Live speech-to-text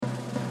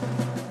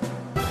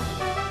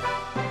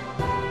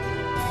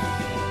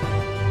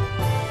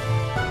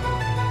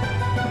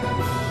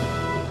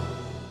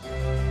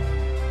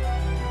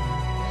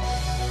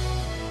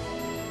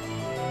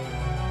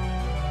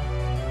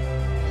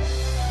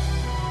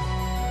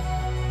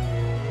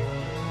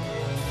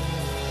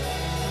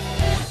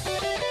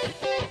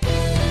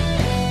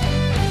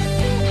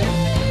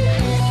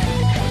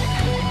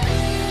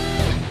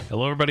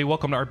everybody.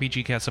 Welcome to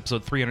RPGCast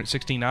episode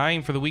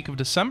 369 for the week of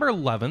December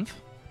 12th,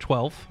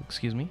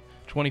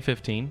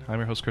 2015. I'm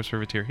your host, Chris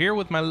Privateer, here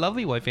with my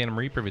lovely wife, Anna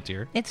Marie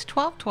Privateer. It's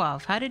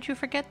 12/12. How did you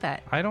forget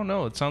that? I don't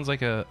know. It sounds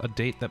like a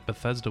date that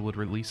Bethesda would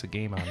release a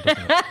game on,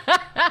 doesn't it?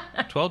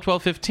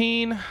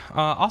 12/12/15.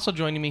 Also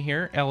joining me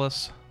here,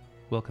 Alice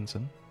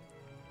Wilkinson.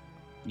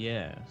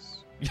 Yes.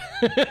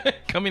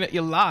 Coming at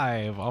you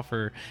live off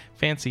her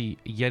fancy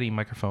Yeti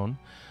microphone.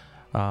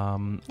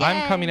 I'm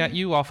coming at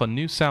you off a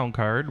new sound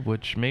card,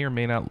 which may or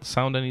may not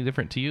sound any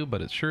different to you,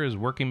 but it sure is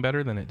working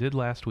better than it did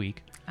last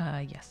week.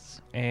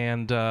 Yes.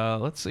 And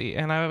let's see.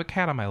 And I have a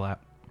cat on my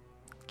lap.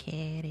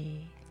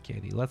 Kitty.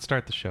 Let's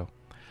start the show.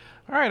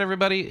 All right,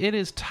 everybody. It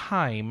is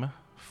time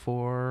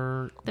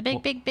for... The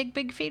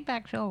big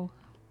feedback show.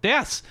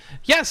 Yes.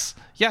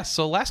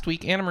 So last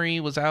week, Anna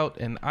Marie was out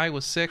and I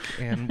was sick,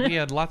 and we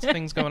had lots of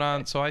things going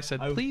on. So I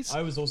said, please.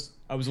 I was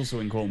also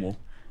in Cornwall.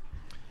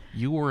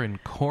 You were in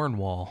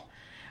Cornwall.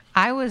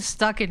 I was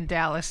stuck in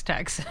Dallas,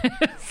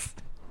 Texas.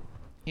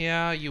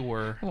 Yeah, you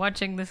were.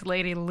 Watching this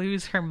lady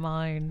lose her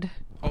mind.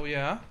 Oh,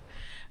 yeah?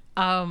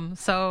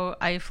 So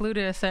I flew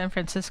to San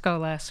Francisco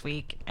last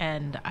week,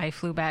 and I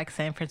flew back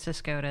San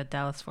Francisco to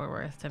Dallas-Fort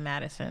Worth to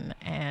Madison,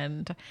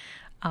 and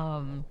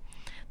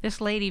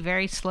this lady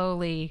very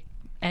slowly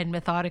and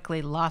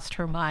methodically lost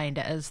her mind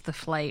as the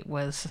flight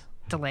was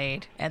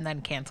delayed and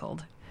then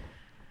canceled.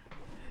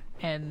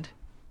 And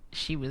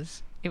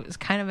it was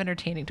kind of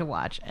entertaining to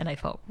watch, and I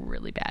felt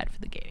really bad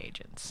for the gate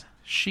agents.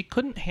 She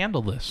couldn't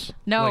handle this.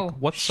 No,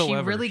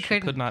 whatsoever. She really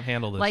couldn't. Could not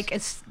handle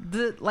this.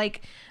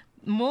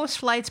 Most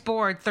flights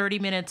board 30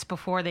 minutes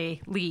before they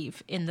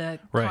leave in the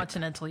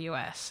continental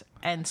U.S.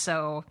 And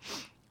so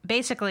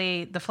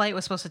basically the flight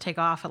was supposed to take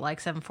off at like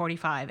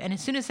 7:45. And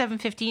as soon as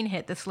 7:15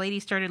 hit, this lady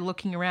started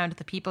looking around at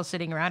the people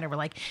sitting around her. We're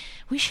like,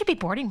 we should be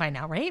boarding by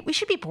now, right? We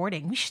should be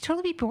boarding. We should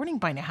totally be boarding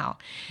by now.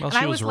 Well,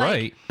 she was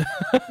right.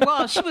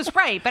 Well, she was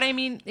right. But I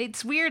mean,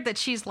 it's weird that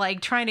she's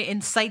like trying to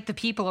incite the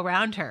people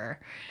around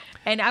her.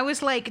 And I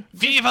was like...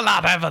 Vive la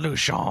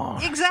revolution!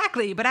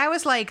 Exactly. But I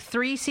was like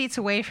 3 seats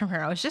away from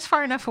her. I was just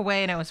far enough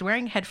away, and I was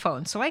wearing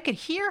headphones, so I could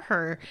hear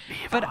her.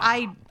 But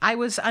I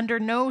was under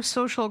no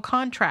social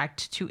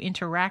contract to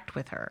interact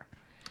with her.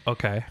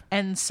 Okay.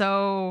 And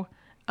so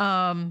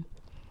as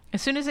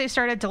soon as they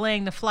started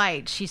delaying the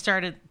flight, she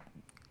started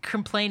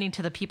complaining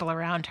to the people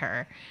around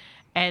her.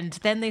 And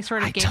then they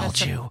sort of gave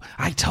us...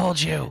 I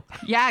told you.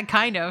 Yeah,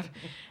 kind of.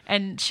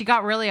 And she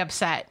got really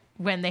upset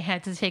when they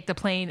had to take the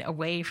plane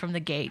away from the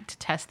gate to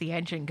test the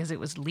engine because it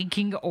was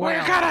leaking oil.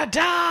 We're gonna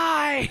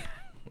die!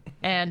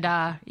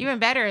 And even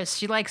better is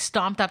she like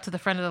stomped up to the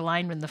front of the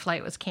line when the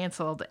flight was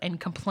canceled and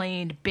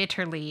complained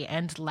bitterly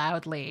and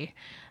loudly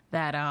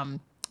that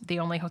the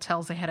only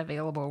hotels they had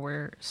available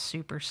were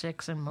Super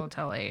 6 and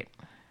Motel 8.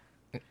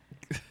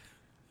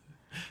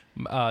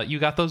 You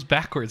got those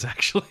backwards,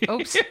 actually.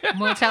 Oops.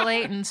 Motel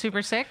 8 and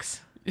Super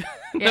 6?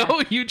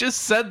 No, you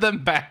just said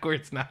them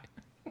backwards now.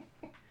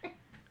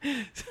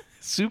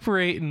 Super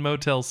 8 and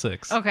Motel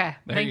 6. Okay,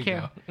 thank you.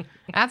 Go.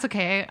 That's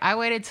okay. I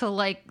waited till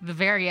like the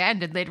very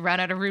end and they'd run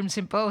out of rooms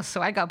in both,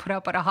 so I got put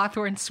up at a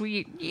Hawthorne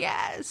suite.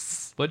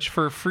 Yes. Which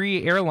for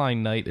free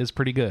airline night is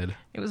pretty good.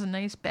 It was a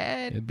nice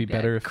bed. It'd be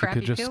better if you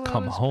could just pillows,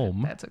 come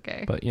home. That's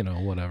okay. But,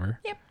 whatever.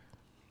 Yep.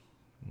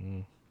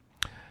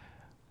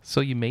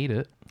 So you made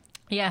it.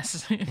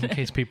 Yes. In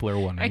case people are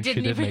wondering,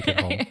 she did make it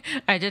home.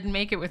 I didn't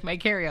make it with my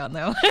carry-on,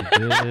 though. She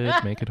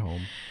did make it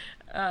home.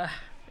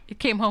 It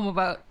came home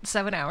about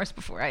 7 hours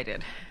before I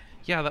did.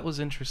 Yeah, that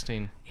was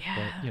interesting.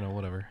 Yeah. But,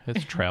 whatever.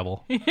 It's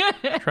travel.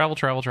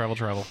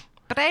 Travel.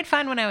 But I had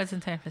fun when I was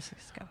in San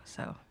Francisco,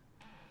 so.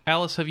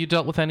 Alice, have you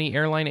dealt with any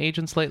airline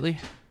agents lately?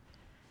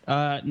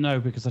 No,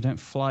 because I don't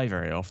fly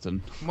very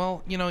often.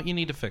 Well, you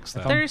need to fix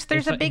that.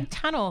 There's a big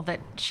tunnel that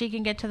she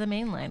can get to the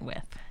mainland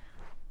with.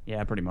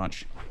 Yeah, pretty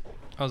much.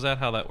 How's that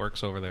how that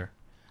works over there?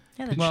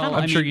 Yeah, the Well, tunnel.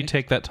 I'm sure you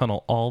take that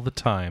tunnel all the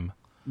time.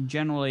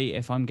 Generally,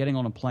 if I'm getting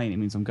on a plane, it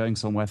means I'm going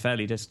somewhere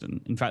fairly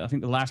distant. In fact, I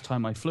think the last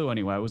time I flew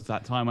anywhere was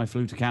that time I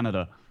flew to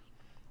Canada.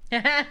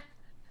 That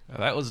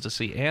was to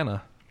see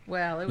Anna.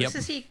 Well, it was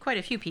to see quite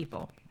a few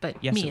people, but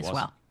Yes, me it as was.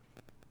 well.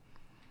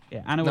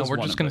 Yeah, Anna was we're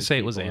one just of gonna those say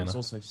it was people. Anna. There's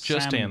also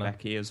Just Sam Anna. and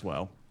Becky as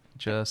well.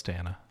 Just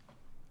Anna.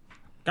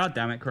 God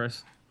damn it,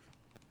 Chris.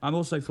 I'm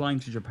also flying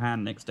to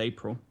Japan next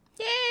April.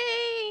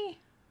 Yay!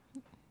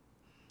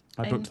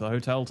 I booked the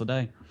hotel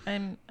today.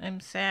 I'm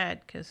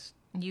sad because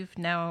you've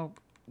now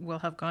will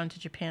have gone to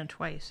Japan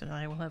twice, and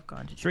I will have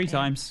gone to Japan 3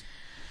 times.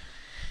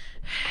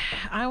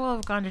 I will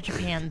have gone to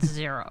Japan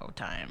 0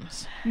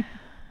 times.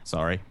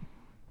 Sorry.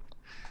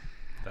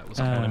 That was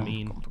kind of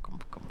mean,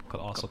 but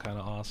also kind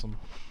of awesome.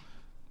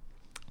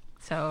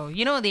 So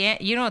you know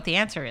what the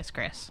answer is,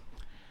 Chris.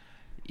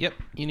 Yep,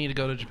 you need to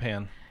go to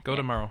Japan. Go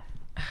tomorrow.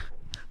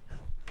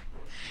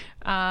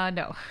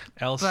 No.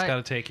 Alice has got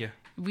to take you.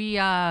 We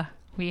have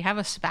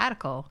a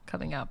sabbatical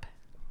coming up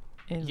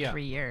in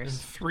 3 In years.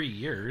 3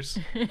 years.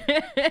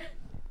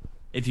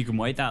 If you can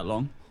wait that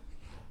long.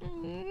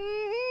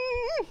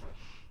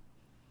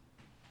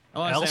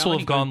 Alice will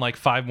have gone like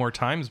 5 more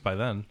times by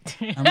then.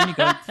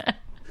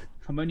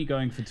 I'm I'm only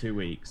going for 2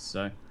 weeks,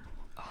 so. Only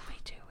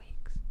 2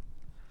 weeks.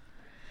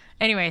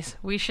 Anyways,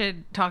 we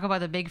should talk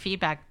about the big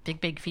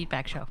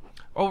feedback show.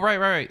 Oh,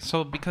 right.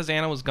 So because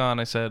Anna was gone,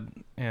 I said,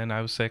 and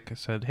I was sick, I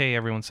said, hey,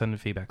 everyone send in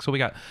feedback. So we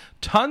got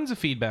tons of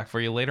feedback for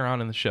you later on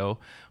in the show.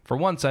 For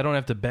once, I don't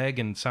have to beg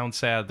and sound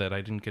sad that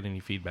I didn't get any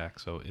feedback,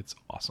 so it's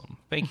awesome.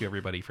 Thank you,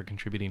 everybody, for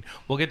contributing.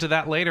 We'll get to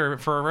that later.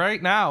 For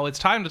right now, it's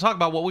time to talk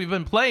about what we've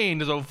been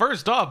playing. So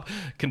first up,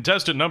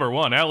 contestant number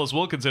 1, Alice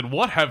Wilkinson.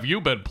 What have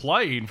you been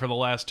playing for the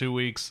last 2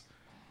 weeks?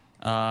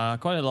 Quite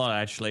a lot,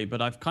 actually,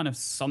 but I've kind of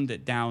summed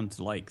it down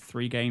to like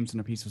 3 games and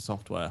a piece of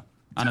software.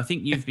 And I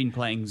think you've been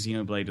playing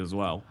Xenoblade as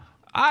well.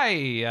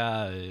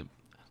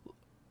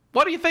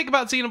 What do you think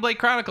about Xenoblade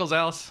Chronicles,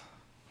 Alice?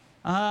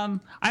 I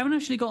haven't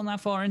actually gotten that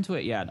far into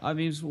it yet. I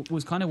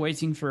was kind of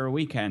waiting for a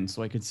weekend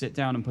so I could sit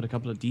down and put a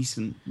couple of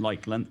decent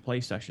length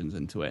play sessions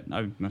into it.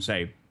 I must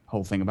say,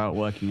 whole thing about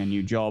working a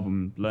new job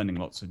and learning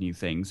lots of new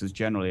things is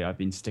generally I've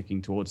been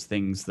sticking towards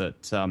things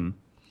that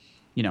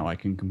I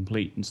can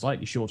complete in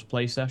slightly shorter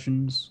play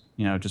sessions.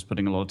 Just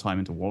putting a lot of time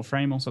into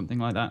Warframe or something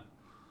like that.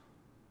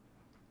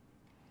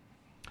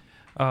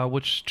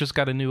 Which just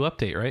got a new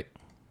update, right?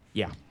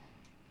 Yeah.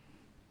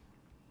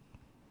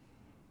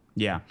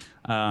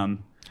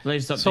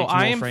 Latest update so to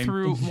I am Warframe.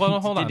 through. Well,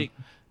 hold on.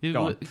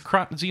 Go on.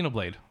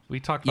 Xenoblade. We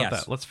talked about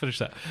that. Let's finish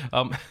that.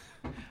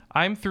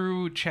 I'm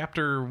through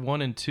chapter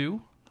 1 and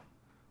 2,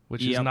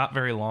 which is not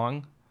very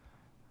long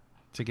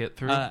to get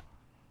through.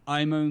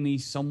 I'm only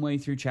some way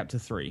through chapter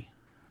 3.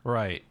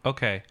 Right.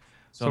 Okay.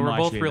 So we're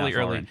both really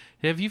early.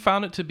 Have you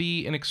found it to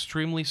be an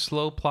extremely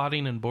slow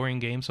plotting and boring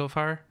game so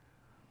far?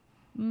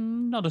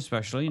 Not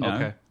especially, no.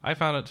 Okay. I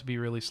found it to be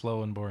really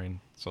slow and boring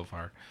so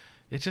far.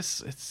 It's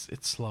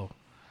slow.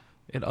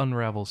 It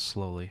unravels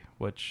slowly,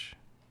 which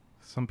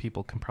some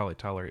people can probably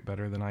tolerate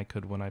better than I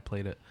could when I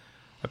played it.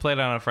 I played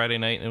it on a Friday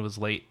night and it was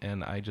late,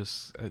 and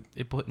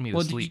it put me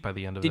to sleep by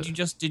the end of it.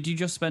 Did you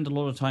just spend a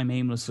lot of time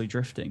aimlessly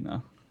drifting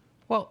though?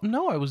 Well,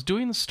 no, I was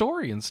doing the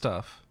story and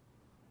stuff.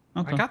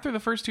 Okay. I got through the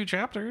first 2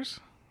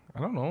 chapters. I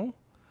don't know.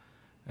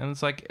 And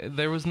it's like,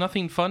 there was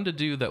nothing fun to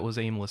do that was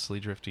aimlessly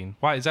drifting.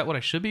 Why? Is that what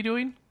I should be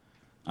doing?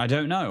 I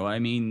don't know. I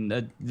mean,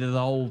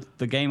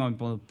 the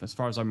game, as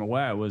far as I'm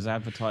aware, was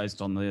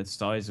advertised on the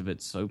size of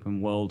its open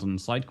world and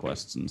side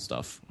quests and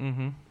stuff.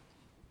 Mm-hmm.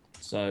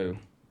 So,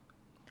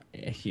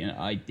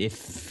 I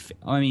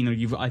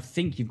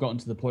think you've gotten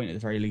to the point at the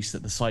very least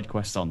that the side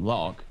quests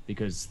unlock,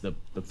 because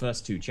the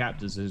first 2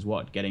 chapters is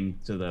getting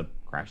to the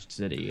crashed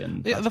city,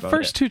 and the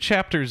first 2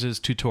 chapters is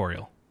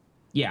tutorial.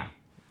 Yeah.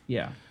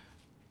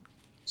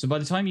 So by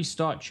the time you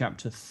start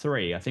chapter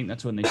 3, I think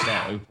that's when they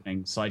start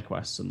opening side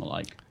quests and the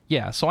like.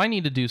 Yeah, so I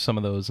need to do some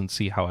of those and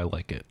see how I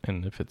like it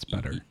and if it's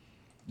better.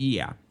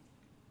 Yeah.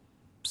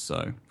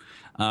 So,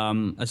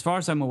 as far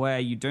as I'm aware,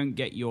 you don't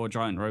get your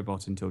giant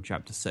robot until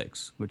chapter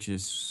 6, which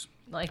is...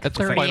 Like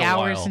 30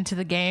 hours into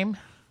the game.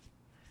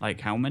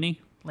 Like how many?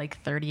 Like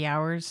 30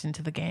 hours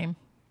into the game.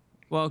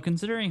 Well,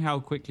 considering how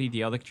quickly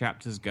the other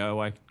chapters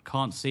go, I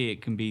can't see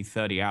it can be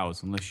 30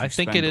 hours unless you I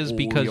think it is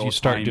because you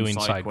start doing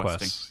side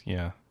quests.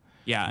 Yeah.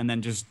 Yeah, and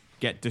then just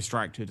get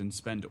distracted and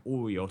spend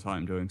all your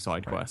time doing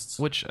side quests.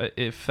 Which,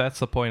 if that's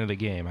the point of the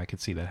game, I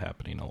could see that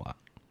happening a lot.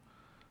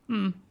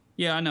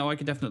 Yeah, I know, I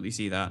could definitely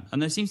see that.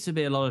 And there seems to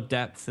be a lot of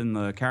depth in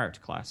the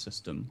character class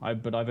system.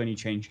 But I've only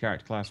changed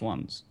character class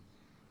once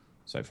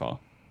so far.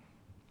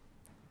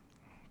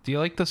 Do you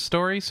like the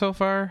story so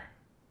far?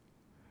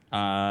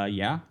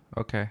 Yeah.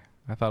 Okay.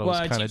 I thought it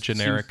was kind of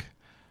generic.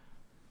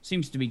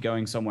 Seems to be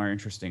going somewhere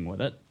interesting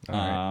with it.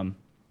 Right.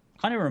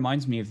 Kind of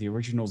reminds me of the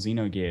original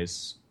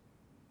Xenogears.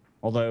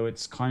 Although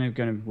it's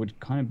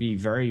would be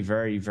very,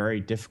 very, very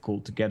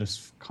difficult to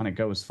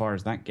go as far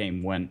as that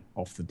game went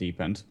off the deep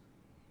end.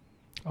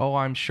 Oh,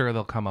 I'm sure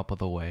they'll come up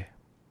with a way.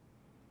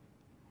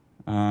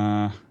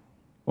 Well,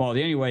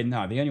 the only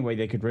way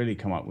they could really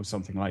come up with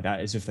something like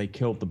that is if they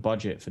killed the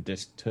budget for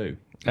Disc 2.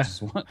 Which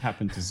is what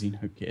happened to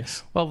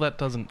Xenogears. Well, that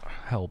doesn't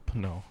help,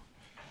 no.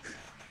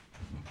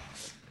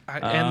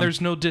 And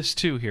there's no Disc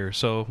 2 here,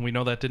 so we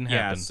know that didn't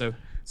happen. Yeah,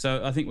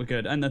 so I think we're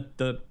good. And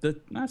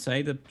I'd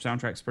say the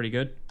soundtrack's pretty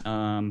good.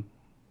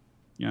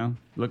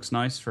 Looks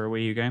nice for a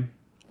Wii U game.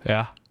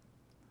 Yeah.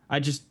 I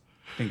just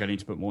think I need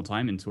to put more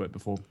time into it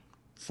before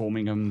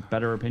forming a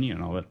better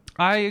opinion of it.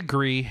 I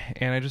agree,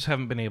 and I just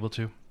haven't been able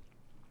to.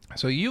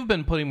 So you've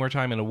been putting more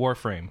time into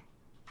Warframe,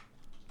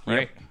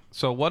 right? Yep.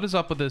 So what is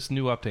up with this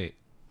new update?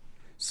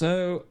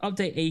 So,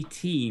 update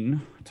 18,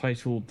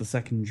 titled The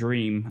Second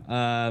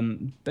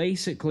Dream,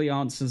 basically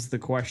answers the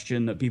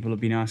question that people have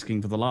been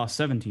asking for the last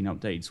 17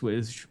 updates,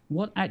 which,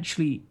 what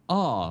actually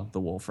are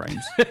the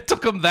Warframes? It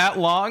took them that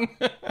long?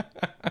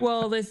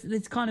 Well,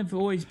 it's kind of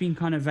always been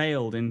kind of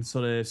veiled in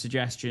sort of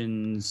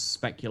suggestions,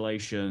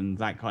 speculation,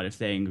 that kind of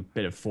thing, a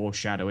bit of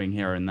foreshadowing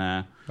here and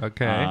there.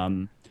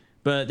 Okay.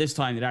 But this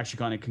time it actually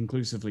kind of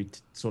conclusively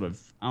sort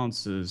of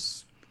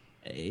answers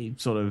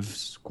sort of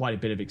quite a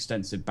bit of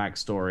extensive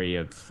backstory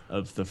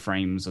of the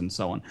frames and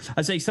so on.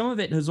 I'd say some of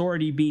it has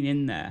already been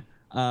in there.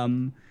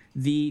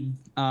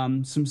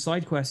 Some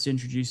side quests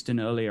introduced in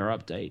earlier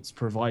updates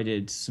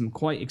provided some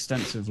quite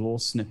extensive lore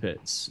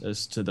snippets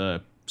as to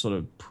the sort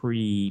of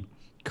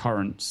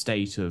pre-current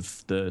state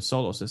of the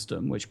solar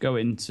system, which go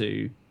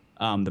into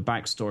the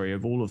backstory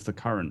of all of the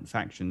current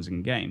factions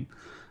in game.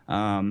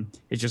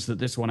 It's just that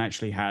this one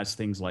actually has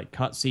things like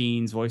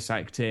cutscenes, voice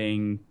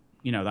acting,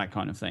 that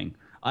kind of thing.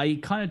 I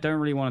kind of don't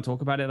really want to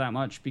talk about it that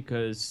much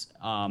because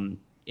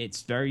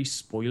it's very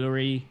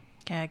spoilery.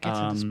 Yeah, it gets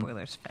into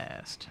spoilers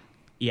fast.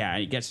 Yeah,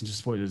 it gets into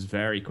spoilers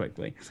very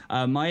quickly.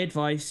 My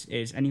advice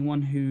is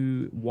anyone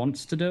who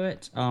wants to do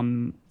it,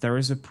 there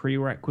is a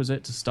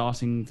prerequisite to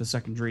starting the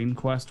second Dream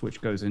quest, which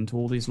goes into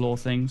all these lore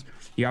things.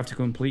 You have to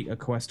complete a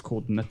quest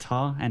called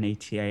Natah,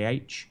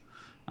 Natah,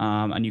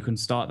 and you can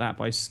start that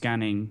by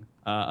scanning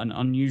an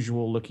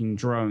unusual-looking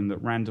drone that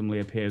randomly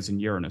appears in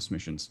Uranus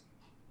missions.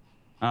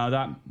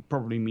 That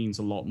probably means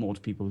a lot more to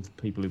people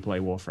who play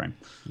Warframe.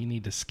 You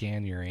need to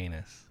scan your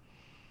anus.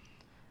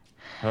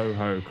 Ho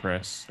ho,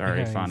 Chris.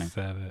 Very funny. I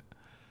said it.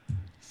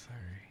 Sorry.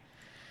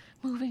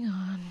 Moving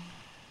on.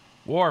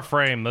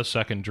 Warframe: The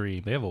Second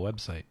Dream. They have a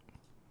website.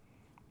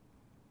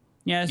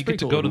 Yeah, it's you pretty get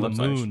to cool go to the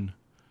website. moon.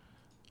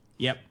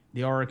 Yep,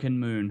 the Orican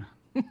moon.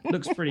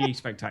 Looks pretty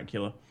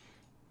spectacular.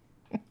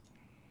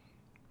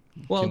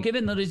 Well,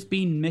 given that it's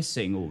been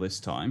missing all this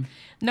time.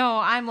 No,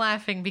 I'm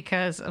laughing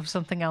because of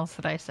something else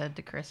that I said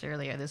to Chris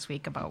earlier this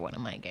week about one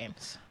of my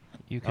games.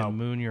 You can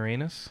moon your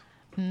anus?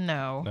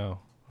 No. No.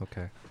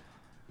 Okay.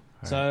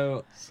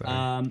 So, That's the where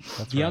other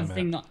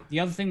I'm at. the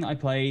other thing that I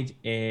played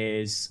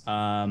is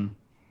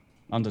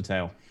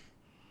Undertale.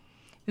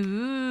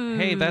 Ooh.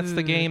 Hey, that's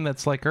the game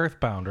that's like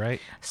Earthbound,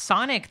 right?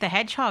 Sonic the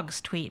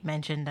Hedgehog's tweet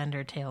mentioned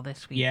Undertale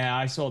this week. Yeah,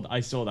 I saw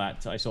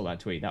that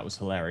tweet. That was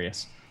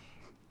hilarious.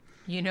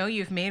 You know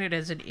you've made it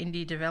as an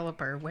indie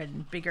developer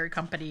when bigger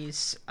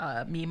companies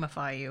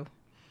memeify you.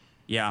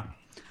 Yeah.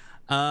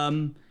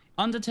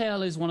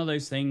 Undertale is one of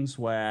those things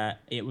where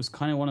it was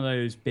kind of one of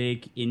those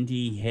big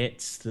indie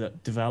hits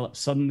that developed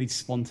suddenly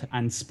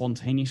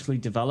spontaneously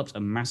developed a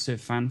massive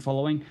fan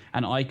following,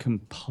 and I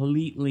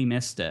completely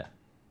missed it.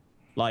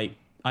 Like,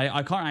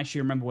 I can't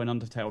actually remember when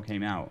Undertale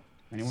came out.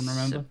 Anyone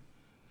remember?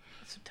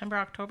 September,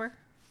 October?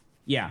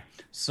 Yeah.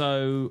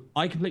 So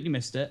I completely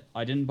missed it.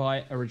 I didn't buy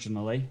it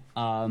originally.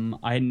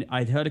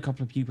 I'd heard a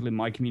couple of people in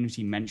my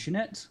community mention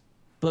it,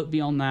 but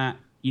beyond that,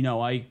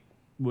 I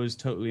was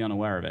totally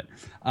unaware of it.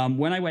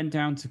 When I went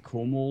down to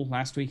Cornwall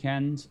last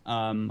weekend,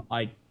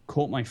 I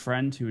caught my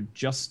friend who had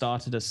just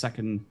started a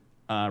second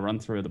run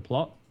through of the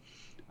plot.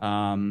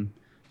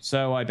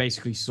 So I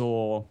basically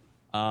saw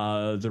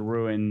the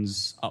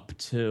ruins up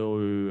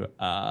to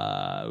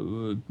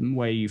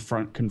where you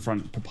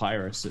confront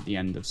Papyrus at the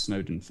end of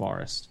Snowdon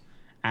Forest.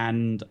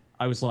 And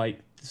I was like,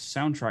 the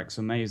soundtrack's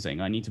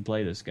amazing. I need to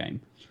play this game.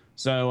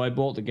 So I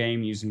bought the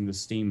game using the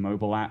Steam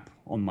mobile app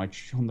on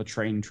the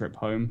train trip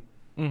home.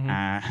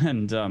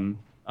 And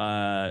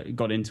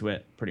got into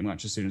it pretty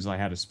much as soon as I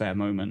had a spare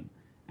moment.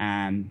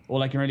 And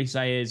all I can really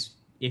say is,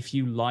 if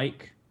you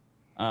like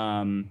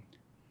either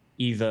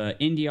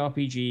indie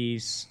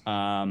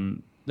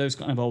RPGs, those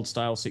kind of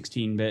old-style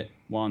 16-bit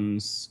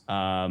ones,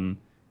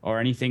 or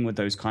anything with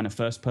those kind of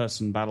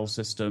first-person battle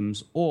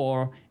systems,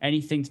 or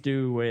anything to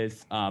do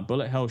with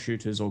bullet hell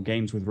shooters or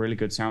games with really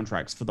good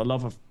soundtracks, for the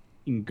love of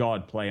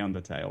God, play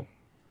Undertale.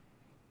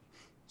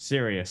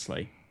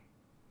 Seriously.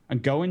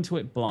 And go into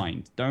it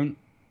blind. Do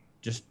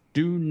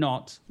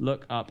not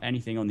look up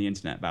anything on the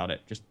internet about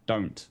it. Just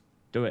don't.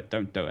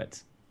 Don't do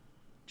it.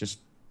 Just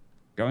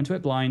go into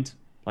it blind,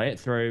 play it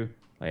through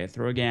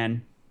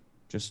again.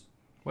 Just...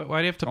 Why do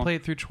you have to play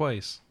it through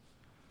twice?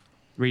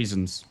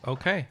 Reasons.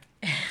 Okay.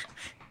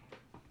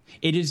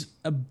 It is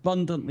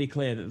abundantly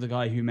clear that the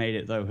guy who made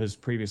it, though, has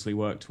previously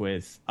worked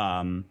with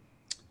Earthbound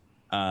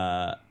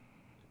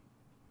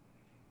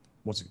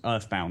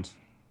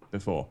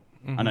before.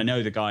 Mm-hmm. And I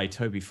know the guy,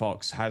 Toby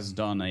Fox, has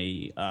done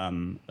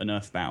an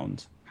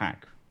Earthbound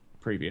hack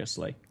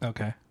previously.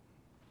 Okay.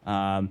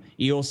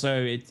 He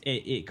also,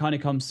 it kind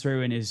of comes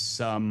through in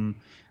his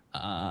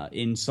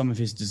in some of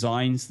his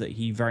designs that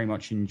he very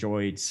much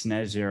enjoyed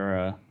SNES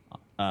era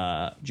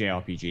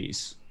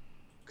JRPGs.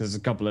 Because there's a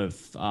couple of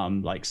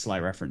sly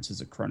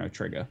references at Chrono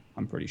Trigger,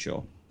 I'm pretty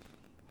sure.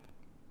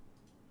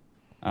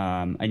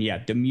 And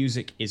yeah, the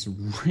music is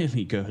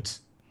really good.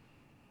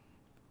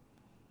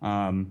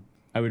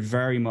 I would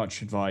very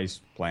much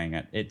advise playing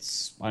it.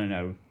 It's, I don't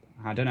know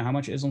how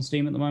much it is on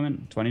Steam at the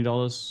moment.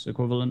 $20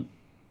 equivalent.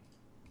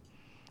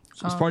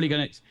 So it's probably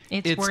gonna.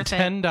 It's worth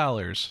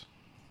 $10.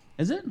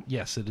 Is it?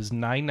 Yes, it is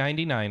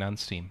 $9.99 on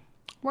Steam.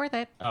 Worth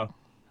it. Oh,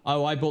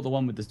 I bought the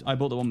one with the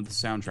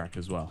soundtrack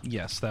as well.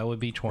 Yes, that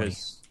would be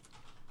 $20.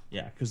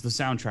 Yeah, because the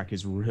soundtrack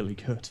is really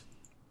good.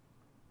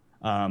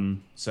 So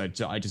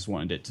I just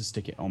wanted it to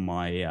stick it on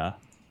my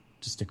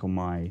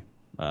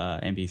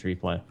MP3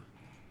 player.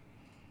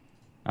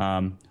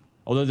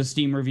 Although the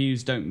Steam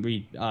reviews don't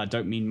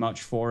mean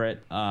much for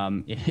it,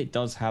 it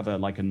does have a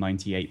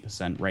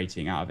 98%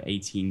 rating out of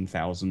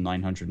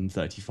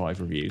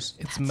 18,935 reviews.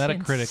 Its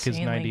Metacritic is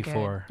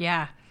 94. Good.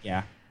 Yeah.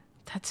 Yeah.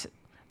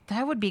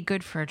 That would be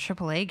good for a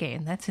AAA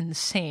game. That's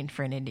insane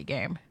for an indie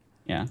game.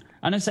 Yeah,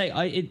 and I say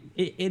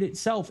it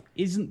itself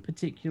isn't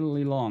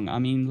particularly long. I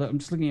mean, look, I'm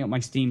just looking at my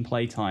Steam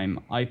playtime.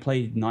 I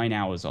played 9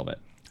 hours of it.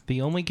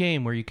 The only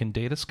game where you can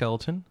date a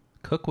skeleton,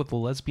 cook with a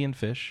lesbian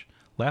fish,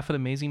 laugh at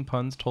amazing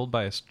puns told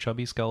by a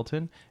chubby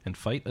skeleton, and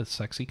fight a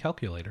sexy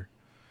calculator.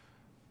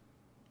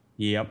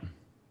 Yep.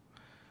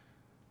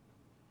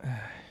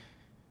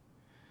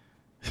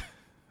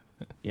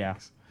 Yeah.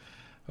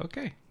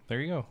 Okay, there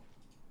you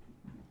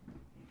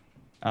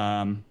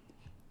go.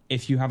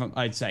 If you haven't,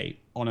 I'd say,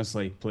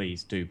 honestly,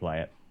 please do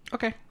play it.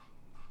 Okay.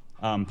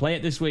 Play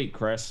it this week,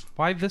 Chris.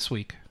 Why this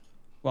week?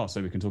 Well,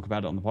 so we can talk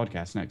about it on the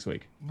podcast next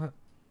week. But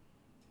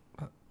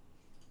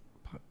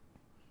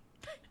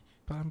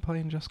I'm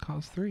playing Just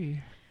Cause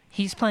 3.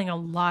 He's playing a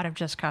lot of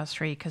Just Cause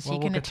 3 because he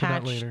can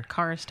attach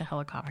cars to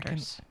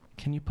helicopters.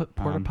 Can you put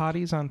porta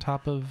potties on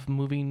top of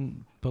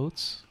moving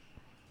boats?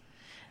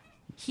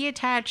 He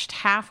attached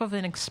half of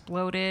an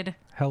exploded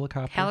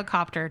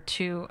helicopter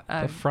to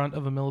the front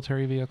of a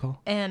military vehicle.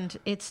 And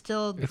it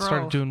still drove. It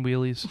started doing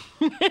wheelies.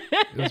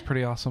 It was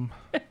pretty awesome.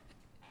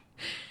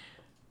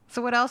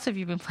 So what else have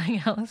you been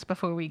playing, Alice,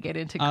 before we get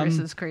into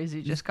Chris's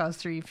crazy Just Cause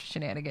 3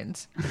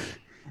 shenanigans?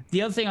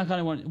 The other thing I kind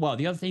of want... Well,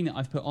 the other thing that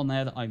I've put on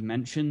there that I've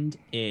mentioned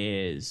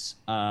is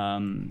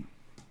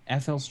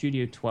FL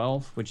Studio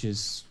 12, which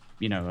is,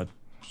 a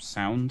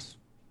sound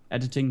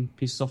editing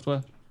piece of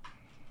software.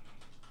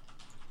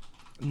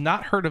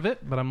 Not heard of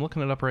it, but I'm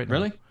looking it up right now.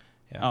 Really?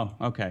 Yeah.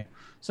 Oh, okay.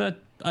 So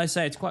I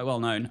say it's quite well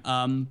known.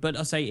 But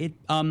I say it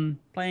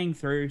playing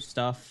through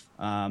stuff,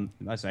 I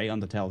say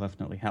Undertale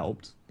definitely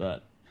helped,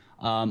 but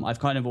I've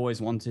kind of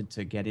always wanted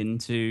to get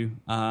into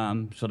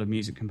sort of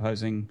music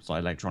composing, so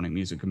electronic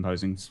music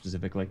composing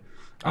specifically.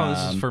 Oh,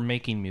 this is for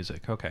making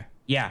music. Okay.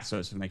 Yeah, so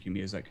it's for making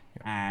music.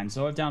 Yeah. And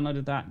so I've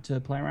downloaded that to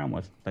play around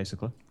with,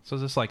 basically. So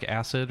is this like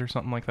Acid or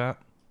something like that?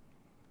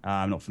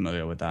 I'm not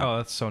familiar with that. Oh,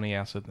 that's Sony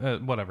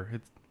Acid. Whatever.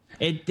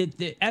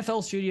 The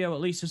FL Studio, at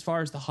least as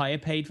far as the higher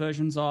paid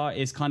versions are,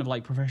 is kind of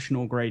like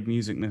professional grade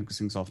music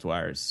mixing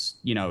software. It's,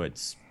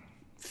 it's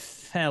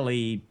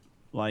fairly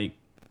like...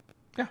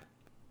 Yeah.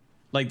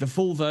 Like the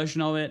full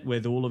version of it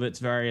with all of its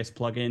various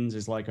plugins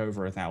is like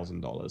over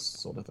 $1,000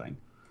 sort of thing.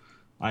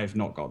 I've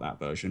not got that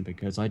version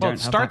because I don't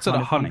have that kind of money. It starts at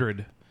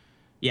 100.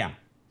 Yeah.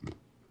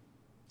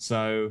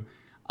 So,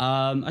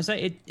 I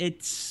say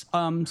it's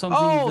something.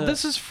 Oh,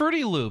 this is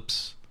Fruity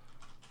Loops.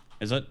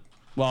 Is it?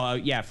 Well,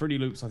 yeah, Fruity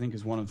Loops I think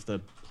is one of the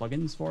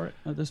plugins for it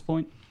at this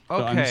point.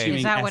 Okay.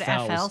 Is that what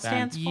FL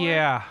stands for?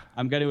 Yeah.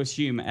 I'm going to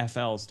assume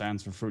FL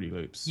stands for Fruity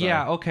Loops. So.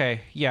 Yeah.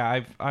 Okay.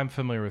 Yeah, I'm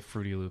familiar with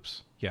Fruity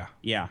Loops. Yeah.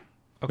 Yeah.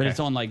 Okay. But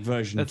it's on like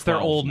version. That's their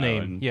old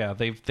name. And, yeah,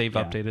 they've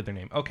updated their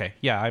name. Okay.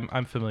 Yeah,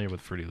 I'm familiar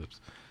with Fruity Loops.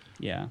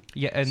 Yeah.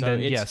 Yeah, and so then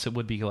yes, it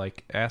would be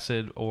like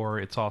Acid, or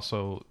it's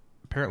also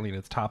apparently in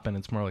its top end,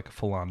 it's more like a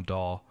full-on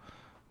DAW,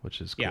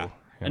 which is cool. Yeah.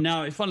 And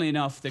now, funnily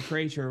enough, the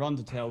creator of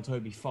Undertale,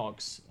 Toby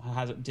Fox,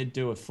 did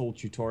do a full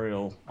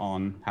tutorial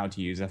on how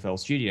to use FL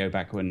Studio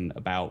back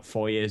about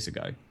 4 years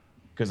ago,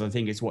 because I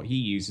think it's what he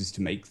uses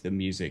to make the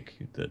music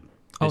that.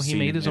 Oh, he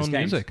made his own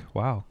music.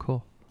 Wow,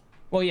 cool.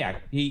 Well, yeah,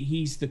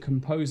 he's the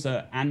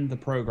composer and the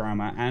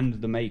programmer and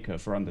the maker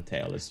for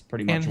Undertale. It's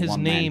pretty much a one-man job.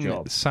 And his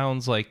name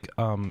sounds like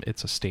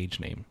it's a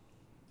stage name.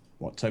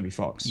 What, Toby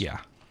Fox? Yeah.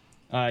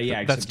 Yeah,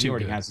 except he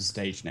already has a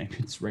stage name.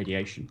 It's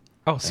Radiation.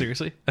 Oh,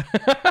 seriously?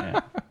 Yeah.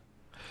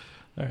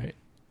 All right.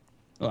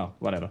 Well,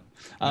 whatever.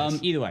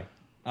 Nice. Either way.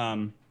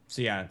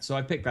 So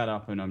I picked that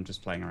up and I'm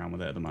just playing around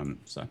with it at the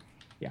moment. So,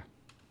 yeah.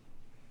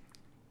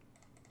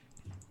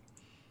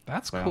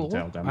 That's cool.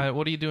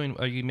 What are you doing?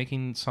 Are you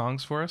making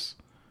songs for us?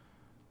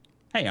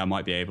 Hey, I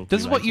might be able to. This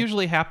is what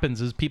usually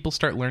happens: is people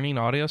start learning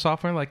audio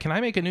software. Like, can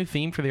I make a new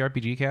theme for the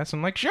RPGCast?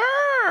 I'm like,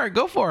 sure,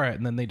 go for it,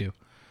 and then they do.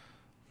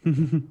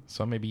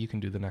 So maybe you can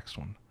do the next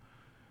one.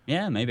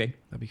 Yeah, maybe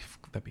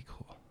that'd be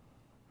cool.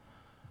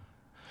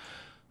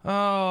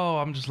 Oh,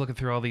 I'm just looking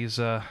through all these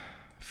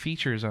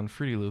features on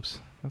Fruity Loops.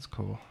 That's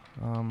cool.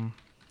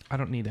 I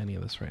don't need any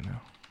of this right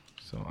now.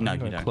 So I'm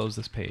going to close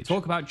this page.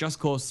 Talk about Just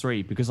Cause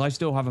 3, because I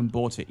still haven't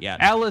bought it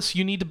yet. Alice,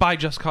 you need to buy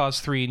Just Cause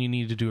 3, and you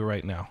need to do it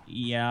right now.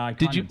 Yeah, I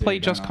did you play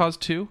Just Cause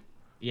 2?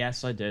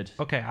 Yes, I did.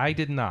 Okay, I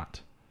did not.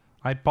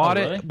 I bought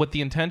it with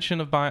the intention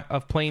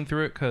of playing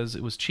through it because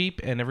it was cheap,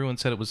 and everyone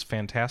said it was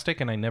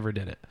fantastic, and I never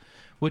did it.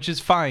 Which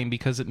is fine,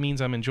 because it means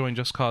I'm enjoying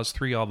Just Cause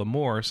 3 all the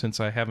more, since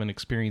I haven't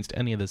experienced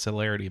any of this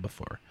hilarity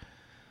before.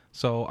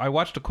 So I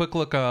watched a quick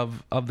look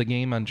of the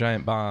game on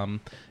Giant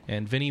Bomb,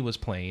 and Vinny was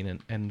playing,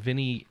 and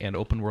Vinny and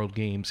open world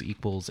games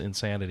equals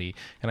insanity.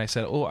 And I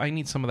said, oh, I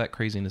need some of that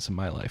craziness in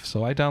my life.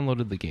 So I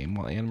downloaded the game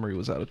while Anne-Marie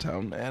was out of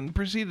town and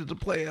proceeded to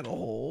play it a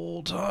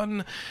whole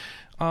ton.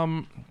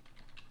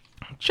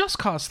 Just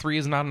Cause 3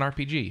 is not an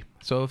RPG.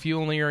 So if you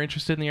only are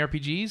interested in the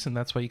RPGs, and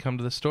that's why you come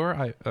to this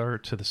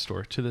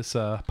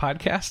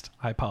podcast,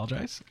 I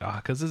apologize,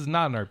 because this is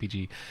not an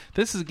RPG.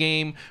 This is a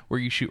game where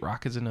you shoot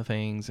rockets into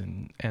things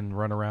and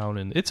run around,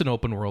 and it's an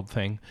open world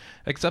thing.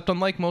 Except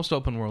unlike most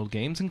open world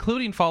games,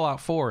 including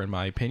Fallout 4, in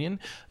my opinion,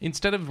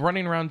 instead of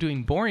running around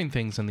doing boring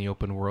things in the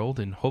open world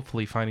and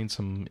hopefully finding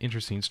some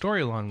interesting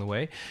story along the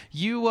way,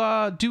 you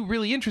do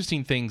really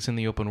interesting things in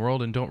the open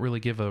world and don't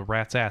really give a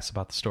rat's ass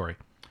about the story.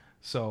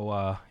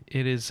 So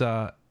it is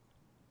a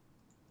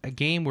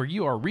game where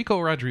you are Rico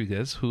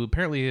Rodriguez, who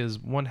apparently is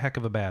one heck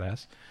of a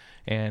badass,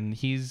 and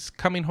he's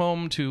coming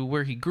home to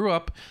where he grew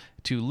up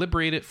to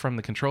liberate it from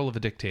the control of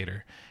a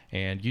dictator.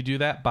 And you do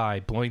that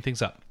by blowing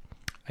things up,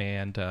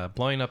 and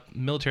blowing up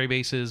military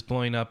bases,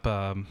 blowing up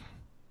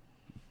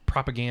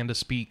propaganda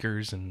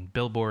speakers and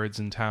billboards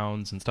in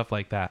towns and stuff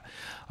like that.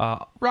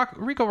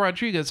 Rico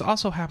Rodriguez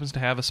also happens to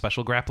have a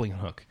special grappling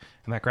hook,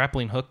 and that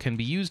grappling hook can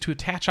be used to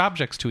attach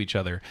objects to each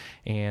other,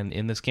 and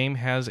in this game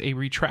has a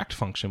retract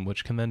function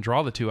which can then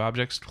draw the two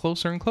objects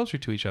closer and closer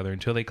to each other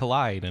until they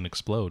collide and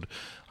explode.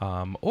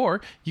 Or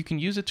you can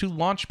use it to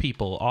launch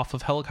people off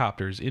of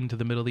helicopters into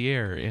the middle of the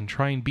air and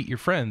try and beat your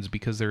friends,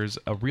 because there's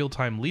a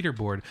real-time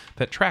leaderboard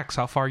that tracks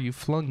how far you've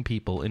flung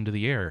people into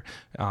the air,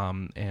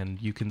 and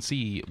you can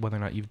see whether or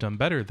not you've done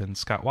better than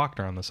Scott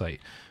Wachner on the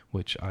site,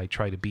 which I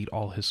try to beat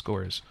all his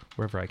scores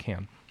wherever I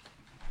can.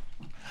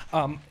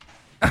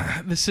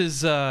 This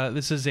is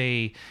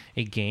a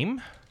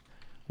game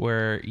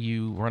where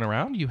you run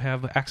around, you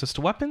have access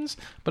to weapons,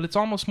 but it's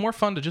almost more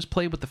fun to just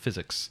play with the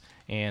physics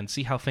and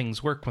see how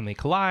things work when they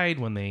collide,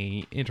 when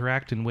they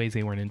interact in ways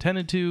they weren't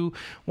intended to,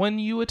 when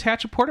you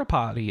attach a porta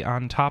potty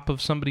on top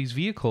of somebody's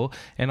vehicle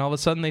and all of a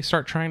sudden they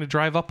start trying to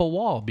drive up a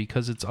wall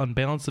because it's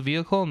unbalanced the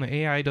vehicle and the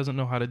AI doesn't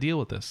know how to deal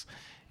with this.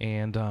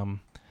 And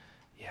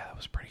yeah, that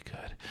was pretty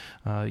good.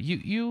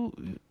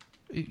 You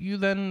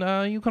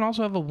can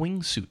also have a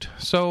wingsuit.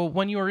 So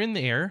when you are in the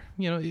air,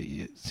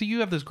 so you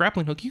have this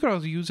grappling hook. You can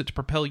also use it to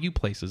propel you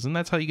places, and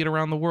that's how you get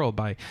around the world,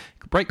 by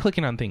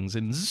right-clicking on things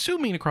and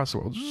zooming across the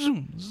world.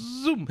 Zoom,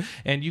 zoom,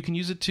 and you can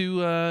use it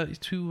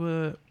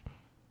to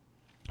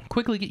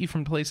quickly get you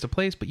from place to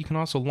place, but you can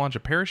also launch a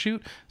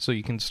parachute, so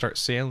you can start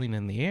sailing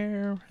in the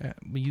air,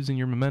 using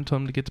your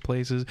momentum to get to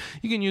places.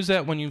 You can use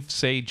that when you've,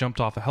 say, jumped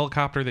off a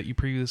helicopter that you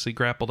previously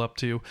grappled up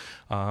to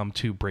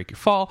break your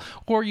fall,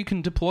 or you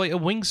can deploy a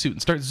wingsuit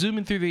and start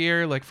zooming through the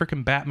air like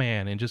frickin'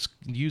 Batman and just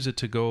use it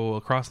to go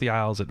across the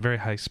aisles at very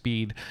high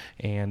speed,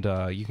 and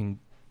you can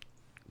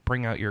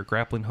bring out your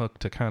grappling hook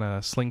to kind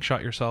of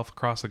slingshot yourself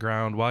across the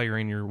ground while you're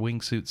in your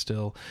wingsuit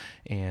still.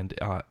 And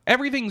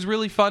everything's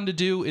really fun to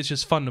do. It's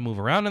just fun to move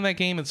around in that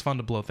game. It's fun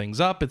to blow things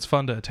up. It's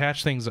fun to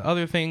attach things to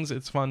other things.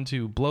 It's fun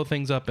to blow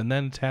things up and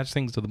then attach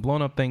things to the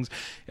blown up things.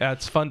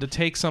 It's fun to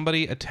take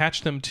somebody,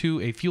 attach them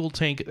to a fuel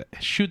tank,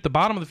 shoot the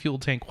bottom of the fuel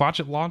tank, watch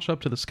it launch up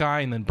to the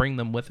sky, and then bring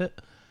them with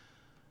it.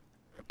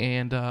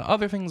 And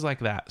other things like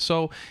that.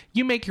 So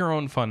you make your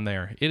own fun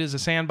there. It is a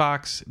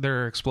sandbox.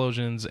 There are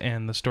explosions,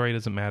 and the story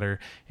doesn't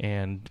matter.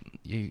 And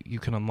you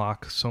can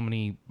unlock so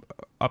many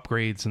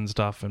upgrades and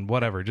stuff and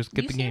whatever. Just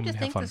get the game and have fun.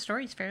 You seem to think the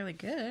story's fairly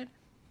good.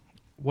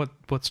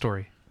 What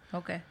story?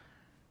 Okay.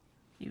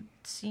 You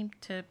seem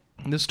to...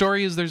 The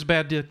story is there's a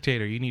bad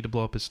dictator. You need to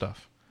blow up his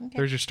stuff. Okay.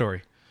 There's your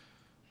story.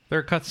 There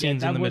are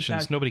cutscenes in the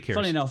missions. Nobody cares.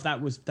 Funny enough,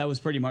 that was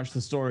pretty much the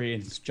story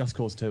in Just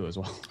Cause 2 as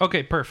well.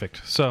 Okay,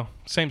 perfect. So,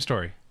 same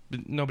story.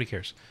 Nobody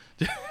cares.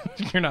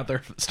 You're not there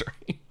for the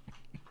story.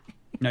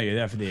 No, you're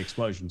there for the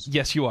explosions.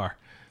 Yes, you are.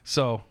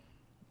 So,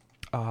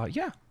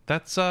 yeah,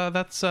 that's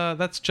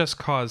Just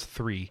Cause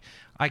 3.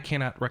 I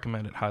cannot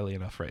recommend it highly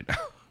enough right now.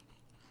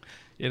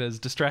 It has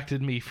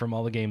distracted me from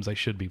all the games I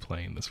should be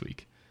playing this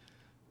week.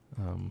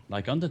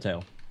 Like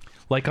Undertale.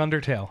 Like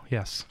Undertale,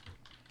 yes.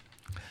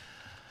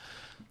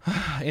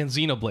 And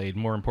Xenoblade,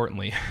 more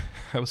importantly.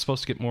 I was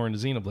supposed to get more into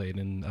Xenoblade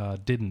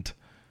and didn't,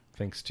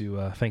 thanks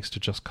to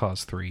Just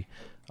Cause 3.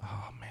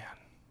 Oh, man.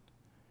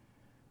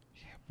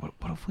 Yeah,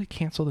 what if we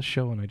cancel the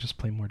show and I just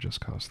play more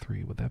Just Cause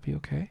 3? Would that be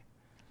okay?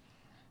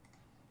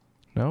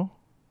 No?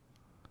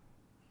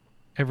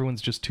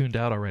 Everyone's just tuned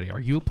out already. Are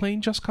you playing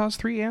Just Cause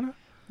 3, Anna?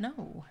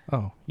 No.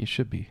 Oh, you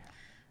should be.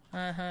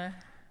 Uh-huh.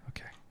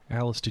 Okay.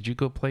 Alice, did you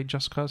go play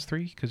Just Cause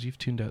 3? Because you've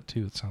tuned out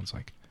too, it sounds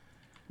like.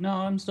 No,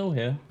 I'm still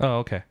here. Oh,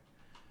 okay.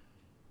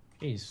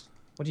 Jeez.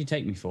 What do you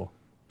take me for?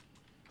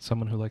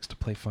 Someone who likes to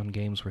play fun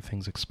games where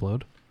things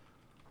explode?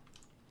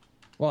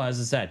 Well, as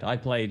I said, I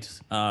played...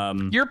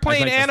 You're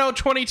playing Anno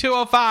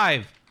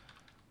 2205!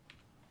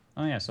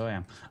 Oh, yes, I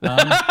am.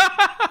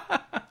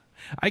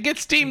 I get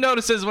Steam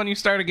notices when you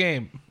start a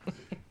game.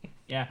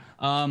 Yeah.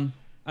 As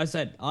I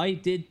said, I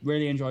did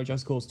really enjoy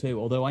Just Cause 2,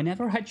 although I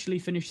never actually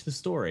finished the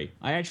story.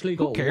 I actually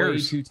got way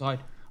too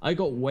tied. I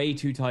got way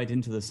too tied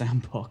into the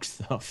sandbox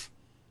stuff.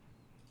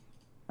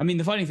 I mean,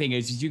 the funny thing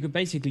is you could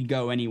basically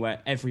go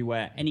anywhere,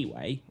 everywhere,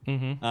 anyway.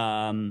 Mm-hmm.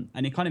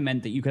 And it kind of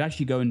meant that you could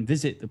actually go and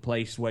visit the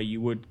place where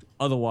you would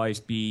otherwise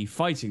be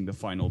fighting the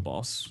final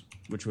boss,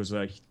 which was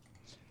a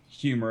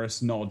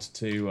humorous nod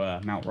to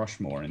Mount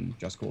Rushmore in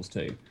Just Cause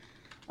 2.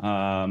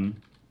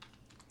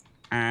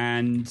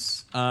 And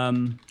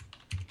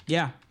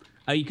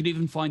you could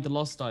even find the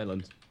Lost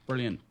Island.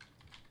 Brilliant.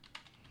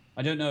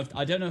 I don't know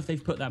if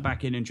they've put that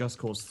back in Just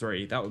Cause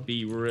 3. That would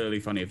be really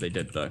funny if they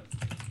did, though.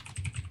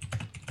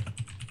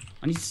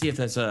 I need to see if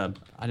there's a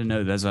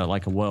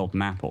world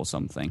map or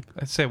something.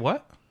 I'd say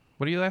what?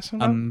 What are you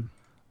asking about?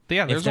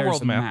 Yeah, there's a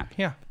world map.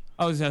 Yeah.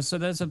 Oh, yeah, so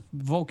there's a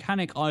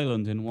volcanic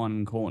island in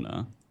one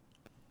corner.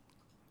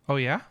 Oh,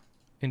 yeah?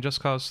 In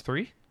Just Cause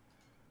 3?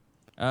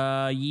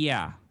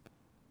 Yeah.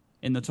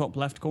 In the top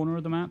left corner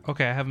of the map.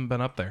 Okay, I haven't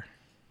been up there.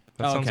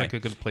 That sounds like a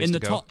good place to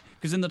go.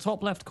 Because in the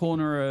top left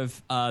corner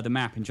of the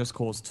map in Just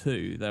Cause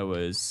 2, there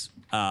was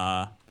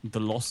the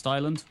Lost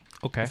Island,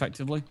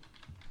 effectively,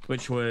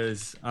 which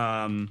was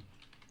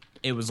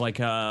it was like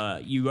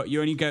you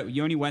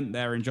only went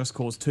there in Just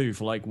Cause 2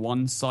 for like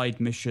one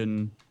side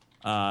mission,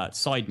 which I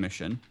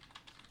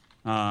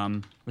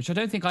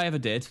don't think I ever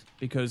did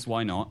because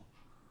why not?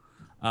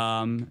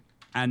 And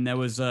there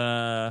was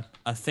a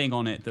thing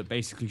on it that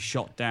basically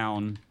shot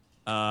down.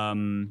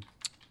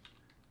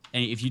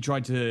 And if you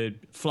tried to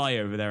fly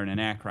over there in an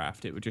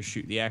aircraft, it would just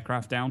shoot the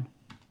aircraft down.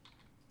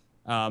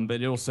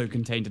 But it also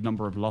contained a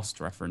number of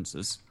Lost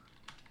references.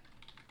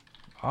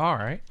 All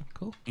right,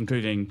 cool.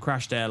 Including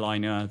crashed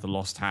airliner, the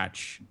Lost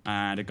Hatch,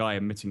 and a guy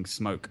emitting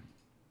smoke.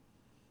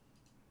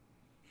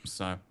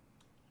 So,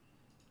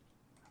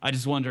 I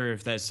just wonder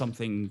if there's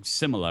something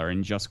similar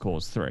in Just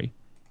Cause 3.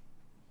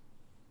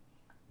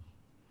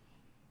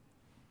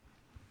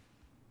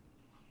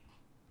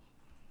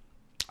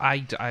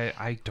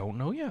 I don't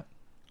know yet.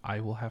 I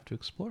will have to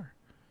explore.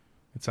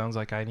 It sounds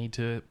like I need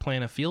to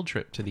plan a field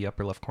trip to the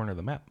upper left corner of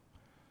the map.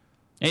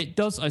 It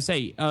does, I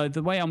say,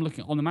 the way I'm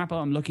looking on the map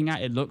I'm looking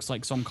at, it looks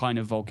like some kind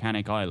of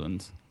volcanic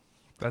island.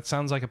 That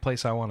sounds like a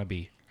place I want to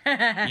be.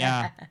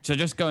 Yeah, so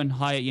just go and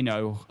hire,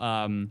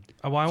 I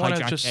want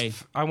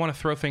to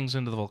throw things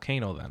into the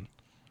volcano then.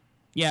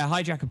 Yeah,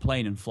 hijack a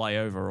plane and fly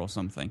over or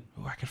something.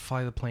 Oh, I could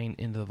fly the plane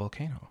into the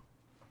volcano.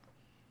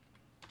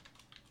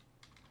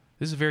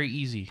 This is very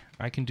easy.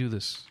 I can do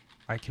this.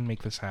 I can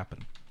make this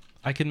happen.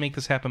 I can make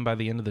this happen by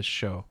the end of this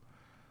show.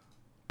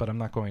 But I'm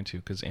not going to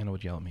because Anna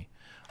would yell at me.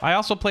 I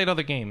also played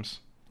other games.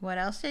 What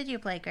else did you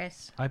play,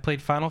 Chris? I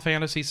played Final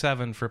Fantasy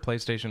VII for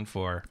PlayStation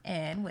 4.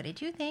 And what did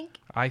you think?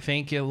 I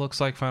think it looks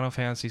like Final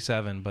Fantasy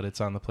VII, but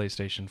it's on the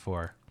PlayStation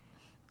 4.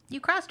 You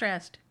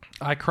cross-dressed.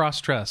 I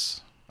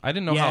cross-dress. I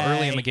didn't know how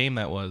early in the game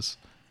that was.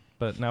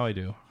 But now I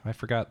do. I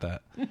forgot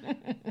that.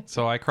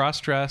 So I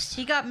cross-dressed.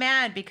 He got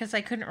mad because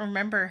I couldn't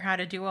remember how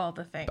to do all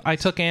the things. I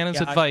took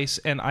Anna's advice,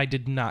 and I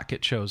did not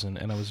get chosen,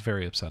 and I was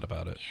very upset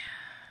about it.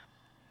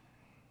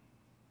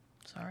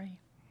 Yeah.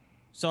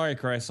 Sorry,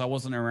 Chris. I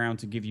wasn't around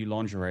to give you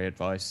lingerie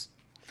advice.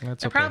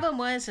 That's the problem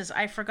was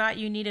I forgot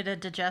you needed a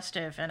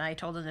digestive, and I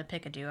told him to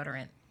pick a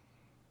deodorant.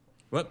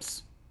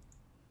 Whoops.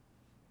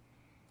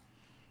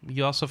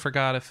 You also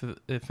forgot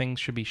if things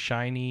should be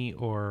shiny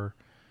or...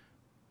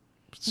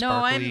 No,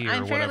 I'm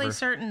fairly whatever.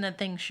 certain that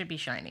things should be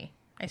shiny.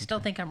 I still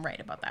think I'm right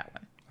about that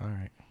one. All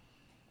right.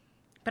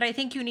 But I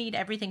think you need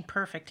everything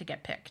perfect to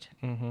get picked.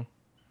 Mm-hmm.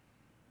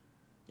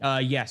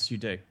 Yes, you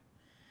do.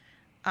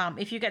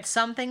 If you get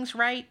some things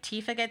right,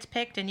 Tifa gets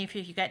picked, and if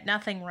you get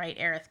nothing right,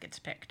 Aerith gets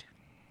picked.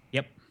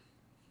 Yep.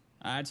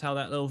 That's how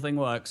that little thing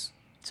works.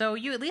 So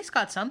you at least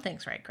got some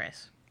things right,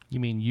 Chris. You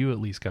mean you at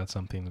least got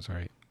some things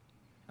right?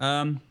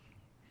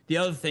 The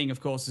other thing,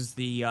 of course, is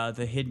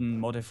the hidden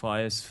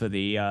modifiers for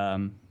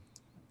the...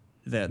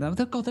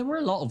 God, there were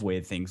a lot of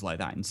weird things like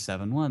that in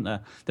 7, weren't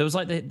there? There was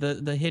like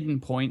the hidden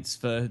points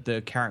for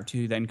the character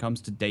who then comes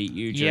to date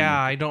you.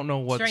 I don't know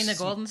what's during the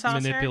golden saucer?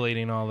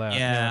 manipulating all that.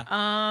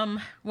 Yeah.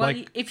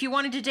 Well, if you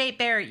wanted to date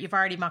Barrett, you've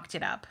already mucked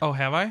it up. Oh,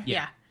 have I?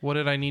 Yeah. What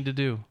did I need to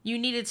do? You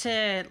needed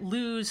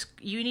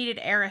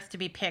Aerith to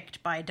be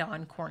picked by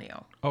Don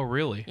Corneo. Oh,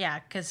 really? Yeah,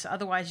 because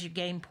otherwise you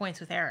gain points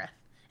with Aerith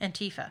and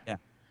Tifa. Yeah.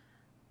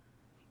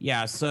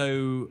 Yeah,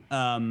 so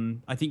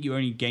I think you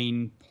only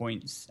gain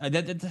points.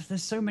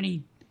 There's so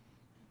many.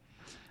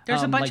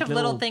 There's a bunch of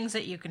little things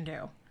that you can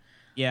do.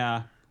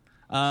 Yeah.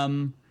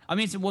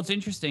 What's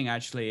interesting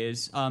actually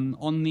is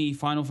on the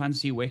Final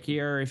Fantasy Wiki,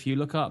 if you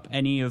look up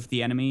any of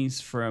the enemies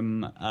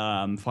from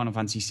Final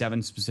Fantasy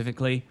VII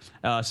specifically,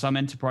 some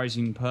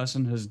enterprising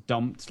person has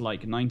dumped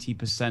like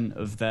 90%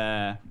 of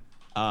their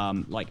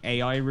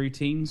AI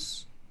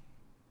routines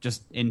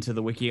just into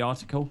the wiki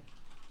article.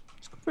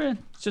 It's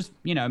just,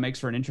 it makes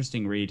for an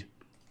interesting read.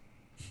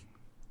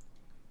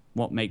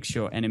 What makes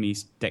your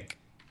enemies tick?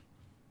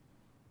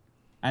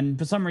 And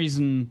for some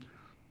reason,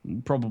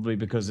 probably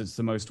because it's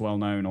the most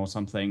well-known or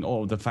something,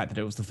 or the fact that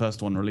it was the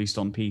first one released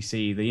on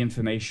PC, the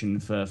information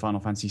for Final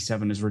Fantasy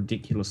VII is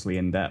ridiculously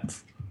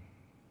in-depth.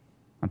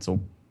 That's all.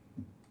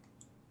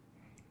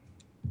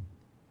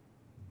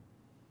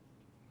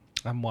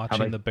 I'm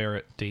watching the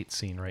Barrett date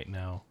scene right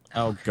now.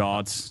 Oh,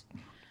 God.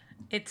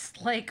 It's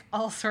like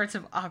all sorts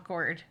of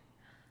awkward.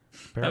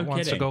 Barrett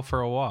wants to go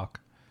for a walk.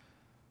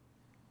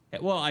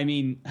 Well, I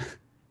mean,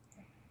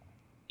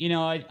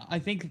 I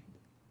think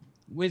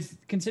with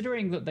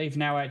considering that they've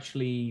now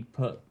actually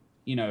put,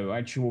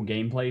 actual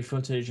gameplay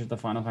footage of the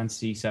Final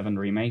Fantasy VII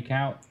remake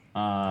out,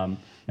 And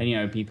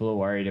people are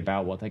worried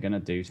about what they're going to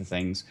do to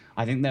things.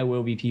 I think there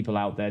will be people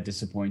out there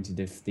disappointed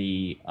if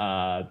the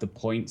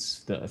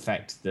points that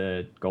affect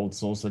the gold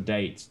saucer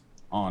date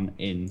aren't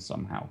in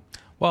somehow.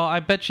 Well, I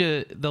bet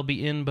you they'll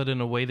be in, but in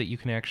a way that you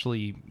can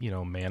actually,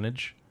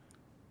 manage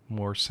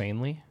more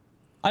sanely.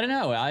 I don't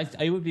know.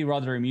 It would be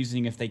rather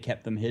amusing if they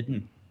kept them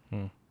hidden.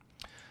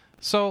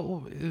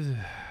 So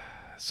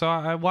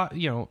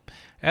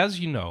as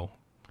you know,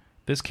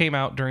 this came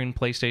out during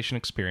PlayStation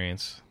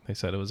Experience. They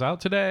said it was out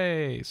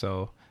today,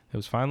 so it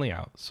was finally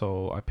out.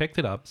 So I picked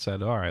it up,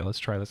 said, all right, let's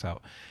try this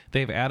out.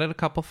 They've added a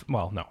couple...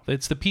 well, no,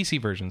 it's the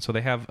PC version, so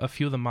they have a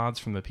few of the mods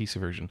from the PC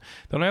version.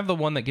 They don't have the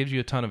one that gives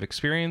you a ton of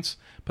experience,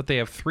 but they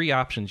have 3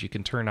 options you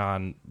can turn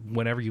on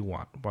whenever you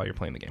want while you're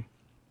playing the game.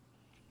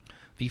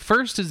 The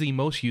first is the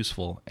most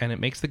useful, and it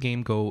makes the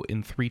game go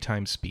in 3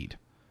 times speed.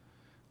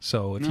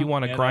 So if you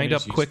want to grind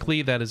up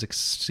quickly, that is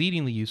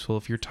exceedingly useful.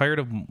 If you're tired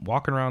of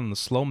walking around on the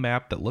slow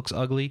map that looks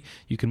ugly,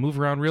 you can move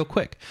around real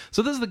quick.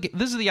 So this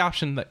is the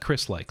option that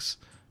Chris likes,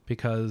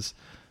 because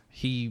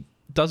he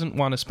doesn't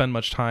want to spend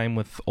much time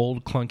with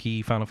old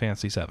clunky Final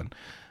Fantasy VII.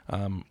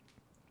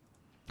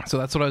 So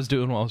that's what I was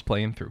doing while I was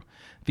playing through.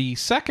 The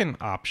second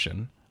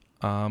option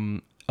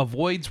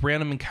avoids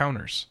random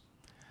encounters.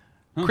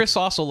 Chris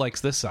also likes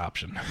this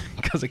option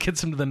because it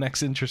gets him to the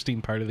next interesting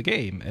part of the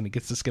game, and he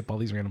gets to skip all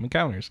these random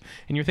encounters.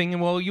 And you're thinking,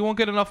 well, you won't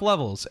get enough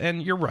levels,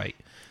 and you're right.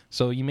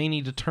 So you may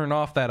need to turn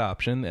off that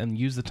option and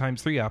use the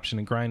times 3 option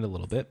and grind a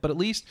little bit, but at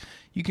least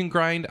you can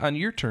grind on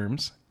your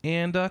terms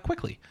and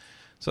quickly.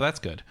 So that's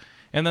good.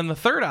 And then the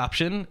third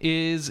option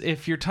is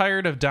if you're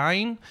tired of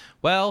dying,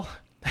 well,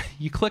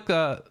 you click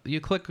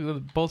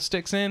both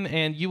sticks in,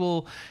 and you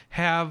will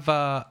have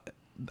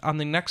on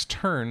the next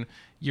turn,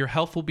 your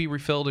health will be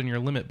refilled and your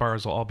limit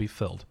bars will all be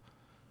filled.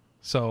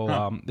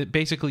 So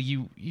basically,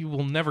 you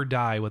will never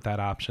die with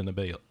that option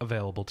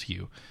available to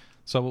you.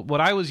 So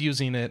what I was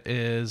using it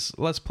is,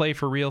 let's play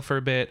for real for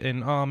a bit,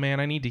 and oh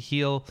man, I need to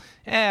heal.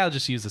 I'll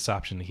just use this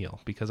option to heal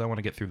because I want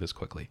to get through this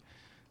quickly.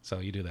 So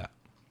you do that.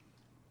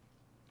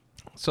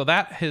 So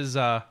that's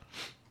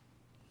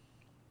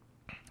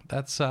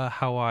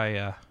how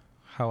I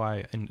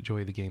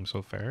enjoy the game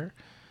so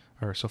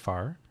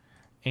far,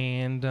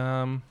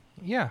 and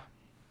yeah.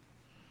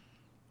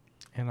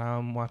 And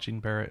I'm watching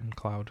Barrett and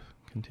Cloud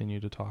continue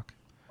to talk.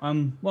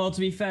 Well, to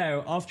be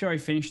fair, after I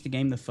finished the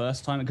game the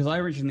first time, because I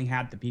originally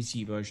had the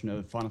PC version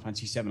of Final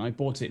Fantasy VII, I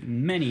bought it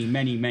many,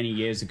 many, many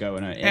years ago.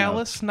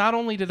 Alice, not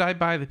only did I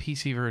buy the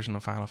PC version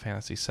of Final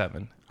Fantasy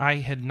VII, I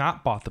had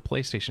not bought the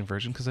PlayStation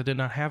version because I did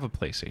not have a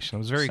PlayStation. I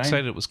was very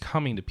excited it was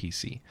coming to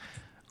PC.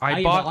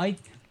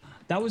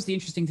 That was the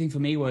interesting thing for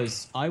me,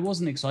 was I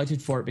wasn't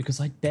excited for it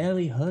because I'd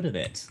barely heard of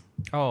it.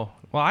 Oh,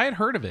 well, I had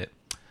heard of it.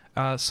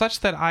 Such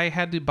that I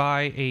had to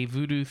buy a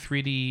Voodoo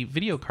 3D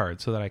video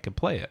card so that I could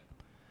play it.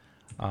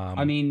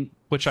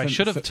 Which I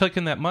should have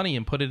taken that money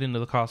and put it into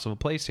the cost of a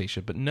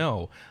PlayStation, but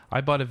no,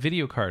 I bought a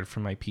video card for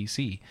my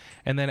PC.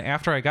 And then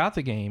after I got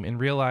the game and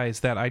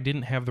realized that I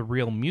didn't have the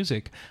real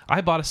music,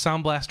 I bought a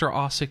Sound Blaster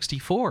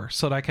AW64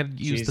 so that I could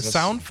use the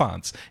sound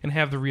fonts and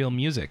have the real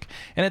music.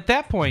 And at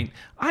that point,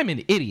 I'm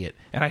an idiot,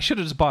 and I should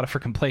have just bought a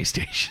freaking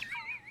PlayStation.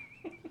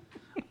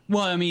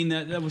 Well, I mean,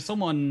 there was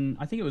someone,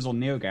 I think it was on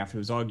NeoGAF, who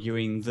was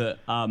arguing that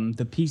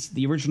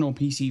the original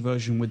PC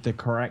version with the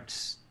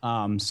correct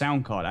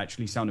sound card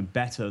actually sounded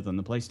better than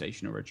the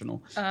PlayStation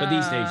original. But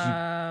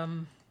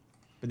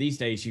these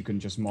days you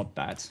can just mod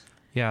that.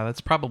 Yeah, that's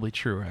probably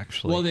true,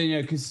 actually. Well,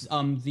 because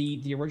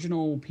the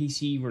original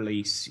PC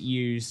release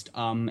used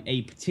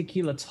a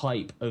particular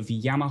type of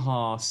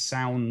Yamaha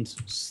sound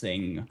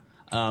thing.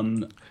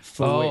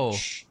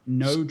 Which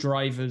no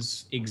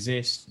drivers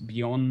exist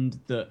beyond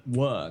that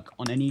work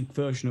on any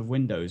version of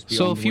Windows.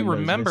 So if you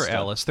remember,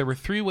 Alice, there were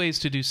 3 ways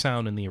to do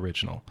sound in the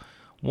original.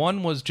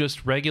 One was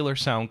just regular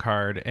sound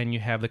card, and you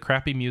have the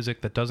crappy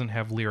music that doesn't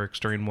have lyrics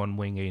during One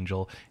Wing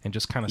Angel and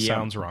just kind of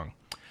sounds wrong.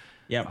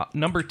 Yeah.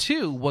 Number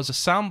 2 was a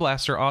Sound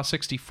Blaster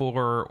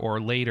AW64 or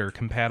later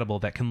compatible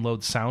that can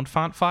load sound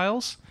font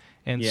files.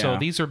 And so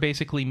these are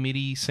basically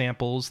MIDI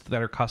samples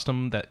that are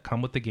custom that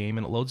come with the game,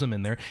 and it loads them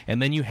in there. And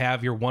then you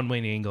have your one-way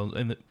angel,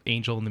 and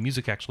the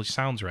music actually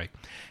sounds right.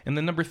 And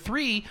then number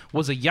 3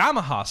 was a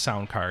Yamaha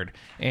sound card,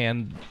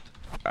 and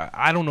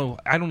I don't know,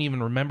 I don't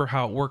even remember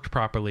how it worked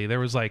properly.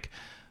 There was like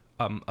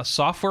a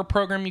software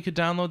program you could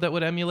download that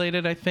would emulate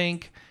it, I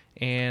think,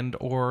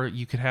 or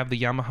you could have the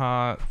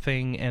Yamaha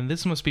thing. And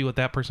this must be what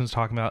that person's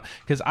talking about,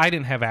 because I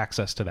didn't have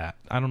access to that.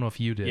 I don't know if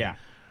you did. Yeah.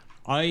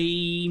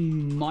 I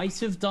might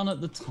have done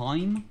at the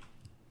time,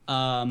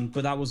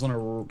 but that was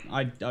on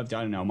I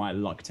don't know, I might have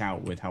lucked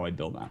out with how I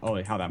built that,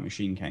 how that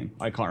machine came.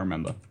 I can't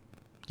remember.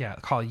 Yeah,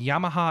 called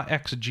Yamaha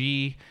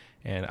XG,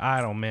 and I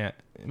don't, man.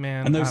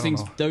 And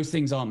those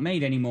things aren't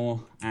made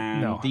anymore,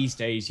 and these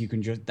days you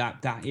can just,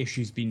 that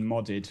issue's been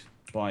modded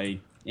by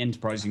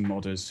enterprising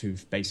modders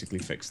who've basically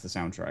fixed the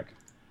soundtrack.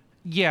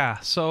 Yeah,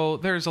 so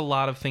there's a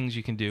lot of things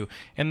you can do.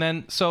 And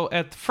then, so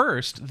at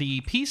first,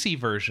 the PC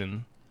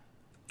version...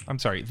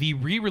 the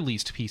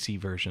re-released PC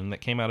version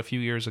that came out a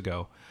few years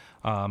ago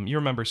You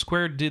remember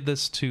Square did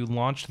this to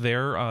launch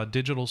their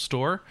digital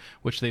store,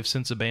 which they've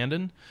since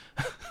abandoned.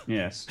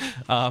 Yes.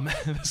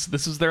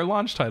 This is their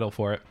launch title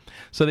for it.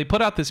 So they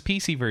put out this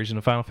PC version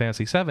of Final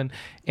Fantasy VII,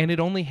 and it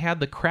only had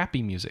the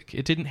crappy music.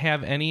 It didn't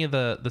have any of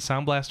the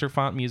Sound Blaster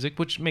font music,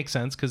 which makes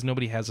sense because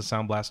nobody has a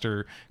Sound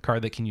Blaster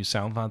card that can use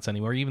sound fonts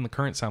anymore. Even the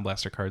current Sound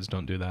Blaster cards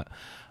don't do that.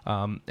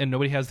 And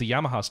nobody has the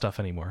Yamaha stuff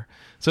anymore.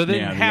 So they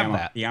didn't have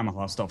that. The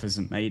Yamaha stuff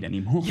isn't made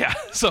anymore. Yeah,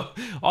 so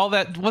all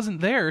that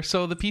wasn't there.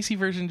 So the PC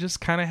version just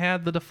kind of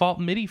had the default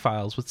MIDI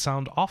files, which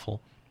sound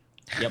awful.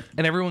 Yep.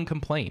 And everyone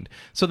complained.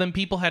 So then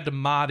people had to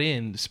mod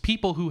in.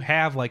 People who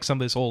have like some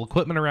of this old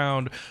equipment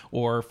around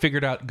or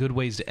figured out good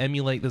ways to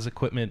emulate this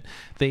equipment,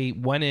 they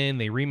went in,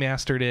 they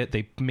remastered it,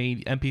 they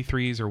made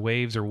MP3s or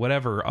waves or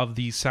whatever of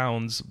these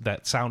sounds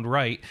that sound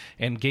right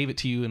and gave it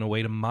to you in a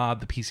way to mod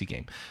the PC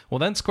game. Well,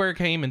 then Square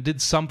came and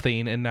did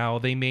something, and now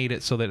they made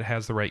it so that it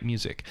has the right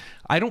music.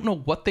 I don't know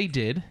what they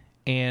did.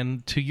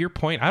 And to your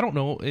point, I don't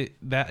know,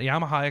 that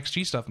Yamaha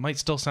XG stuff might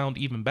still sound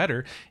even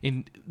better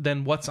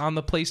than what's on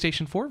the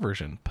PlayStation 4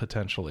 version,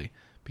 potentially.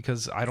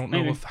 Because I don't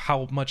know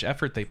how much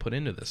effort they put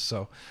into this.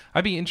 So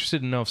I'd be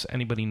interested to know if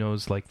anybody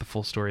knows like the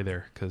full story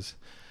there. Because,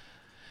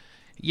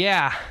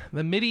 yeah,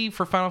 the MIDI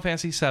for Final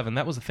Fantasy VII,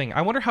 that was the thing.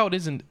 I wonder how it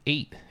is in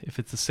 8, if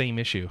it's the same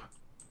issue.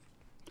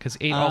 Because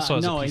 8 also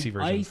has a PC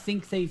version.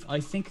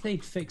 I think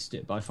they've fixed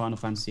it by Final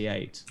Fantasy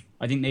 8.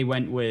 I think they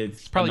went with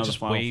it's probably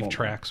just wave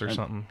tracks or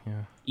something.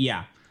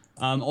 Yeah.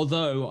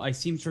 Although I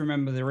seem to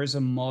remember there is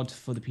a mod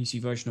for the PC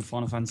version of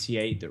Final Fantasy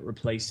VIII that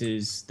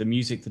replaces the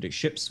music that it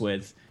ships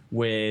with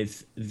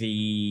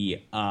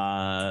the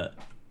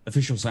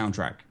official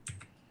soundtrack.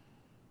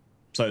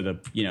 So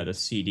the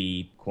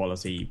CD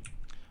quality.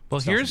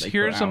 Well, here's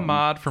a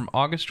mod from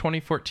August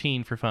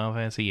 2014 for Final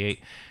Fantasy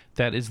VIII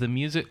that is the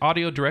music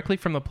audio directly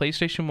from the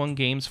PlayStation 1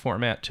 games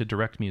format to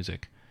direct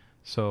music.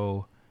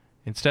 So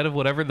instead of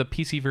whatever the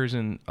PC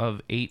version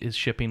of 8 is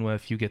shipping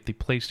with, you get the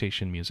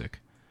PlayStation music.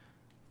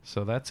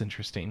 So that's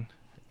interesting.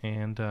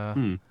 And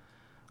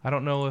I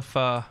don't know if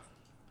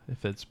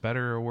it's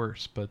better or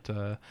worse,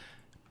 but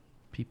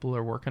people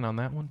are working on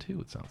that one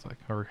too, it sounds like,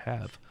 or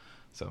have.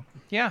 So,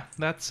 yeah,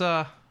 that's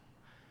a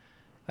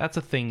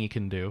thing you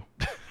can do.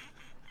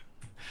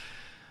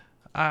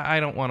 I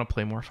don't want to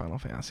play more Final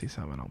Fantasy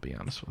VII, I'll be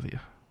honest with you.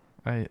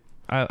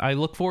 I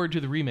look forward to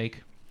the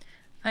remake.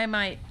 I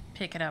might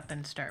pick it up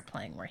and start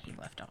playing where he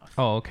left off.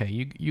 Oh,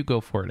 okay. You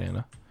go for it,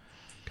 Anna.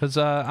 Because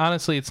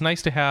honestly, it's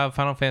nice to have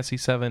Final Fantasy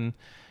VII,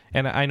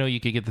 and I know you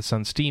could get this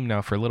on Steam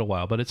now for a little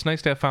while, but it's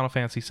nice to have Final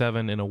Fantasy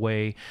VII in a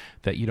way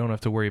that you don't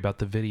have to worry about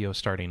the video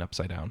starting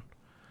upside down.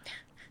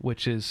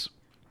 Which is,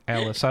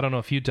 Alice, I don't know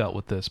if you dealt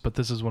with this, but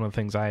this is one of the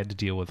things I had to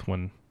deal with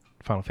when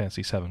Final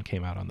Fantasy VII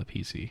came out on the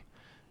PC.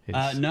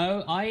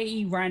 No,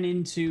 I ran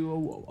into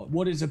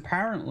what is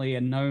apparently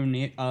a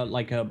known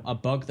a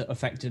bug that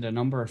affected a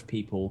number of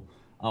people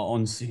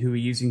who were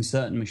using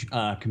certain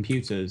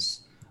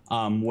computers,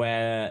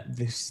 where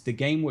the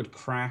game would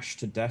crash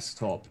to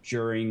desktop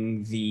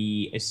during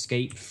the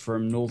escape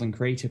from Northern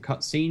Creator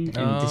cutscene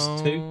in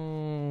Disc 2.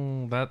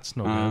 Oh, that's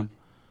no good.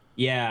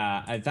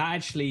 Yeah, that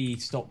actually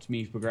stopped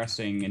me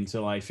progressing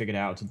until I figured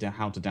out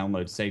how to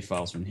download save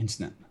files from the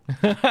internet.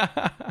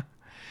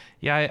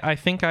 Yeah, I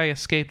think I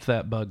escaped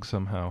that bug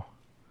somehow.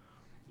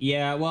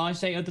 Yeah, well, I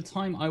say at the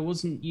time I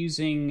wasn't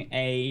using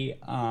a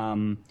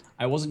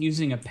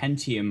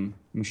Pentium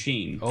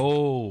machine.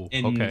 Oh,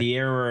 in the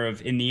era of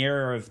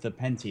the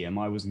Pentium,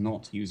 I was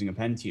not using a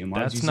Pentium.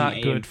 That's not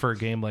good for a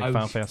game like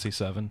Final Fantasy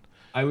VII.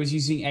 I was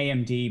using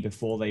AMD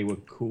before they were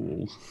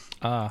cool.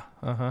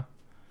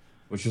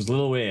 Which was a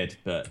little weird,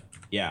 but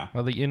yeah.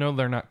 Well,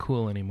 they're not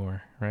cool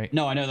anymore, right?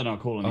 No, I know they're not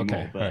cool anymore.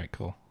 Okay, but all right,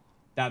 cool.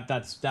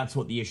 That's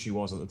what the issue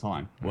was at the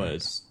time.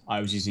 I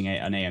was using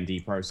an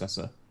AMD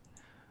processor.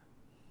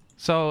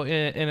 So,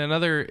 in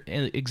another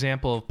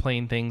example of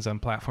playing things on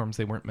platforms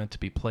they weren't meant to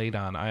be played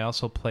on, I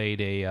also played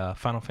a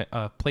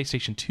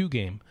PlayStation 2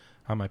 game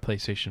on my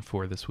PlayStation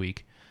 4 this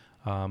week.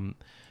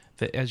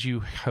 As you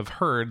have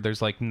heard,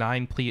 there's like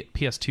 9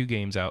 PS2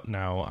 games out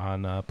now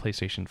on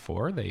PlayStation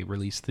 4. They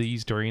released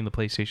these during the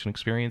PlayStation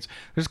experience.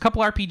 There's a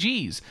couple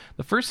RPGs.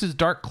 The first is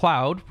Dark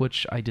Cloud,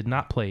 which I did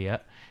not play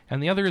yet,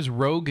 and the other is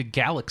Rogue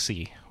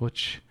Galaxy,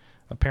 which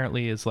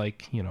apparently is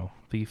like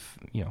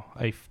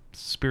a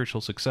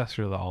spiritual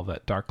successor to all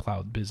that Dark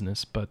Cloud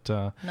business, but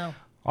no,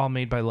 all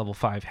made by Level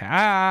 5.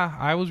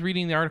 I was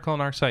reading the article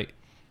on our site.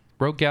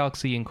 Rogue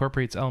Galaxy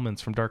incorporates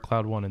elements from Dark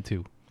Cloud 1 and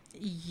 2.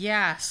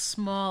 Yeah,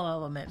 small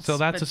elements. So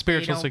that's a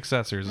spiritual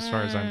successor as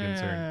far as I'm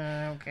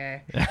concerned.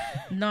 Okay.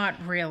 Not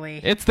really.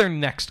 It's their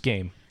next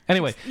game.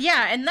 Anyway.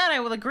 Yeah, and that I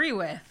will agree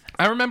with.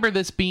 I remember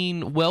this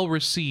being well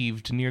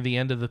received near the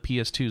end of the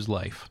PS2's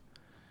life.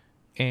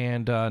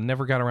 And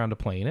never got around to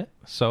playing it.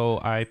 So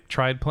I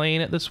tried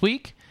playing it this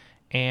week,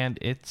 and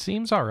it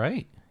seems all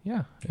right.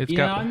 Yeah.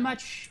 I'm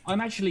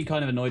actually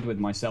kind of annoyed with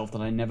myself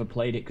that I never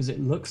played it, because it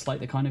looks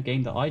like the kind of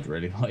game that I'd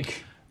really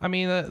like. I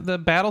mean, the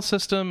battle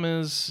system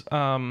is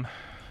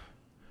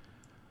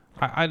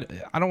I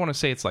don't want to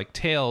say it's like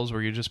Tails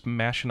where you're just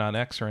mashing on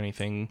X or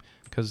anything,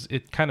 because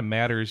it kind of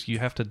matters. You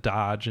have to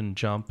dodge and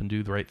jump and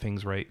do the right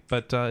things right.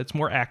 But it's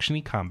more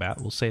action-y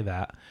combat, we'll say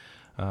that.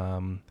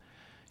 I'm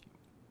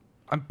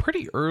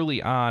pretty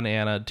early on,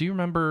 Anna. Do you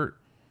remember...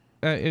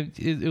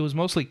 It was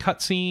mostly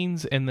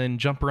cutscenes and then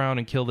jump around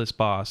and kill this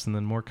boss, and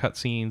then more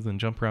cutscenes and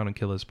jump around and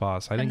kill this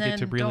boss. I didn't get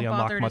to really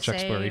unlock much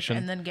exploration.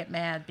 And then get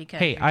mad because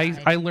hey,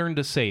 I learned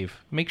to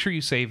save. Make sure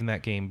you save in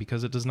that game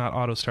because it does not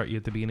auto start you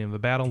at the beginning of the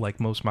battle like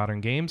most modern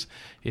games.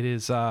 It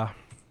is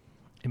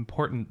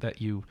important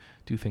that you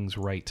do things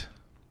right.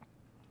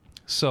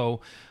 So,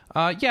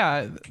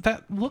 yeah,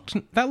 that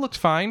looked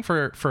fine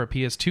for a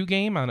PS2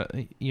 game.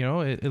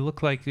 It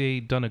looked like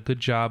they'd done a good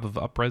job of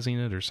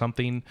up-resing it or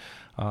something.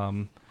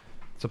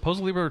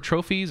 Supposedly there were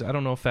trophies. I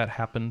don't know if that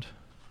happened.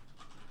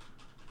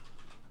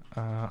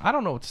 I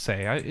don't know what to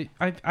say.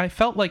 I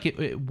felt like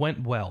it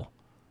went well,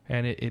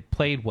 and it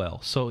played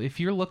well. So if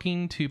you're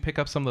looking to pick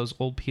up some of those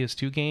old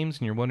PS2 games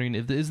and you're wondering,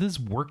 is this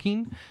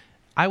working?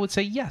 I would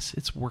say yes,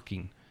 it's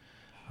working.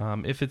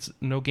 If it's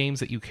no games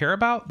that you care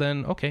about,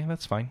 then okay,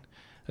 that's fine.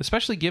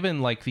 Especially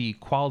given like the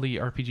quality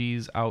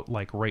RPGs out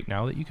like right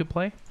now that you could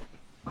play.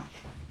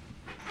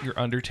 Your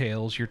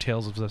Undertales, your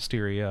Tales of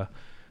Zestiria,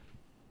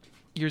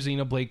 your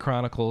Xenoblade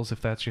Chronicles,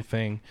 if that's your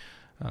thing.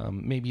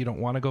 Maybe you don't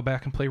want to go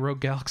back and play Rogue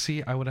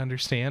Galaxy, I would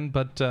understand.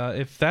 But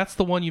if that's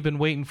the one you've been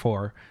waiting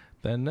for,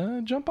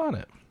 then jump on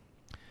it.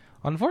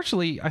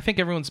 Unfortunately, I think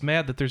everyone's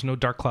mad that there's no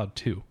Dark Cloud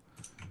 2.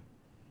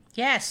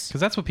 Yes. Because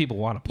that's what people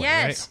want to play,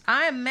 right? Yes,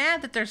 I am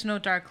mad that there's no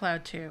Dark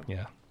Cloud 2.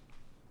 Yeah.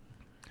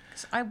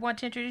 Because I want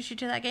to introduce you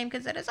to that game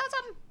because it is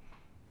awesome.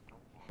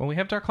 Well, we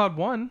have Dark Cloud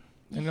 1.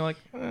 And you're like,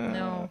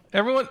 no.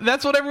 Everyone,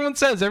 that's what everyone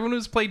says. Everyone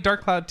who's played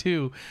Dark Cloud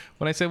 2.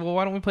 When I say, well,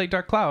 why don't we play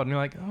Dark Cloud? And you're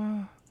like,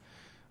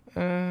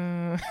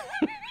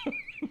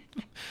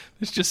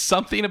 there's just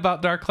something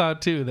about Dark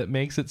Cloud 2 that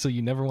makes it so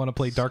you never want to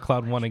play Dark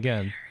Cloud 1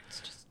 again.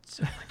 It's just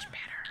so much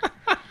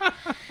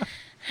better.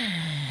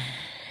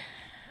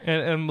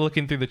 And I'm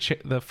looking through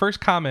the first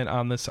comment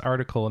on this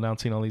article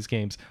announcing all these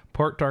games.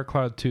 Port Dark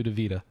Cloud 2 to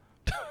Vita.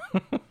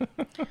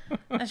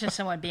 That's just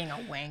someone being a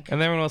wank. And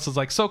everyone else is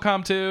like,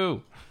 SOCOM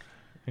 2.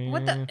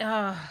 What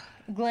the...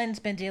 Glenn's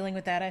been dealing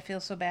with that. I feel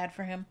so bad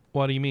for him.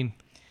 What do you mean?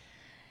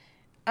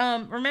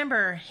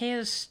 Remember,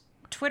 his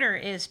Twitter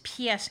is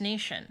PS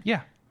Nation.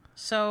 Yeah.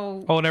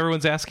 So... Oh, and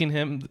everyone's asking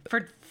him...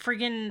 For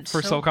friggin'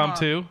 For SOCOM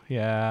 2?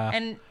 Yeah.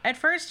 And at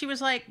first he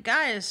was like,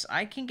 guys,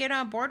 I can get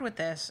on board with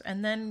this.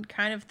 And then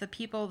kind of the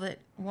people that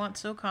want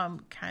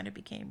SOCOM kind of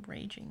became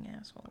raging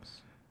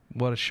assholes.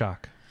 What a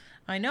shock.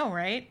 I know,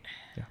 right?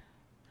 Yeah.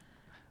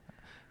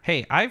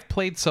 Hey, I've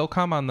played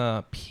SOCOM on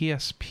the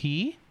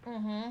PSP.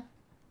 Mm-hmm.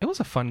 It was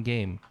a fun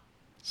game.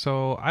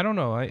 So, I don't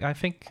know. I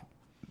think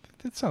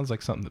it sounds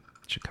like something that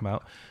should come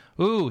out.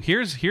 Ooh,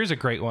 here's a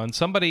great one.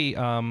 Somebody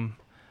on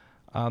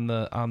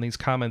these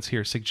comments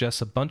here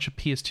suggests a bunch of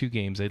PS2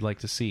 games they'd like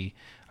to see.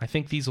 I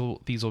think these will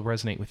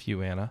resonate with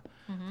you, Anna.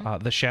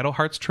 Mm-hmm. The Shadow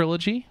Hearts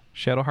trilogy,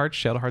 Shadow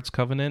Hearts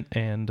Covenant,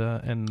 and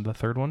the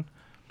third one.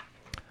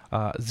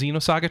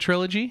 Xenosaga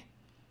trilogy,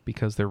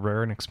 because they're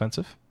rare and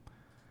expensive.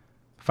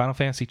 Final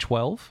Fantasy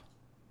 12.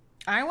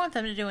 I want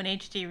them to do an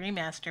HD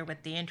remaster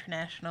with the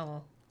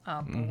international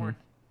board.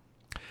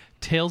 Mm-hmm.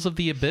 Tales of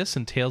the Abyss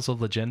and Tales of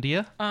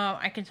Legendia.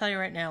 I can tell you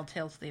right now,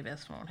 Tales of the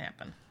Abyss won't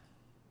happen.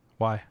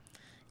 Why?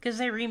 Because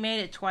they remade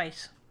it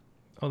twice.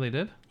 Oh, they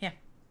did? Yeah.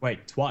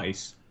 Wait,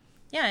 twice?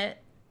 Yeah,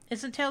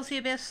 isn't Tales of the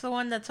Abyss the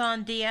one that's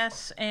on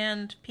DS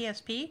and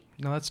PSP?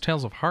 No, that's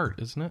Tales of Heart,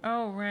 isn't it?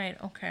 Oh, right.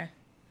 Okay.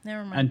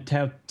 Never mind.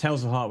 And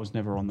Tales of Heart was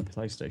never on the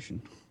PlayStation.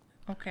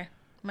 Okay.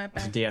 My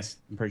It's a bad. DS.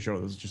 I'm pretty sure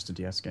it was just a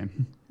DS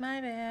game.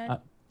 My bad.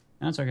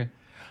 That's okay.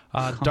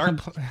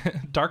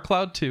 Dark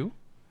Cloud 2.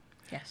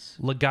 Yes.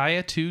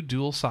 Legaia 2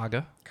 Dual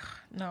Saga.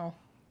 No.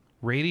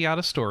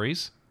 Radiata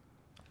Stories.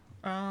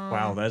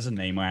 Wow, there's a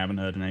name I haven't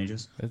heard in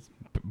ages. It's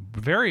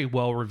very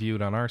well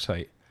reviewed on our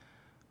site.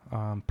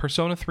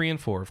 Persona 3 and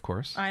 4, of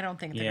course. I don't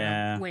think they're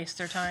going to waste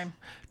their time.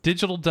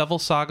 Digital Devil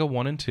Saga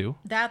 1 and 2.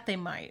 That they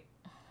might.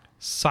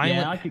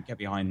 I could get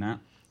behind that.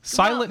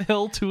 Silent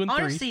Hill 2 and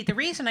 3. Honestly, the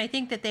reason I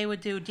think that they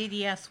would do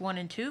DDS 1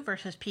 and 2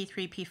 versus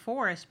P3,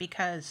 P4 is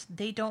because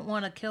they don't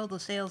want to kill the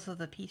sales of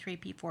the P3,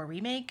 P4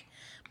 remake.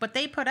 But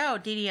they put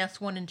out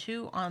DDS 1 and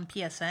 2 on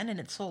PSN, and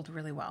it sold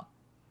really well.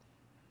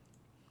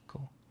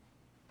 Cool.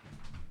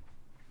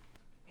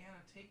 Anna,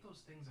 take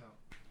those things out.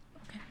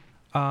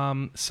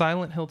 Okay.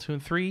 Silent Hill 2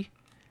 and 3,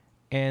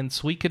 and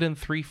Suikoden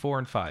 3, 4,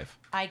 and 5.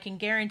 I can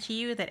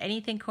guarantee you that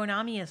anything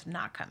Konami is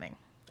not coming.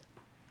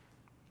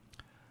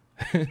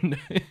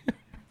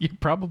 You're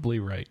probably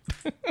right.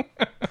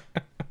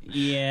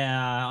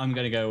 Yeah, I'm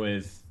going to go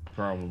with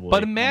probably.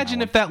 But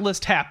imagine if that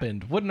list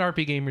happened. Wouldn't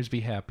RP gamers be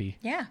happy?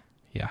 Yeah.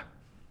 Yeah.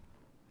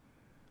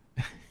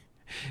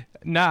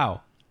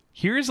 Now,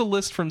 here's a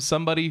list from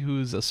somebody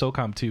who's a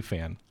SOCOM 2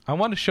 fan. I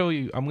want to show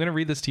you. I'm going to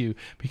read this to you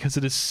because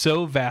it is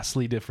so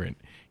vastly different.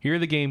 Here are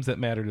the games that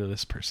matter to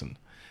this person.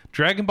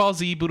 Dragon Ball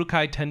Z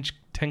Budokai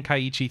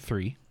Tenkaichi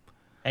 3.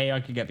 Hey,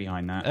 I could get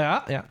behind that.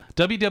 Yeah.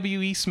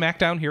 WWE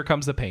SmackDown, Here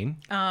Comes the Pain.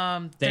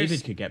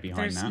 David could get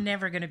behind There's that.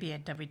 never going to be a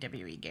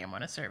WWE game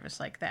on a service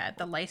like that.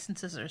 The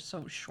licenses are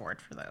so short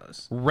for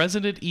those.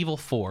 Resident Evil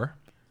 4.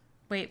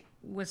 Wait,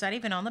 was that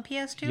even on the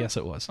PS2? Yes,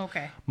 it was.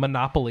 Okay.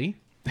 Monopoly.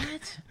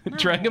 What? No.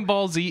 Dragon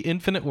Ball Z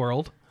Infinite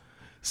World.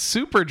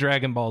 Super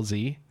Dragon Ball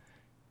Z.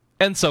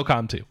 And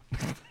SOCOM 2.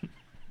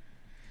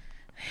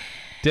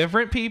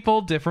 Different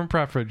people, different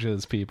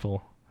preferences,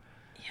 people.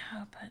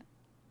 Yeah, but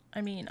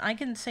I mean, I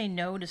can say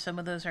no to some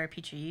of those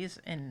RPGs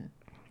and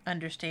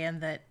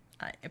understand that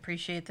I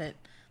appreciate that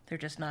they're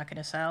just not going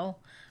to sell,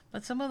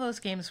 but some of those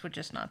games would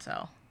just not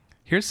sell.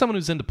 Here's someone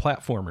who's into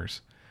platformers.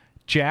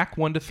 Jack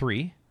 1 to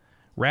 3,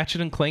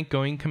 Ratchet and Clank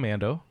Going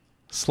Commando,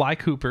 Sly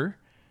Cooper,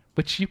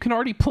 which you can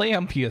already play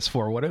on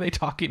PS4. What are they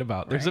talking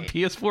about? There's a Right.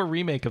 PS4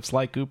 remake of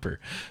Sly Cooper.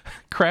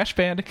 Crash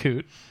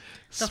Bandicoot.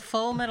 The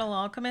Full Metal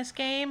Alchemist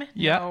game?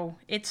 Yeah. No,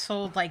 it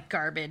sold like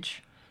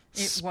garbage.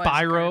 It was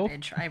Spyro,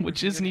 garbage. I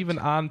which reviewed isn't it. even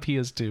on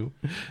PS2.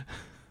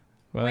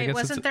 Well, I Wait, guess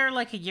wasn't there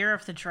like a Year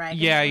of the Dragon?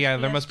 Yeah,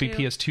 there must be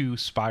PS2?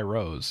 PS2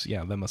 Spyros.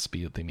 Yeah, that must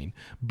be what they mean.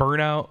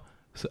 Burnout.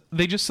 So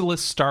they just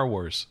list Star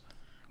Wars.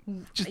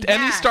 Just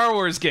any Yeah. Star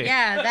Wars game.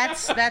 Yeah,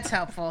 that's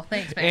helpful.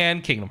 Thanks, man.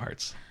 And Kingdom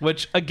Hearts,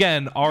 which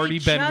again already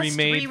They been just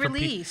remade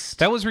re-released.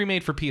 that was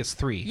remade for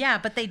PS3. Yeah,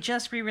 but they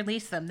just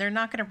re-released them. They're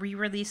not going to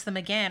re-release them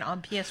again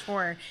on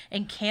PS4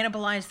 and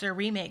cannibalize their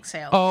remake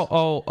sales.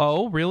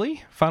 Oh,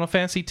 really? Final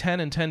Fantasy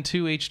 10 and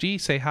 10-2 HD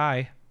say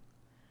hi.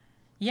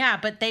 Yeah,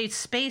 but they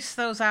spaced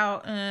those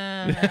out.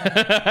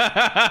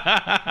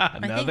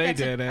 No, they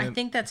didn't. I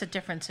think that's a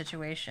different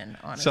situation,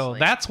 honestly. So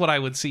that's what I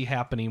would see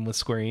happening with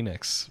Square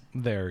Enix.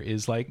 There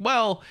is like,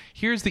 well,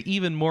 here's the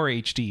even more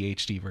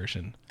HD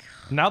version.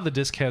 Now the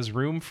disc has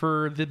room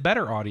for the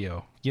better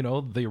audio. You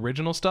know, the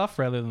original stuff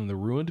rather than the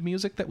ruined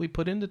music that we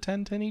put into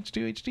 1010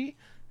 HD.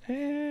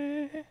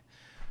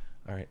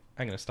 All right,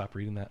 I'm going to stop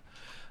reading that.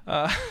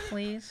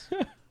 Please.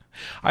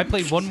 I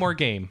played one more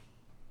game.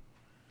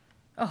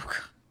 Oh,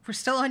 we're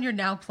still on your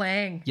now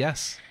playing.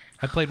 Yes.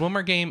 I played one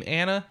more game.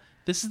 Anna,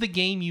 this is the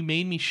game you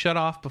made me shut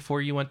off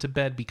before you went to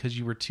bed because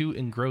you were too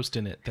engrossed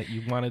in it that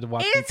you wanted to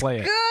watch me play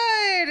it. It's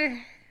good.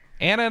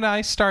 Anna and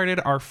I started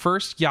our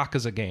first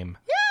Yakuza game.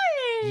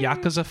 Yay.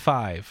 Yakuza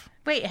 5.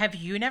 Wait, have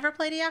you never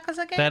played a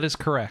Yakuza game? That is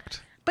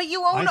correct. But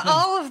you own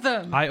all of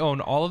them. I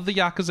own all of the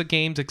Yakuza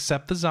games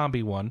except the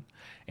zombie one,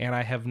 and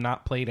I have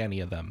not played any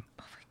of them.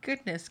 Oh my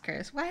goodness,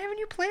 Chris. Why haven't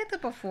you played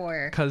them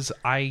before? Because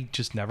I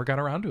just never got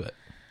around to it.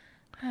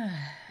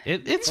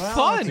 It's Well,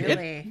 fun.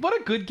 really. What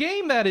a good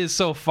game that is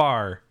so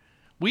far.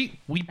 We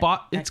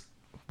bought it's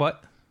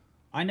what?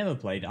 I've never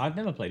played a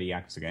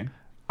Yakuza game.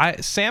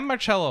 Sam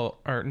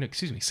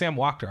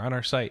Wachter on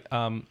our site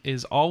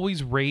is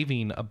always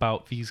raving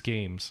about these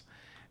games.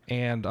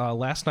 And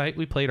last night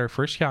we played our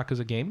first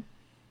Yakuza game.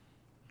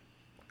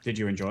 Did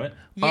you enjoy it?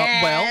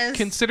 Yes. Well,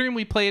 considering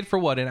we played for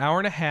what, an hour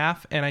and a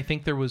half, and I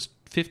think there was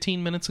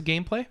 15 minutes of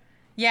gameplay.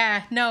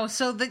 Yeah, no,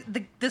 so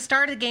the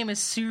start of the game is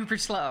super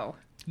slow.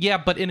 Yeah,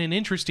 but in an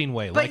interesting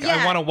way. But Like, I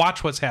yeah, want to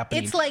watch what's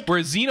happening. it's like- where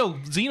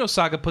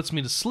Xenosaga puts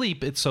me to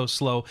sleep, it's so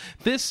slow.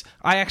 This,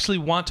 I actually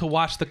want to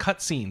watch the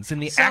cutscenes,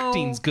 and the So,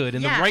 acting's good,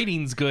 and yeah. the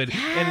writing's good.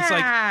 And it's like,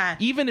 Yeah.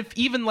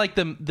 even like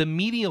the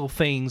medial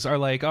things are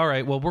like, all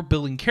right, well, we're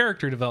building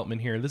character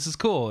development here. This is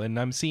cool. And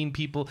I'm seeing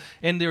people,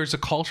 and there's a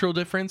cultural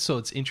difference, so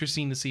it's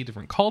interesting to see a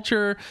different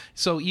culture.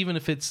 So even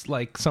if it's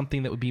like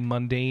something that would be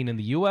mundane in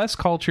the U.S.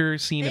 culture,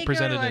 seeing They it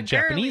presented go to in a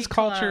Japanese girly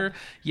club. culture,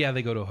 yeah,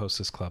 they go to a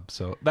hostess club.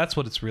 So that's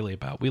what it's really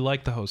about. We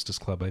like the hostess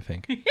club, I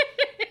think.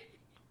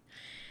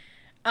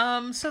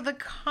 So the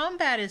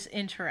combat is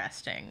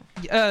interesting.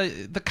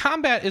 The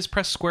combat is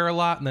press square a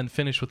lot and then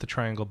finish with the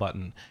triangle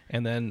button.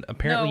 And then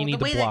apparently you need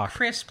the way to block. that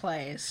Chris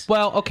plays.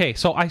 Well, okay,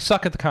 so I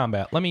suck at the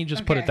combat. Let me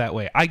just put it Okay. that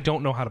way. I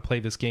don't know how to play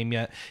this game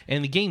yet.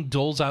 And the game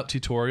doles out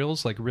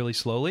tutorials like really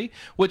slowly,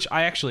 which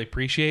I actually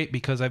appreciate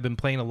because I've been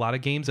playing a lot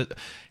of games that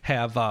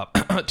have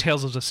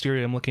Tales of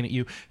Zestiria, I'm looking at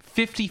you,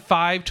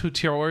 55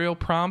 tutorial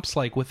prompts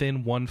like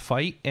within one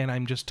fight, and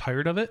I'm just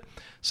tired of it.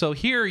 So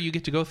here you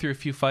get to go through a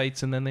few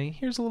fights and then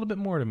here's a little bit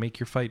more to make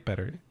your fight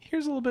better.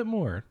 Here's a little bit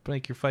more to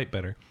make your fight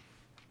better.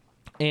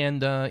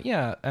 And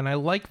yeah, and I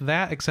like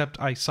that, except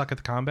I suck at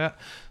the combat,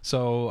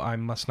 so I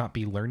must not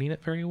be learning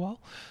it very well.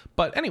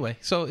 But anyway,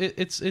 so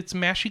it's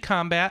mashy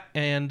combat,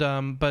 and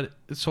but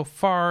so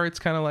far it's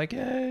kind of like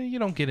you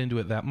don't get into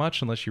it that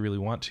much unless you really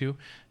want to.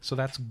 So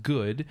that's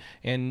good.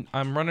 And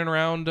I'm running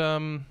around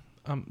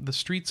the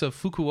streets of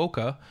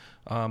Fukuoka,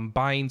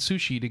 buying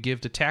sushi to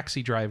give to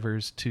taxi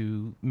drivers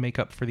to make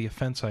up for the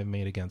offense I've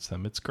made against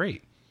them. It's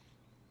great.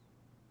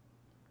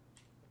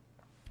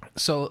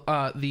 So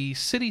the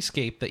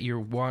cityscape that you're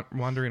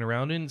wandering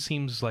around in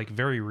seems like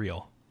very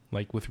real,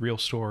 like with real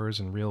stores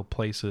and real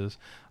places,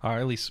 or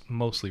at least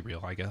mostly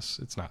real, I guess.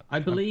 It's not. I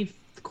believe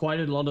quite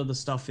a lot of the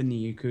stuff in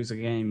the Yakuza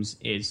games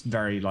is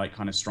very like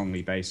kind of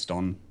strongly based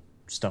on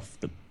stuff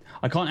that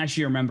I can't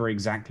actually remember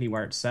exactly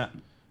where it's set.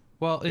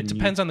 Well, it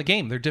depends on the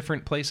game. They're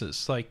different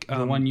places. Like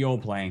The one you're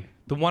playing.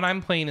 the one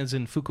I'm playing is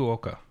in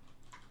Fukuoka.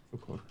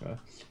 Fukuoka.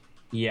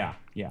 Yeah.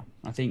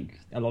 I think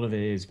a lot of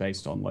it is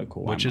based on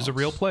local which is a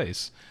real landmarks.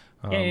 place.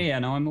 Yeah.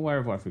 No, I'm aware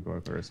of where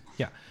Fukuoka is.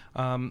 Yeah.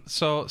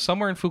 So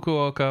somewhere in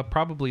Fukuoka,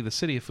 probably the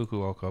city of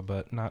Fukuoka,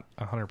 but not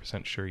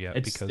 100% sure yet.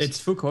 It's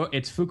Fukuoka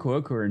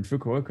in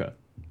Fukuoka.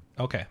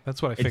 Okay,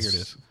 that's what I figured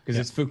is. Because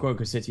it's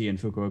Fukuoka City and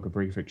Fukuoka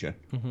Prefecture.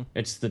 Mm-hmm.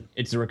 It's the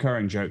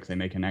recurring joke they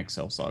make in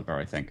Excel Saga,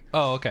 I think.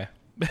 Oh, okay.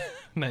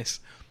 Nice.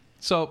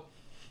 So,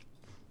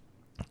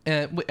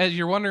 as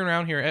you're wandering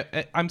around here,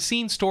 I'm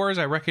seeing stores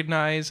I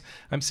recognize.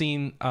 I'm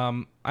seeing.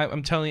 I'm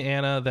telling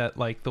Anna that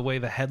like the way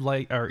the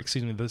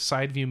the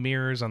side view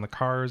mirrors on the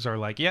cars are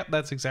like, yep,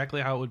 that's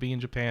exactly how it would be in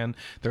Japan.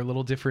 They're a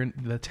little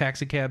different. The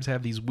taxi cabs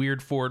have these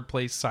weird forward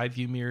placed side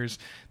view mirrors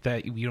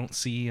that you don't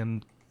see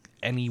in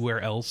anywhere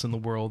else in the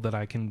world that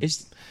I can.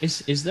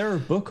 Is there a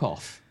book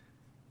off?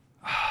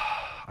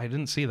 I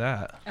didn't see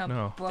that.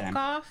 No. Book Damn.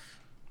 off?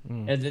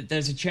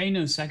 There's a chain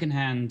of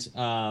secondhand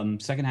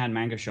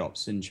manga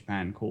shops in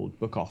Japan called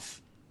Book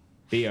Off,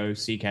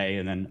 BOCK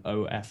and then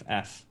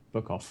OFF,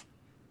 Book Off.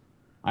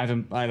 I have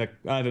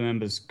a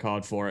member's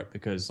card for it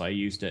because I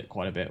used it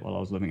quite a bit while I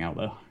was living out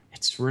there.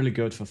 It's really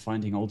good for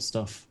finding old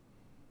stuff.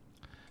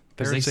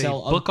 There's a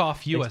Book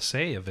Off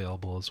USA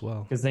available as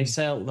well. Because they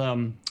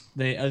sell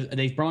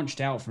they've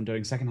branched out from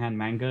doing secondhand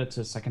manga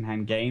to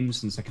secondhand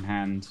games and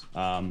secondhand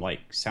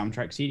like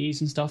soundtrack CDs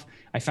and stuff.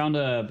 I found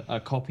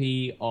a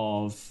copy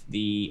of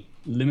the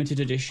limited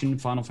edition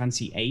Final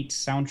Fantasy VIII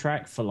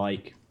soundtrack for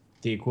like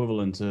the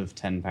equivalent of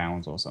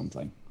 £10 or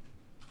something.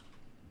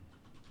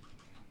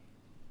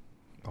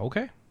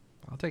 Okay,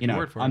 I'll take your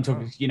word for it. I'm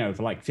talking,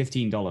 for like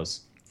 $15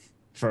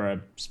 for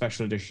a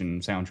special edition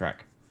soundtrack.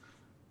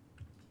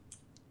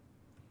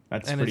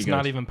 That's and pretty it's good.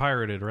 not even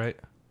pirated, right?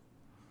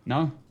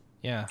 No.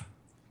 Yeah,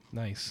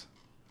 nice.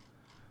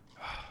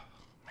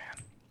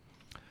 Man,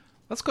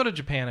 let's go to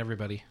Japan,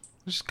 everybody.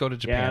 Let's just go to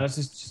Japan. Yeah, let's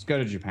just go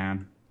to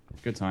Japan.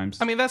 Good times.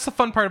 I mean, that's the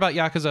fun part about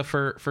Yakuza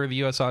for the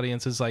U.S.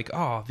 audience is like,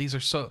 oh, these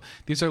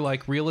are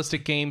like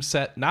realistic games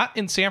set not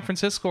in San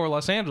Francisco or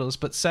Los Angeles,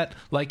 but set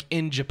like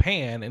in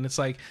Japan, and it's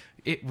like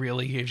it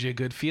really gives you a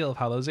good feel of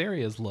how those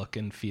areas look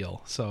and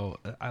feel. So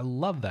I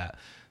love that.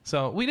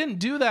 So we didn't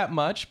do that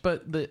much,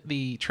 but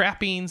the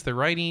trappings, the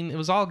writing, it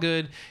was all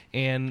good.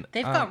 And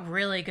They've got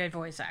really good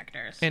voice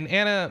actors. And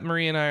Anna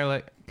Marie and I are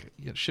like,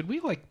 should we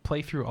like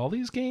play through all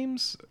these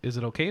games? Is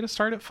it okay to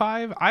start at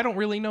 5? I don't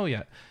really know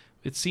yet.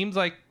 It seems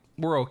like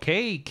we're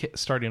okay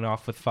starting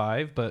off with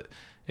 5, but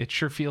it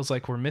sure feels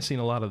like we're missing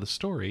a lot of the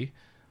story.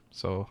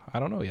 So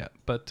I don't know yet,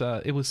 but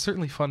it was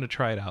certainly fun to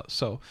try it out.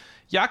 So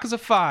Yakuza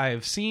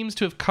 5 seems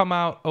to have come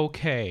out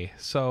okay.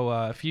 So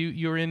if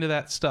you're into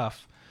that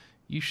stuff,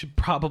 you should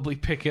probably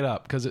pick it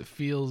up because it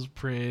feels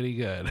pretty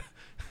good,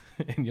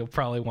 and you'll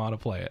probably want to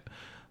play it.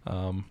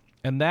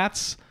 And I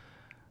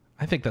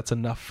think that's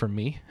enough for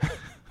me.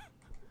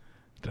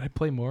 Did I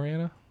play more,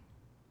 Anna?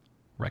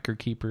 Record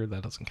keeper,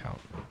 that doesn't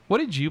count. What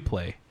did you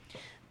play?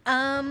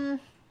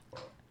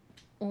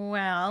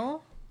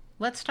 Well,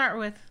 let's start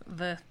with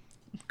the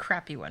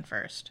crappy one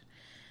first.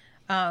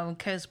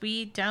 Because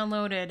we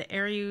downloaded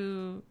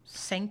Ryu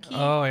Senki.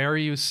 Oh,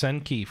 Ryu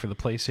Senki for the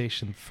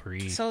PlayStation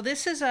 3. So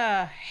this is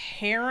a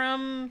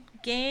harem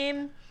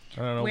game.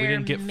 I don't know. We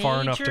didn't get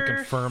far enough to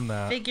confirm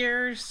that.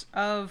 Figures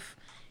of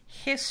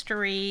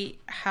history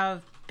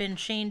have been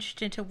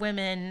changed into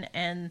women,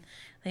 and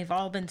they've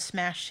all been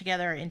smashed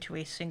together into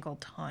a single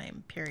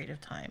period of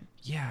time.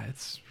 Yeah,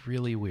 it's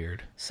really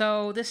weird.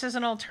 So this is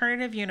an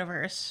alternative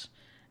universe,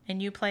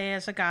 and you play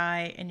as a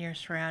guy, and you're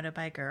surrounded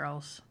by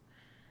girls.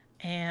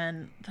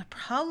 And the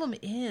problem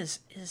is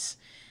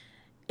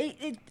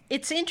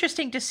it's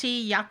interesting to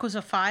see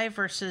Yakuza 5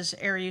 versus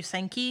Ryu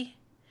Senki,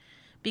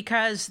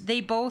 because they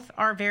both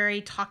are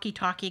very talky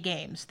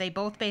games. They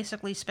both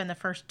basically spend the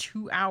first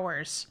 2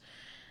 hours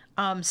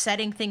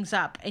setting things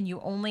up, and you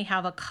only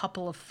have a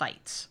couple of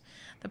fights.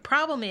 The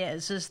problem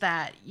is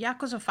that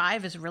Yakuza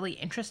 5 is really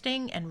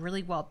interesting and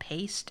really well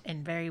paced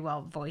and very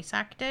well voice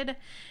acted,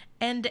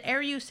 and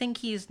Ryu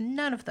Senki is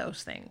none of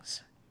those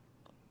things.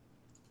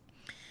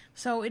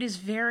 So it is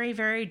very,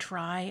 very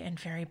dry and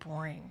very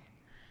boring.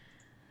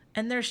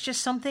 And there's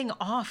just something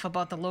off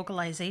about the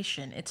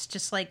localization. It's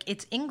just like,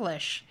 it's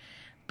English,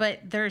 but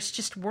there's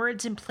just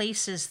words in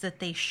places that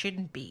they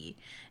shouldn't be.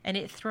 And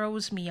it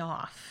throws me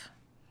off.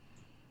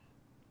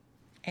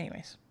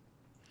 Anyways.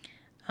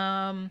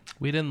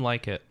 We didn't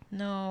like it.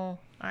 No.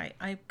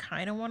 I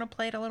kind of want to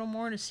play it a little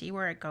more to see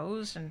where it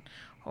goes and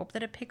hope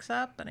that it picks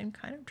up. But I'm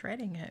kind of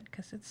dreading it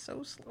because it's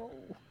so slow.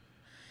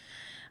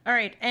 All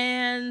right,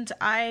 and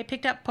I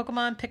picked up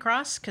Pokemon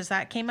Picross because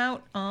that came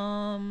out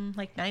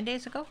like 9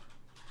 days ago,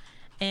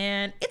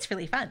 and it's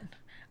really fun.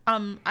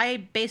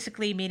 I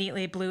basically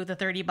immediately blew the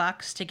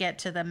 $30 to get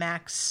to the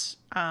max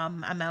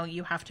amount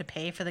you have to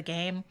pay for the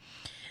game,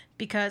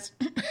 because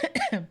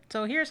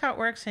so here's how it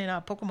works in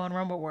Pokemon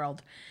Rumble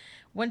World.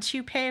 Once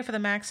you pay for the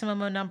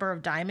maximum number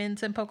of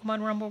diamonds in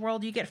Pokemon Rumble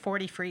World, you get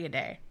 40 free a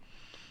day.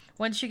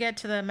 Once you get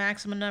to the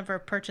maximum number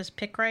of purchased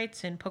pick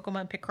rights in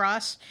Pokemon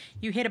Picross,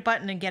 you hit a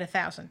button and get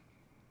 1,000.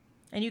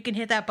 And you can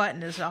hit that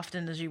button as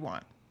often as you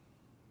want.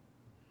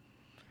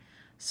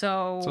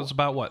 So it's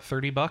about what,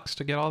 $30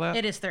 to get all that?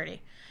 It is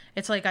 30.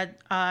 It's like a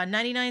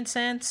 99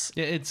 cents.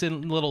 Yeah, it's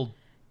in little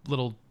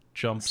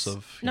jumps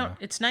of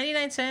it's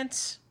 99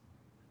 cents,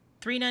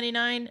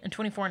 $3.99, and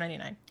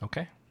 $24.99.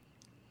 Okay.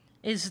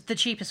 Is the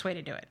cheapest way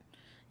to do it.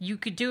 You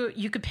could do it.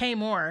 You could pay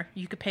more.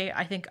 You could pay,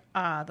 I think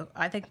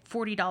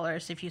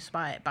 $40 if you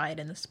buy it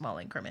in the small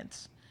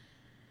increments.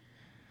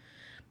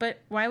 But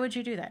why would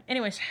you do that?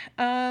 Anyways,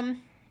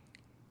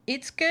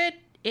 it's good.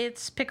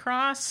 It's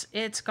Picross.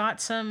 It's got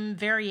some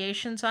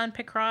variations on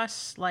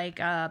Picross,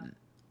 like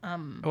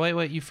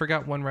Wait, you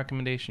forgot one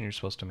recommendation you're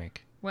supposed to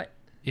make. What?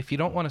 If you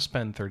don't want to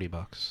spend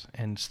 $30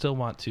 and still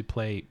want to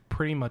play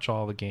pretty much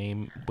all the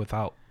game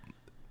without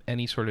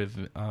any sort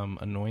of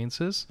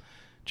annoyances,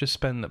 just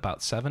spend about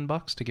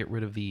 $7 to get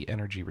rid of the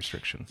energy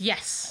restrictions.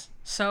 Yes.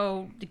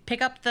 So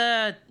pick up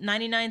the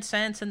 99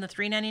 cents and the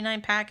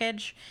 $3.99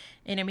 package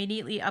and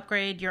immediately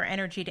upgrade your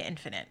energy to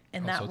infinite.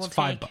 And that will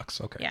take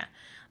 $5. Okay. Yeah.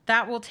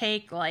 That will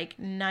take like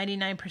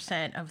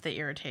 99% of the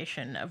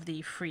irritation of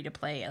the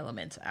free-to-play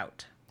elements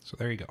out. So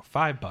there you go.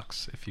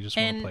 $5 if you just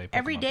want to play Pokemon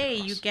every day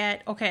Picross. you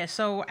get... Okay,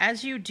 so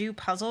as you do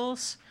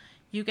puzzles,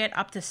 you get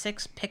up to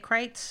 6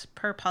 Picross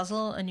per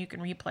puzzle, and you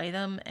can replay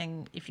them.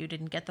 And if you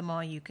didn't get them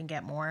all, you can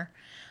get more.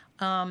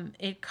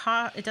 It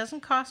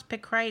doesn't cost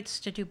Picross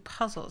to do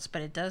puzzles,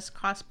 but it does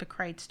cost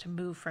Picross to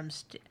move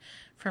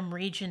from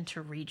region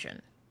to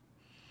region.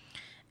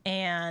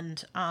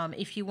 And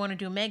if you want to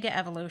do Mega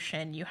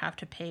Evolution, you have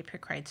to pay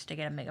Picross to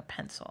get a Mega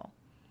Pencil.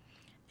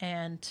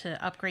 And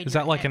to upgrade... Is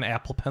that like an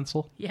Apple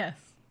Pencil? Yes.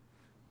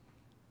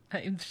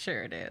 I'm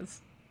sure it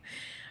is.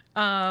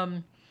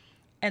 And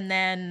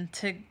then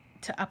to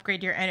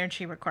upgrade your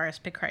energy requires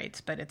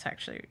Picross, but it's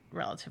actually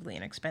relatively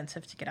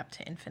inexpensive to get up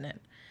to infinite.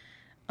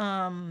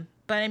 But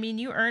I mean,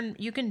 you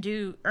can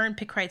earn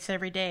Picross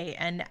every day,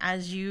 and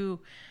as you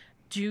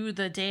do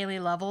the daily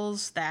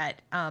levels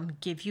that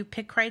give you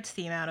Picross,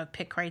 the amount of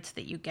Picross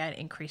that you get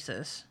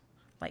increases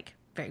like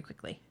very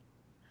quickly.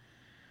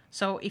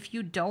 So if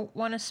you don't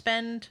want to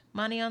spend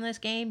money on this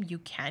game, you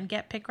can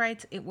get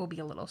Picross. It will be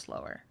a little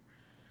slower.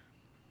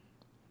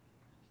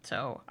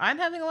 So I'm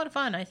having a lot of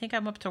fun. I think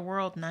I'm up to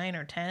world 9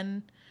 or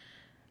 10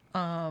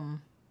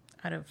 out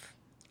of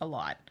a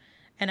lot.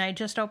 And I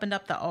just opened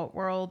up the alt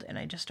world, and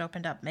I just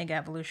opened up Mega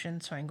Evolution,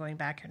 so I'm going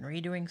back and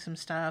redoing some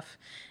stuff.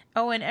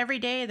 Oh, and every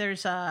day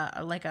there's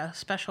a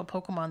special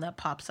Pokemon that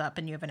pops up,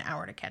 and you have an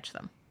hour to catch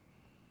them.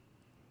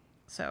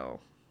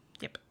 So,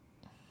 yep.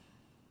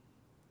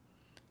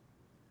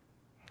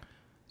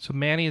 So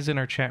Manny is in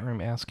our chat room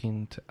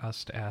asking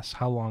us to ask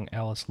how long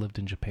Alice lived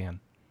in Japan.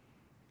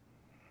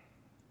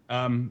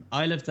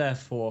 I lived there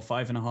for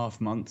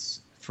 5.5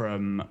 months,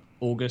 from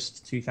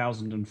August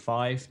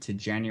 2005 to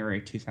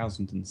January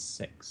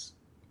 2006.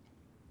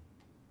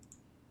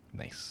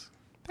 Nice.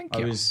 Thank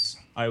you.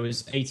 I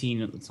was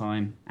 18 at the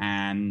time,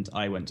 and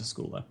I went to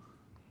school there.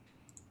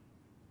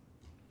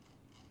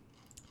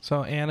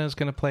 So Anna's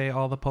going to play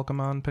all the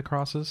Pokemon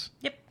Picrosses?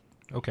 Yep.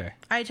 Okay.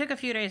 I took a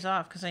few days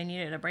off because I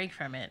needed a break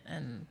from it,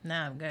 and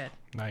now I'm good.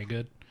 Now you're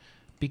good?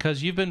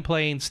 Because you've been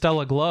playing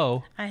Stella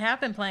Glow. I have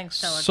been playing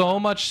Stella Glow. So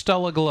much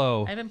Stella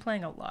Glow. I've been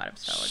playing a lot of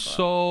Stella Glow.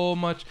 So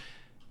much.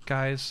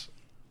 Guys,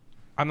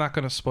 I'm not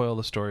going to spoil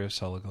the story of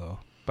Stella Glow,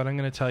 but I'm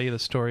going to tell you the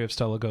story of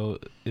Stella Glow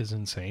is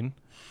insane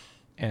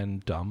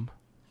and dumb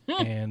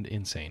and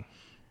insane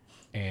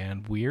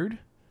and weird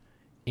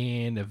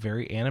in a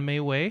very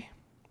anime way.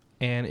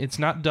 And it's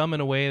not dumb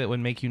in a way that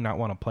would make you not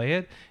want to play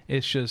it.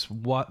 It's just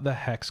what the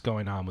heck's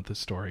going on with this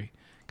story,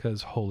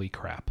 because holy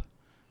crap.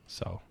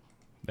 So,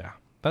 yeah,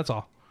 that's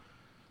all.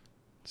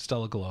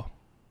 Stella Glow.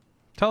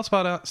 Tell us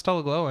about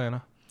Stella Glow,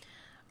 Anna.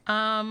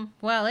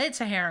 Well,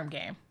 it's a harem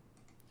game.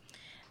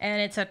 And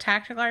it's a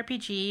tactical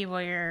RPG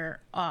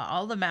where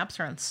all the maps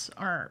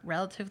are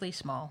relatively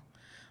small.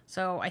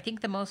 So I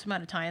think the most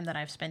amount of time that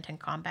I've spent in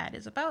combat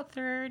is about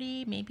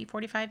 30, maybe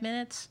 45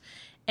 minutes.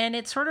 And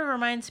it sort of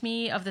reminds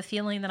me of the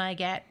feeling that I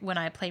get when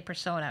I play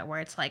Persona,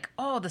 where it's like,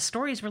 oh, the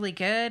story's really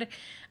good,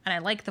 and I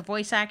like the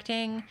voice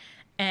acting,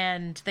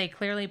 and they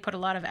clearly put a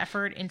lot of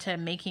effort into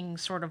making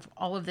sort of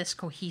all of this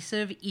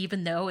cohesive,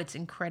 even though it's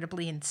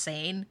incredibly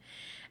insane.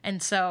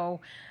 And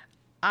so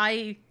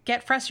I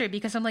get frustrated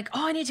because I'm like,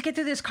 oh, I need to get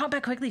through this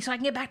combat quickly so I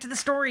can get back to the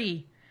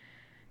story.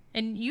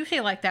 And you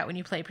feel like that when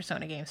you play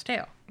Persona games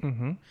too.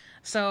 Mm-hmm.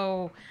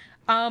 So,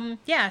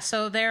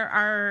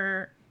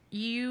 so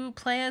you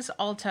play as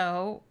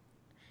Alto,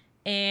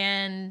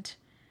 and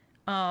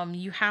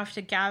you have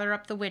to gather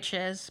up the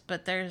witches,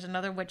 but there's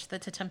another witch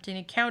that's attempting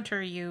to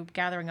counter you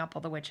gathering up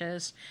all the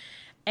witches.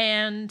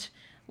 And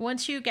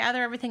once you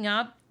gather everything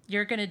up,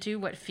 you're going to do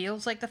what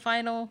feels like the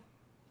final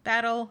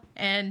battle,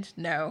 and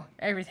no,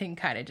 everything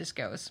kind of just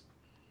goes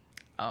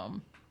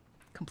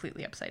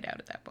completely upside down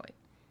at that point.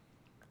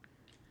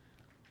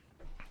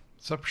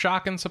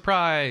 Shock and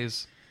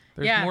surprise.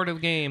 There's more to the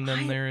game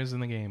than there is in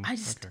the game.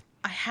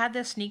 I had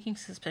this sneaking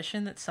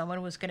suspicion that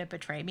someone was going to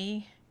betray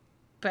me,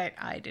 but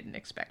I didn't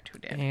expect who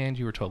did. And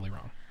you were totally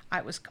wrong.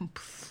 I was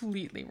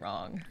completely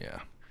wrong. Yeah.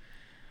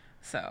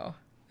 So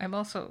I'm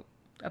also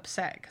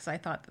upset because I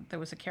thought that there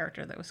was a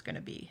character that was going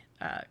to be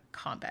a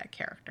combat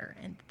character,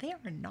 and they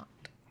are not.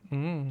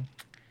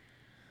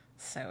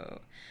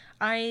 So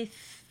I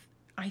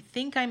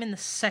think I'm in the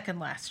second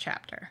last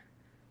chapter.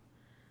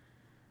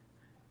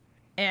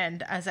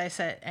 And as I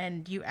said,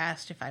 and you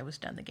asked if I was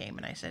done the game,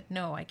 and I said,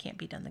 no, I can't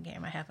be done the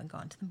game. I haven't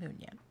gone to the moon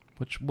yet.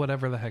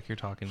 Whatever the heck you're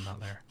talking about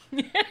there.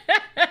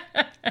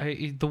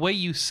 The way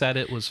you said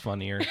it was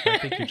funnier. I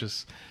think it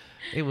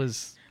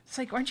was... It's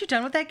like, aren't you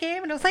done with that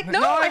game? And I was like,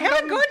 no, I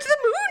haven't gone to the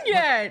moon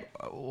yet.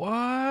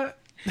 What?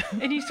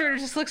 And he sort of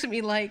just looks at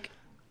me like...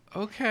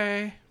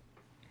 Okay.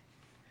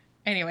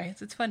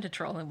 Anyways, it's fun to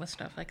troll him with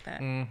stuff like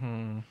that.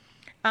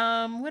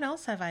 What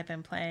else have I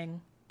been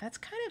playing? That's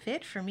kind of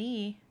it for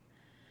me.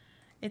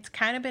 It's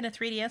kind of been a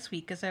 3DS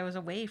week because I was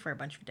away for a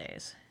bunch of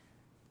days.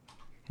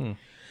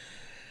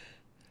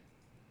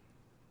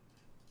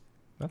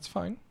 That's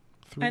fine.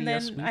 3DS and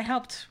then week. I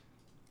helped.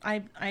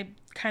 I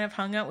kind of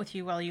hung out with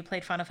you while you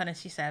played Final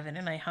Fantasy VII,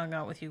 and I hung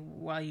out with you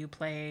while you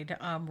played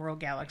World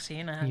Galaxy,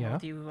 and I hung out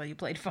with you while you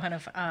played Final.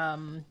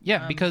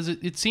 Because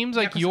it seems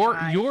like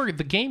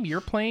the game you're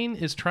playing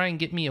is trying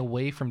to get me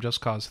away from Just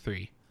Cause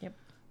 3. Yep.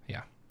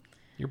 Yeah,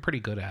 you're pretty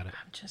good at it.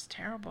 I'm just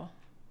terrible.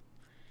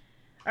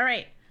 All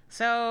right.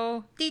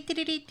 So, yes,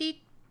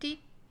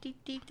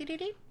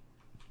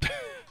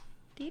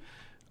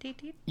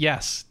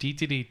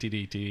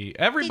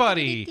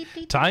 everybody,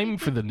 time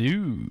for the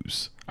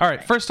news. All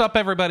right, first up,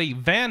 everybody,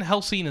 Van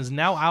Helsing is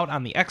now out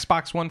on the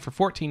Xbox One for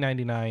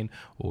 $14.99,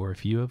 or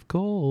if you have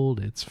gold,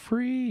 it's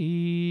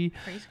free.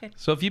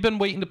 So if you've been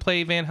waiting to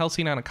play Van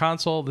Helsing on a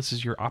console, this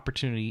is your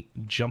opportunity.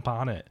 Jump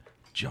on it.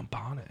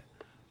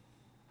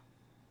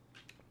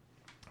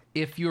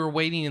 If you're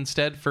waiting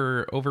instead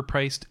for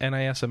overpriced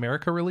NIS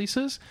America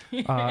releases,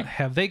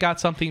 have they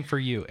got something for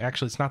you?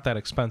 Actually, it's not that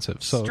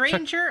expensive. So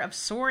Stranger of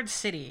Sword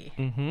City.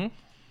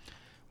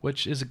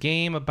 Which is a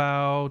game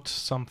about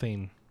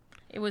something.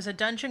 It was a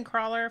dungeon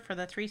crawler for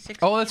the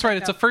 360. Oh, that's right.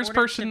 It's a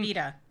first-person...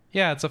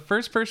 Yeah, it's a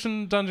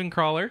first-person dungeon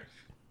crawler.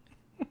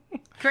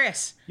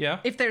 Chris, yeah.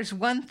 If there's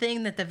one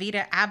thing that the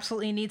Vita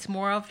absolutely needs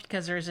more of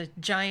because there's a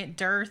giant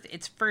dearth,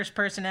 it's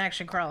first-person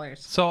action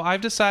crawlers. So I've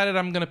decided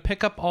I'm going to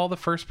pick up all the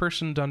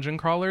first-person dungeon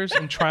crawlers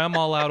and try them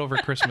all out over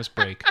Christmas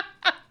break.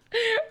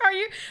 Are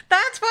you?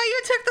 That's why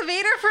you took the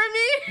Vita from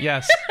me?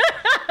 Yes.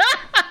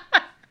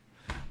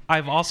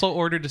 I've also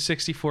ordered a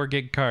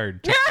 64-gig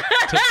card to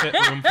fit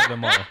room for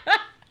them all.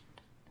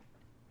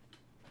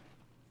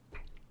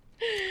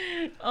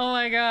 Oh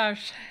my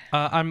gosh.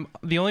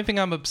 The only thing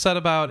I'm upset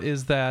about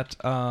is that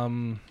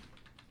I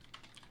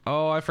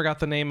forgot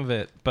the name of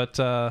it, but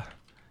no,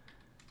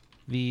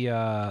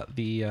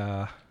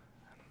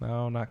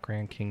 not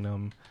Grand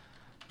Kingdom.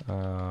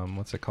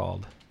 What's it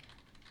called?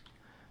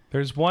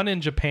 There's one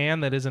in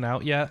Japan that isn't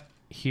out yet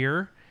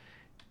here,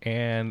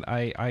 and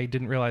I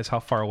didn't realize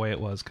how far away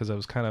it was because I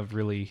was kind of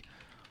really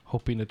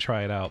hoping to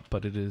try it out,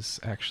 but it is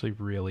actually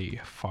really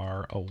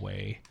far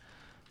away.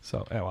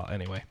 So, well,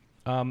 anyway.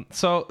 Here's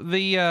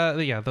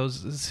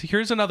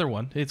another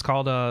one. It's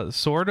called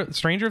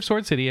Stranger of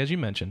Sword City, as you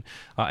mentioned.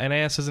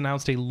 NIS has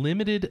announced a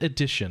limited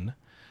edition.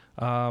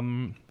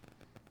 You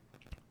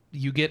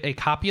get a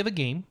copy of the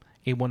game,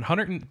 a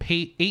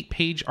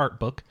 108-page art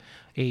book,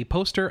 a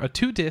poster, a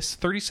 2-disc,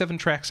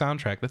 37-track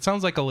soundtrack. That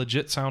sounds like a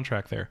legit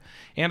soundtrack there.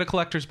 And a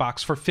collector's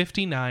box for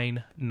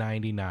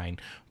 $59.99,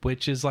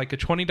 which is like a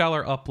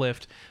 $20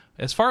 uplift.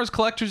 As far as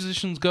collector's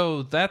editions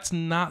go, that's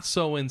not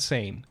so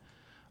insane.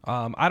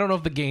 I don't know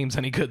if the game's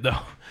any good,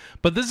 though.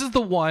 But this is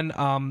the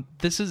one.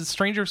 This is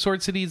Stranger of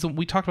Sword City.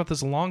 We talked about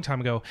this a long time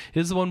ago.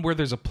 It is the one where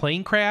there's a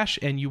plane crash,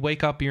 and you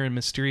wake up, you're in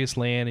mysterious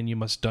land, and you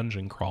must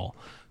dungeon crawl.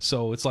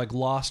 So it's like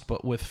Lost,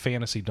 but with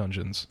fantasy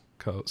dungeons.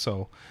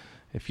 So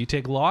if you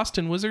take Lost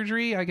and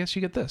Wizardry, I guess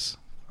you get this.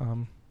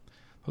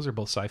 Those are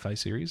both sci-fi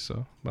series,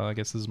 so well, I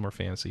guess this is more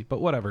fantasy. But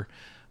whatever.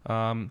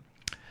 The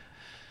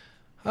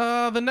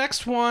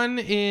next one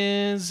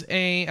is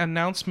a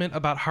announcement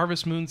about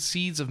Harvest Moon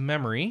Seeds of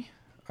Memory.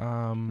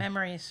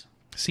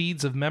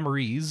 Seeds of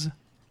Memories.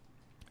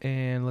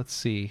 And let's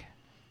see.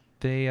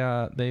 They've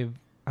I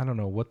don't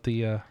know what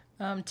the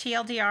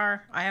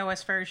TLDR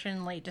iOS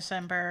version late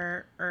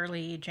December,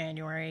 early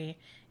January,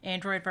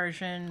 Android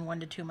version 1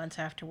 to 2 months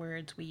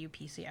afterwards, Wii U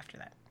PC after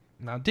that.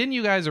 Now, didn't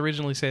you guys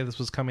originally say this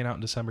was coming out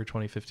in December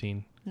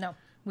 2015? No.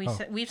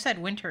 We've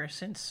said winter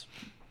since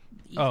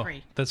E3. Oh,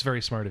 that's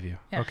very smart of you.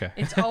 Yeah. Okay.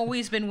 It's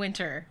always been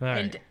winter. All right.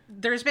 And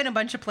there's been a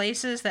bunch of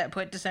places that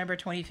put December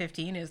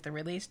 2015 as the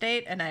release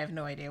date, and I have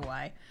no idea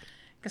why.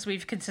 Because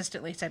we've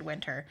consistently said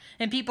winter.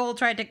 And people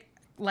tried to,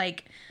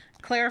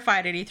 clarify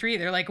it at E3.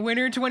 They're like,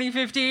 winter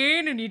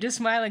 2015? And you just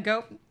smile and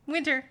go,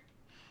 winter.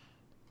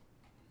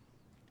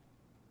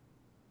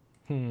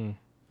 All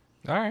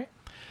right.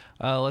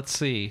 Let's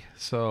see.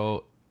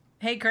 So...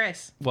 Hey,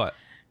 Chris. What?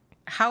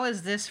 How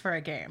is this for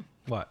a game?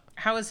 What?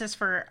 How is this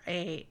for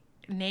a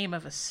name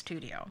of a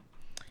studio?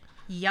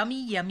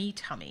 Yummy Yummy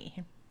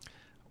Tummy.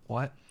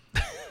 What?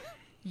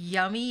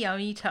 Yummy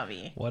Yummy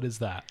Tummy. What is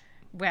that?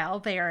 Well,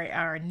 they are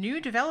our new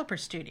developer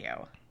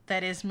studio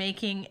that is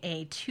making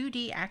a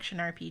 2D action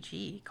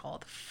RPG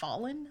called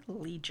Fallen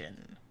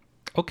Legion.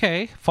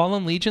 Okay,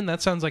 Fallen Legion, that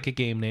sounds like a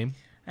game name.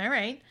 All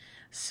right.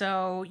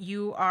 So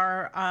you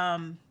are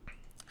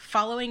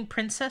following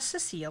Princess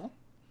Cecile,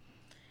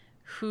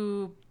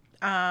 who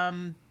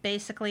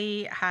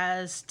basically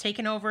has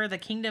taken over the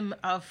kingdom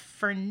of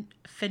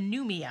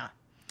Phenumia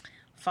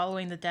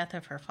following the death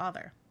of her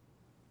father.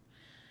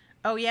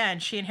 Oh, yeah,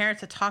 and she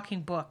inherits a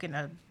talking book and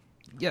a...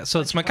 Yeah,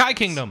 so it's Mackay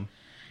Kingdom.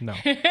 No,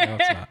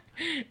 it's not.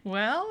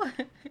 Well,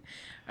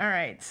 all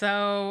right.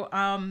 So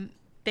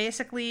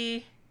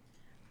basically...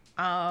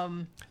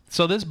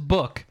 So this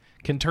book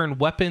can turn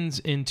weapons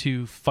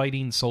into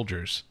fighting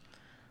soldiers,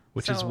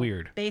 which is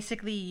weird.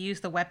 Basically, you use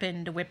the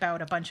weapon to whip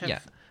out a bunch of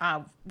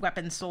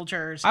weapon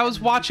soldiers. I was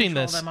watching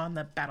this. Them on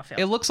the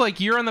battlefield. It looks like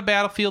you're on the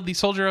battlefield. These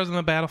soldiers are on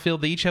the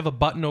battlefield. They each have a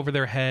button over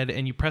their head,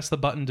 and you press the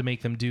button to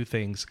make them do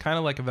things, kind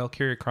of like a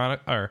Valkyrie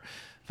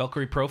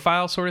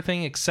Profile sort of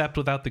thing, except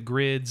without the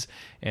grids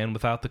and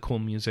without the cool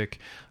music.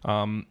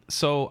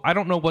 So I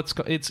don't know what's.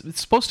 It's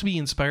supposed to be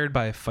inspired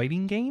by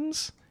fighting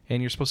games,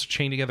 and you're supposed to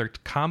chain together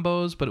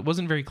combos, but it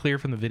wasn't very clear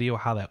from the video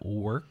how that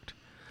worked.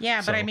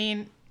 Yeah, but I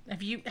mean,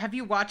 have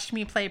you watched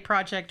me play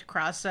Project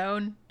Cross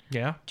Zone?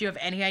 Yeah. Do you have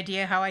any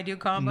idea how I do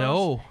combos?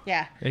 No.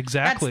 Yeah.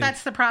 Exactly.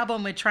 That's the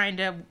problem with trying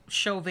to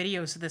show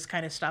videos of this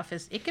kind of stuff,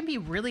 is it can be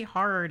really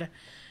hard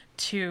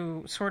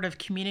to sort of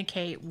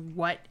communicate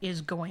what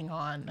is going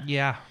on.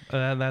 Yeah,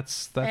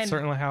 that's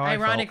certainly how I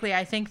felt. Ironically,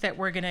 I think that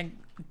we're going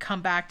to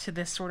come back to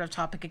this sort of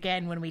topic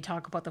again when we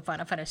talk about the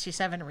Final Fantasy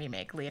VII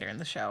remake later in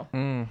the show.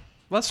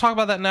 Let's talk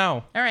about that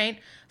now. All right.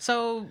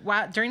 So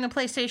during the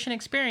PlayStation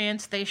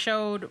experience, they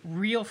showed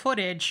real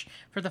footage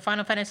for the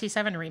Final Fantasy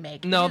VII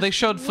remake. No, they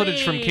showed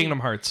footage from Kingdom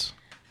Hearts.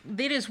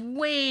 It is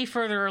way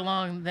further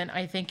along than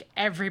I think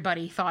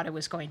everybody thought it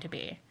was going to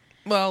be.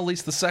 Well, at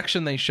least the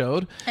section they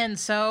showed. And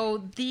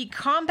so the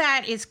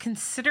combat is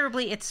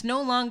considerably... It's no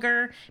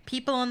longer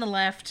people on the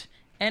left,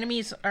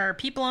 enemies, or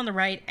people on the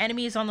right,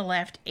 enemies on the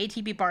left,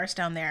 ATB bars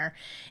down there.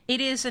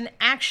 It is an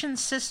action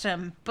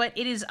system, but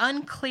it is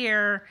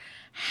unclear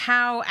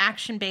how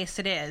action-based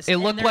it is. It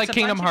looked like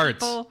Kingdom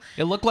Hearts.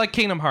 It looked like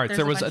Kingdom Hearts.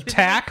 There was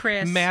attack,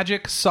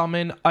 magic,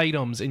 summon,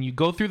 items, and you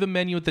go through the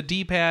menu with the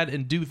D-pad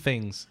and do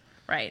things.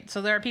 Right.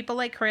 So there are people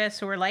like Chris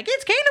who are like,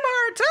 it's Kingdom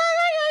Hearts!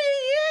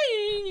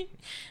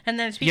 And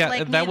there's people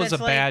like me that was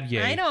that's a bad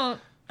yay.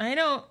 I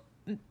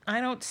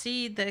don't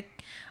see the...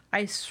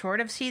 I sort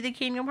of see the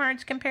Kingdom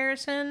Hearts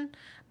comparison,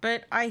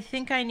 but I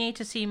think I need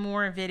to see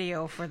more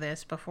video for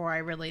this before I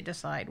really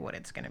decide what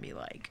it's going to be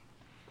like.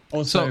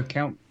 Also,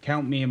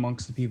 count me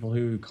amongst the people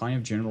who kind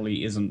of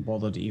generally isn't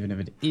bothered, even if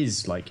it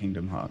is like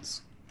Kingdom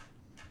Hearts.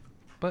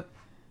 But,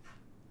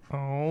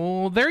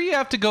 there you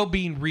have to go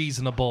being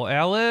reasonable,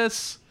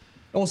 Alice.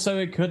 Also,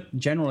 it could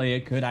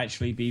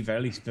actually be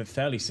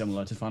fairly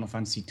similar to Final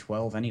Fantasy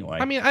XII anyway.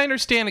 I mean, I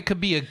understand it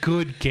could be a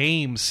good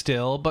game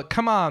still, but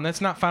come on, that's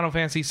not Final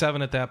Fantasy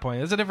VII at that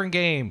point. It's a different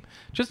game.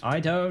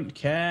 I don't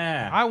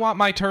care. I want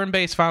my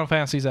turn-based Final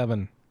Fantasy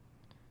VII.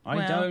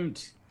 I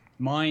don't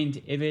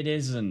mind if it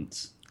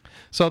isn't.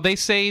 So they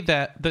say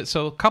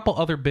so a couple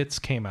other bits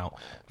came out.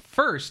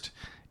 First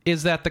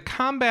is that the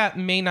combat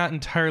may not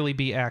entirely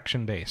be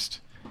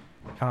action-based.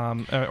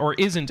 Or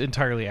isn't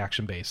entirely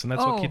action-based, and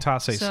that's what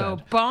Kitase said. So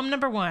bomb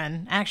number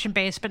 1,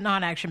 action-based but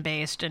not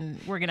action-based,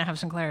 and we're going to have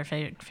some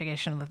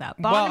clarification with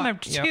that. Bomb number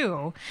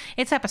 2,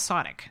 it's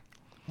episodic.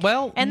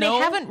 Well, and no, they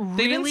haven't really...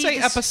 They didn't say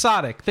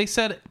episodic. They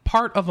said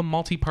part of a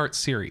multi-part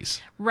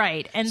series.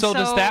 Right. And so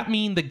does that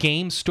mean the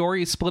game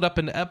story is split up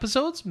into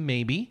episodes?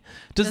 Maybe.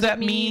 Does that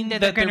mean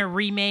that they're going to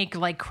remake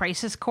like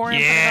Crisis Core and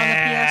put it on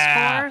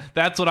the PS4?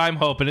 That's what I'm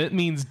hoping. It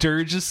means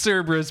Dirge of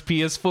Cerberus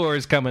PS4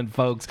 is coming,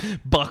 folks.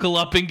 Buckle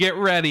up and get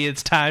ready.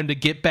 It's time to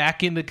get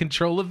back into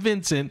control of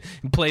Vincent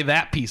and play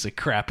that piece of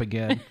crap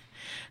again.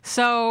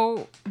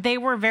 So they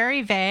were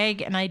very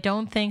vague, and I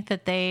don't think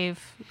that they've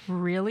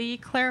really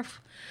clarified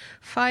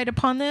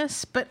upon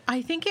this, but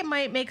I think it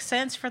might make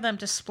sense for them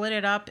to split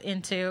it up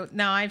into...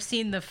 Now, I've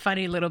seen the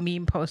funny little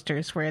meme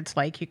posters where it's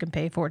like you can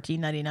pay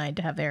 $14.99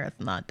 to have Aerith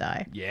not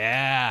die.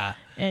 Yeah.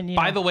 And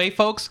by the way,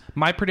 folks,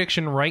 my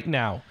prediction right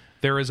now,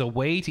 there is a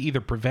way to either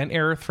prevent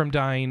Aerith from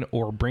dying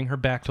or bring her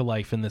back to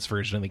life in this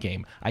version of the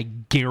game. I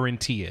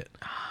guarantee it.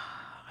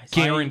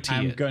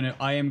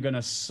 I am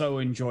gonna so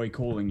enjoy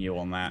calling you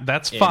on that.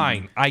 That's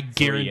fine. I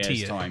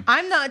guarantee it. Time.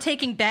 I'm not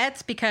taking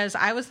bets because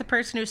I was the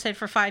person who said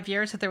for 5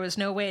 years that there was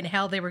no way in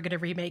hell they were going to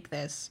remake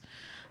this.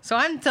 So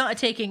I'm not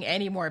taking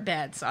any more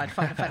bets on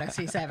Final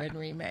Fantasy VII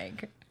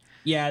Remake.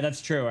 Yeah,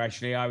 that's true,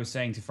 actually. I was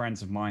saying to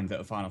friends of mine that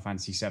a Final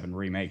Fantasy VII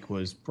Remake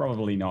was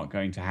probably not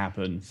going to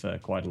happen for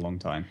quite a long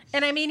time.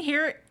 And I mean,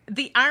 here,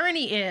 the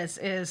irony is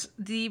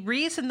the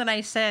reason that I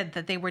said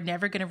that they were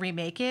never going to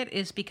remake it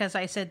is because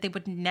I said they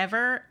would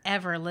never,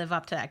 ever live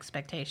up to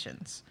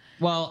expectations.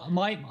 Well,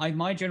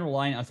 my general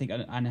line, I think,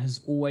 and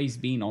has always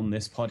been on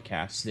this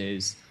podcast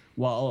is,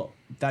 well,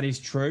 that is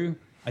true.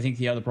 I think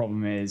the other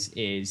problem is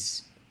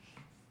it's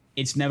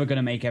never going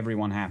to make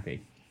everyone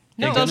happy.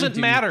 It doesn't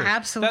matter.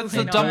 Absolutely That's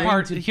the not. dumb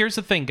part. Here's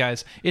the thing,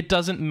 guys. It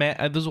doesn't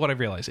matter. This is what I've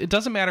realized. It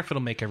doesn't matter if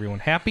it'll make everyone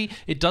happy.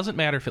 It doesn't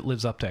matter if it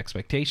lives up to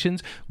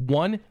expectations.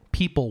 One,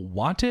 people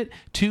want it.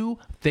 Two,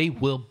 they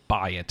will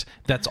buy it.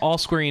 That's all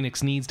Square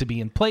Enix needs to be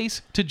in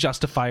place to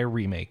justify a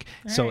remake.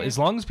 So as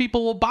long as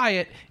people will buy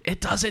it,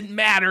 it doesn't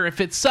matter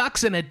if it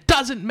sucks, and it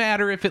doesn't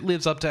matter if it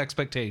lives up to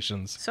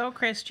expectations. So,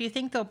 Chris, do you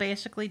think they'll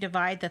basically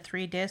divide the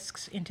 3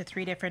 discs into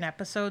 3 different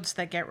episodes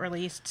that get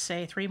released,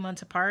 say, 3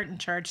 months apart and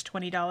charge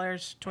 $20,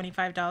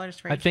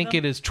 $25 for each I think of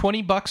them? it is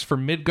 $20 for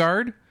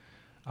Midgard,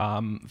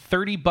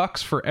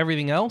 $30 for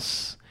everything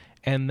else,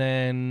 and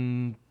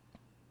then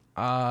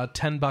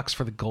 $10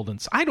 for the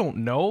Goldens. I don't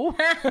know.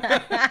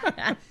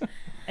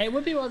 It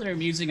would be rather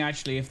amusing,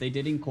 actually, if they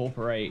did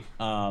incorporate,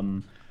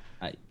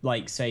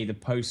 like, say, the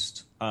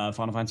post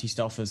Final Fantasy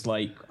stuff as,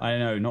 like, I don't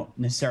know, not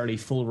necessarily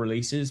full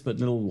releases, but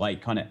little,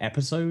 like, kind of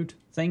episode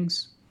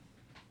things.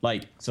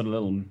 Like, sort of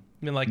little... I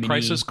mean, like mini...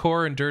 Crisis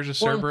Core and Dirge of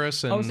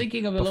Cerberus and I was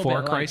thinking of a little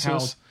before bit Crisis. like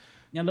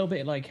how, a little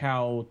bit like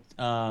how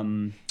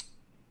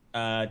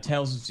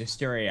Tales of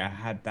Zestiria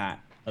had that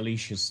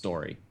Alicia's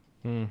story.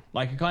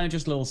 Like a kind of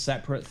just little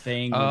separate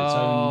thing with its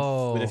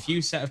own, with a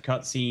few set of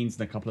cutscenes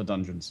and a couple of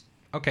dungeons.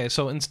 Okay,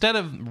 so instead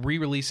of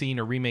re-releasing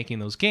or remaking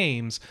those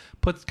games,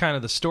 put kind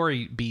of the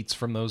story beats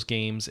from those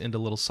games into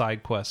little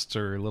side quests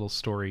or little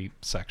story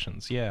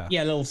sections. Yeah,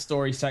 little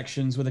story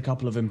sections with a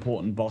couple of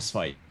important boss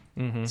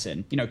fights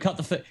in. You know, cut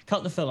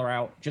the filler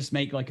out. Just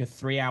make like a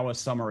 3-hour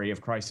summary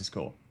of Crisis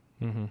Core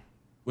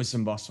with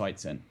some boss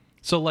fights in.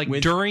 So, like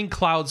during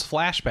Cloud's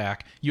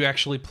flashback, you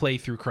actually play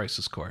through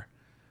Crisis Core.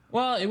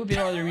 Well, it would be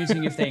rather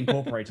amusing if they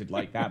incorporated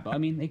like that, but I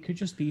mean, they could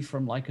just be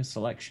from like a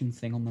selection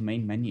thing on the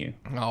main menu.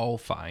 Oh,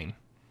 fine.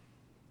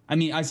 I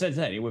mean, I said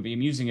that it would be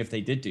amusing if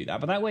they did do that,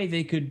 but that way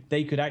they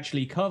could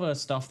actually cover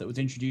stuff that was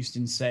introduced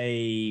in,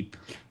 say,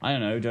 I don't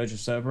know, Dirge of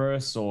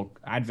Cerberus or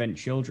Advent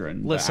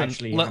Children. Listen,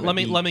 let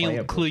me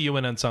playable. clue you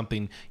in on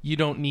something. You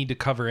don't need to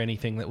cover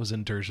anything that was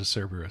in Dirge of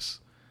Cerberus.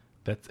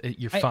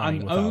 You're fine I'm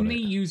without only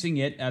it. using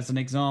it as an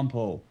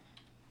example.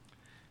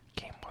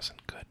 Game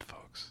wasn't good,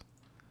 folks.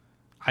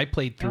 I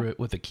played through it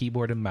with a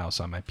keyboard and mouse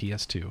on my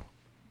PS2.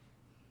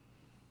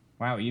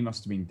 Wow, you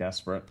must have been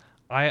desperate.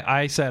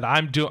 I said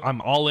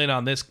I'm all in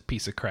on this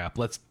piece of crap.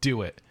 Let's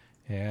do it.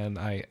 And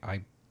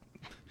I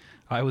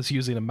was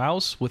using a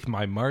mouse with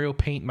my Mario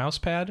Paint mouse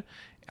pad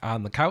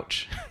on the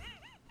couch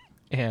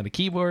and a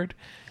keyboard.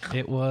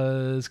 It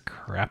was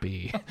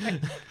crappy.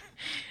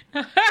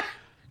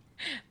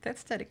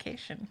 That's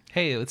dedication.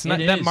 Hey, it's not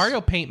that Mario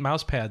Paint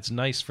mouse pad's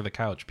nice for the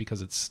couch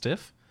because it's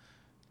stiff.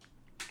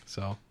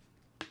 So,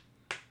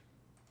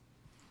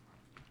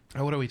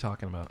 what are we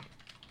talking about?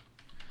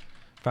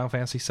 Final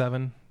Fantasy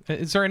 7.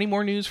 Is there any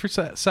more news for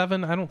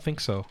 7? I don't think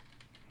so.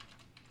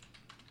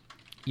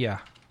 Yeah.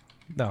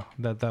 No,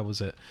 that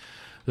was it.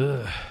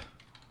 Ugh.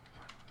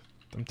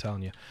 I'm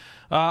telling you.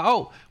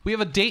 We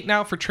have a date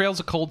now for Trails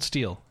of Cold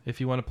Steel.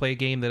 If you want to play a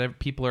game that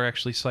people are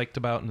actually psyched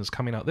about and is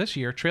coming out this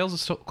year,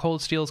 Trails of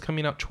Cold Steel is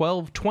coming out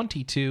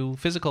 12/22,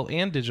 physical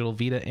and digital,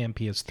 Vita and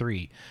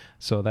PS3.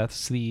 So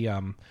that's the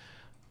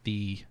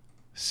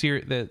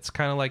series that's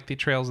kind of like the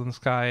Trails in the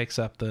Sky,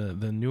 except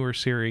the newer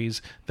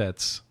series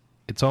that's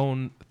its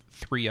own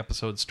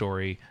 3-episode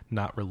story,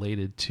 not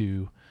related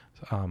to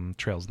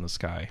Trails in the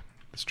Sky.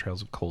 It's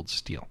Trails of Cold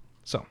Steel.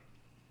 So,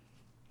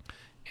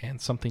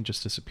 and something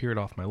just disappeared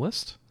off my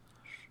list.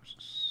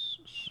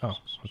 Oh,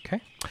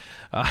 okay.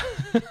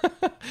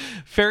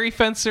 Fairy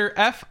Fencer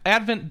F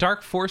Advent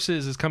Dark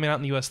Forces is coming out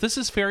in the US. This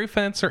is Fairy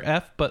Fencer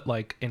F, but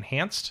like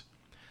enhanced.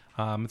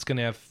 It's going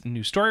to have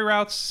new story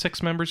routes,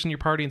 6 members in your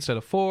party instead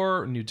of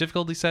 4, new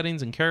difficulty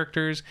settings and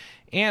characters.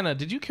 Anna,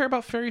 did you care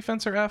about Fairy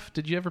Fencer F?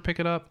 Did you ever pick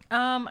it up?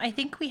 I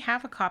think we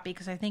have a copy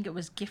because I think it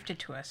was gifted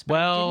to us, but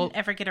well, we didn't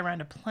ever get around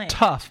to playing.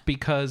 Tough,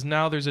 because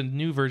now there's a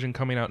new version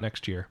coming out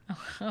next year.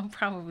 I'll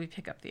probably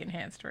pick up the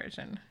enhanced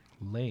version.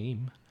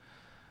 Lame.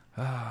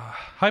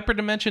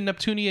 Hyperdimension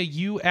Neptunia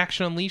U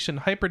Action Unleashed and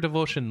Hyper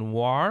Devotion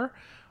Noir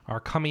are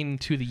coming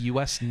to the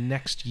US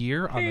next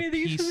year on the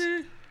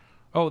PC.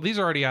 Oh, these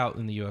are already out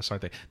in the US,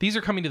 aren't they? These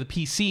are coming to the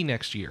PC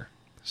next year.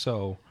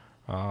 So,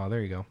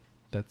 there you go.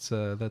 That's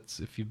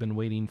if you've been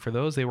waiting for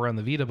those. They were on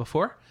the Vita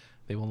before.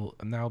 They will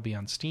now be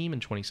on Steam in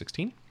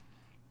 2016.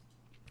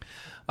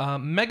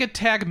 Mega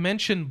Tag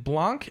Mention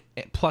Blanc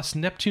plus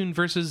Neptune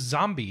versus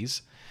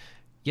Zombies.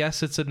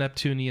 Yes, it's a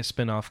Neptunia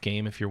spin-off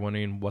game, if you're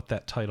wondering what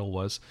that title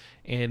was.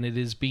 And it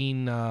is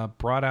being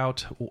brought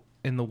out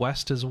in the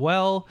West as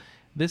well.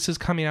 This is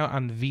coming out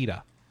on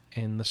Vita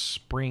in the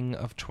spring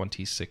of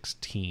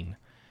 2016.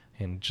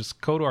 And just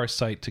go to our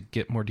site to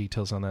get more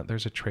details on that.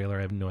 There's a trailer.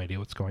 I have no idea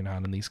what's going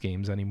on in these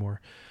games anymore.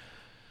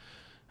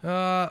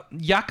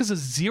 Yakuza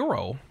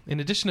 0, in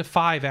addition to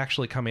 5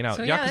 actually coming out.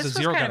 So yeah, Yakuza this was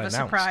 0 kind got of a announced.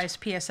 surprise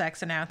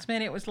PSX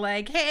announcement. It was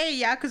like, hey,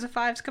 Yakuza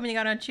 5's coming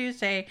out on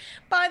Tuesday.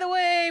 By the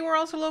way, we're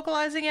also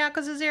localizing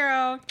Yakuza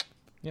 0.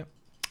 Yep.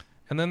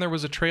 And then there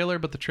was a trailer,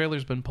 but the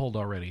trailer's been pulled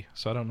already.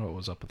 So I don't know what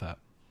was up with that.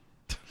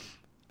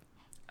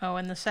 Oh,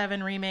 and the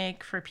 7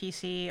 remake for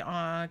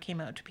PC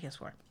came out to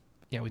PS4.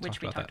 Yeah, we which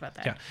talked about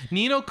that. Yeah.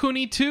 Ni no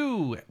Kuni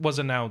 2 was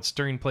announced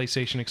during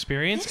PlayStation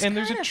Experience, and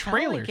there's a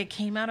trailer. Felt like it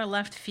came out of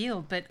left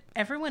field, but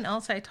everyone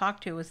else I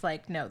talked to was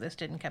like, no, this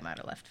didn't come out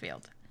of left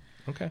field.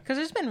 Okay. Because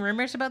there's been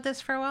rumors about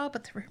this for a while,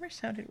 but the rumors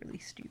sounded really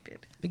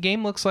stupid. The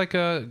game looks like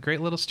a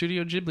great little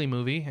Studio Ghibli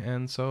movie,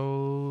 and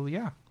so,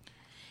 yeah.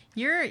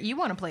 You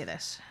want to play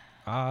this?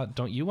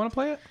 Don't you want to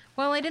play it?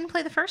 Well, I didn't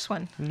play the first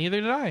one.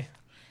 Neither did I.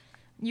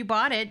 You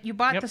bought it. You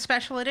bought Yep. the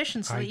special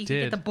edition so that you could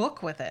get the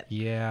book with it.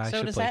 Yeah, I should play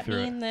through it. So does that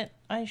mean that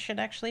I should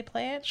actually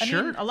play it? Sure.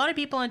 I mean, a lot of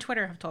people on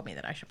Twitter have told me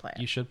that I should play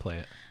it. You should play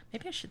it.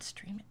 Maybe I should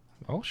stream it.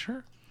 Oh,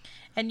 sure.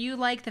 And you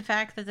like the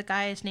fact that the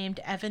guy is named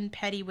Evan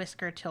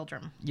Pettywhisker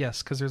Tildrum.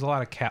 Yes, because there's a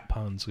lot of cat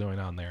puns going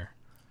on there.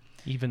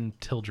 Even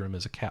Tildrum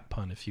is a cat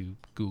pun if you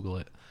Google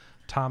it.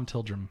 Tom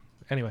Tildrum.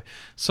 Anyway,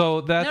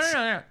 so that's...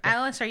 No.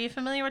 Alice, are you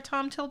familiar with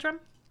Tom Tildrum?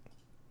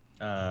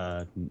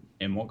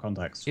 In what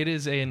context? It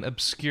is an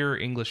obscure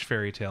English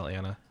fairy tale,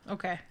 Anna.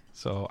 Okay.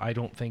 So I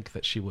don't think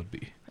that she would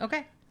be.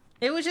 Okay.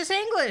 It was just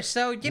English,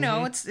 so, you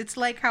know, it's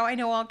like how I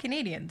know all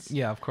Canadians.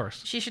 Yeah, of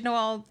course. She should know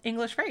all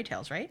English fairy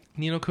tales, right?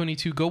 Ni no Kuni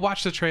 2, go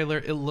watch the trailer.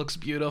 It looks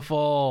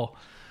beautiful.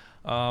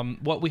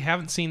 What we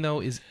haven't seen,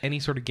 though, is any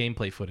sort of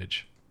gameplay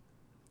footage.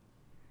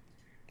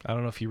 I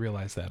don't know if you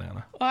realize that,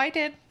 Anna. Oh, I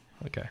did.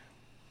 Okay.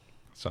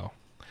 So,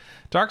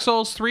 Dark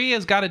Souls 3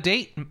 has got a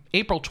date,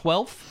 April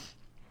 12th.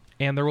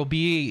 And there will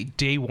be a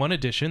Day 1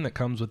 edition that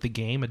comes with the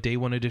game, a Day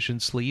 1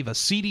 edition sleeve, a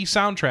CD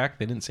soundtrack,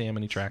 they didn't say how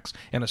many tracks,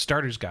 and a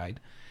starter's guide.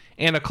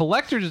 And a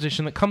collector's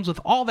edition that comes with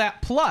all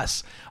that,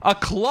 plus a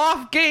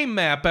cloth game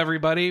map,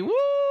 everybody. Woo!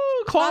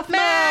 Cloth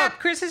map!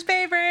 Chris's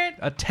favorite!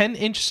 A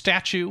 10-inch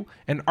statue,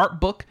 an art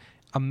book,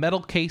 a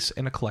metal case,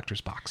 and a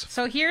collector's box.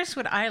 So here's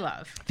what I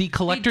love. The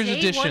collector's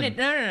edition.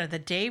 No.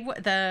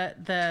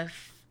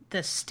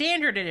 The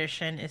standard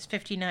edition is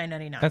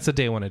 $59.99. That's a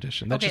Day 1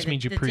 edition. That just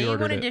means you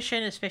pre-ordered it. The Day 1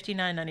 edition is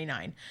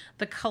 $59.99.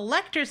 The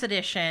collector's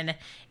edition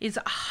is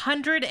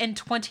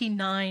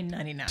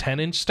 $129.99.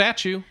 10-inch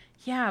statue.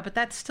 Yeah, but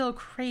that's still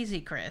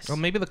crazy, Chris. Well,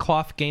 maybe the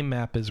cloth game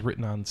map is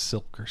written on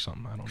silk or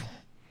something. I don't know.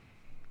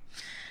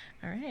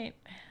 All right.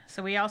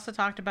 So we also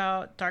talked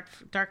about Dark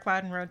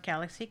Cloud and Rogue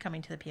Galaxy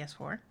coming to the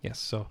PS4. Yes,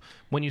 so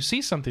when you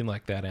see something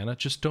like that, Anna,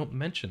 just don't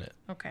mention it.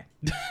 Okay.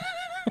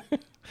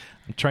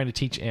 I'm trying to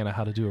teach Anna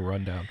how to do a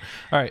rundown.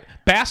 All right.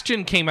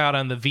 Bastion came out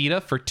on the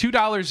Vita for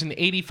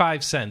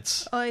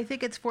 $2.85. Oh, I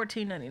think it's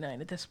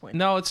 $14.99 at this point.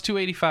 No, it's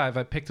 $2.85.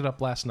 I picked it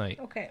up last night.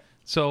 Okay.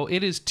 So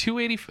it is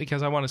 $2.80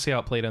 because I want to see how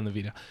it played on the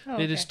Vita. Oh,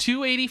 It is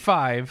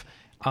 $2.85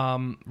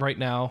 right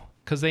now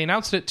because they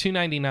announced it at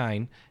 $2.99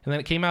 and then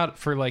it came out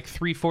for like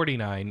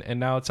 $3.49 and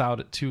now it's out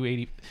at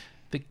 $2.80.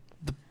 The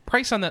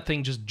price on that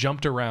thing just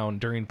jumped around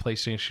during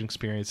PlayStation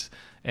Experience,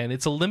 and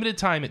it's a limited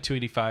time at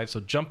 $2.85.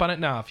 So jump on it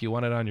now if you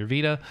want it on your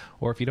Vita,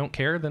 or if you don't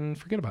care, then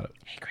forget about it.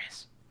 Hey,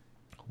 Chris.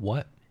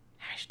 What?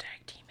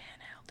 #Team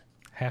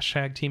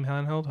Handheld. #Team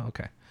Handheld.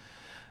 Okay.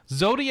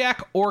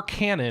 Zodiac or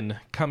Canon,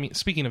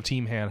 speaking of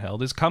Team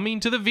Handheld, is coming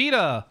to the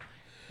Vita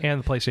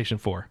and the PlayStation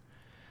 4.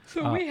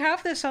 So we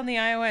have this on the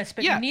iOS,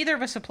 but yeah. neither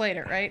of us have played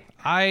it, right?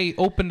 I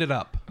opened it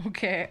up.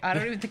 Okay, I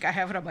don't even think I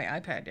have it on my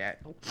iPad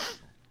yet.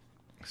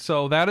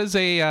 So that is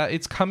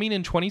it's coming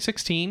in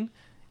 2016,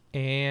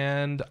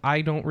 and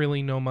I don't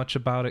really know much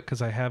about it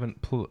because I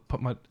haven't put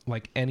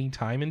any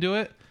time into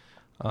it.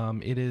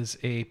 It is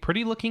a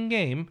pretty looking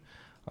game.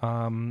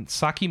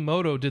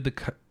 Sakimoto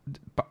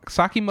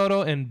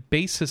and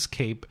Basis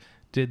Cape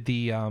did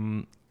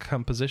the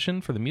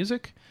composition for the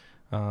music.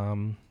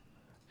 And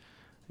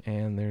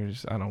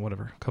there's, I don't know,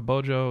 whatever.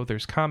 Kabojo,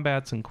 there's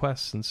combats and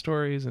quests and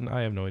stories, and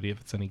I have no idea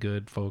if it's any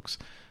good, folks.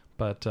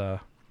 But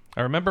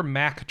I remember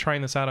Mac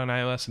trying this out on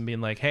iOS and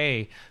being like,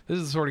 hey, this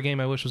is the sort of game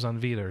I wish was on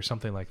Vita or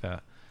something like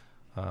that.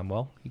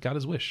 Well, he got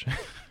his wish.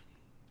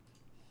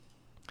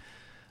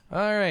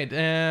 All right,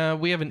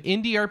 we have an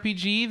indie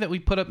RPG that we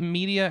put up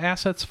media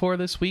assets for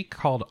this week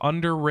called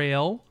Under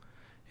Rail.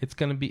 It's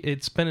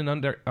been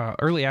in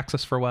early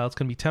access for a while. It's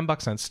going to be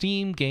 $10 on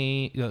Steam,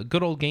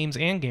 Good Old Games,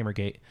 and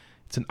Gamergate.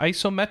 It's an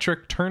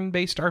isometric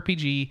turn-based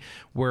RPG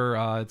where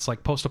it's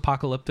like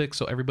post-apocalyptic,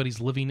 so everybody's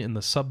living in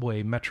the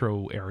subway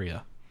metro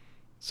area.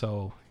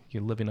 So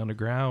you're living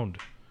underground.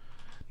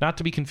 Not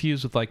to be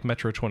confused with like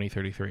Metro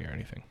 2033 or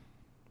anything.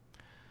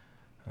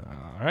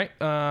 All right.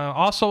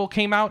 Also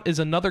came out is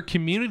another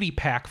community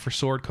pack for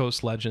Sword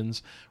Coast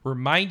Legends,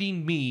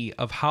 reminding me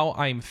of how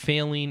I'm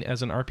failing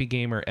as an RP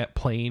gamer at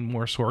playing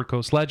more Sword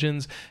Coast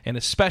Legends, and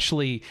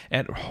especially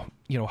at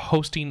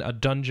hosting a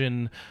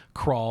dungeon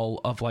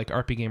crawl of like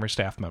RP Gamer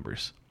staff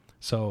members.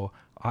 So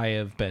I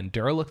have been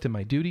derelict in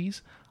my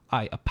duties.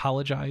 I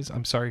apologize.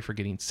 I'm sorry for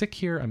getting sick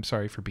here. I'm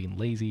sorry for being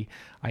lazy.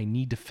 I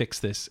need to fix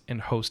this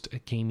and host a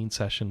gaming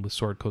session with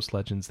Sword Coast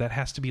Legends. That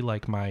has to be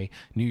like my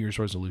New Year's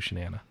resolution,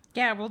 Anna.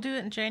 Yeah, we'll do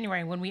it in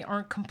January when we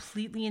aren't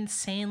completely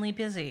insanely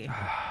busy.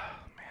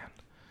 Man.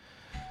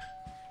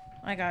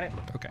 I got it.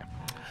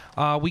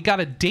 Okay. We got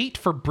a date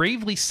for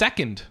Bravely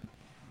Second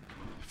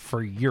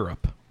for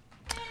Europe.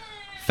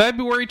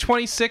 February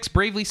 26th,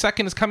 Bravely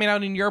Second is coming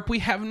out in Europe. We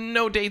have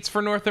no dates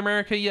for North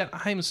America yet.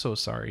 I'm so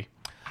sorry.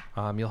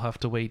 You'll have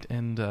to wait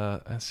and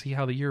see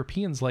how the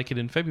Europeans like it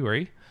in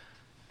February.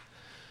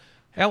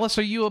 Alice,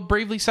 are you a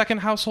Bravely Second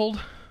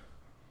household?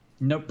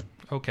 Nope.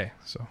 Okay,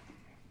 so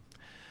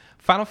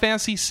Final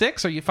Fantasy VI.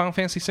 Are you a Final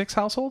Fantasy VI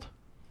household?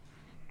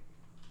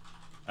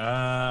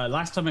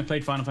 Last time I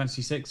played Final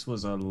Fantasy VI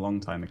was a long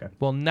time ago.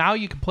 Well, now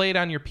you can play it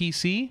on your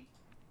PC.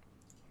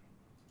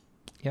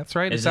 Yeah, that's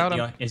right. Is it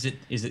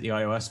the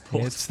iOS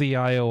port? It's the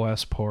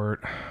iOS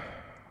port.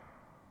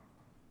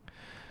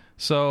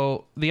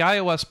 So the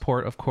iOS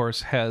port, of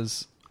course,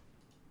 has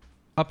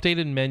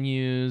updated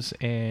menus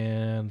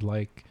and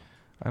I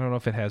don't know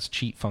if it has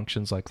cheat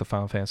functions like the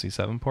Final Fantasy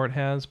VII port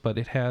has, but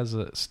it has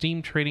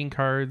Steam trading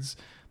cards.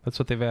 That's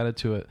what they've added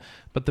to it.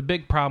 But the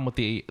big problem with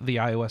the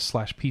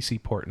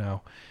iOS/PC port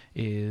now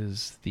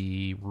is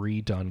the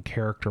redone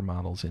character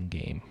models in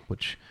game,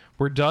 which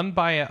were done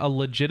by a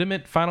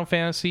legitimate Final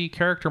Fantasy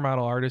character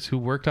model artist who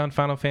worked on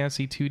Final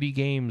Fantasy 2D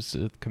games,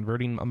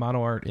 converting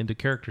mono art into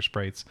character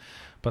sprites.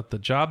 But the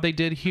job they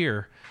did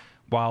here,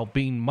 while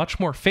being much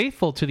more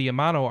faithful to the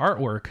Amano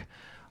artwork,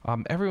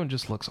 everyone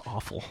just looks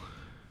awful.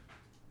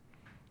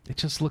 It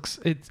just looks...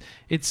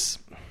 It's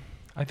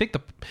I think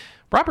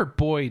Robert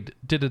Boyd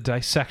did a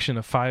dissection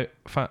of five.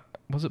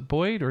 Was it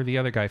Boyd or the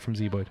other guy from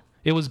Z-Boyd?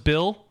 It was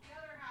Bill.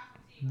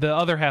 The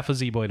other half of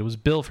Z-Boyd. It was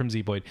Bill from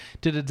Z-Boyd.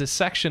 Did a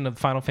dissection of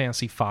Final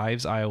Fantasy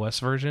V's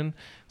iOS version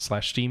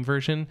 / Steam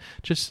version,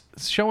 just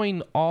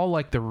showing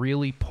all the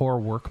really poor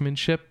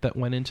workmanship that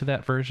went into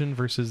that version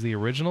versus the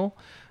original,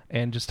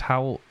 and just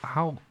how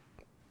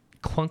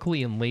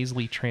clunkily and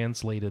lazily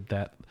translated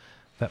that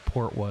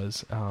port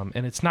was.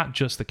 And it's not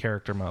just the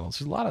character models.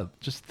 There's a lot of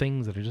just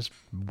things that are just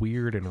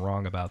weird and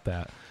wrong about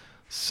that.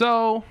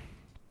 So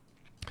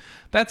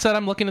that said,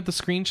 I'm looking at the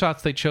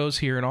screenshots they chose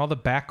here, and all the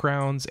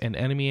backgrounds and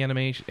enemy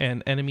animation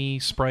and enemy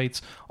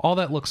sprites, all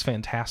that looks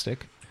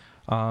fantastic.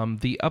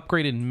 The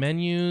upgraded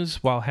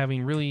menus, while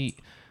having really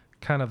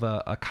kind of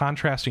a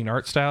contrasting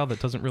art style that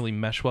doesn't really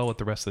mesh well with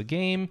the rest of the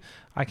game,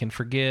 I can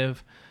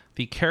forgive.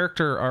 The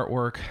character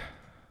artwork,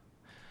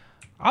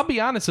 I'll be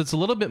honest, it's a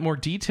little bit more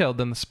detailed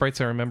than the sprites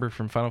I remember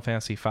from Final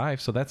Fantasy V,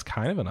 so that's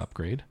kind of an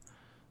upgrade,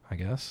 I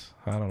guess.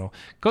 I don't know.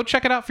 Go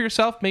check it out for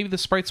yourself. Maybe the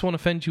sprites won't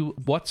offend you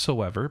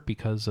whatsoever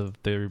because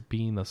of there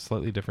being a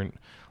slightly different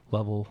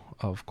level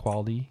of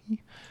quality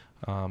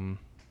than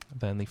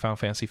the Final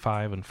Fantasy V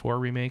and 4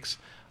 remakes,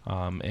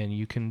 and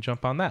you can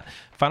jump on that.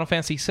 Final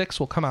Fantasy VI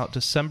will come out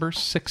December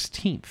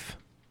 16th.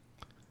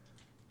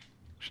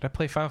 Should I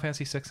play Final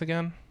Fantasy VI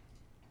again?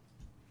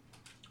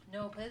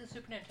 No, play the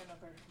Super Nintendo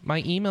version.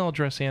 My email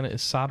address, Anna,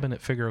 is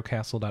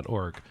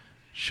sabin@figarocastle.org.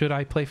 Should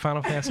I play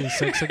Final Fantasy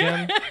VI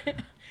again?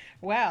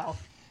 Well,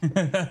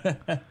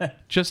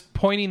 just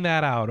pointing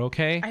that out,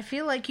 okay? I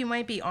feel like you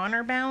might be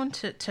honor bound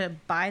to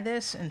buy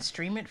this and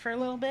stream it for a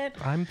little bit.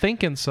 I'm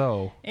thinking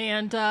so.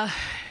 And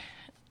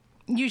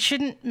you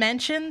shouldn't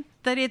mention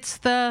that it's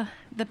the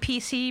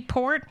PC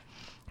port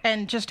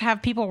and just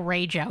have people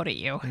rage out at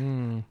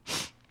you.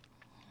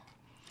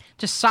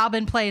 Just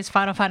Sabin plays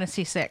Final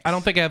Fantasy VI. I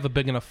don't think I have a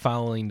big enough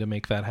following to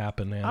make that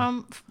happen,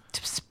 man.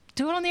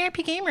 Do it on the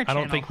RP Gamer channel. I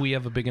don't think we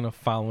have a big enough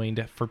following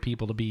for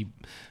people to be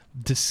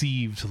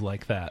deceived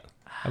like that.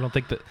 I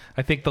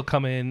think they'll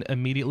come in,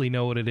 immediately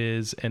know what it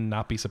is, and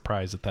not be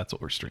surprised that that's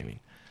what we're streaming.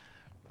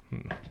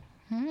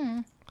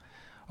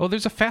 Oh,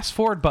 there's a fast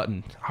forward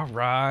button. All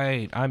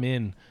right, I'm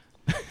in.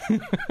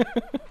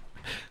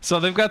 So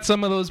they've got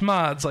some of those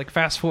mods like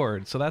fast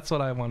forward. So that's what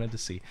I wanted to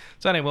see.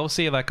 So anyway, we'll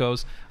see how that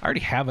goes. I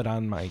already have it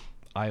on my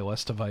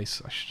iOS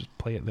device. I should just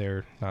play it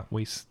there, not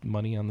waste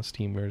money on the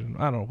Steam version.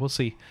 I don't know. We'll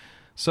see.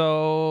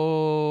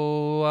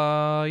 So,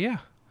 yeah.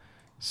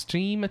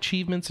 Steam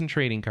achievements and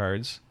trading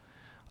cards.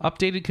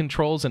 Updated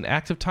controls and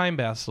active time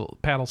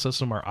battle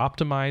system are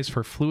optimized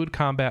for fluid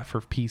combat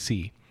for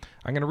PC.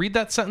 I'm going to read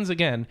that sentence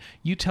again.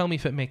 You tell me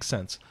if it makes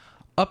sense.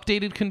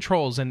 Updated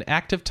controls and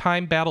active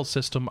time battle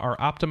system are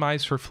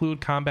optimized for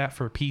fluid combat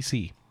for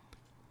PC.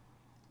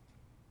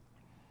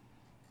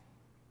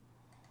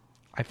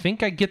 I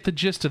think I get the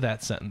gist of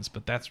that sentence,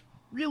 but that's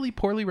really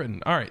poorly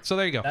written. All right, so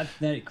there you go.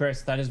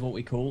 Chris, that is what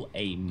we call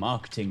a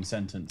marketing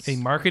sentence. A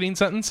marketing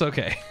sentence?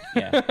 Okay.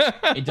 Yeah.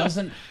 It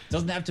doesn't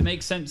have to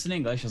make sense in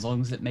English as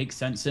long as it makes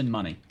sense in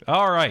money.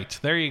 All right,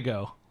 there you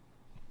go.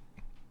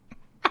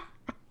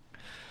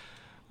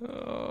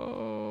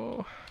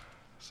 Oh,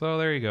 so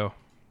there you go.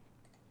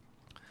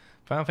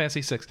 Final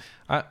Fantasy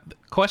VI.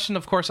 Question,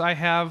 of course, I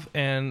have,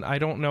 and I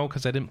don't know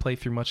because I didn't play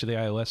through much of the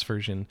iOS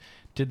version.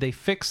 Did they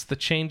fix the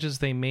changes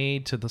they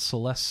made to the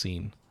Celeste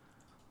scene?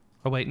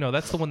 Oh, wait, no,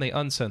 that's the one they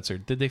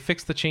uncensored. Did they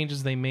fix the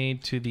changes they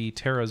made to the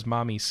Terra's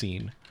mommy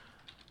scene?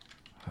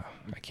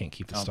 I can't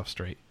keep this stuff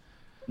straight.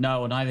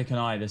 No, neither can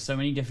I. There's so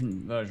many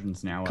different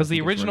versions now. Because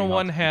the original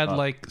one had,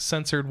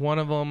 censored one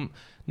of them.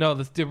 No,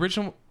 the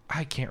original...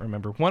 I can't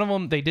remember. One of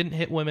them, they didn't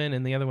hit women,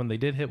 and the other one, they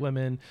did hit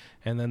women,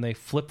 and then they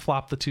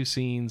flip-flopped the two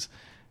scenes.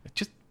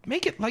 Just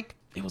make it like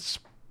it was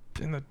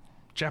in the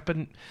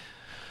Japan.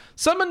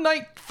 Summon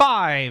Night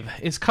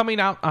 5 is coming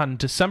out on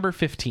December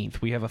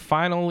 15th. We have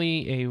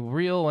finally a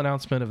real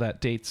announcement of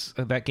that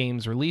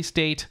game's release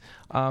date.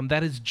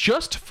 That is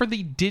just for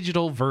the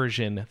digital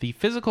version. The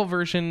physical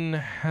version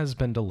has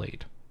been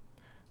delayed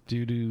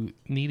due to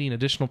needing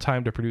additional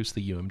time to produce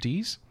the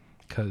UMDs.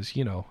 Because,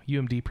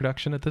 UMD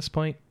production at this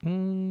point, I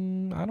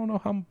don't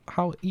know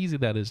how easy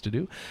that is to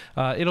do.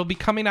 It'll be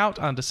coming out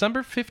on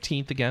December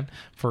 15th again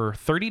for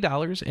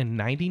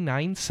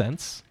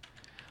 $30.99.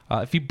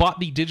 If you bought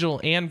the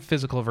digital and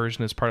physical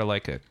version as part of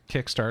like a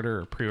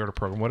Kickstarter or pre-order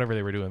program, whatever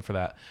they were doing for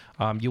that,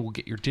 you will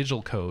get your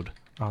digital code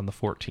on the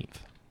 14th.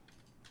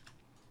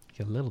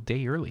 Get a little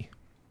day early.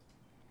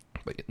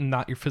 But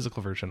not your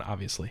physical version,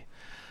 obviously.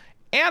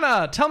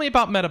 Anna, tell me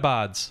about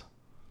Metabots.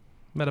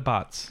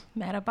 Metabots.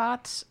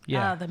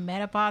 Yeah. The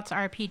Metabots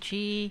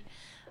RPG,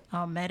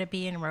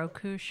 Metabee and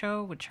Roku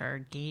show, which are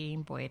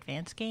Game Boy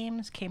Advance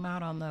games, came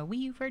out on the Wii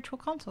U Virtual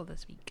Console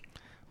this week.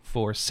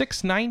 For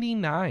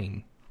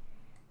 $6.99.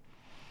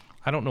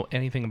 I don't know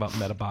anything about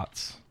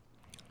Metabots.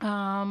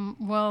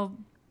 Well,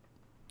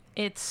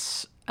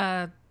 it's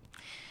a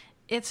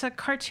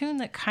cartoon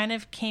that kind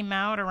of came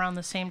out around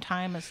the same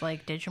time as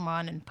like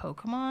Digimon and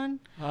Pokemon.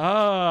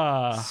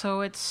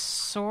 So it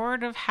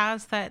sort of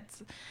has that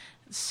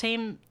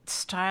same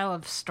style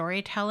of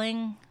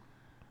storytelling.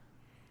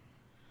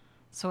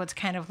 So it's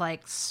kind of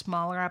like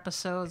smaller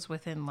episodes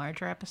within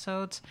larger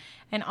episodes.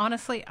 And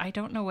honestly, I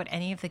don't know what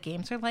any of the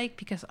games are like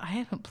because I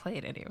haven't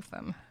played any of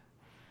them.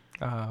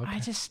 Okay. I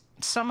just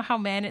somehow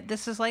managed.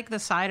 This is like the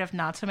side of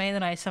Natsume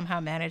that I somehow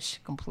managed to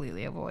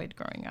completely avoid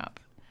growing up.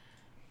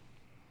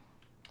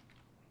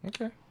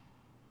 Okay.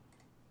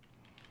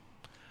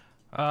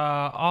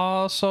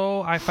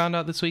 Also, I found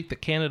out this week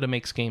that Canada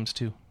makes games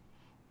too.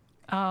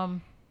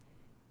 Didn't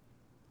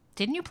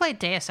you play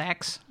Deus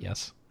Ex?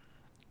 Yes.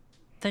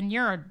 Then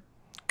you're a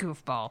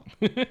goofball.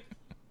 I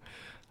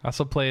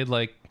also played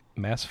like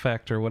Mass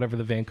Effect or whatever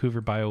the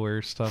Vancouver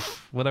BioWare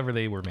stuff, whatever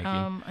they were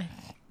making.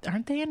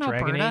 Aren't they in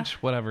Dragon Alberta? Age,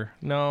 whatever.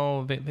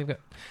 No, they've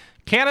got.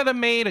 Canada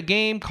made a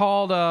game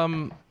called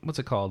what's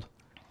it called?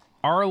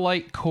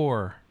 Arlight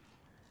Core,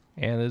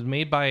 and it was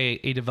made by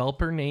a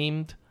developer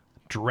named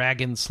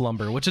Dragon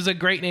Slumber, which is a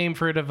great name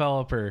for a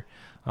developer.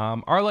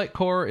 Arlight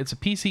Core, it's a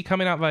PC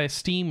coming out via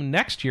Steam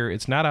next year.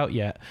 It's not out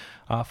yet.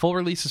 Full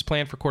release is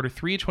planned for quarter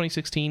 3 of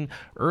 2016.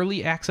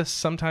 Early access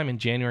sometime in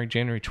January.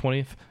 January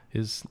 20th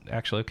is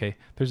actually okay.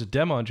 There's a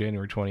demo on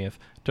January 20th.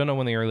 Don't know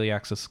when the early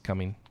access is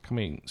coming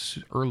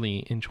early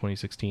in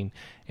 2016.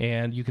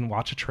 And you can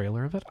watch a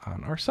trailer of it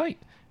on our site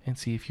and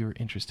see if you're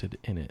interested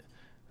in it.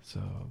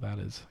 So that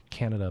is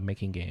Canada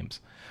making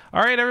games.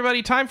 All right,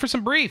 everybody, time for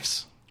some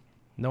briefs.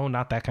 No,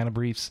 not that kind of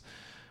briefs.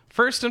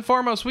 First and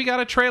foremost, we got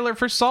a trailer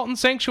for Salt and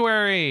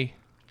Sanctuary.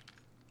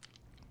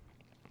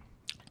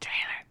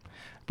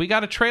 We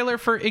got a trailer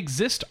for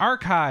Exist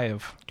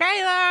Archive.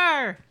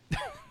 Trailer!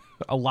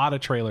 A lot of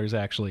trailers,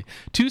 actually.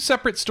 2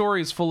 separate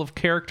stories full of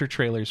character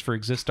trailers for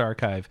Exist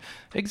Archive.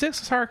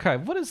 Exist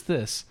Archive, what is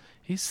this?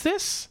 Is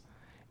this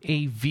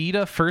a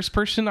Vita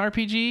first-person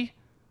RPG?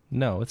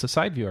 No, it's a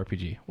side view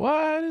RPG.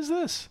 What is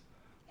this?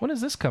 When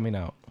is this coming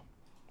out?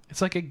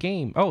 It's like a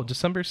game. Oh,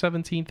 December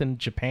 17th in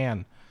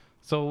Japan.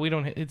 So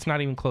it's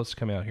not even close to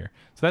coming out here.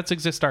 So that's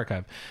Exist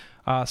Archive.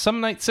 Summon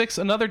Night 6,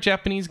 another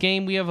Japanese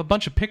game. We have a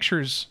bunch of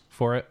pictures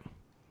for it.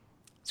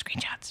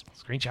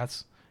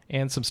 Screenshots.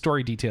 And some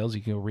story details.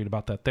 You can go read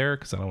about that there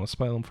because I don't want to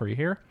spoil them for you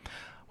here.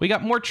 We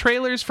got more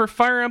trailers for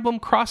Fire Emblem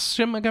Cross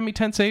Shin Megami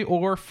Tensei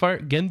or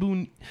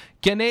Gene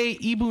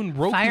Ibun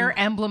Roku. Fire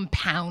Emblem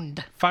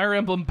Pound. Fire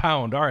Emblem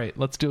Pound. All right,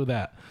 let's do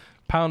that.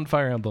 Pound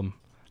Fire Emblem.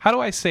 How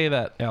do I say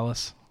that,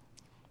 Alice?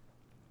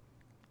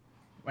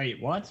 Wait,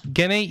 what?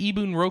 Gene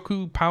Ibun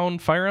Roku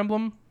Pound Fire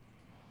Emblem?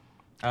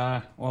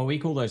 Well, we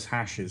call those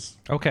hashes.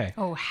 Okay.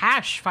 Oh,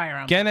 hash Fire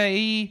Emblem.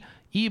 Gene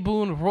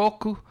Ibun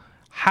Roku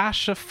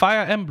Hash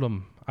Fire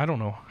Emblem. I don't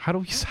know. How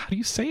do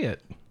you say it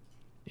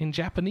in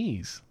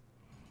Japanese?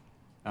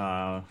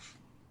 You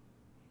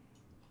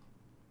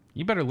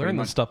better learn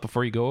this stuff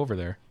before you go over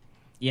there.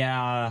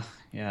 Yeah.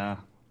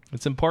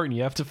 It's important.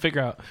 You have to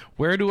figure out,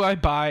 where do I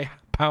buy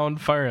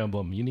Pound Fire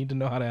Emblem? You need to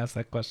know how to ask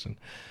that question.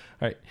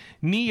 All right.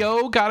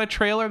 Neo got a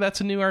trailer.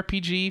 That's a new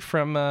RPG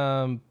from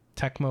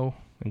Tecmo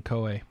and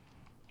Koei.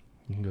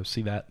 You can go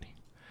see that.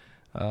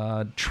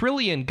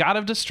 Trillion, God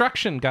of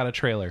Destruction, got a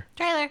trailer.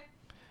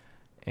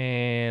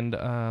 And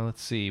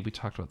let's see. We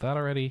talked about that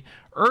already.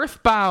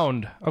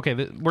 Earthbound. Okay,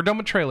 we're done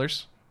with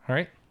trailers. All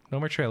right? No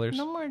more trailers.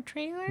 No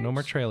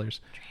more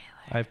trailers?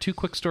 I have 2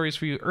 quick stories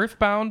for you.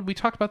 Earthbound, we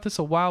talked about this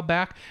a while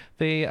back.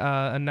 They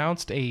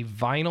announced a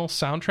vinyl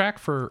soundtrack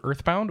for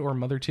Earthbound or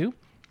Mother 2.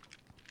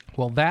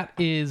 Well, that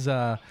is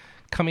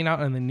coming out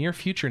in the near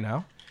future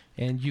now,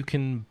 and you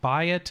can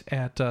buy it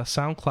at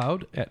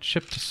SoundCloud at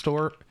Ship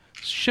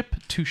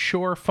to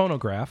Shore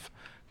Phonograph.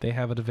 They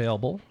have it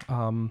available,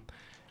 and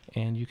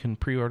you can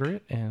pre-order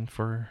it and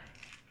for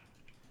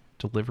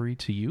delivery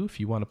to you if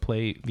you want to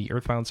play the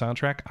Earthbound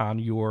soundtrack on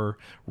your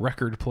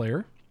record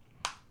player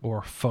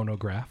or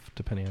phonograph,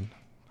 depending on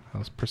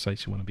how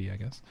precise you want to be, I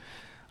guess.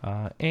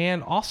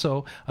 And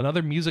also,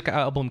 another music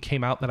album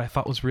came out that I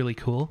thought was really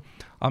cool.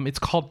 It's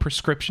called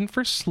Prescription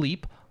for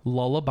Sleep,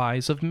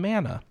 Lullabies of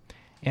Mana.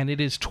 And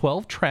it is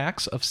 12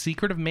 tracks of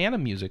Secret of Mana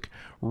music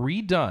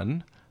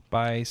redone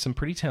by some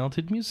pretty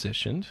talented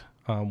musicians.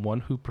 One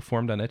who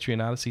performed on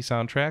Etrian Odyssey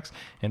soundtracks,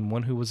 and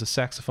one who was a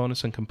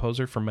saxophonist and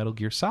composer for Metal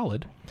Gear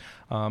Solid.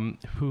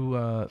 They've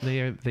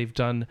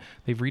redone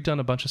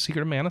a bunch of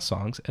Secret of Mana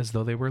songs as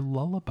though they were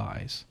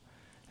lullabies.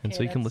 And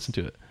so you can listen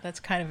to it. That's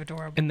kind of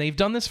adorable. And they've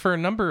done this for a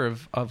number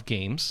of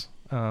games.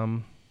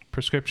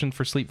 Prescription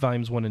for Sleep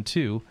Volumes 1 and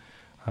 2.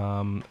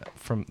 On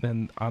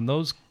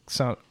those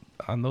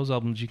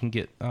albums, you can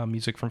get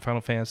music from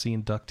Final Fantasy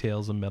and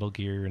DuckTales and Metal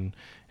Gear and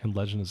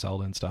Legend of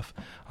Zelda and stuff.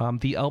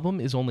 The album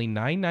is only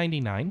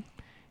 $9.99,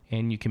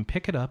 and you can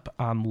pick it up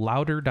on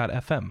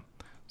louder.fm.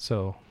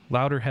 So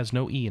Louder has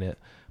no E in it.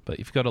 But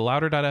if you go to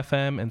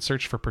louder.fm and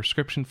search for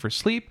Prescription for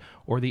Sleep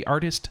or the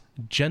artist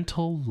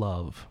Gentle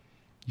Love,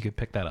 you could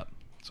pick that up.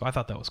 So I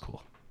thought that was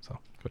cool. So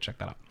go check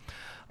that out.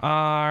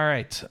 All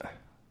right.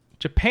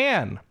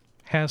 Japan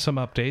has some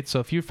updates. So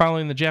if you're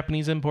following the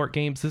Japanese import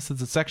games, this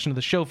is a section of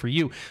the show for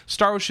you.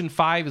 Star Ocean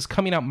 5 is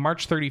coming out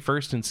March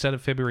 31st instead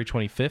of February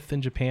 25th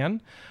in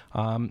Japan.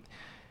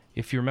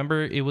 If you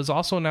remember, it was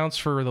also announced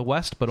for the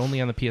West, but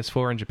only on the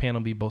PS4. In Japan,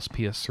 it'll be both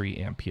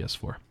PS3 and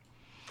PS4.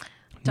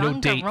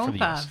 No date for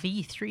the US.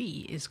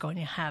 V3 is going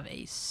to have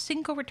a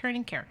single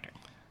returning character.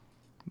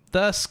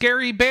 The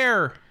Scary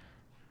Bear.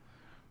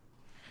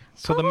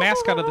 So the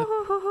mascot of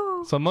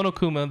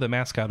Monokuma, the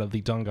mascot of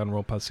the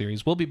Danganronpa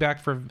series, will be back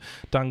for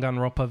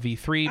Danganronpa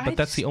V3, but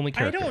that's the only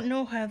character. I don't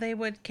know how they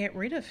would get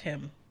rid of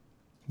him.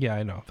 Yeah,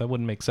 I know. That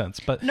wouldn't make sense.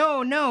 But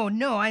No.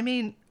 I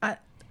mean,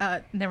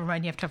 never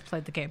mind. You have to have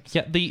played the games.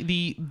 Yeah,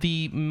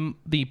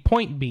 the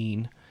point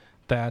being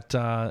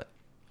that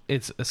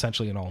it's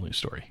essentially an all-new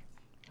story,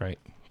 right?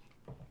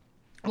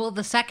 Well,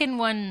 the second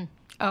one...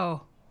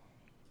 Oh.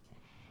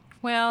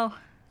 Well...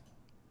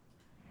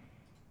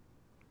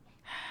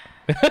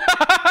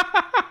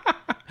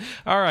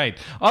 All right.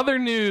 Other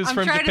news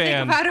from Japan. I'm trying to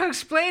think of how to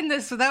explain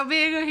this without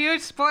being a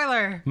huge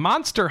spoiler.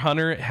 Monster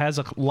Hunter has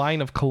a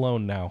line of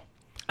cologne now.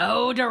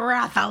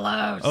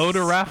 Odorathalos.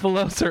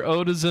 Odorathalos or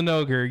Oda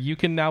Zenogre. You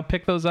can now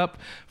pick those up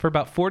for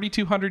about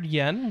 4,200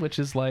 yen, which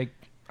is like,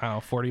 I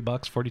don't know, $40,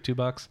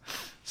 $42.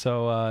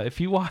 So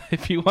if you want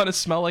to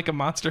smell like a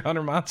Monster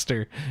Hunter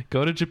monster,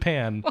 go to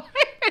Japan.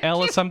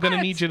 Alice, I'm going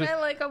to need you to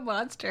smell like a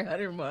Monster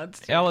Hunter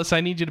monster. Alice,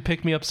 I need you to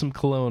pick me up some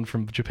cologne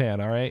from Japan,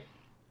 all right?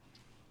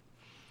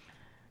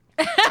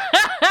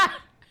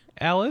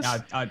 Alice?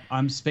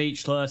 I'm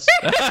speechless.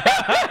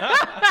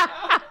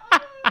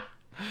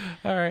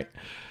 All right.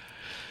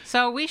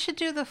 So we should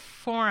do the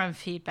forum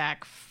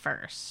feedback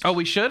first. Oh,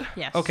 we should?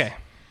 Yes. Okay.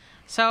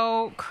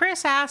 So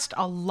Chris asked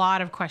a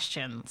lot of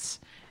questions.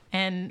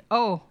 And,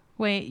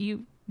 wait,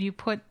 you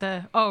put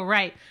the... Oh,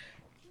 right.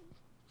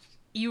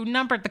 You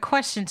numbered the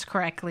questions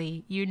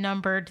correctly. You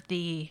numbered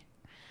the...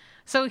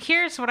 So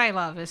here's what I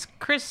love is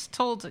Chris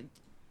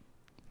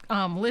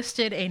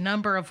listed a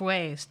number of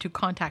ways to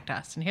contact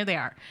us. And here they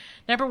are.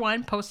 Number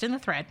 1, post in the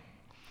thread.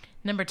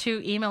 Number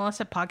 2, email us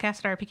at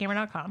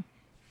podcast@rpgamer.com.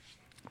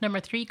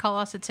 Number 3, call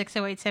us at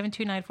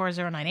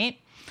 608-729-4098.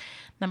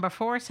 Number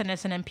 4, send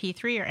us an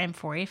MP3 or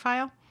M4A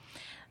file.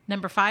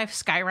 Number 5,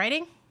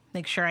 skywriting.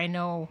 Make sure I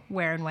know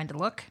where and when to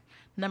look.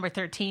 Number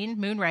 13,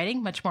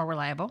 moonwriting, much more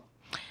reliable.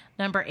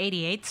 Number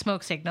 88,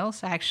 smoke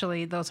signals.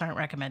 Actually, those aren't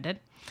recommended.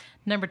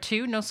 Number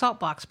 2, no salt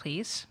blocks,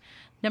 please.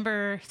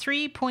 Number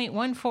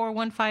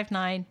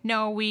 3.14159,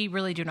 no, we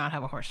really do not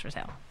have a horse for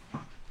sale.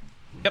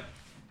 Yep.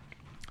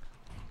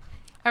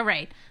 All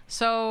right.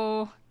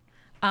 So,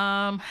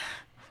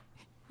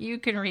 you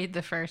can read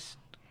the first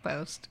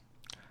post.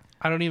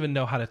 I don't even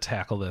know how to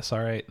tackle this, all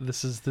right?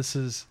 This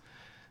is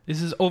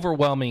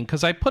overwhelming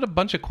because I put a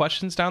bunch of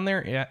questions down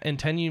there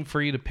intending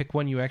for you to pick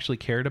one you actually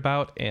cared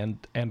about and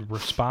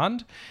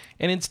respond.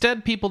 And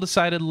instead, people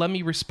decided, let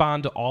me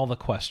respond to all the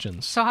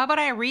questions. So how about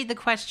I read the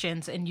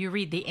questions and you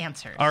read the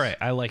answers? All right,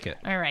 I like it.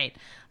 All right.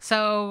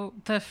 So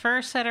the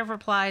first set of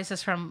replies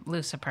is from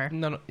Lucifer.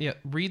 No, yeah,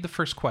 read the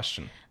first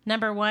question.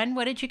 Number 1,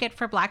 what did you get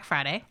for Black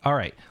Friday? All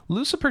right.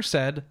 Lucifer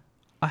said,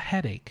 a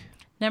headache.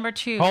 Number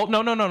 2. Oh,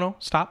 no.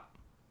 Stop.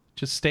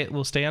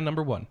 We'll stay on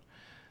number 1.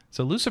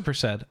 So Lucifer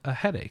said, a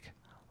headache.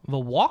 The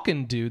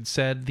walk-in dude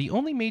said, the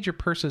only major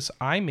purchase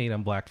I made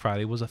on Black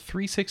Friday was a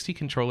 360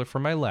 controller for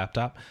my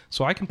laptop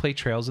so I can play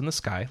Trails in the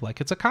Sky like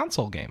it's a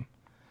console game.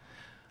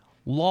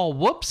 Lol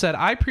Whoop said,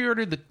 I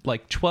pre-ordered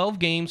 12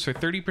 games for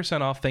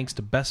 30% off thanks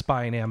to Best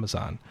Buy and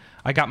Amazon.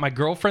 I got my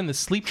girlfriend the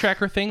sleep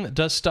tracker thing that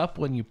does stuff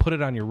when you put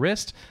it on your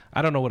wrist.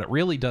 I don't know what it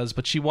really does,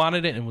 but she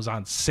wanted it and it was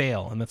on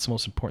sale, and that's the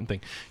most important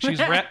thing.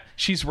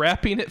 She's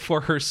wrapping it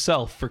for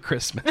herself for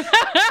Christmas.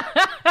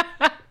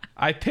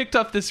 I picked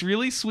up this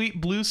really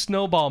sweet blue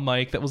snowball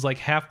mic that was like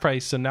half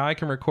price, so now I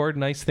can record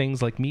nice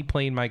things like me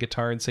playing my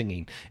guitar and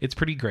singing. It's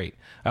pretty great.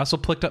 I also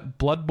picked up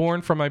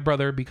Bloodborne from my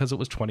brother because it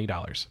was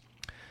 $20.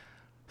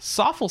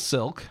 Soffle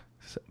Silk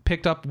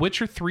picked up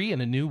Witcher 3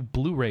 and a new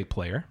Blu-ray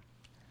player.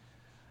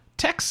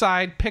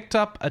 TechSide picked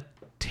up a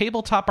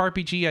tabletop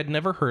RPG I'd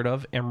never heard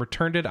of and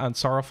returned it on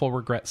sorrowful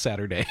regret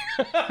Saturday.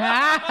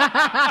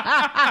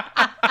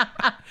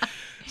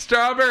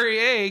 Strawberry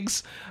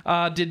Eggs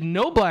did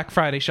no Black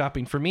Friday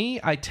shopping for me.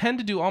 I tend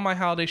to do all my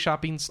holiday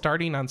shopping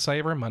starting on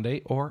Cyber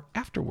Monday or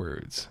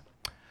afterwards.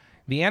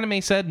 The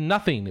Anime said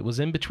nothing. It was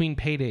in between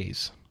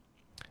paydays.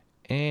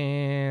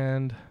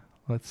 And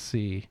let's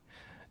see.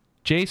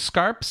 Jay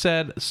Scarp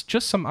said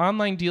just some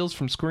online deals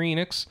from Square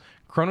Enix,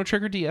 Chrono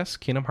Trigger DS,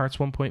 Kingdom Hearts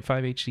 1.5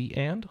 HD,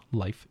 and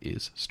Life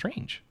is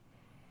Strange.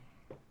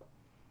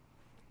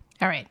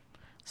 All right.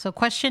 So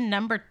question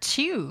number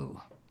 2.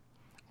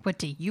 What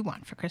do you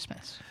want for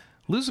Christmas?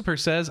 Lucifer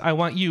says, I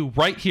want you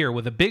right here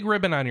with a big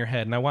ribbon on your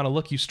head, and I want to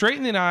look you straight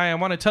in the eye. I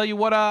want to tell you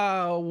what,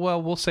 well,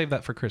 we'll save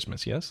that for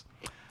Christmas, yes?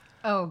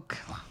 Oh,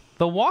 God.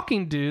 The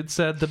Walking Dude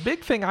said, the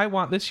big thing I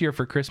want this year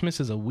for Christmas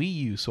is a Wii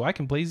U so I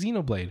can play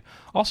Xenoblade.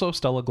 Also,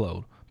 Stella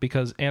Glow,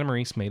 because Anna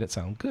Maurice made it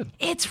sound good.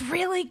 It's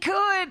really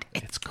good.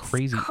 It's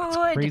crazy. Good.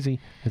 It's crazy.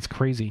 It's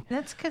crazy.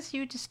 That's because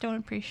you just don't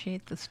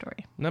appreciate the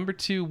story. Number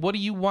 2, what do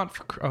you want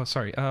for... Oh,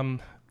 sorry.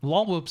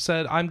 Lolwhoop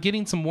said, I'm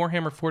getting some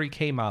Warhammer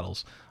 40k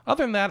models.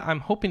 Other than that, I'm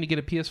hoping to get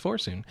a PS4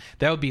 soon.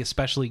 That would be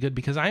especially good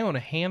because I own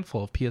a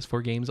handful of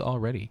PS4 games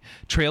already.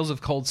 Trails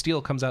of Cold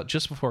Steel comes out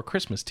just before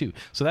Christmas, too.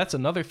 So that's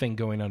another thing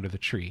going under the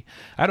tree.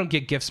 I don't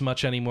get gifts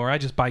much anymore. I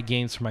just buy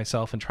games for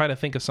myself and try to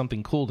think of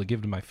something cool to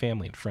give to my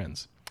family and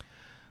friends.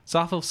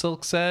 Sothel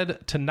Silk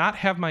said, to not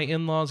have my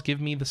in-laws give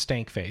me the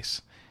stank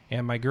face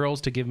and my girls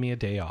to give me a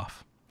day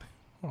off.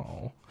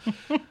 Oh.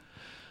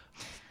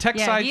 Tech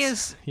Yeah, sites. he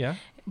is... Yeah.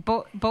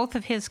 Both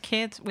of his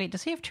kids. Wait,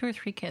 does he have 2 or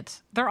 3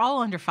 kids? They're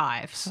all under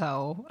 5,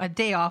 so a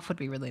day off would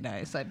be really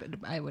nice.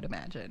 I would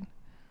imagine.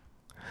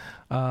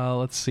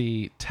 Let's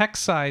see. Tech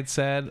Side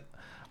said,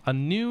 a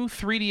new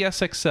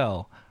 3DS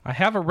XL. I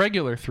have a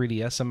regular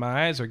 3DS and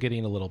my eyes are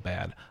getting a little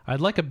bad.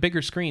 I'd like a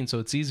bigger screen so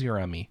it's easier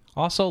on me.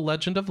 Also,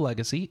 Legend of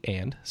Legacy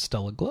and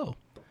Stella Glow.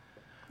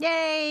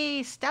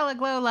 Yay! Stella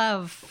Glow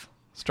love.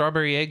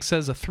 Strawberry Egg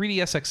says a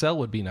 3DS XL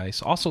would be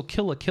nice. Also,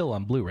 Kill a Kill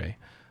on Blu-ray.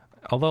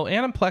 Although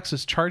Animplex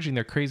is charging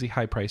their crazy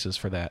high prices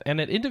for that. And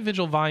at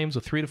individual volumes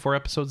with 3 to 4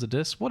 episodes a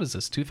disc, what is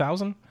this,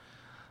 2,000?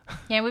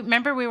 Yeah,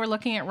 remember we were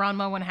looking at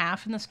Ranma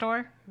 1/2 in the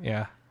store?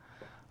 Yeah.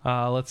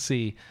 Let's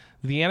see.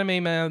 The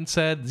Anime Man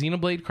said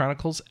Xenoblade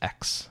Chronicles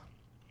X.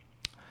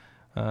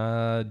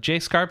 Jay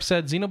Scarp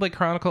said Xenoblade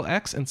Chronicle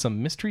X and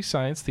some Mystery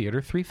Science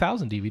Theater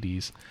 3000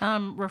 DVDs.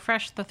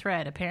 Refresh the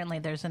thread. Apparently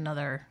there's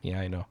another... Yeah,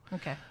 I know.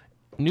 Okay.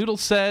 Noodle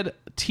said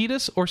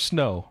Tidus or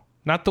Snow.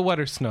 Not the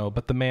wetter snow,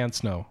 but the man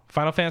snow.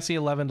 Final Fantasy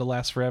 11 to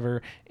last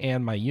forever,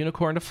 and my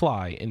unicorn to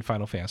fly in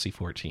Final Fantasy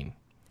 14.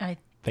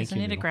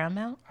 Isn't it a ground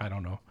mount? I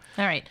don't know.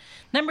 All right.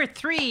 Number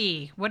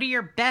 3. What are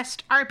your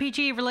best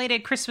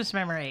RPG-related Christmas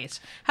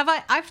memories?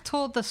 I've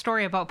told the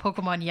story about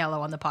Pokemon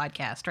Yellow on the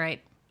podcast,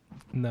 right?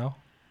 No.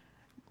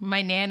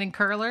 My Nan and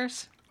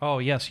Curlers? Oh,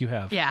 yes, you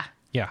have. Yeah.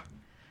 Yeah.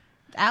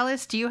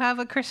 Alice, do you have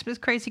a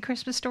crazy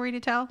Christmas story to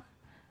tell?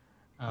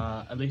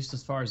 At least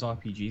as far as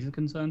RPGs are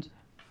concerned.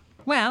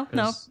 Well,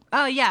 no.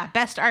 Oh, yeah.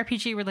 Best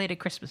RPG-related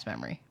Christmas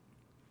memory.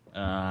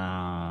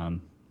 No,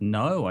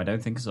 I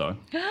don't think so.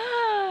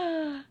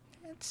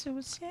 That's so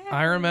sad.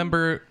 I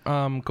remember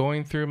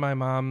going through my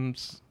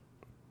mom's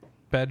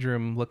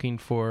bedroom looking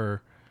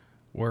for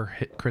where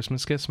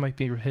Christmas gifts might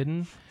be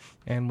hidden,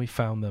 and we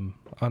found them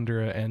under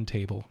an end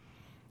table,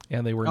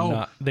 and they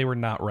were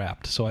not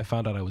wrapped. So I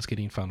found out I was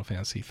getting Final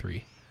Fantasy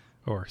 3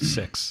 or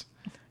 6.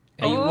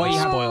 And what you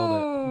have- spoiled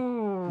it.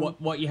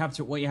 What you have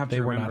to They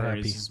were not remember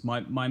happy. is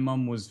my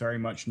mum was very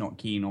much not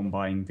keen on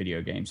buying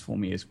video games for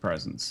me as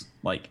presents,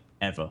 like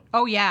ever.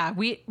 Oh, yeah.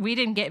 We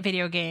didn't get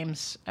video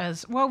games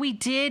as... Well, we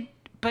did,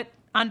 but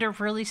under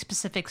really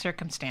specific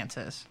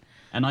circumstances.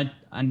 And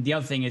the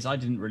other thing is I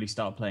didn't really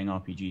start playing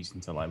RPGs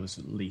until I was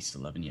at least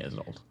 11 years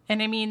old.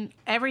 And I mean,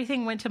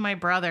 everything went to my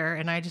brother,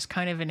 and I just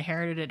kind of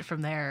inherited it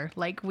from there.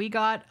 Like, we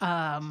got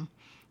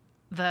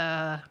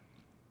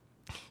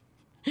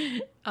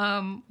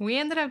we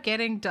ended up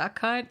getting Duck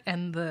Hunt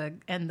and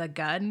the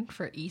gun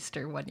for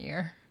Easter one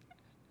year.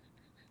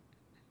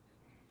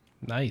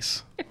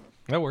 Nice.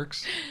 That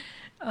works.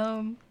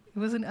 It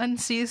was a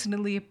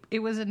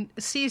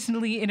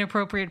seasonally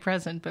inappropriate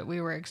present, but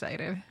we were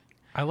excited.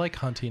 I like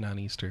hunting on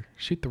Easter.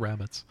 Shoot the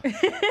rabbits.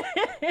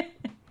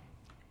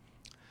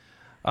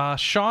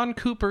 Sean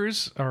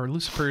Cooper's, or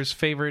Lucifer's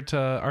favorite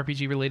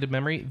RPG-related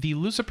memory, the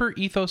Lucifer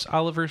Ethos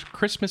Oliver's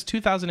Christmas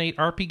 2008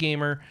 RP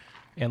Gamer,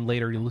 and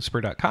later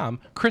Lucifer.com,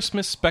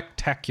 Christmas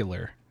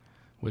Spectacular,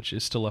 which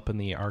is still up in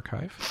the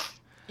archive.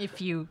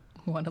 If you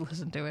want to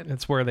listen to it.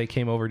 It's where they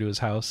came over to his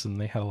house, and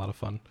they had a lot of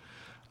fun.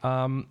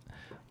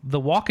 The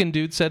Walkin'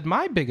 Dude said,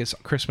 my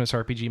biggest Christmas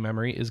RPG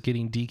memory is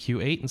getting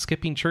DQ8 and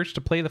skipping church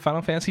to play the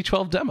Final Fantasy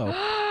 12 demo.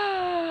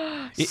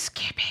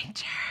 Skipping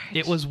church.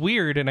 It was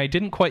weird, and I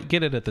didn't quite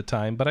get it at the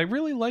time, but I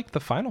really liked the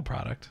final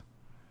product.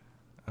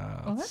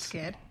 Well, that's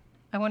good.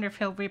 I wonder if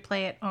he'll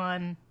replay it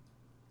on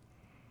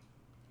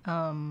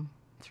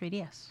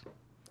 3DS.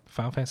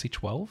 Final Fantasy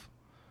 12?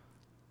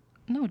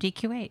 No,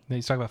 DQ8. No,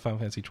 he's talking about Final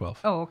Fantasy 12.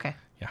 Oh, okay.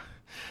 Yeah.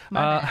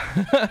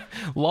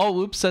 Lol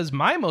Whoop says,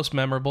 my most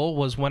memorable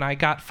was when I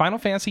got Final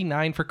Fantasy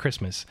IX for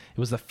Christmas. It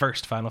was the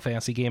first Final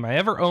Fantasy game I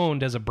ever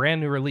owned as a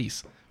brand new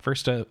release.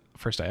 First I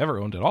ever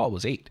owned at all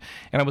was 8.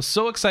 And I was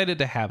so excited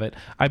to have it.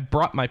 I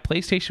brought my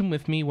PlayStation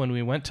with me when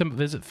we went to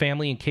visit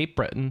family in Cape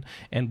Breton,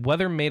 and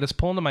weather made us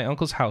pull into my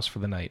uncle's house for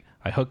the night.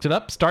 I hooked it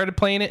up, started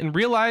playing it, and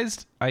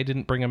realized I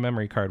didn't bring a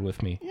memory card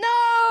with me. No!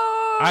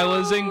 I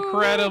was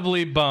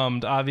incredibly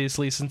bummed,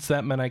 obviously, since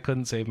that meant I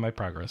couldn't save my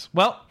progress.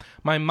 Well,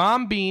 my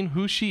mom, being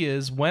who she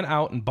is, went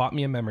out and bought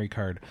me a memory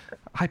card.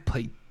 I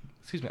played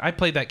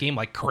that game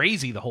like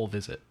crazy the whole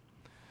visit.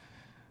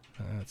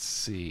 Let's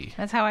see.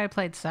 That's how I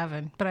played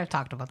 7, but I've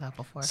talked about that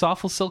before.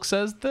 Soulful Silk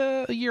says,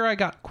 the year I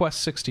got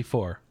Quest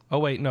 64. Oh,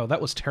 wait, no, that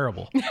was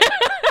terrible. I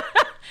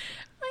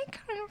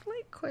kind of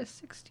like Quest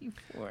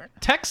 64.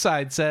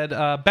 TechSide said,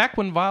 back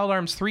when Wild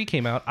Arms 3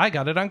 came out, I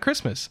got it on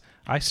Christmas.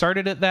 I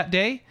started it that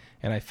day,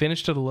 and I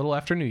finished it a little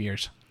after New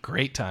Year's.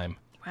 Great time.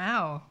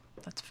 Wow,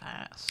 that's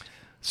fast.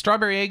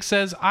 Strawberry Egg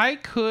says, I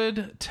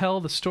could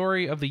tell the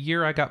story of the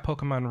year I got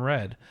Pokemon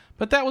Red,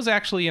 but that was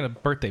actually in a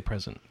birthday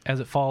present, as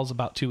it falls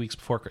about 2 weeks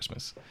before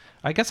Christmas.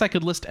 I guess I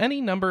could list any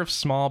number of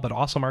small but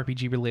awesome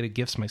RPG-related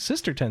gifts my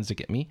sister tends to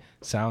get me.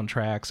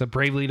 Soundtracks, a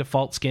Bravely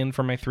Default skin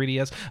for my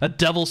 3DS, a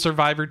Devil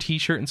Survivor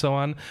t-shirt, and so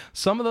on.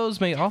 Some of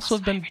those may also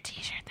have been...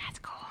 t-shirt, that's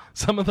cool.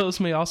 Some of those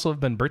may also have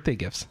been birthday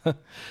gifts.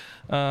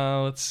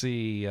 Let's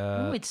see.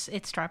 Ooh, it's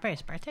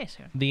Strawberry's birthday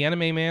soon. The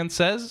Anime Man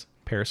says,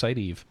 Parasite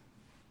Eve.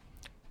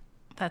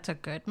 That's a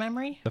good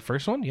memory? The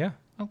first one? Yeah.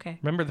 Okay.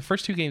 Remember, the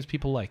first 2 games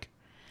people like.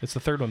 It's the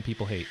third one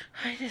people hate.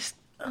 I just...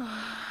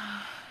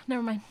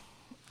 never mind.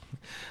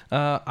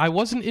 I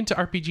wasn't into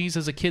RPGs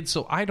as a kid,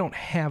 so I don't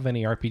have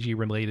any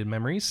RPG-related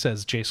memories,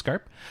 says Jay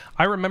Scarp.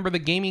 I remember the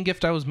gaming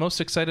gift I was most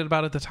excited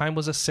about at the time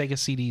was a Sega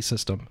CD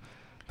system.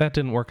 That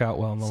didn't work out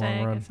well in the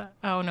long run.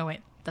 Oh, no, wait.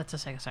 That's a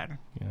Sega Saturn.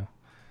 Yeah.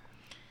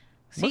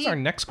 What's our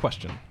next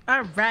question?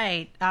 All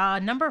right.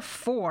 Number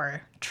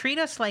 4. Treat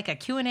us like a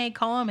Q&A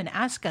column and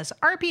ask us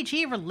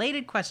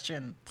RPG-related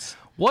questions.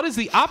 What is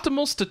the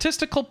optimal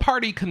statistical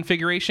party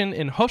configuration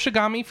in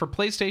Hoshigami for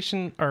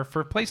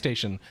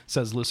PlayStation,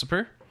 says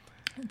Lucifer.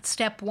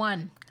 Step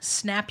 1.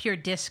 Snap your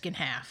disc in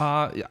half.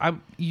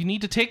 You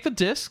need to take the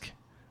disc.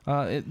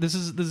 This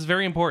is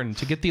very important.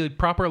 To get the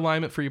proper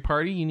alignment for your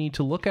party, you need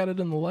to look at it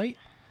in the light.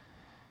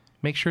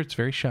 Make sure it's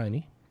very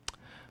shiny.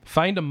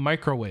 Find a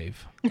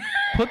microwave.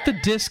 Put the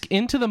disc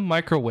into the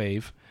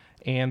microwave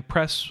and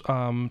press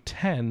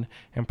 10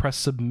 and press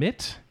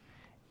submit.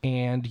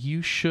 And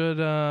you should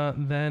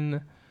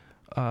then,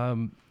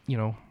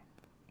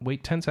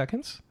 wait 10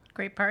 seconds.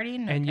 Great party.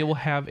 And you will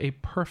have a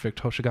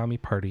perfect Hoshigami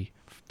party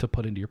to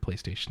put into your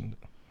PlayStation.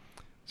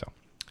 So,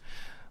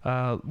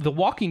 The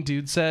Walking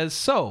Dude says,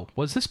 so,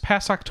 was this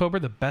past October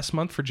the best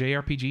month for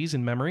JRPGs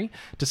in memory?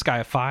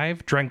 Disgaea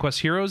 5, Dragon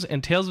Quest Heroes,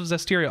 and Tales of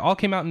Zestiria all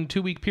came out in a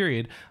 2-week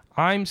period.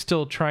 I'm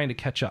still trying to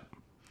catch up.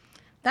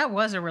 That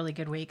was a really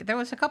good week. There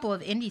was a couple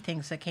of indie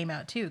things that came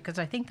out, too, because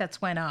I think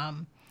that's when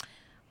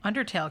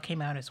Undertale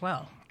came out as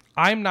well.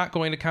 I'm not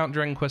going to count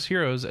Dragon Quest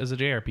Heroes as a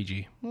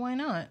JRPG. Why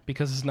not?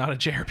 Because it's not a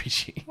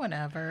JRPG.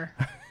 Whatever.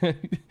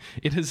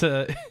 It's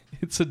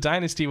a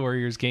Dynasty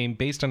Warriors game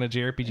based on a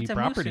JRPG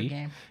property. Musou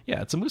game.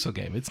 Yeah, it's a Musou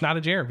game. It's not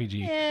a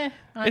JRPG.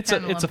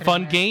 It's a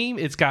fun game.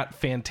 It's got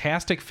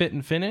fantastic fit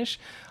and finish.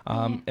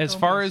 As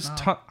far as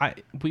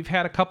we've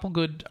had a couple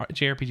good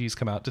JRPGs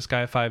come out,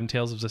 Disgaea 5 and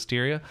Tales of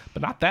Zestiria,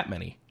 but not that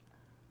many.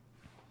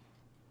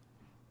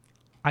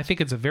 I think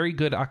it's a very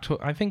good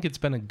I think it's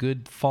been a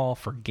good fall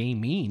for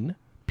gaming,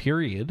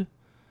 period.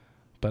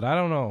 But I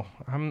don't know.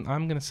 I'm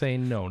going to say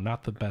no,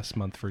 not the best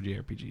month for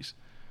JRPGs.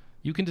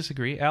 You can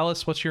disagree.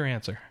 Alice, what's your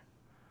answer?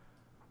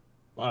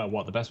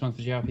 What, the best month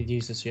for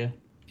JRPGs this year?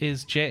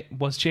 Was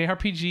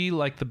JRPG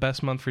like the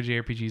best month for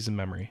JRPGs in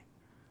memory?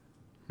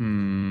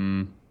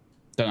 Don't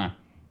know.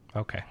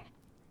 Okay.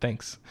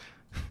 Thanks.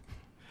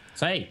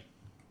 Say,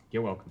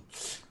 you're welcome.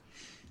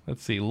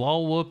 Let's see.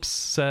 Lolwhoops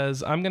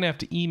says, I'm going to have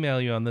to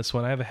email you on this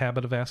one. I have a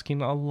habit of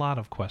asking a lot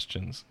of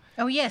questions.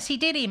 Oh, yes, he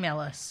did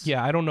email us.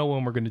 Yeah, I don't know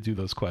when we're going to do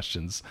those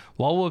questions.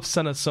 Lolwhoops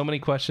sent us so many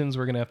questions,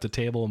 we're going to have to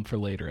table them for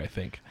later, I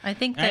think. I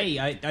think that... Hey,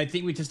 I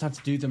think we just have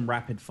to do them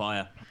rapid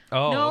fire.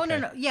 Oh, No, okay.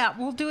 no. Yeah,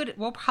 we'll do it.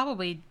 We'll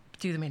probably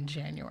do them in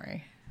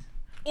January.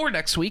 Or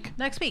next week.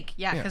 Next week,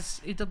 yeah, because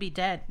it'll be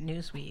dead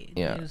news week.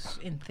 Yeah. News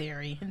in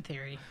theory.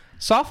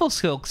 Soulful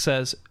Silk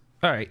says,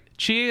 all right,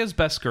 Chie is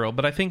best girl,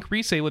 but I think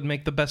Rise would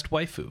make the best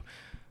waifu.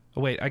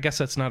 Oh, wait, I guess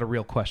that's not a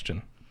real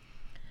question.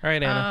 All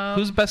right, Anna,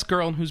 who's best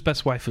girl and who's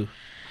best waifu?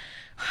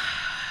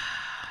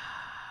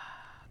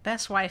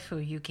 Best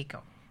waifu,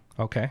 Yukiko.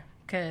 Okay.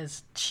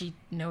 Because she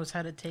knows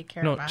how to take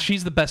care of No, us.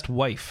 she's the best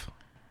wife.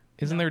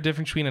 Isn't there a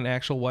difference between an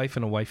actual wife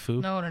and a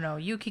waifu? No.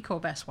 Yukiko,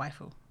 best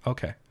waifu.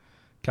 Okay.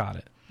 Got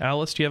it.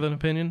 Alice, do you have an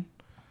opinion?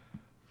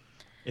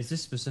 Is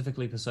this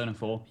specifically Persona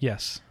 4?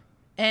 Yes.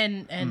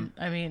 And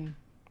I mean...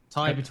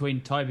 Tie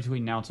between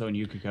Naoto and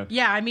Yukiko.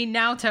 Yeah, I mean,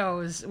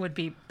 Naoto would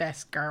be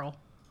best girl.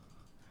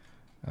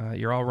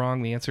 You're all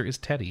wrong. The answer is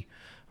Teddy.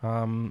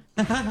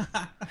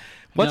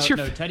 What's your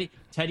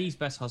Teddy's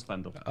best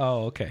husband?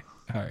 Oh, okay.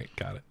 All right,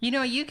 got it.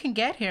 You can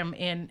get him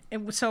in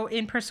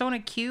Persona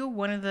Q,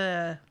 one of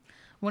the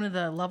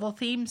level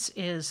themes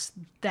is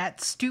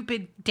that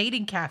stupid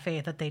dating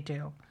cafe that they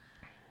do.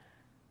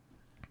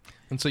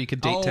 And so you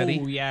could date Teddy?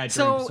 Oh, yeah,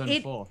 So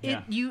Persona 4.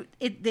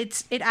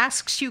 it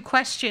asks you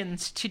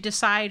questions to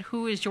decide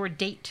who is your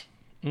date.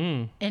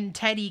 And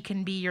Teddy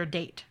can be your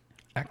date.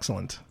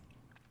 Excellent.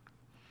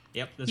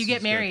 Yep. You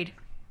get married.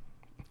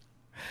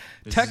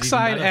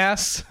 TechSide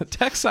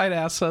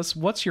asks us,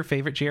 what's your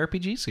favorite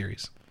JRPG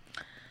series?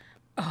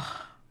 Oh,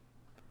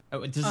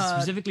 does it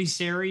specifically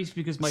series?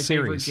 Because my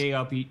favorite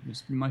JRPG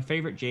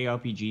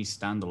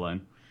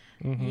standalone.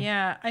 Mm-hmm.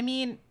 Yeah, I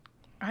mean,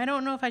 I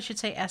don't know if I should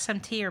say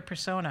SMT or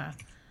Persona,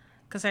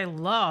 because I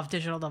love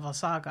Digital Devil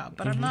Saga,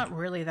 but I'm not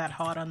really that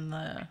hot on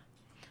the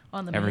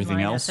Everything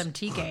mainline else?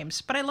 SMT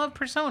games. But I love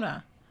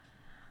Persona.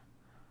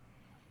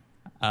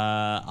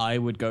 I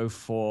would go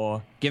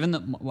for, given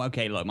that,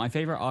 okay, look, my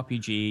favorite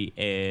RPG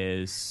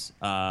is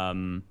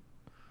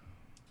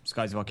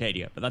Skies of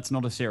Arcadia, but that's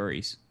not a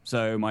series.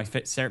 So my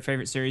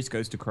favorite series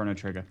goes to Chrono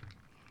Trigger.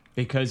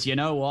 Because you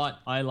know what?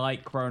 I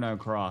like Chrono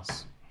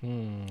Cross.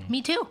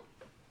 Me too.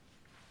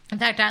 In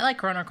fact, I like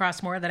Chrono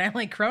Cross more than I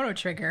like Chrono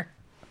Trigger.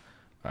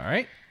 All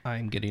right.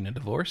 I'm getting a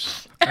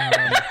divorce.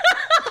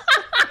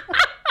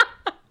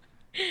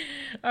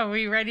 Are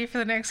we ready for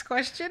the next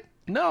question?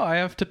 No, I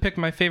have to pick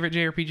my favorite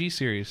JRPG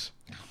series.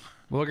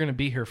 We're going to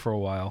be here for a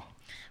while.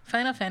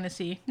 Final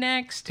Fantasy.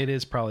 Next. It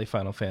is probably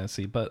Final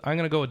Fantasy, but I'm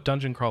going to go with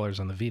Dungeon Crawlers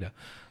on the Vita.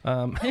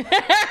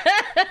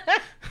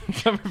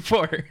 Number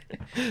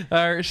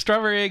 4.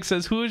 Strawberry Egg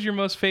says, who is your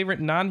most favorite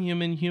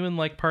non-human,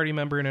 human-like party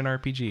member in an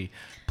RPG?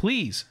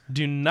 Please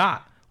do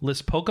not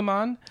list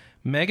Pokemon,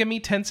 Megami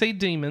Tensei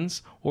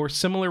demons, or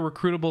similar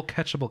recruitable,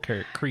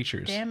 catchable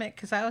creatures. Damn it,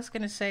 because I was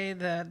going to say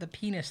the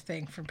penis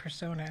thing from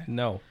Persona.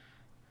 No.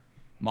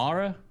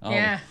 Mara? Oh.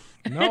 Yeah.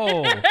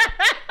 No.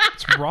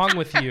 What's wrong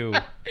with you?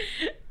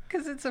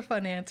 Because it's a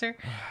fun answer.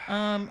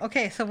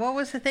 Okay, so what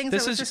was the thing that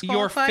was This is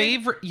your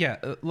favorite,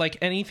 like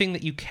anything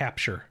that you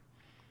capture,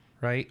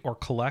 right? Or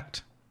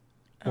collect,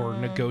 or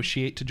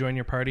negotiate to join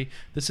your party.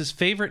 This is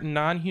favorite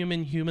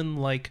non-human,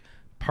 human-like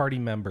party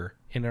member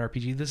in an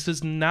RPG. This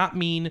does not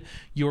mean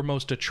your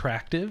most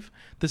attractive.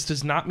 This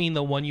does not mean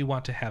the one you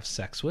want to have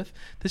sex with.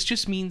 This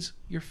just means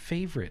your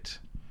favorite.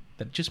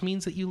 That just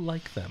means that you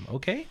like them,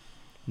 okay?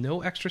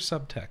 No extra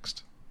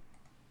subtext.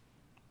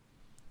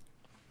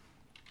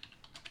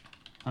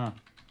 Huh.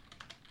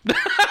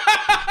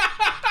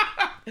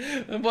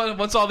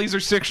 Once all these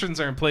restrictions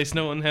are in place,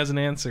 no one has an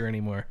answer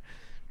anymore.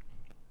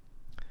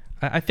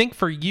 I think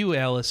for you,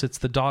 Alice, it's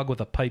the dog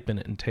with a pipe in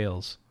it and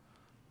tails.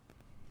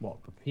 What,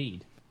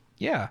 Rapide?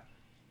 Yeah.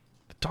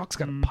 The dog's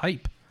got a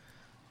pipe.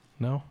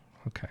 No?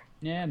 Okay.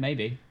 Yeah,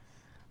 maybe.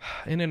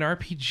 In an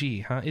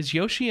RPG, huh? Is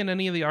Yoshi in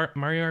any of the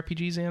Mario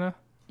RPGs, Anna?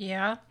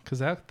 Yeah. Because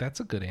that's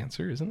a good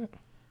answer, isn't it?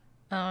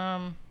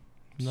 No?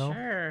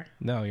 Sure.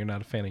 No, you're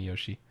not a fan of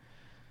Yoshi.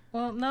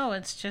 Well, no,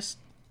 it's just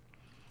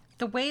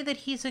the way that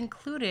he's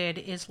included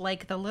is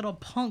like the little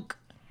punk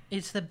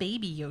is the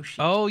baby Yoshi.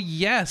 Oh,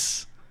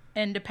 yes.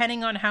 And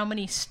depending on how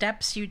many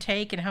steps you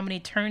take and how many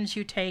turns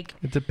you take,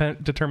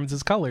 It determines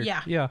his color.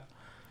 Yeah. Yeah.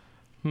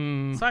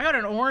 So I got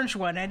an orange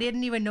one. I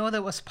didn't even know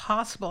that was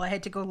possible. I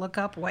had to go look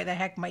up why the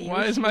heck my Yoshi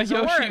Why is my was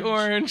Yoshi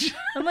orange?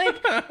 I'm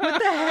like, what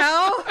the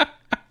hell?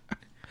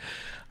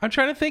 I'm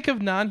trying to think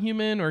of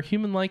non-human or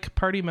human-like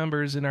party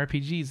members in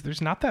RPGs.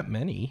 There's not that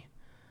many.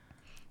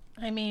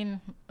 I mean,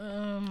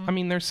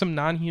 there's some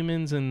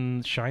non-humans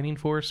in Shining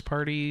Force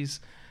parties.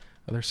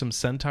 There's some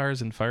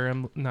centaurs in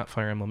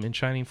in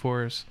Shining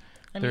Force.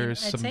 I'd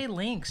say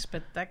Lynx,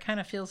 but that kind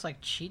of feels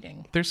like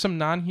cheating. There's some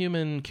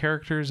non-human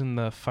characters in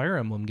the Fire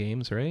Emblem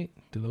games, right?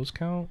 Do those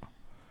count?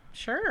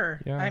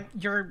 Sure. Yeah.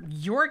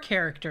 Your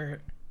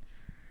character.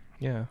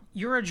 Yeah.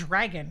 You're a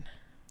dragon.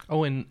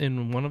 Oh,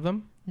 in one of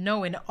them?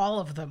 No, in all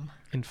of them.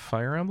 In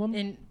Fire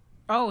Emblem?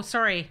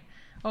 Sorry.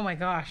 Oh my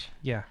gosh.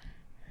 Yeah.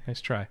 Nice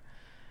try.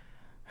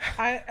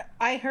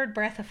 I heard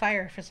Breath of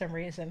Fire for some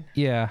reason.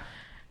 Yeah.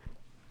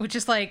 Which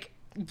is like,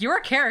 your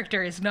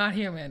character is not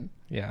human.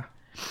 Yeah.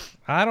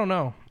 I don't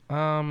know.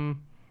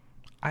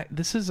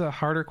 This is a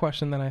harder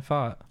question than I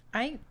thought.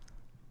 Can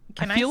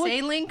I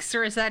say Lynx,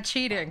 or is that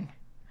cheating?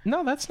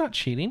 No, that's not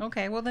cheating.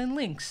 Okay, well then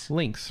Lynx.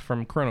 Lynx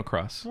from Chrono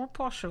Cross. More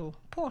posh.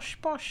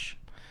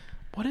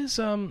 What is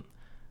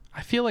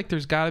I feel like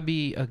there's got to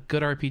be a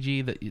good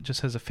RPG that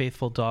just has a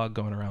faithful dog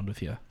going around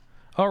with you.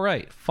 All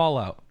right,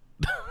 Fallout.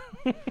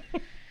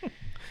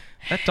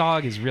 That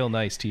dog is real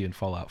nice to you in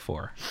Fallout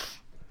 4.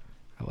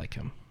 I like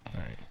him.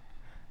 All right.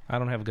 I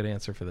don't have a good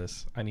answer for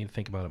this. I need to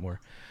think about it more.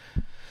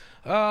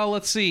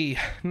 Let's see.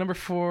 Number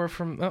 4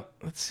 from...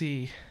 let's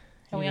see.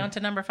 Are we on to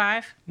number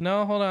 5?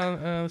 No, hold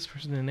on. This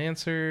person didn't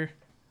answer.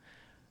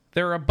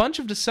 There are a bunch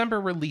of December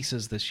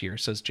releases this year,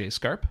 says Jay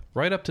Scarp,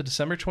 right up to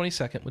December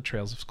 22nd with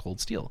Trails of Cold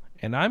Steel.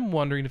 And I'm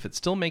wondering if it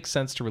still makes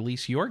sense to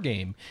release your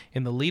game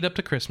in the lead up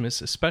to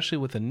Christmas, especially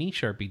with a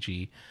niche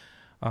RPG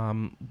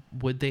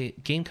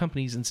would game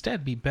companies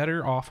instead be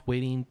better off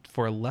waiting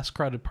for a less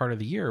crowded part of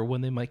the year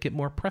when they might get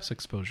more press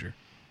exposure?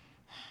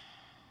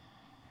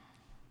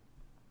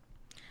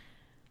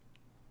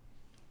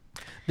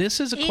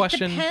 This is a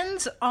question. It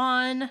depends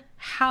on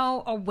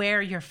how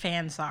aware your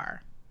fans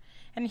are.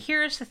 And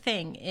here's the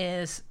thing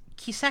is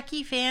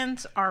Kiseki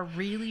fans are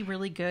really,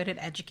 really good at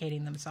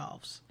educating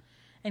themselves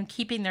and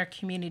keeping their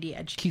community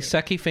educated.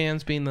 Kiseki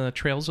fans being the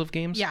Trails of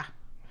games? Yeah.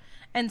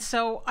 And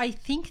so I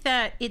think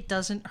that it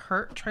doesn't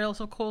hurt Trails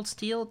of Cold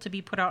Steel to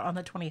be put out on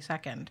the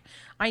 22nd.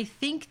 I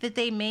think that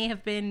they may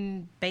have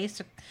been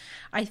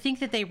I think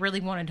that they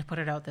really wanted to put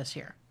it out this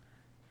year.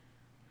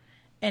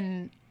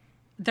 And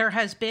there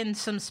has been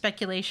some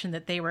speculation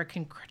that they were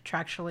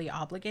contractually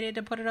obligated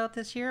to put it out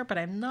this year, but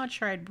I'm not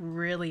sure I'd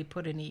really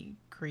put any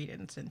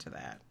credence into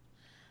that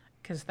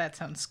because that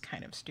sounds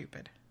kind of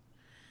stupid.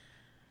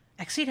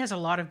 Xseed has a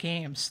lot of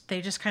games.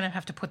 They just kind of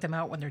have to put them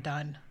out when they're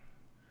done.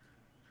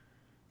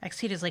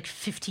 Xseed is like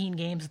 15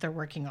 games that they're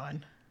working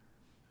on.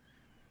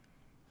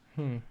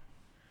 And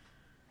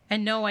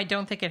no, I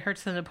don't think it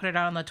hurts them to put it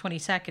out on the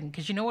 22nd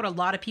because you know what a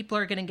lot of people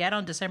are going to get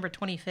on December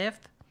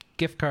 25th?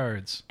 Gift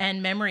cards.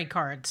 And memory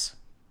cards.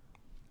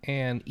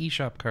 And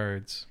eShop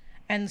cards.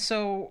 And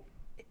so,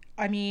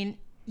 I mean,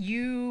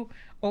 you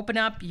open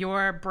up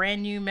your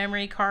brand new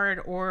memory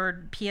card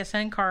or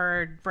PSN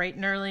card bright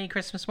and early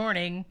Christmas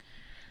morning,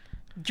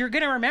 you're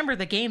going to remember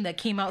the game that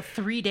came out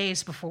 3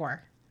 days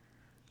before.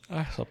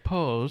 I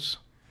suppose.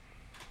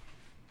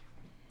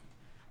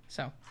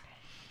 So,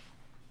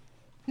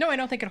 no, I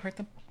don't think it'll hurt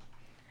them.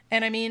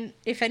 And I mean,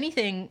 if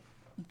anything,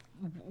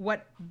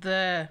 what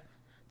the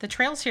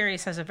Trail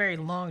series has a very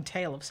long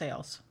tail of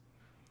sales.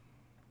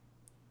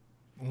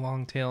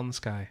 Long tail in the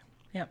sky.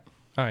 Yep.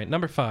 All right,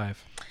 number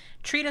 5.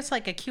 Treat us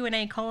like a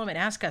Q&A column and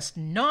ask us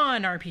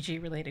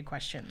non-RPG related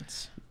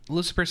questions.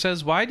 Lucifer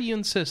says, why do you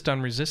insist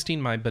on resisting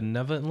my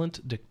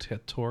benevolent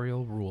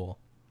dictatorial rule?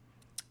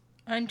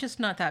 I'm just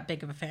not that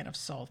big of a fan of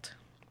salt.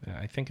 Yeah,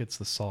 I think it's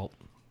the salt.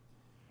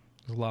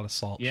 There's a lot of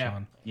salt, Yeah.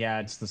 Sean. Yeah,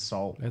 it's the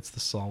salt. It's the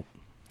salt.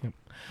 Yep.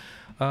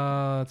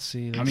 Let's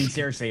see. I mean,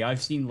 seriously,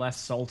 I've seen less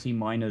salty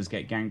miners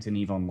get ganked in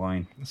EVE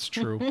Online. It's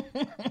true.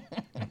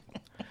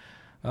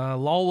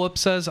 Lolwhoop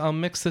says, I'll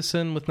mix this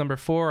in with number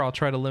 4. I'll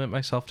try to limit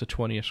myself to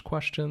 20-ish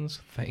questions.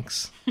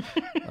 Thanks.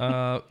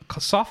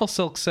 Soffle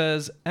Silk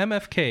says,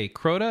 MFK,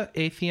 Crota,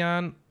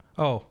 Atheon.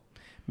 Oh,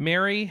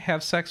 marry,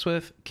 have sex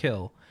with,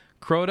 kill.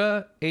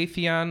 Crota,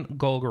 Atheon,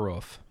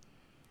 Golgoroth.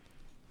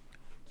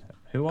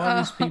 Who are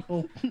these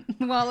people?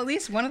 Well, at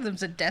least one of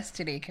them's a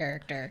Destiny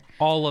character.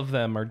 All of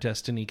them are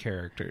Destiny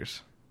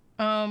characters.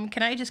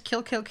 Can I just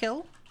kill?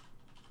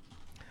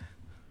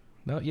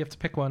 No, you have to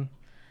pick one.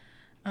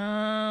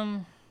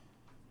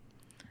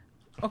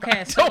 Okay,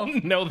 I so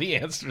don't know the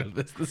answer to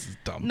this. This is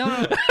dumb.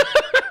 no.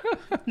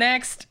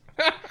 Next.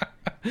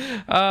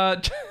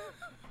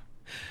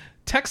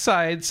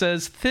 TechSide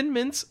says Thin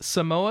Mints,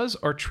 Samoas,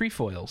 or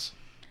trefoils.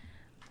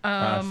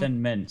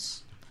 Thin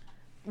mints.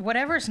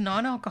 Whatever's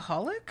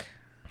non-alcoholic.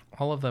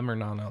 All of them are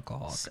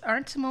non-alcoholic.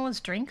 Aren't Samoa's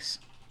drinks?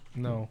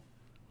 No,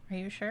 Are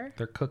you sure?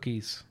 they're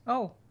cookies.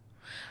 Oh.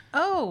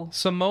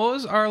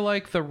 Samoas are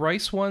like the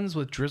rice ones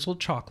with drizzled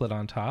chocolate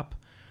on top.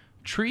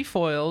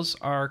 Trefoils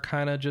are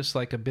kind of just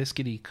like a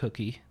biscuity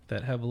cookie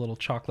that have a little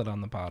chocolate on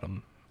the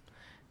bottom.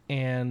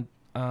 And,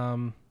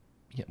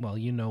 yeah, well,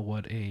 you know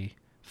what a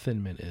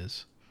Thin Mint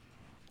is.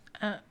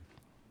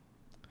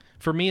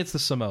 For me, it's the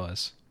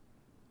Samoas.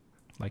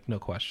 Like, no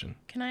question.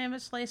 Can I have a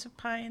slice of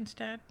pie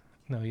instead?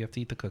 No, you have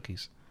to eat the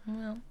cookies.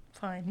 Well,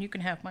 fine. You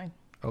can have mine.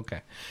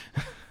 Okay.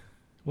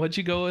 What'd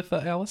you go with,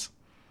 Alice?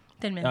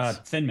 Thin Mints.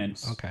 Thin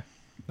mints. Okay,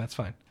 that's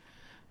fine.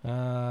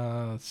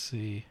 Let's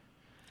see.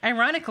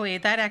 Ironically,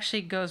 that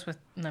actually goes with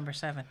number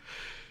 7.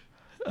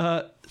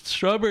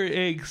 Strawberry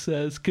Egg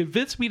says,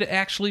 convince me to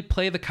actually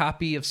play the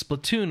copy of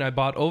Splatoon I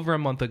bought over a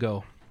month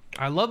ago.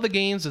 I love the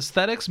game's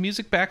aesthetics,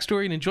 music,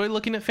 backstory, and enjoy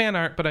looking at fan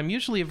art, but I'm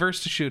usually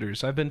averse to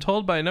shooters. I've been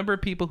told by a number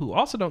of people who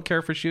also don't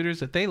care for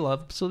shooters that they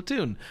love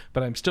Splatoon,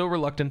 but I'm still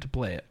reluctant to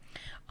play it.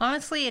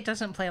 Honestly, it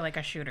doesn't play like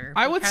a shooter.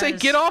 I would say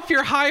get off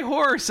your high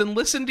horse and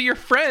listen to your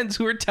friends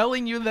who are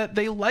telling you that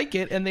they like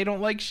it and they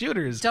don't like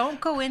shooters. Don't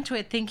go into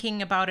it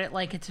thinking about it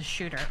like it's a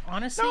shooter.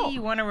 Honestly, No.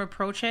 you want to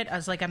approach it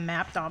as like a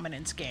map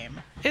dominance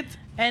game. It's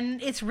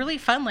And it's really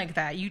fun like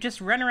that. You just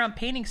run around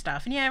painting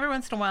stuff. And yeah, every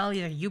once in a while,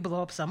 either you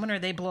blow up someone or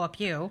they blow up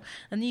you.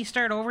 And then you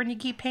start over and you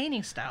keep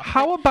painting stuff.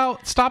 how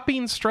about stop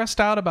being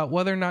stressed out about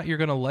whether or not you're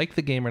going to like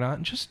the game or not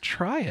and just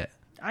try it.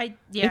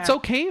 It's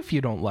okay if you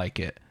don't like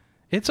it.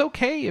 It's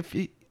okay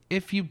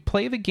if you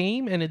play the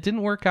game and it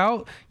didn't work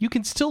out, you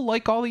can still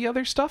like all the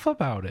other stuff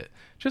about it.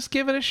 Just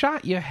give it a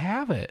shot. You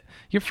have it.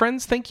 Your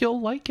friends think you'll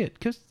like it.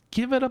 Just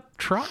give it a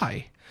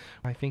try.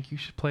 I think you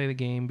should play the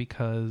game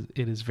because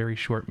it is very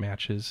short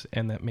matches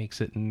and that makes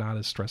it not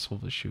as stressful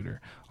of a shooter.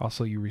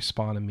 Also, you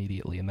respawn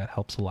immediately and that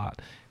helps a lot.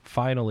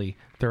 Finally,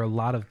 there are a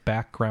lot of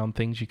background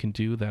things you can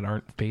do that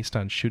aren't based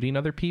on shooting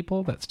other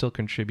people that still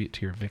contribute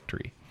to your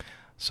victory.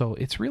 So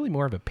it's really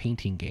more of a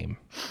painting game.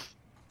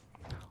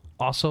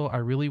 Also, I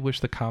really wish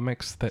the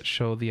comics that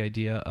show the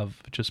idea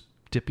of just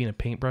dipping a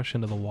paintbrush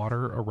into the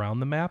water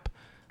around the map,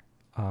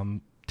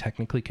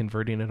 technically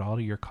converting it all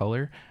to your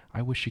color,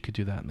 I wish you could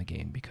do that in the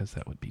game, because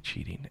that would be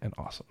cheating and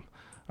awesome.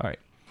 All right.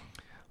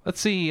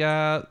 Let's see.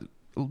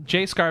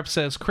 Jay Scarp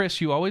says, Chris,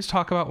 you always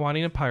talk about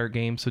wanting a pirate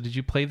game, so did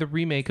you play the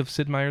remake of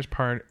Sid Meier's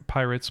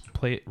Pirates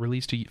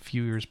released a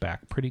few years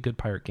back? Pretty good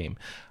pirate game.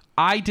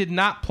 I did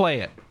not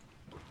play it.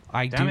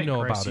 I do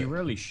know about it. You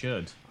really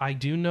should. I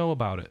do know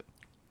about it.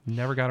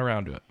 Never got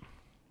around to it.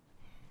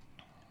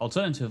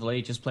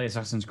 Alternatively, just play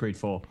Assassin's Creed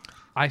 4.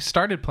 I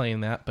started playing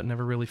that, but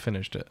never really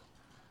finished it.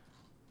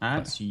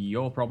 That's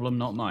your problem,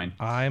 not mine.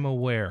 I'm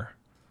aware.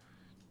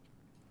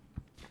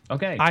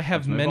 Okay. I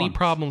have many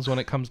problems when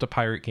it comes to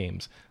pirate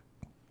games.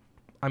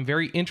 I'm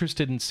very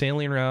interested in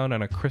sailing around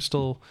on a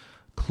crystal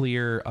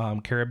clear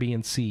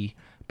Caribbean Sea,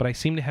 but I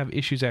seem to have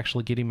issues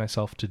actually getting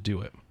myself to do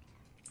it.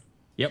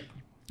 Yep.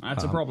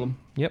 That's a problem.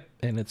 Yep,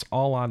 and it's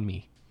all on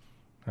me.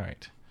 All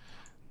right.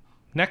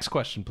 Next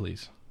question,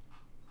 please.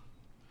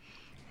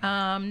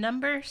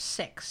 Number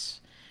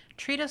 6.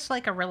 Treat us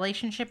like a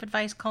relationship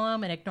advice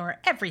column and ignore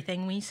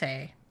everything we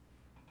say.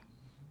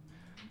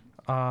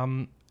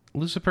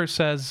 Lucifer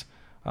says,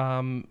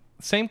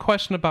 same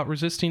question about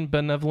resisting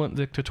benevolent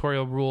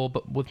dictatorial rule,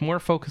 but with more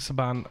focus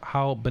upon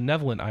how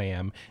benevolent I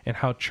am and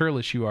how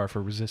churlish you are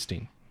for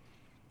resisting.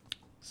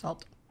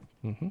 Salt.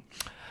 Mm-hmm.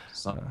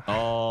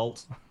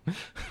 Salt.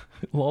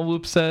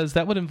 Lolwhoop says,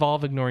 that would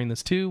involve ignoring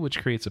this too, which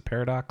creates a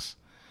paradox.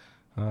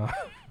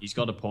 He's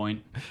got a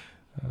point.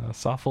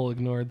 Soffel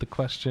ignored the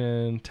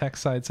question.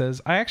 TechSide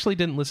says, I actually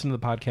didn't listen to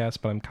the podcast,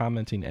 but I'm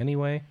commenting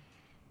anyway.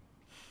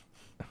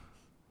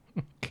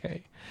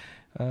 Okay.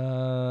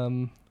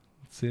 Let's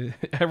see.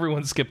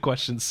 Everyone skip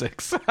question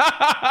 6.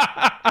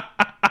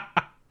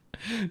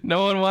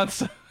 No one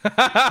wants...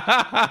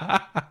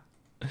 I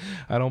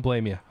don't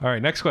blame you. All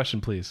right, next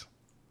question, please.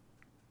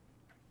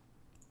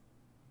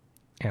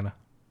 Anna.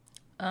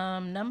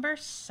 Number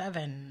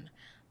 7.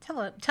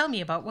 Tell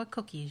me about what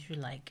cookies you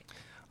like.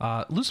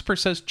 Lucifer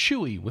says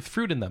chewy with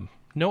fruit in them.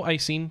 No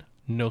icing,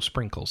 no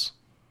sprinkles.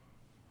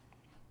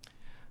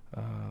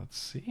 Let's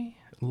see.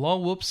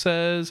 Lolwhoop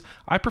says,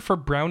 I prefer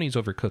brownies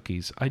over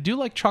cookies. I do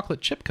like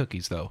chocolate chip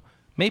cookies, though.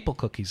 Maple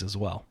cookies as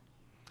well.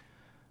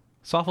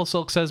 Soffle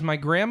Silk says, my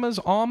grandma's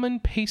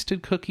almond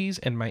pasted cookies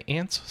and my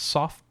aunt's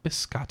soft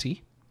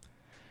biscotti.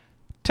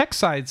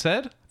 TechSide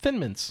said, Thin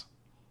Mints.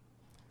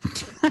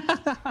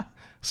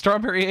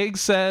 Strawberry Egg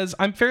says,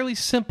 I'm fairly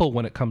simple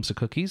when it comes to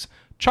cookies.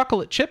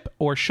 Chocolate chip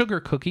or sugar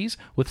cookies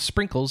with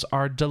sprinkles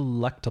are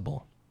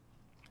delectable.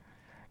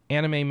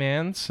 Anime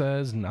Man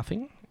says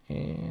nothing.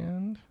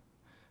 And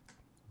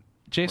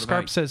Jay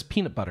Scarp says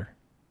peanut butter.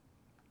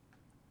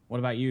 What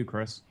about you,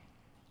 Chris?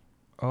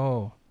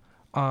 Oh,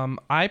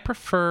 I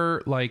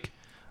prefer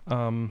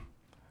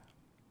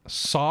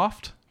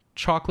soft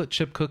chocolate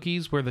chip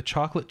cookies where the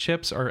chocolate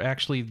chips are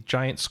actually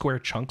giant square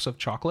chunks of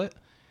chocolate,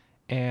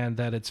 and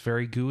that it's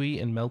very gooey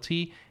and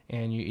melty,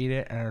 and you eat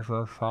it and it's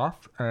very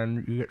soft,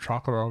 and you get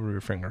chocolate all over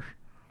your fingers.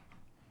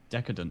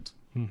 Decadent.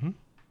 Mm-hmm.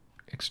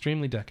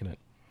 Extremely decadent.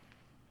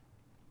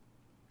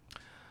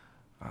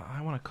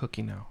 I want a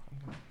cookie now.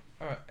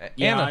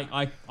 Yeah,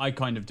 Anna. I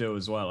kind of do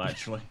as well,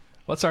 actually.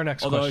 What's our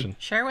next question?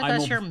 Share with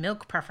us your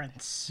milk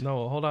preference.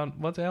 No, hold on.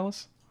 What's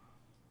Alice?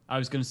 I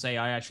was going to say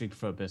I actually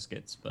prefer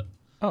biscuits, but...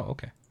 Oh,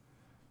 okay.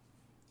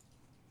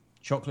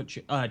 Chocolate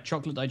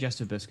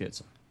digestive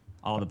biscuits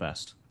are the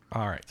best.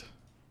 All right.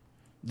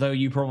 Though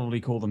you probably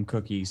call them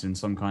cookies in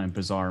some kind of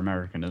bizarre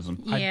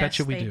Americanism. Yes, I bet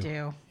you we they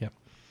do. Yep.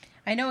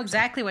 I know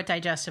exactly what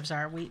digestives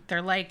are.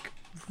 They're like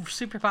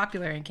super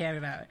popular in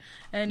Canada.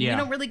 And we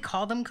don't really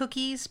call them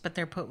cookies, but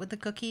they're put with the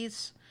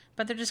cookies.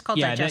 But they're just called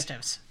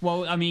digestives.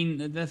 Well, I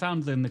mean, they're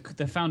found in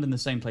the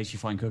same place you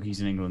find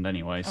cookies in England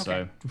anyway,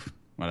 so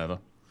whatever.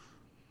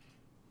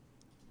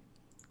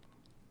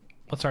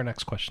 What's our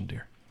next question,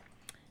 dear?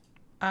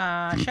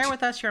 Share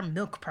with us your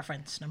milk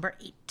preference, number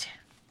 8.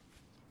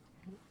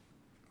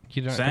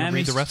 You don't have to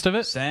read the rest of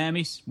it?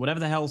 Whatever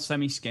the hell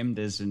semi-skimmed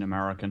is in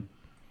American.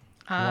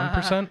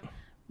 1%?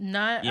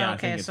 Not Yeah,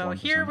 okay. So 1%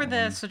 here were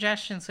the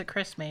suggestions that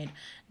Chris made: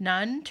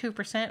 none,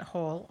 2%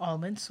 whole,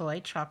 almond, soy,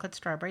 chocolate,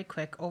 strawberry,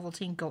 quick,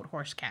 Ovaltine, goat,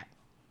 horse, cat.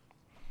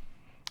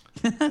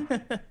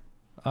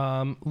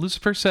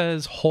 Lucifer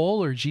says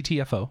whole or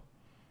GTFO.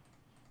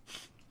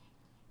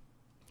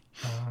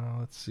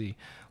 Let's see.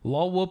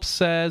 Lolwhoop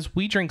says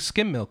we drink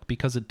skim milk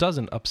because it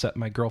doesn't upset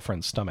my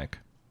girlfriend's stomach.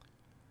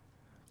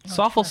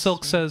 Soffle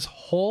Silk says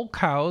whole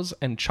cows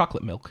and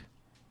chocolate milk.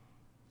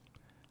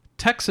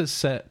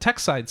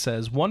 TechSide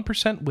says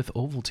 1% with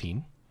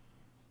Ovaltine.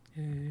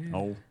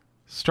 Oh.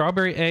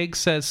 Strawberry Egg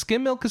says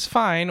skim milk is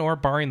fine, or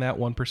barring that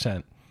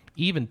 1%.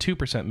 Even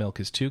 2%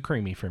 milk is too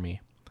creamy for me.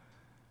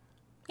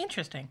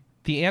 Interesting.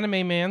 The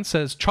Anime Man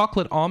says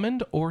chocolate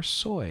almond or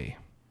soy.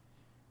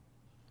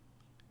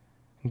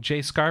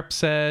 Jay Scarp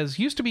says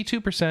used to be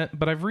 2%,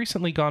 but I've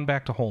recently gone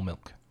back to whole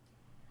milk.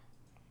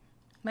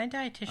 My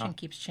dietitian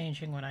keeps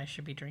changing what I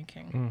should be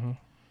drinking. Mm-hmm.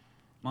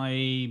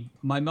 My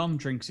mum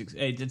drinks.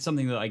 It's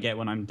something that I get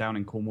when I'm down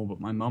in Cornwall, but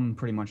my mum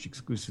pretty much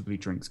exclusively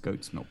drinks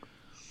goat's milk.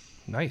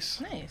 Nice.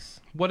 Nice.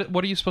 What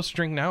are you supposed to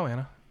drink now,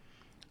 Anna?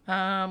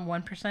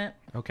 1%.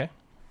 Okay.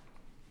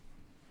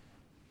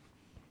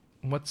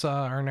 What's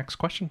our next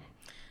question?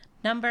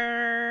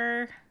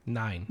 Number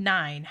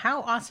 9.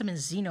 How awesome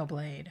is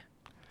Xenoblade?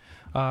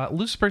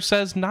 Lucifer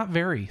says, not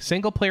very.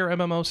 Single-player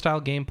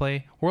MMO-style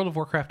gameplay. World of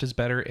Warcraft is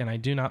better, and I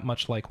do not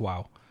much like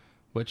WoW.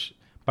 Which,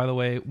 by the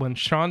way, when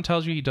Sean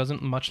tells you he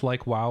doesn't much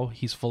like WoW,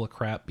 he's full of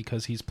crap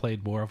because he's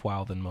played more of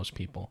WoW than most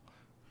people.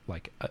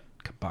 Like,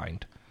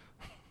 combined.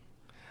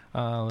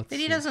 But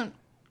he doesn't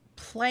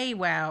play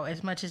WoW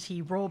as much as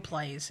he role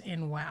plays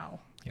in WoW.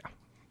 Yeah.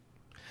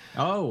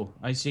 Oh,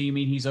 I see. You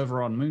mean he's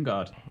over on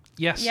Moonguard?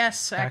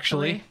 Yes,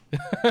 actually.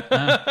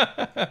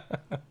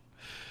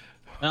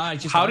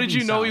 How did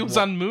you know he was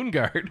on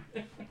Moonguard?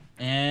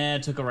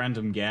 Took a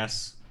random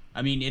guess.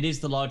 I mean, it is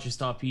the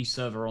largest RP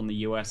server on the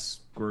US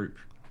group.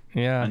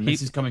 Yeah, and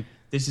this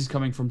is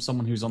coming from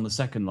someone who's on the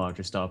second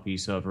largest RP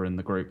server in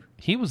the group.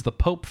 He was the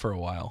Pope for a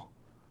while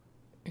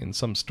in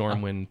some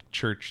Stormwind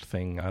church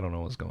thing. I don't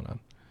know what's going on.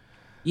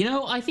 You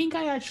know, I think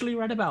I actually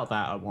read about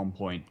that at one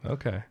point.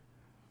 Okay.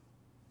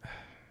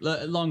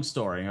 Long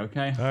story,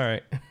 okay? All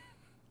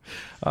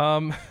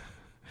right.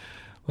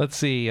 Let's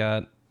see.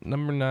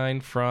 Number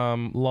 9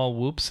 from Lol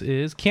Whoops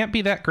is, can't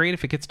be that great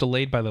if it gets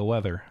delayed by the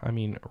weather. I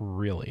mean,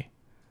 really?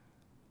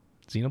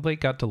 Xenoblade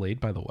got delayed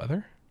by the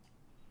weather?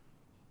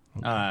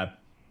 Okay. I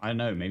don't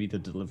know. Maybe the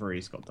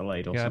deliveries got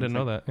delayed or something. Yeah, I didn't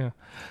know that.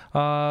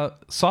 Yeah.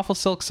 Soulful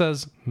Silk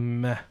says,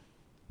 meh.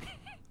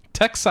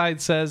 Tech Side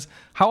says,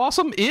 how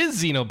awesome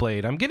is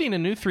Xenoblade? I'm getting a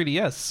new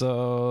 3DS,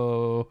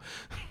 so...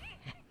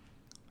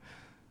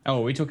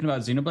 Oh, are we talking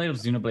about Xenoblade or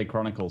Xenoblade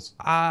Chronicles?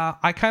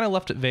 I kind of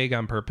left it vague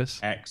on purpose.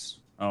 X.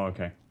 Oh,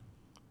 okay.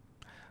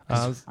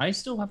 I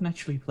still haven't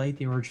actually played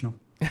the original.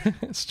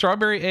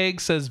 Strawberry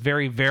Egg says,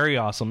 very, very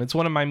awesome. It's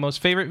one of my most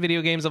favorite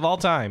video games of all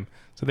time.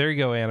 So there you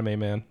go, Anime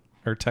Man.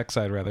 Or Tech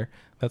Side, rather.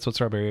 That's what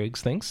Strawberry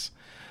Eggs thinks.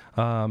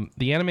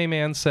 The Anime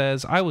Man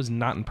says, I was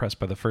not impressed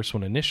by the first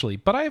one initially,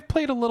 but I have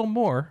played a little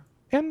more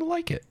and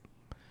like it.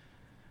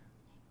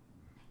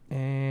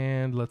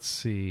 And let's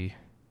see.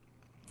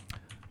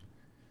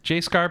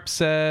 J Scarp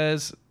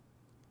says,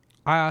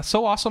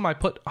 so awesome I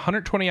put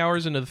 120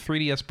 hours into the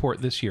 3DS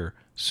port this year.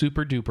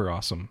 Super duper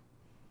awesome.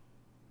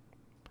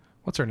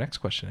 What's our next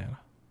question, Anna?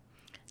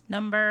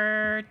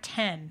 Number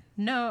 10.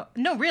 No,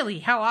 really.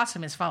 How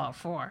awesome is Fallout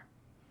 4?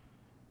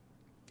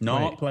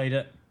 Not played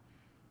it.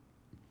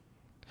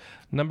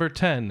 Number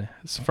 10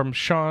 is from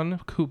Sean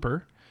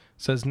Cooper.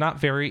 Says, not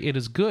very. It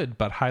is good,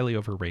 but highly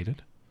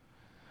overrated.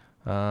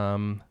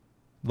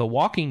 The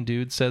Walking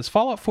Dude says,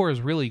 Fallout 4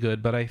 is really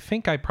good, but I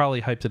think I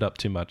probably hyped it up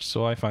too much,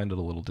 so I find it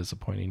a little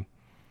disappointing.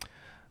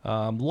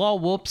 Lol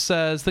Whoop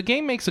says, the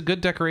game makes a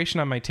good decoration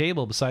on my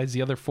table besides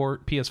the other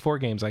PS4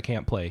 games I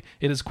can't play.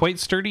 It is quite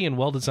sturdy and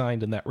well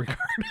designed in that regard.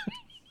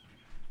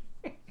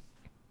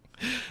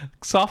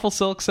 Soulful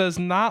Silk says,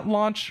 not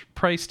launch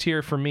price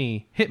tier for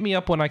me. Hit me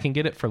up when I can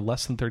get it for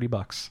less than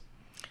 $30.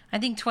 I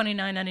think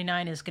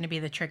 $29.99 is going to be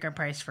the trigger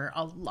price for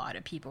a lot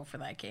of people for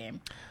that game.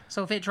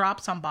 So if it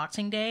drops on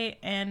Boxing Day,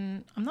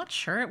 and I'm not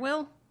sure it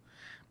will,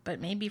 but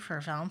maybe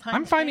for Valentine's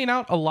I'm finding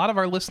out a lot of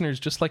our listeners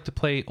just like to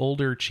play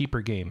older,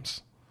 cheaper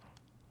games.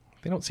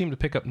 They don't seem to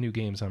pick up new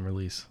games on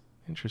release.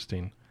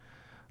 Interesting.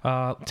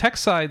 Tech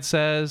Side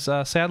says,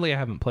 sadly, I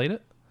haven't played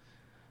it.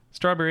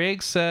 Strawberry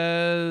Egg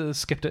says,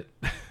 skipped it.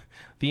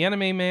 The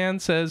Anime Man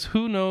says,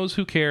 who knows,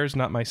 who cares,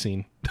 not my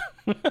scene.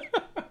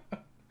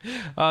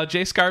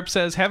 J Scarp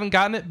says, haven't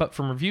gotten it, but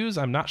from reviews,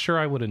 I'm not sure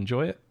I would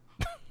enjoy it.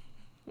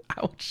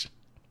 Ouch.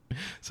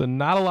 So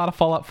not a lot of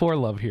Fallout 4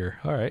 love here.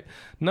 All right.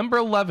 Number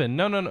 11.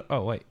 No.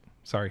 Oh, wait.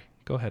 Sorry.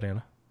 Go ahead,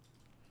 Anna.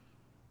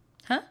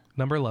 Huh?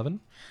 Number 11.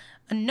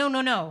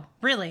 No.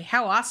 Really,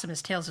 how awesome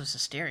is Tales of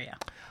Zestiria?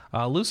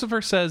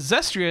 Lucifer says,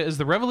 Zestria is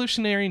the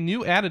revolutionary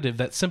new additive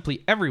that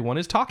simply everyone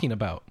is talking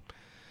about.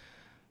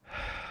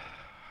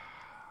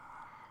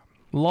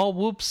 Lol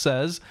Whoop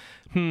says,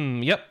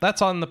 yep,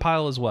 that's on the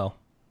pile as well.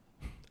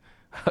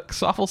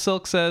 Soulful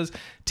Silk says,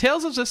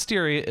 Tales of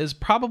Zestiria is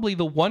probably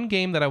the one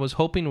game that I was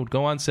hoping would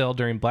go on sale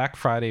during Black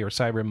Friday or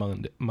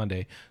Cyber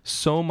Monday.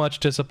 So much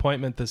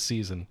disappointment this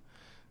season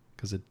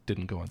because it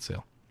didn't go on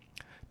sale.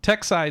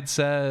 Tech Side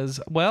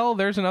says, well,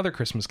 there's another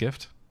Christmas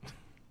gift.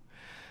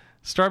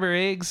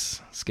 Strawberry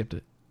Eggs, skipped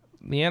it.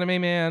 The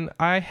Anime Man,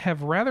 I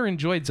have rather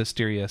enjoyed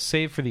Zestiria,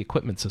 save for the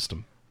equipment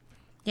system.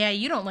 Yeah,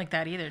 you don't like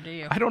that either, do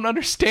you? I don't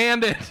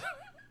understand it.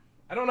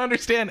 I don't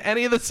understand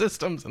any of the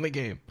systems in the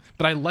game,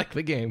 but I like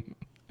the game.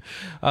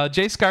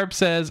 J Scarp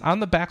says, on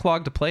the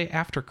backlog to play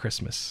after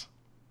Christmas.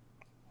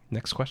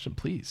 Next question,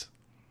 please.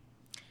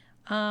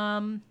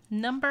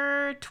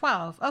 Number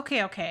 12.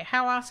 Okay.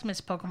 How awesome is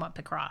Pokemon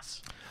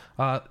Picross?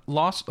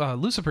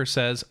 Lucifer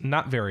says,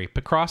 not very.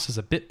 Picross is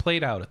a bit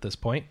played out at this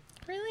point.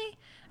 Really?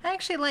 I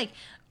actually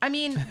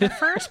the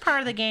first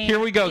part of the game. Here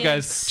we go,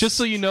 guys. Just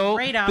so you know,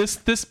 up.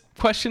 this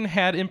question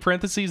had in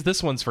parentheses,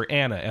 this one's for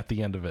Anna at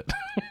the end of it.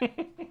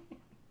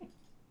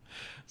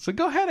 So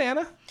go ahead,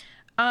 Anna.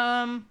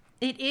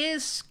 It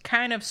is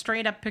kind of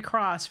straight up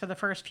Picross for the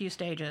first few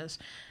stages.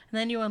 And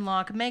then you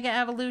unlock Mega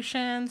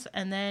Evolutions,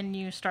 and then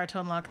you start to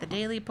unlock the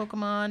daily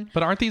Pokemon.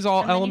 But aren't these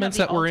all elements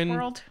that were in...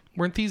 World.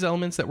 Weren't these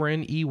elements that were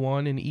in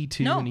E1 and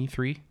E2 and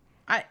E3?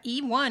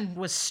 E1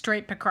 was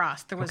straight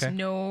Picross. There was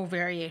no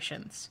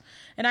variations.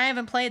 And I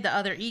haven't played the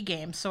other E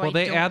games, so I don't know.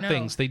 Well, they add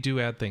things. They do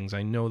add things.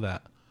 I know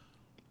that.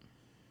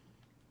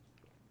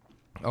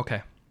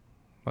 Okay.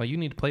 Well, you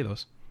need to play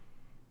those.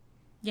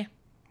 Yeah.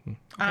 Okay.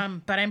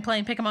 But I'm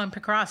playing Pokemon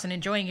Picross and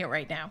enjoying it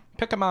right now.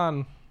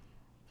 Pokemon.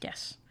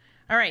 Yes.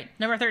 All right,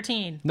 number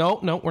 13. No,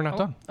 we're not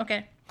done.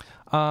 Okay.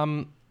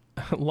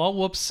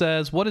 Lolwhoops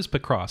says, what is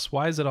Picross?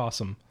 Why is it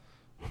awesome?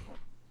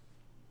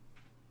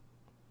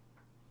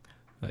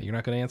 You're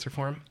not going to answer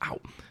for him? Ow.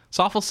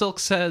 Soffle Silk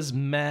says,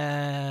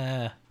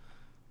 meh.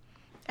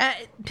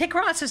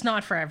 Picross is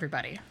not for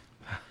everybody.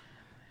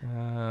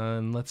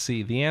 And let's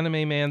see. The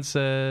Anime Man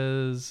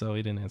says... Oh,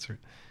 he didn't answer it.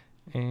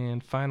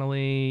 And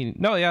finally...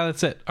 No, yeah,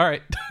 that's it. All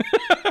right.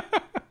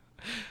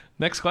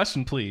 Next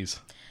question, please.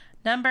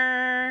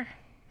 Number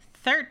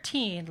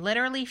 13.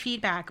 Literally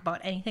feedback about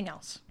anything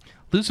else.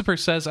 Lucifer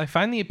says, I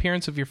find the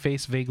appearance of your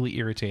face vaguely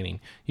irritating.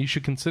 You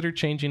should consider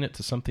changing it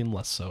to something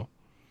less so.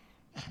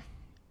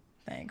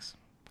 Thanks.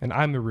 And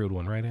I'm the rude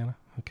one, right, Anna?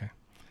 Okay.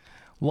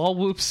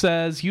 Lolwhoop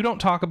says, you don't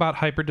talk about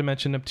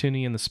Hyperdimension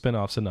Neptunia and the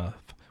spin-offs enough.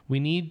 We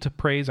need to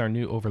praise our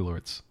new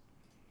overlords.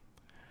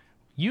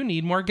 You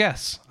need more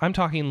guests. I'm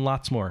talking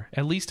lots more.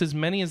 At least as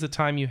many as the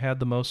time you had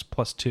the most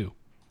plus 2.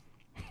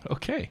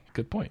 Okay,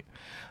 good point.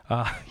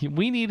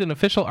 We need an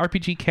official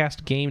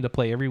RPGCast game to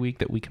play every week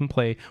that we can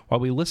play while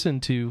we listen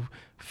to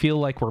feel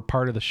like we're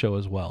part of the show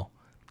as well.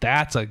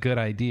 That's a good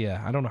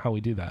idea. I don't know how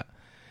we do that.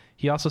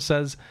 He also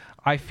says,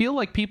 I feel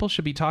like people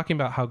should be talking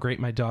about how great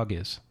my dog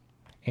is.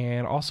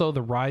 And also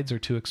the rides are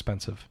too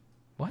expensive.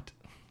 What?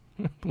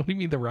 What do you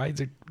mean the rides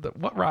are...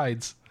 What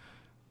rides?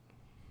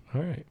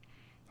 All right.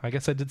 I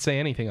guess I did say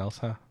anything else,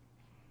 huh?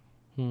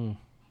 The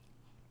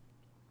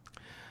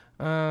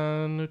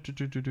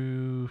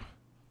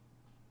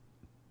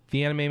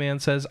Anime Man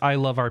says, I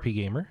love RP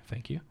Gamer.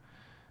 Thank you.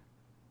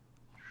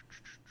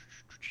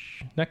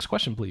 Next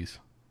question, please.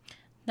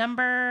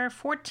 Number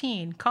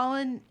 14. Call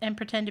in and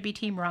pretend to be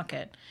Team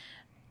Rocket.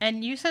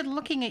 And you said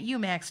looking at you,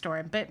 Mac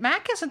Storm, but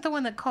Mac isn't the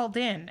one that called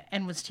in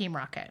and was Team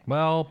Rocket.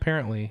 Well,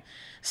 apparently.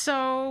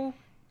 So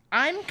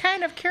I'm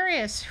kind of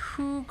curious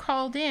who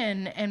called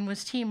in and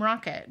was Team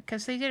Rocket,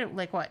 because they did it,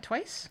 like, what,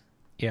 twice?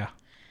 Yeah.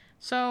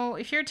 So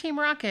if you're Team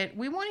Rocket,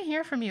 we want to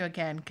hear from you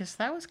again, because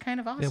that was kind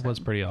of awesome. It was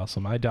pretty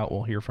awesome. I doubt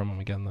we'll hear from him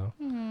again, though.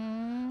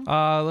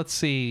 Let's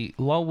see.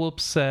 Lolwhoop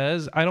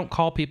says, I don't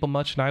call people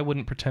much, and I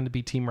wouldn't pretend to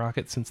be Team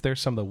Rocket since they're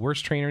some of the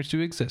worst trainers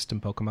to exist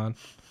in Pokemon.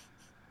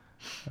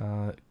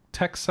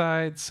 Tech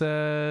Side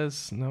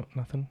says, no,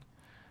 nothing.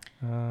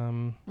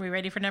 We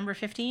ready for number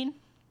 15?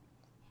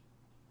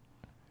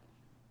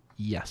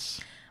 Yes.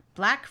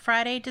 Black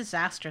Friday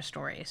disaster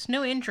stories.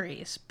 No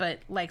injuries, but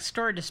like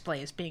store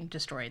displays being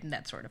destroyed and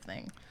that sort of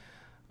thing.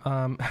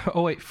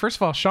 Oh, wait. First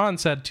of all, Sean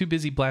said, too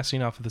busy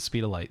blasting off at the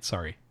speed of light.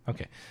 Sorry.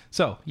 Okay.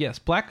 So, yes,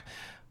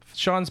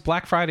 Sean's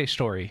Black Friday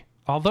story.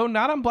 Although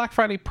not on Black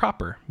Friday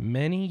proper,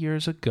 many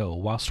years ago,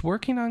 whilst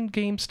working on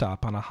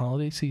GameStop on a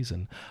holiday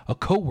season, a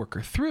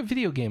coworker threw a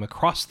video game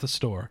across the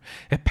store.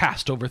 It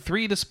passed over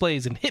 3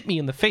 displays and hit me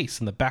in the face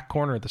in the back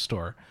corner of the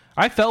store.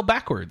 I fell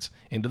backwards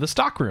into the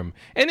stockroom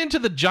and into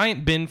the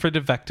giant bin for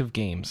defective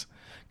games.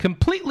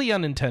 Completely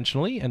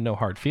unintentionally and no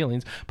hard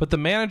feelings, but the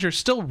manager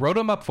still wrote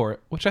him up for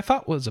it, which I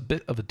thought was a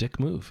bit of a dick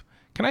move.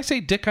 Can I say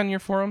dick on your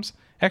forums?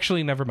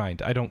 Actually, never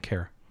mind. I don't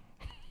care.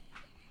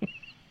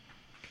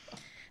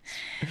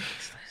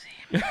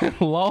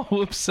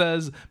 Lolwhoop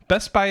says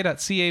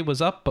BestBuy.ca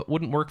was up but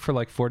wouldn't work for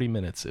like 40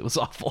 minutes. It was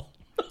awful.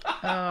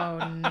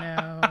 Oh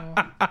no.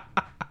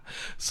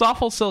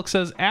 Soffle Silk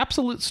says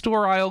absolute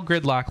store aisle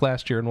gridlock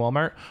last year in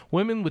Walmart.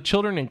 Women with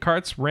children in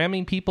carts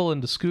ramming people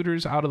into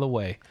scooters out of the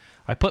way.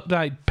 I put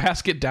my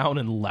basket down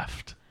and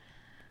left.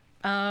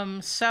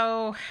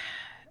 So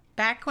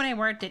back when I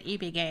worked at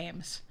EB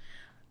Games,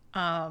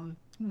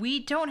 we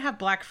don't have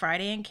Black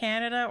Friday in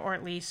Canada, or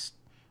at least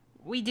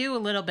we do a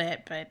little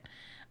bit, but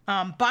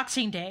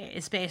Boxing Day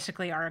is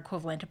basically our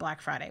equivalent to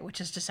Black Friday,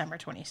 which is December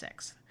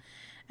 26th.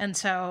 And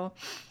so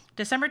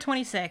December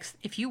 26th,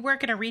 if you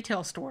work in a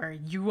retail store,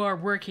 you are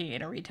working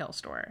in a retail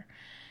store.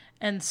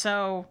 And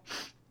so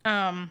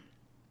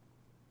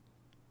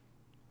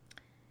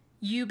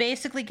you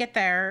basically get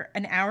there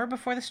an hour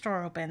before the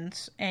store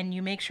opens, and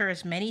you make sure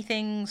as many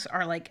things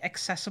are like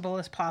accessible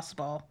as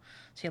possible.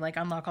 So you like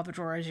unlock all the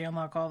drawers, you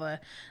unlock all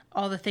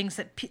the things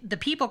that the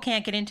people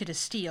can't get into to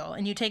steal,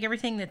 and you take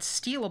everything that's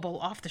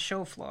stealable off the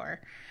show floor,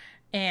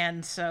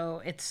 and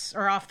so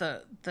or off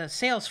the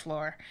sales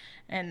floor,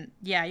 and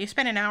yeah, you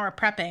spend an hour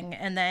prepping,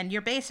 and then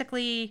you're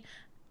basically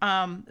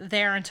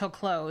there until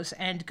close,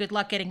 and good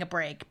luck getting a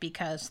break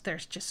because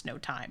there's just no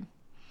time.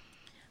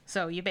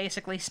 So you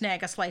basically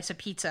snag a slice of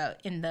pizza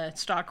in the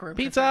stockroom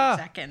for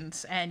 30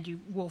 seconds, and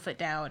you wolf it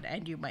down,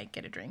 and you might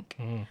get a drink.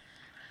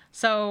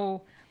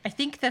 So I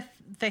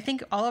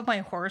think all of my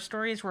horror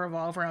stories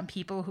revolve around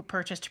people who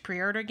purchased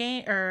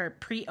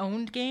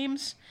pre-owned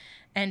games,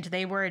 and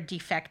they were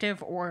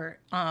defective or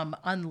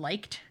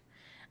unliked,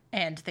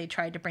 and they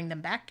tried to bring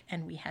them back,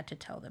 and we had to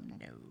tell them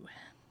no.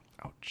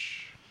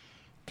 Ouch.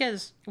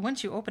 Because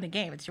once you open a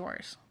game, it's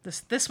yours.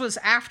 This was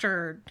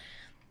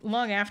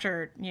long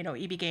after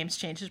EB Games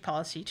changed its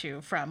policy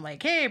from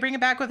like, hey, bring it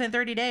back within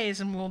 30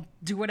 days and we'll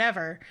do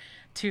whatever,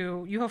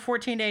 to you have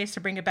 14 days to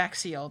bring it back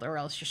sealed or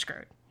else you're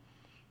screwed.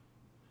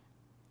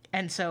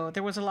 And so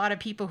there was a lot of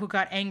people who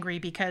got angry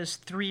because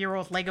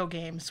 3-year-old Lego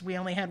games, we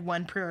only had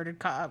one pre-owned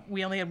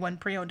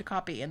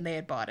copy and they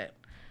had bought it.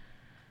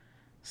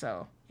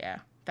 So yeah,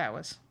 that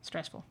was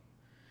stressful.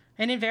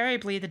 And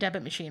invariably the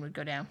debit machine would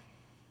go down,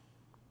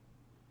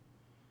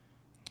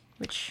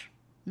 which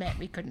meant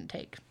we couldn't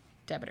take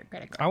debit or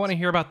credit cards. I want to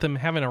hear about them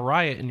having a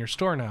riot in your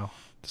store now,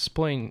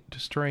 destroying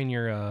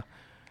your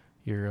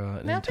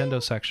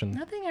Nintendo section.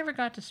 Nothing ever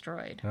got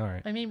destroyed. All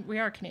right. I mean, we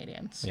are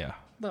Canadians. Yeah.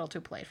 A little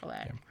too polite for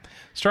that. Yeah.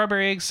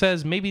 Strawberry Egg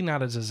says, maybe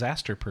not a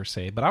disaster per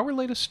se, but I'll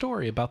relate a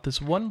story about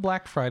this one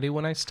Black Friday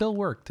when I still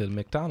worked at a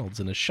McDonald's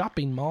in a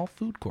shopping mall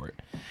food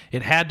court.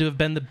 It had to have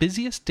been the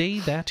busiest day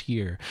that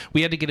year.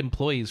 We had to get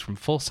employees from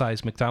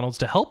full-size McDonald's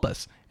to help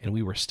us, and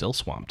we were still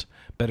swamped.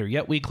 Better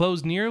yet, we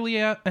closed nearly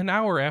an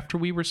hour after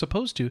we were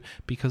supposed to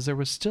because there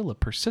was still a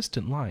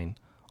persistent line,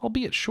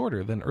 albeit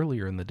shorter than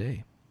earlier in the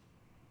day.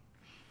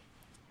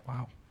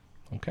 Wow.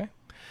 Okay.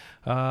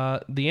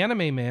 The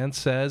Anime Man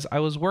says, I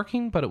was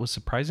working, but it was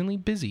surprisingly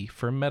busy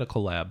for a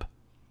medical lab.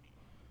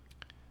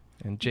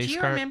 And Do you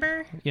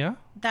remember Yeah?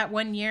 that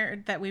one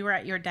year that we were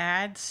at your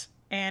dad's,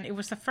 and it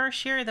was the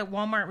first year that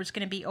Walmart was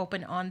going to be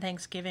open on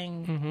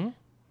Thanksgiving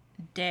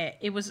Day.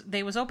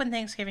 They was open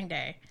Thanksgiving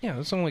Day. Yeah, it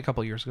was only a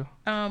couple of years ago.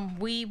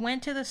 We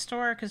went to the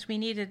store because we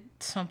needed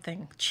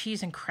something,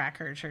 cheese and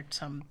crackers or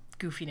some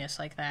goofiness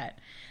like that.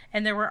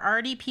 And there were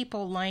already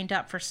people lined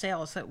up for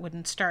sales that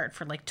wouldn't start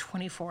for like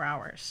 24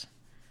 hours.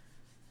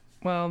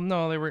 Well,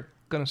 no, they were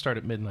going to start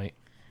at midnight.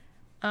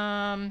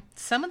 Was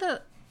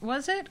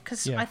it?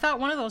 Because Yeah. I thought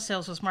one of those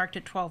sales was marked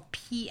at 12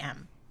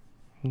 p.m.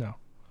 No,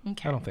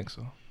 Okay. I don't think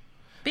so.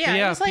 But yeah,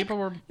 Yeah, it was like, people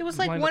were it was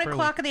like lined 1 up early.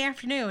 o'clock in the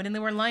afternoon, and they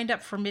were lined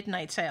up for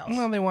midnight sales.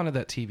 Well, they wanted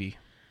that TV.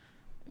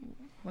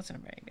 Wasn't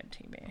a very good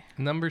TV.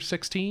 Number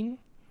 16?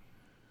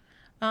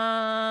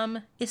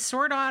 Is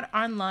Sword Art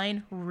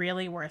Online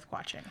really worth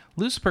watching?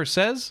 Lucifer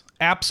says,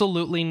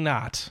 absolutely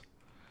not.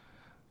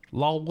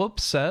 Lolwhoop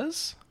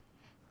says,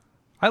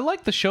 I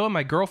liked the show and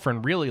my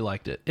girlfriend really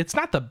liked it. It's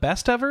not the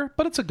best ever,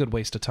 but it's a good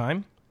waste of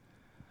time.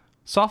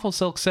 Soffle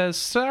Silk says,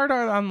 Sword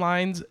Art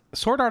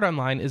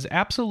Online is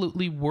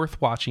absolutely worth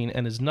watching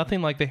and is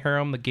nothing like the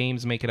harem the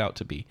games make it out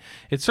to be.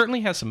 It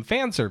certainly has some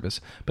fan service,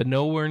 but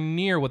nowhere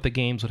near what the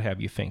games would have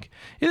you think.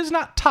 It is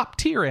not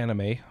top-tier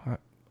anime.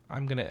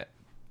 I'm going to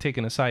take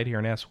an aside here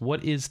and ask,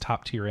 what is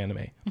top-tier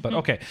anime? But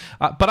okay.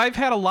 But I've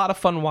had a lot of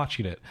fun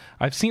watching it.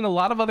 I've seen a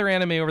lot of other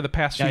anime over the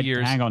past few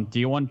years. Hang on. Do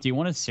you want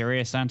a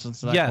serious answer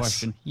to that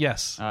question?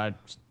 Yes.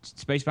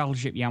 Space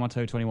Battleship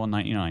Yamato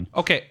 2199.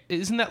 Okay,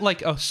 isn't that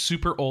like a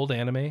super old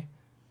anime?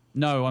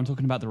 No, I'm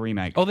talking about the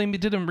remake. Oh, they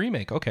did a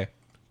remake. Okay.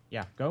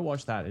 Yeah, go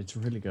watch that. It's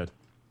really good.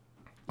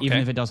 Okay. Even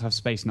if it does have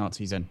space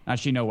Nazis in.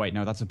 Actually, no, wait.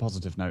 No, that's a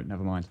positive note.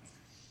 Never mind.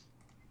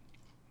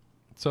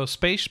 So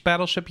Space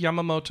Battleship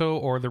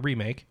Yamamoto or the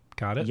remake.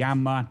 Got it.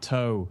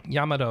 Yamato.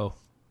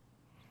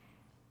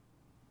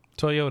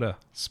 Toyota.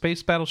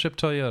 Space Battleship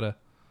Toyota.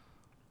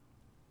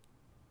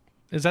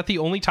 Is that the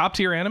only top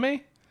tier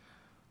anime?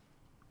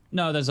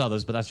 No, there's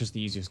others, but that's just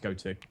the easiest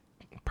go-to.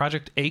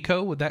 Project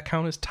A-ko, would that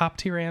count as top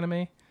tier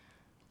anime?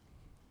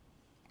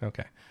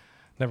 Okay.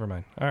 Never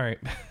mind. All right.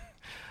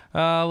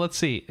 Let's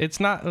see.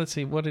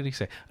 What did he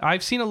say?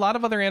 I've seen a lot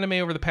of other anime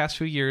over the past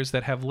few years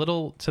that have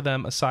little to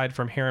them aside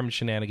from harem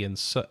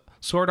shenanigans.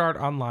 Sword Art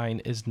Online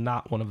is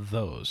not one of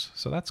those,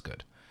 so that's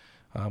good.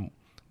 What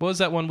was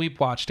that one we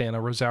watched, Anna?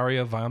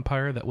 Rosario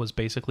Vampire, that was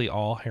basically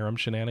all harem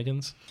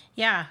shenanigans?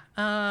 Yeah.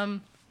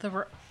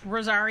 The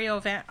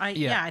Rosario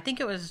I think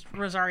it was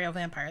Rosario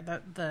Vampire,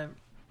 the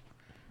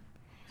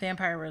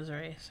Vampire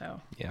Rosary,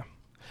 so. Yeah.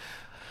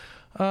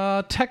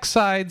 Tech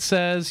Side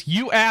says,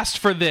 you asked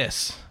for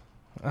this.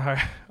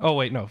 Oh,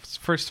 wait, no.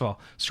 First of all,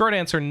 short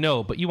answer,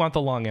 no, but you want the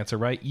long answer,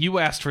 right? You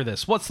asked for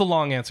this. What's the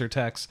long answer,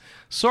 Tex?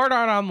 Sword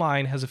Art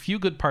Online has a few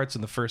good parts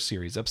in the first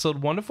series.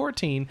 Episode 1 to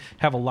 14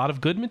 have a lot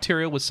of good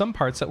material with some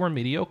parts that were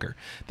mediocre.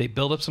 They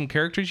build up some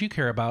characters you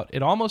care about.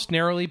 It almost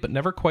narrowly, but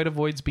never quite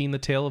avoids being the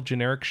tale of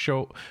generic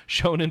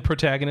shonen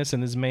protagonist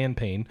and his man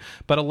pain.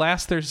 But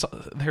alas, there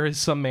is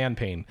some man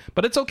pain.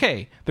 But it's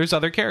okay. There's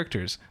other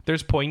characters.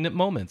 There's poignant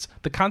moments.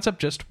 The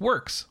concept just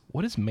works.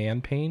 What is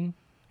man pain,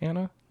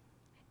 Anna?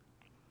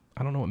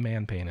 I don't know what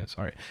man pain is.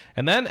 All right.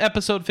 And then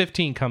episode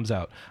 15 comes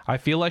out. I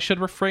feel I should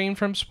refrain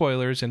from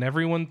spoilers, and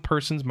every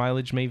person's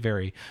mileage may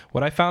vary.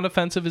 What I found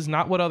offensive is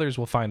not what others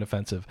will find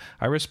offensive.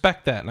 I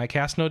respect that, and I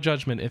cast no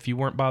judgment if you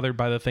weren't bothered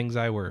by the things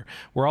I were.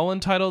 We're all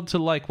entitled to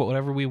like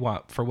whatever we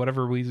want, for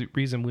whatever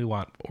reason we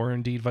want, or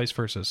indeed vice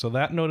versa. So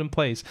that note in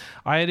place,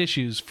 I had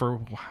issues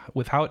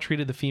with how it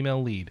treated the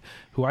female lead,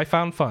 who I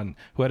found fun,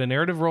 who had a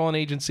narrative role and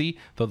agency,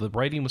 though the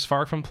writing was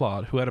far from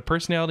flawed, who had a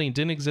personality and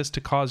didn't exist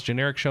to cause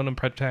generic shonen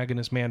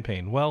protagonist man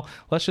pain. Well,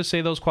 let's just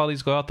say those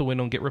qualities go out the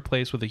window and get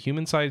replaced with a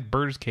human-sized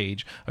bird's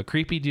cage, a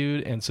creepy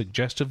dude, and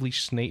suggestively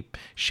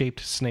snake-shaped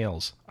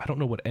snails. I don't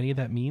know what any of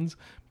that means.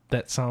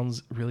 That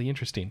sounds really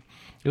interesting.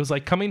 It was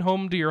like coming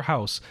home to your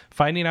house,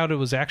 finding out it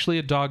was actually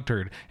a dog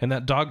turd, and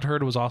that dog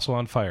turd was also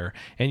on fire,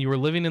 and you were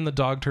living in the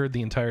dog turd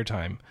the entire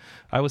time.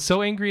 I was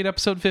so angry at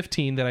episode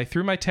 15 that I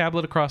threw my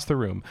tablet across the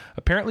room.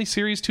 Apparently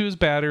series 2 is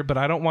better, but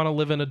I don't want to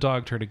live in a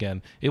dog turd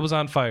again. It was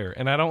on fire,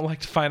 and I don't like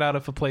to find out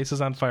if a place is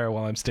on fire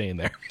while I'm staying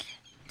there.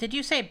 Did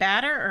you say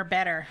batter or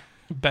better?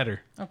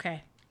 Better.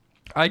 Okay.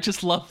 I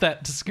just love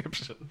that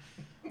description.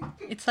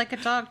 It's like a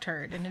dog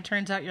turd, and it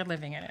turns out you're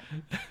living in it.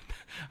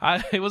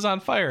 It was on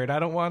fire, and I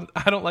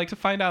don't like to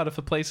find out if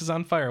a place is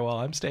on fire while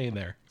I'm staying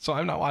there. So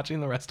I'm not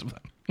watching the rest of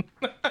them.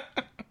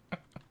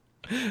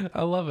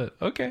 I love it.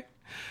 Okay.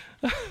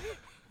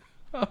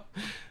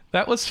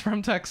 That was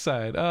from Tech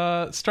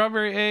Side.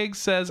 Strawberry Egg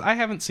says, I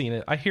haven't seen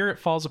it. I hear it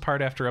falls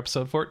apart after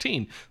episode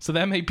 14, so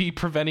that may be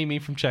preventing me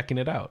from checking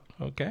it out.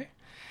 Okay.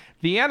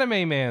 The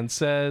Anime Man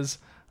says,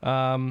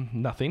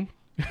 nothing.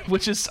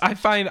 Which is, I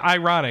find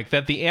ironic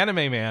that the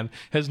Anime Man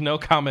has no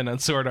comment on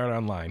Sword Art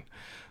Online.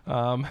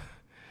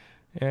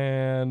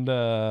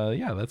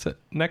 Yeah, that's it.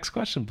 Next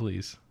question,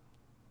 please.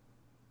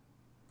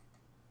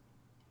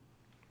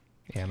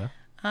 Anna.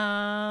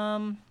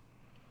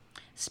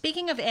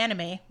 Speaking of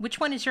anime, which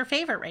one is your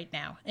favorite right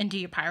now? And do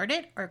you pirate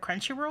it, or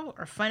Crunchyroll,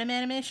 or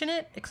Funimation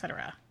it,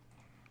 etc.?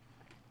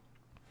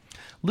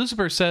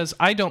 Lucifer says,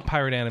 I don't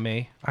pirate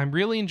anime. I'm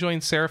really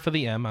enjoying Seraph of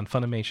the M on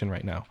Funimation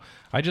right now.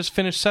 I just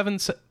finished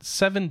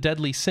Seven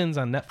Deadly Sins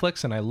on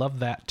Netflix, and I love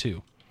that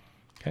too.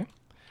 Okay.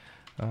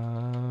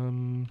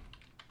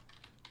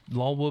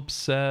 Lolwhoop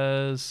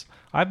says,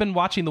 I've been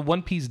watching the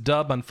One Piece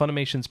dub on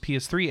Funimation's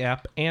PS3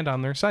 app and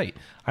on their site.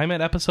 I'm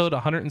at episode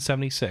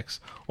 176.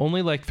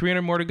 Only like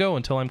 300 more to go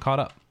until I'm caught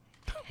up.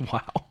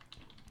 Wow.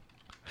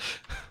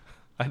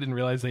 I didn't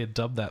realize they had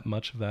dubbed that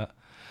much of that.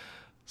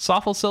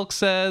 Soffle Silk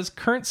says,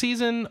 current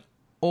season,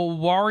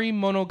 Owari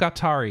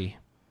Monogatari.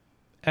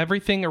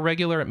 Everything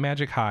irregular at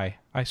Magic High.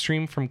 I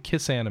stream from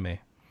Kiss Anime.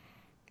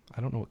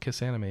 I don't know what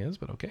Kiss Anime is,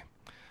 but okay.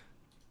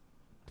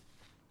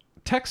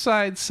 Tech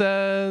Side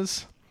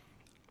says,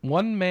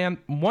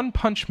 One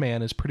Punch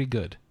Man is pretty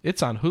good.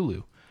 It's on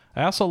Hulu.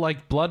 I also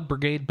like Blood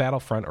Brigade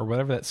Battlefront, or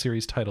whatever that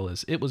series title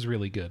is. It was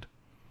really good.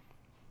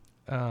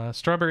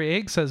 Strawberry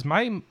Egg says,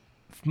 my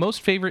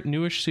most favorite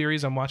newish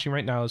series I'm watching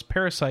right now is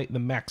Parasite: The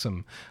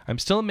Maxim. I'm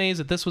still amazed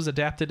that this was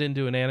adapted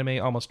into an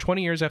anime almost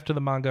 20 years after the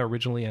manga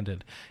originally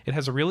ended. It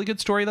has a really good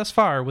story thus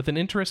far, with an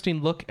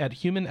interesting look at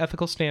human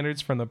ethical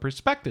standards from the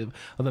perspective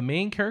of the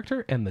main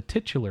character and the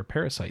titular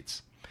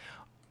parasites.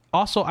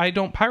 Also, I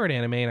don't pirate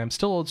anime, and I'm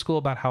still old school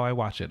about how I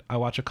watch it. I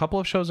watch a couple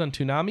of shows on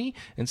Toonami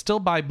and still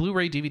buy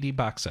Blu-ray DVD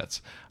box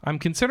sets. I'm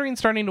considering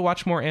starting to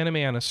watch more anime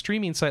on a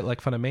streaming site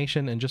like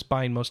Funimation and just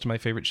buying most of my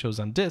favorite shows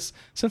on disc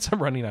since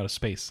I'm running out of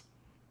space.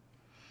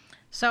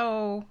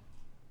 So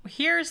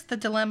here's the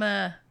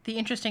dilemma, the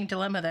interesting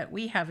dilemma that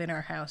we have in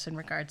our house in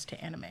regards to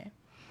anime.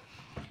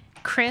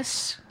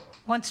 Chris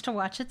wants to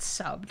watch it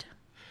subbed,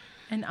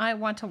 and I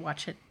want to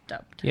watch it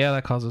dubbed. Yeah,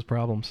 that causes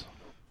problems.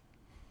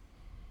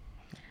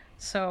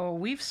 So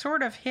we've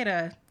sort of hit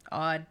a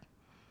odd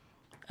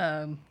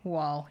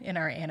wall in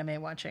our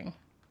anime watching.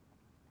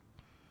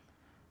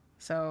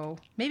 So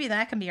maybe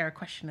that can be our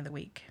question of the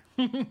week.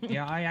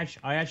 Yeah,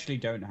 I actually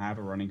don't have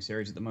a running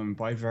series at the moment,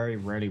 but I very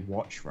rarely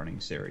watch running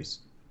series.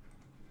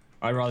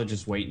 I'd rather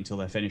just wait until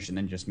they're finished and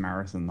then just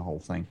marathon the whole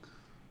thing.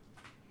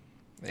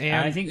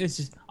 And I think this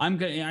is...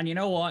 And you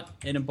know what?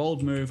 In a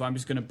bold move, I'm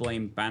just going to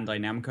blame Bandai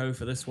Namco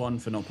for this one,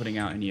 for not putting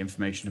out any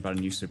information about a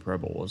new Super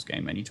Robot Wars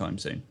game anytime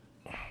soon.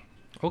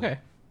 Okay.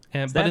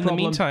 But in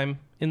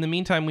the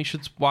meantime, we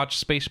should watch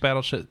Space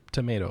Battleship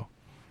Tomato.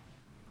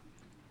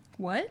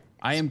 What?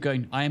 I am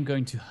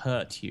going to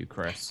hurt you,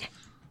 Chris.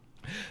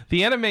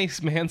 The Anime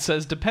Man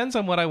says, depends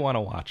on what I want to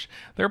watch.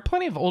 There are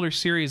plenty of older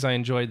series I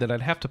enjoyed that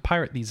I'd have to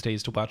pirate these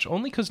days to watch,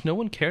 only because no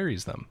one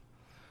carries them.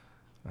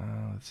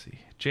 Let's see.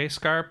 J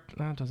Scarp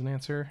doesn't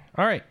answer.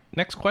 All right,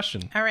 next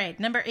question. All right,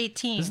 number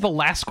 18. This is the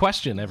last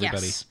question,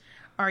 everybody. Yes.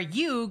 Are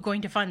you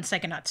going to fund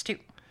Psychonauts 2?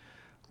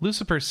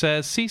 Lucifer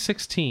says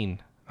C16,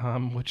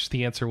 which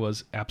the answer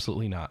was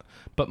absolutely not.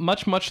 But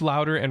much, much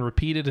louder and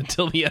repeated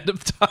until the end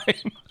of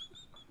time.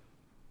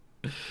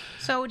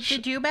 So,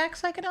 did you back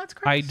Psychonauts,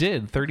 Chris? I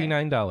did,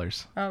 $39.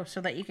 Okay. Oh,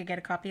 so that you could get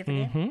a copy of the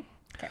game?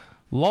 Okay.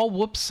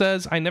 Lolwhoops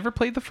says, I never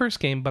played the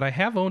first game, but I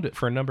have owned it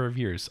for a number of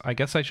years. I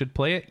guess I should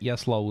play it?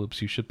 Yes,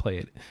 Lolwhoops, you should play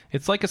it.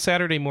 It's like a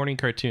Saturday morning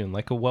cartoon,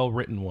 like a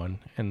well-written one,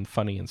 and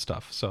funny and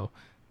stuff. So,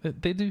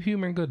 They do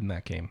humor good in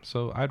that game,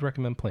 so I'd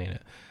recommend playing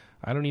it.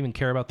 I don't even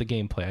care about the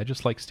gameplay. I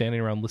just like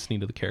standing around listening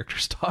to the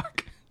characters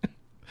talk.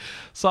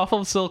 Soft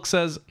of Silk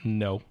says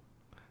no.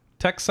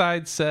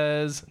 Techside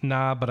says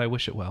nah, but I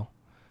wish it well.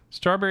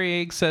 Strawberry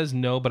Egg says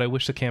no, but I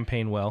wish the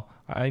campaign well.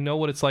 I know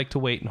what it's like to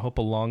wait and hope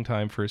a long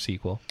time for a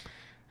sequel.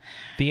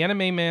 The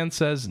Anime Man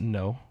says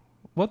no.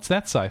 What's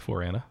that sigh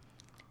for, Anna?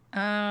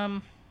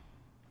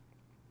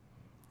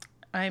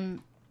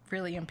 I'm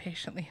really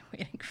impatiently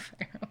waiting for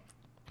Fire Emblem.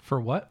 For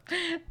what?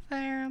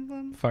 Fire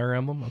Emblem. Fire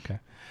Emblem? Okay.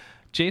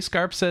 Jay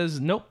Scarp says,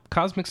 nope,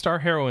 Cosmic Star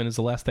Heroine is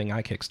the last thing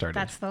I kickstarted.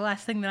 That's the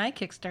last thing that I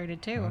kickstarted,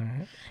 too.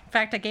 Right. In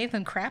fact, I gave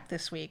them crap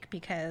this week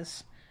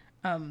because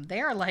they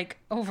are, like,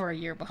 over a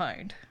year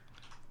behind.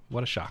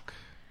 What a shock.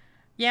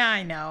 Yeah,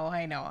 I know.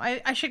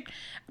 I should...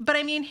 But,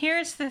 I mean,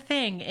 here's the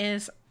thing,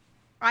 is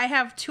I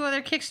have 2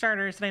 other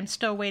Kickstarters that I'm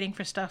still waiting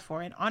for stuff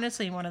for, and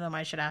honestly, one of them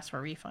I should ask for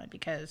a refund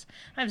because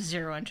I have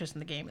 0 interest in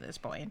the game at this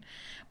point.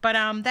 But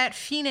that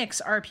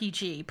Phoenix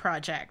RPG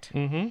project,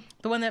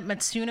 the one that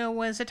Matsuno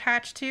was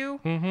attached to,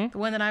 the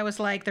one that I was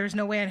like, there's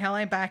no way in hell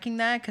I'm backing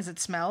that because it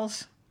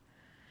smells.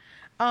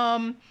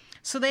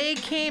 So they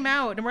came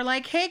out and were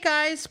like, hey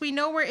guys, we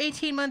know we're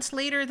 18 months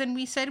later than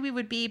we said we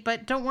would be,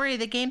 but don't worry,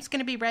 the game's going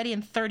to be ready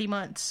in 30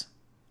 months.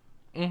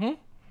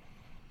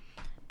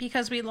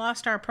 Because we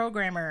lost our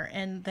programmer,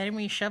 and then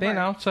we shoved. They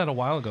announced that a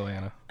while ago,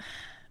 Anna.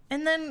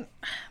 And then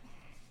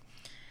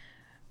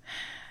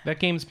that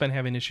game's been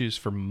having issues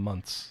for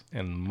months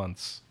and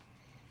months.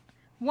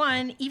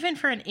 One, even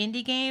for an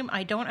indie game,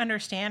 I don't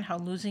understand how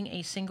losing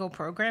a single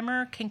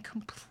programmer can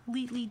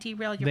completely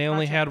derail your. They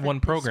only project had one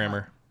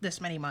programmer.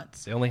 This many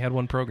months. They only had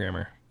one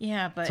programmer.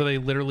 Yeah, but so they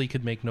literally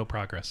could make no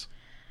progress.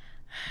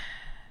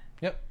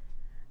 Yep.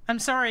 I'm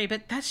sorry,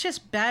 but that's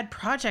just bad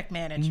project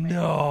management.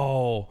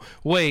 No.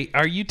 Wait,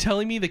 are you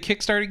telling me the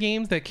Kickstarter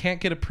games that can't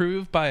get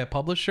approved by a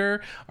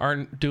publisher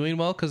aren't doing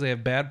well because they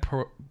have bad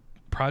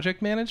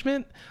project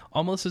management?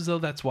 Almost as though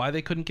that's why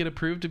they couldn't get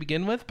approved to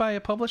begin with by a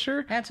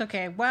publisher? That's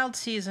okay. Wild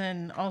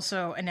Season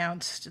also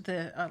announced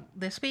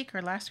this week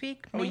or last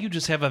week. Oh, you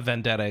just have a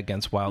vendetta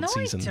against Wild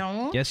Season. No, I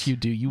don't. Yes, you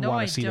do. You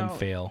want to see them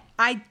fail.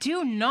 I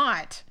do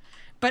not.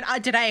 But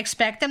did I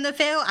expect them to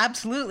fail?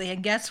 Absolutely.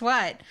 And guess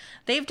what?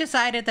 They've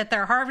decided that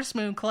their Harvest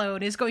Moon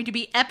clone is going to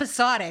be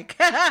episodic.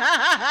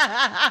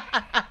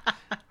 I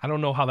don't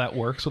know how that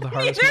works with a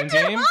Harvest Moon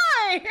game.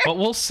 But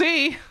we'll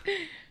see.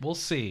 We'll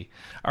see.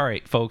 All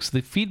right, folks.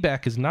 The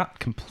feedback is not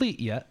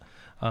complete yet.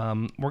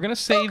 We're gonna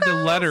save the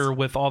letter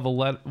with all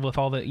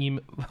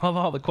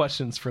the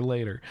questions for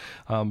later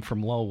from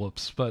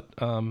Lolwhoops. But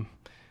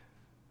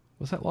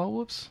was that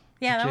Lolwhoops?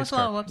 Yeah, that was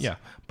Lolwhoops. Yeah,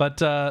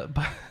 but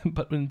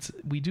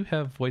we do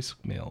have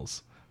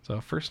voicemails. So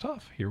first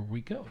off, here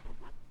we go.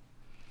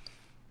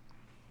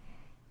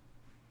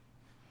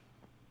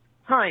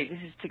 Hi, this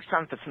is Tig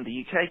Panther from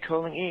the UK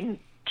calling in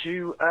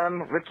to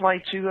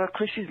reply to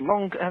Chris's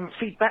long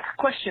feedback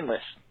question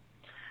list.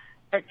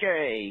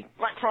 Okay,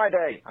 Black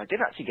Friday. I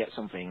did actually get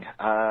something.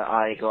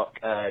 I got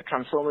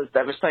Transformers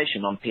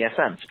Devastation on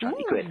PSN for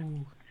 20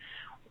 quid.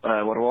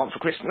 What do I want for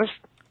Christmas?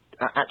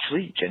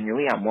 Actually,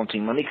 genuinely, I'm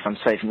wanting money because I'm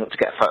saving up to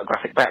get a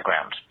photographic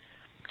background.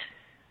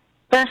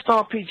 Best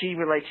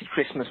RPG-related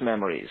Christmas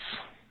memories.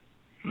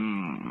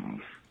 To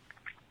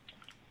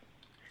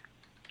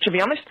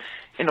be honest,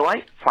 in a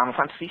way, Final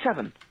Fantasy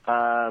VII.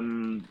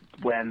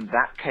 When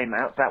that came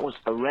out, that was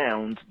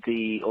around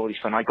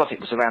when I got it,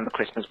 was around the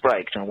Christmas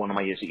break during one of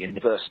my years at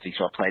university,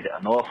 so I played it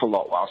an awful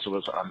lot whilst I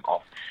was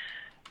off.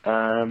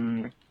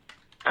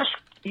 Ask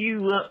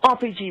you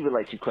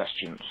RPG-related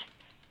questions.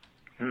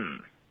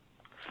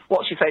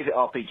 What's your favourite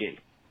RPG?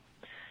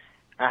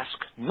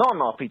 Ask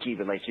non-RPG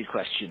related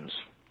questions.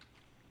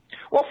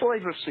 What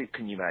flavour of soup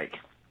can you make?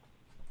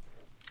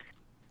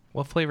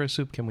 What flavor of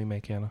soup can we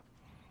make, Anna?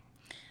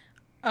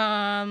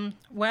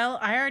 Well,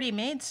 I already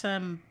made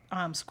some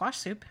squash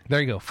soup.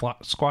 There you go,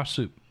 squash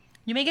soup.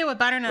 You make it with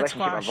butternut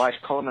squash. Advice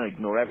column and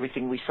ignore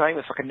everything we say.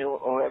 If I can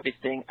ignore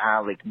everything,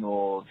 I'll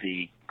ignore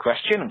the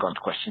question and go on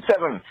to question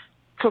 7.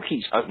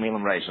 Cookies, oatmeal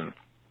and raisin.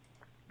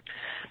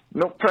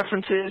 Milk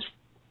preferences?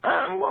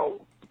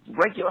 Well,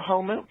 regular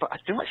whole milk, but I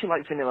do actually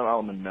like vanilla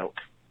almond milk.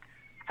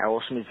 How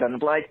awesome is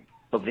Xenoblade?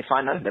 Lovely if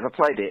I know, never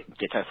played it.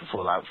 Ditto for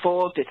Fallout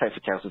 4, ditto for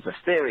Tales of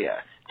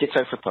Vesperia,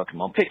 ditto for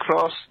Pokemon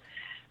Picross.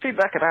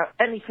 Feedback about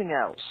anything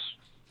else.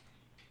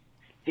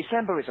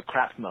 December is a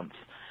crap month.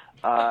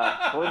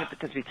 I only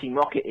pretend to be Team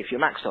Rocket if you're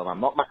Maxstorm. I'm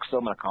not Maxstorm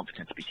and I can't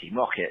pretend to be Team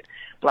Rocket.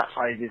 Black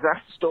Friday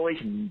disaster stories,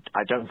 and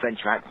I don't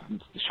venture out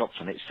into the shops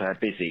when it's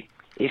busy.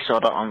 Is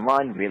Sword Art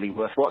Online really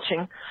worth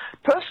watching?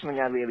 Personally,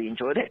 I really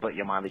enjoyed it, but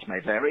your mileage may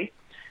vary.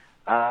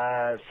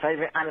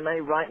 Favourite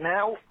anime right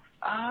now?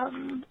 I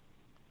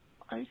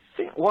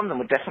think one of them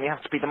would definitely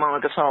have to be the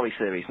Monogatari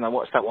series, and I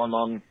watched that one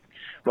on,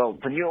 well,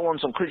 the newer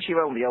ones on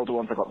Crunchyroll, and the older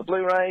ones I got the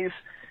Blu-rays.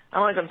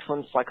 Am I going to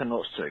fund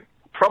Psychonauts 2?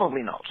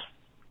 Probably not.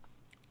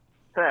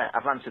 There,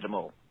 I've answered them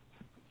all.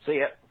 See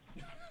ya.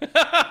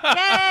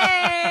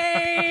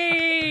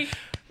 Yay!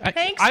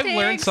 Thanks, I've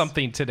learned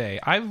something today.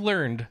 I've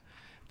learned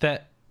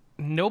that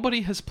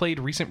nobody has played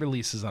recent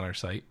releases on our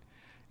site,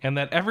 and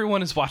that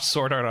everyone has watched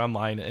Sword Art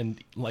Online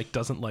and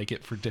doesn't like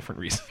it for different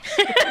reasons.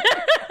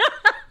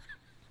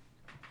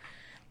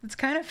 It's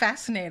kind of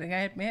fascinating, I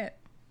admit.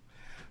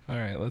 All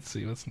right, let's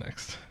see what's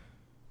next.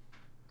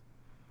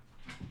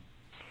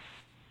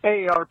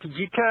 Hey,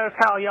 RPGCast,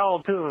 how y'all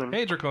doing?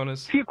 Hey,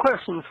 Draconis. Few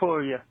questions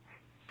for you.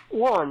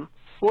 One,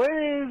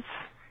 when is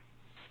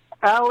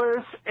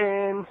Alice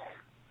and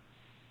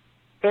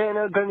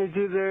Anna going to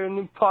do their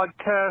new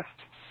podcast,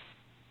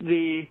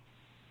 the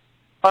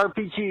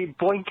RPG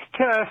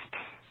Blinkcast,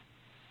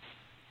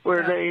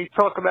 where they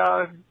talk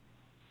about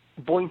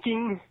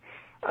blinking?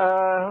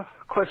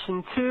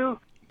 Question 2.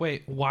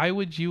 Wait, why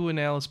would you and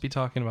Alice be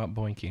talking about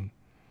boinking?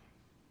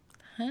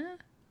 Huh?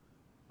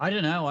 I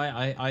don't know.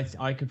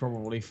 I could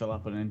probably fill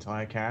up an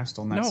entire cast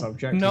on that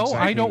subject. No,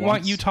 exactly I don't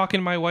want once. you talking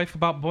to my wife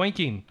about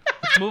boinking.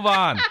 Let's move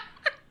on.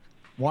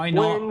 Why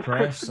not, When's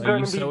Chris? Are gonna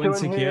you be so doing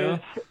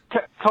insecure?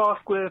 his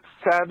talk with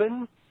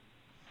Sabin?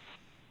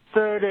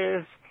 Third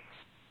is,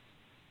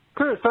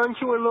 Chris, aren't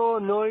you a little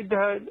annoyed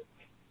that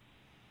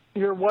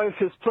your wife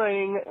is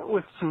playing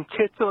with some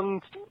tits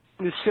on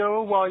the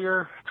show while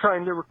you're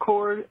trying to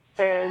record?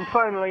 And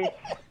finally,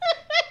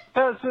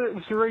 how's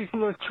raising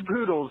those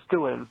Chipoodles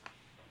doing?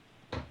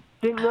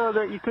 Didn't know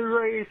that you could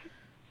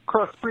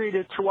crossbreed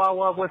a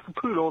Chihuahua with a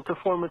poodle to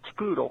form a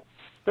Chipoodle.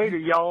 Later,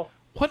 y'all.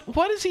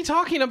 What is he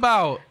talking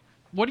about?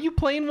 What are you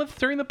playing with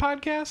during the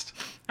podcast?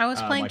 I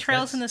was playing my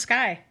Trails tits. in the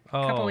Sky a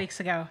couple Oh. weeks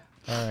ago.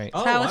 All right.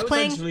 Oh, So I was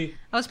actually.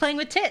 playing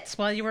with tits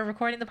while you were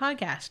recording the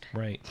podcast.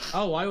 Right.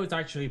 Oh, I was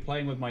actually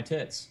playing with my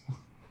tits.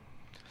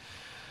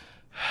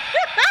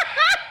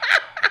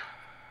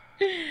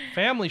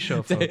 Family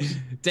show, folks.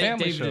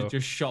 Family David show.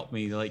 just shot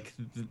me like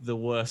the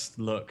worst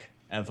look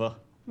ever.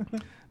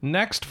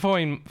 Next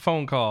phone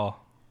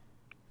call.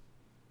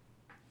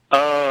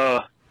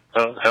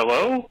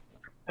 Hello?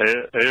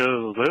 Is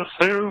this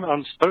who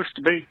I'm supposed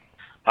to be?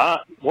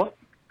 What?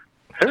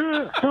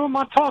 Who am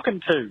I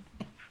talking to?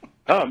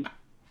 All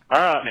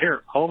right,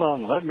 here, hold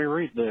on, let me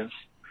read this.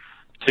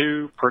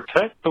 To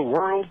protect the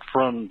world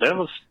from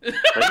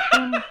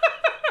devastation,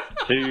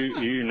 to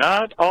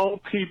unite all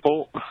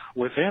people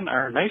within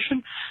our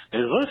nation.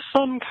 Is this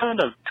some kind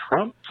of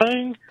Trump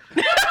thing?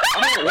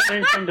 I don't want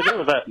anything to do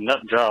with that nut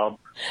job.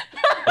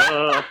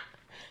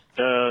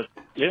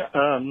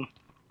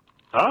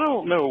 I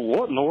don't know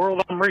what in the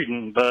world I'm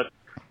reading, but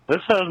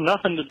this has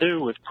nothing to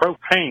do with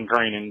propane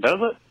draining, does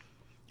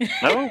it?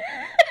 No?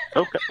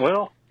 Okay,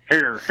 well,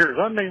 here,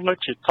 let me let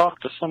you talk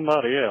to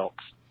somebody else.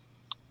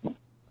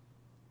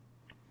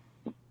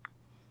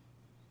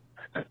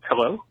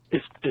 Hello?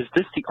 Is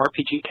this the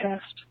RPGCast?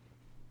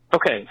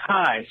 Okay,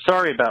 hi.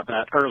 Sorry about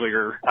that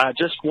earlier. I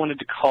just wanted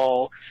to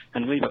call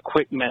and leave a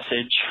quick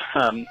message.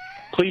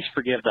 Please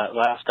forgive that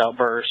last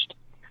outburst.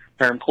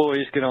 Our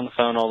employees get on the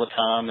phone all the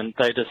time, and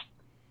they just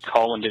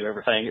call and do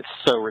everything. It's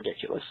so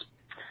ridiculous.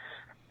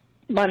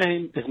 My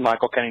name is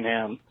Michael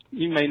Cunningham.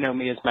 You may know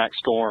me as Max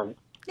Storm.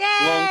 Yay!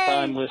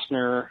 Long-time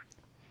listener,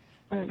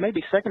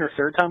 maybe second or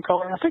third time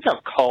caller. I think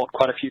I've called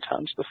quite a few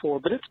times before,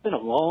 but it's been a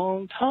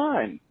long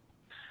time.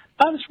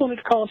 I just wanted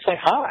to call and say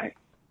hi.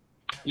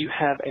 You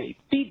have a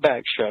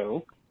feedback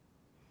show,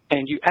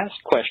 and you ask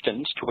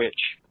questions to which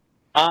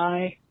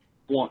I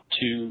want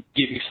to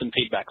give you some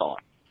feedback on.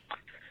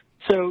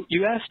 So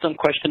you asked on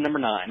question number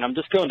 9. I'm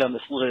just going down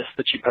this list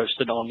that you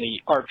posted on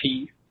the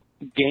RP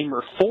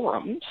Gamer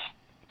forums.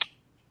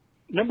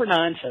 Number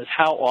 9 says,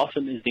 how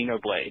awesome is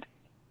Xenoblade?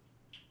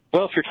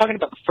 Well, if you're talking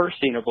about the first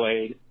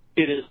Xenoblade,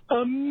 it is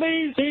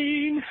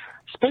amazing,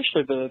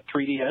 especially the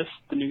 3DS,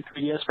 the new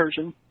 3DS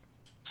version.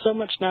 So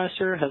much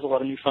nicer, has a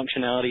lot of new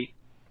functionality.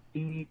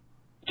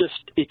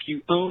 Just, if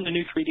you own a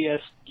new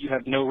 3DS, you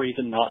have no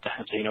reason not to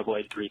have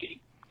Xenoblade 3D.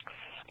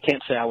 I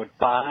can't say I would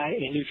buy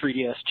a new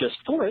 3DS just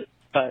for it,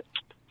 but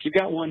if you've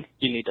got one,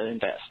 you need to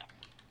invest.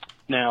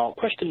 Now,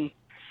 question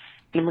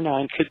number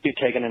 9 could be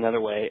taken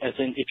another way, as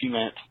in if you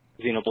meant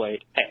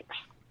Xenoblade X.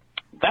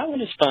 That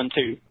one is fun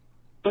too,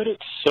 but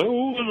it's so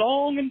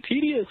long and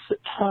tedious at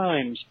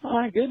times.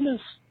 My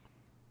goodness.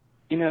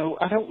 You know,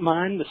 I don't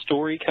mind the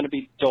story kind of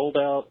be doled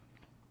out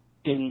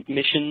in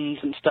missions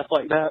and stuff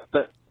like that,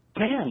 but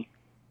man,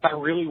 I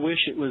really wish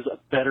it was a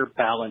better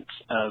balance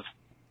of,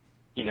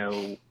 you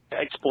know,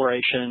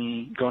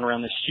 exploration, going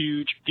around this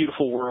huge,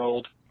 beautiful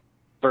world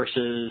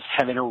versus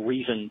having a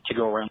reason to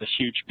go around this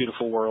huge,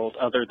 beautiful world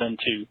other than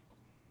to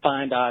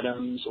find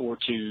items or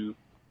to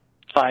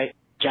fight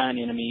giant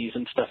enemies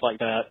and stuff like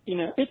that. You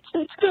know, it's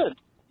good.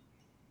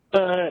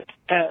 But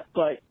at,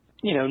 like,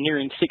 you know,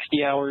 nearing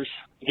 60 hours,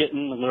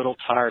 getting a little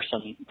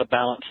tiresome. The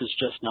balance is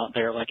just not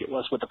there like it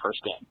was with the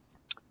first game.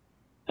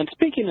 And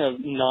speaking of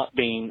not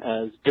being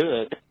as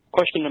good,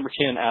 question number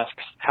 10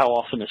 asks, how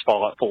awesome is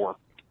Fallout 4?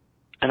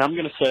 And I'm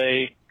going to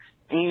say,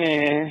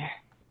 nah.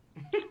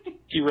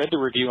 If you read the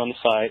review on the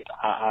site,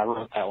 I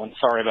wrote that one.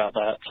 Sorry about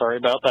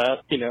that,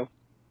 you know.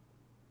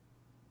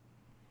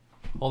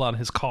 Hold on,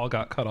 his call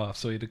got cut off,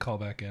 so he had to call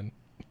back in.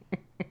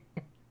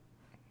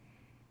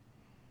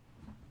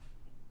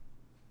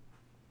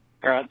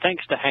 All right,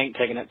 thanks to Hank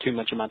taking up too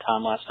much of my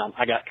time last time.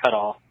 I got cut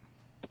off.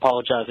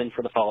 apologizing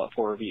for the Fallout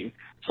 4 review.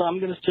 So I'm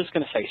just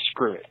going to say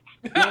screw it.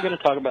 I'm not going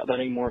to talk about that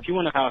anymore. If you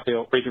want to know how I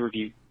feel, read the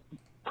review.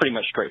 Pretty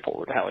much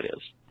straightforward how it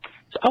is.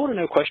 So I want to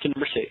know question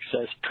number 6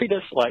 says, treat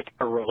us like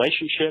a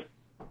relationship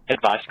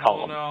advice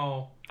column.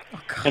 Oh,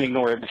 no. And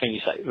ignore everything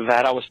you say.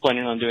 That I was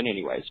planning on doing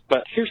anyways.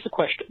 But here's the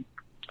question.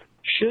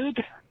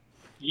 Should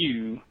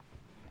you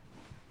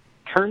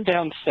turn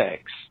down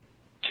sex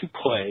to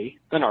play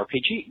an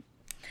RPG? You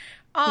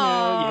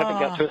haven't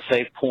got to a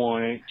save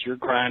point. You're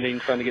grinding,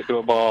 trying to get to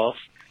a boss.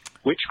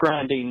 Which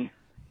grinding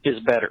is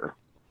better?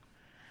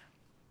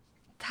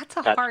 That's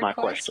a That's hard my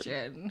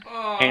question.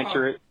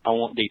 Answer it. I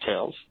want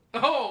details.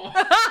 Oh.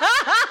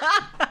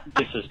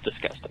 This is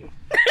disgusting.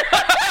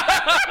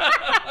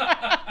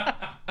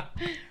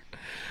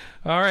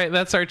 All right,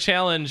 that's our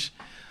challenge.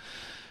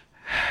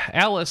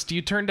 Alice, do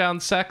you turn down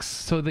sex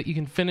so that you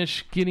can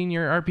finish getting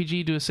your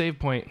RPG to a save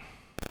point?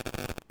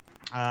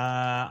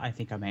 I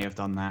think I may have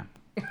done that.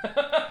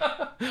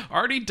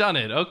 Already done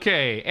it.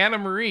 Okay. Anna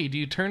Marie, do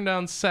you turn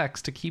down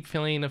sex to keep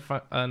feeling an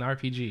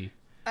RPG?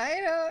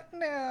 I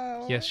don't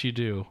know. Yes, you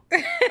do.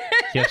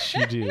 Yes,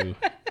 you do.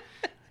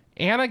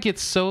 Anna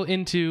gets so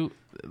into...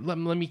 Let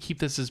me keep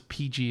this as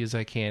PG as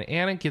I can.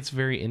 Anna gets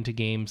very into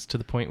games to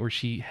the point where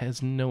she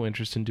has no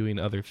interest in doing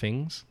other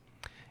things.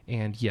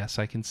 And yes,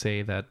 I can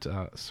say that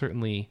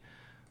certainly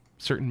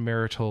certain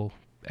marital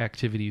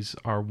activities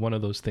are one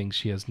of those things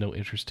she has no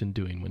interest in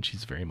doing when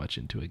she's very much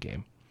into a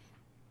game.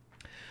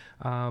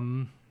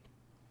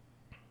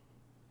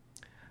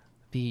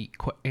 The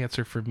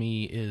answer for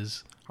me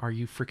is, are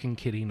you freaking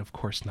kidding? Of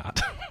course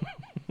not.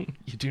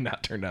 You do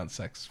not turn down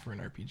sex for an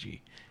RPG.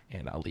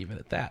 And I'll leave it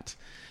at that,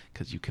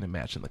 because you can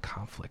imagine the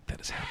conflict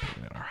that is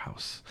happening in our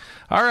house.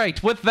 All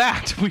right, with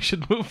that, we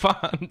should move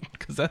on,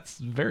 because that's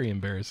very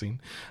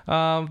embarrassing,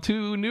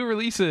 to new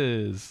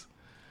releases.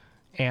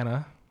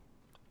 Anna.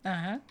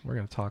 Uh-huh. We're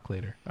going to talk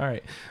later. All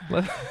right.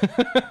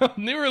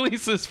 New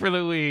releases for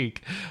the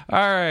week. All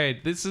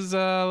right. This is,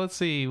 let's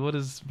see.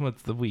 What's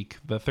the week?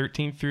 The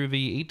 13th through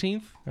the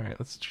 18th? All right.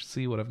 Let's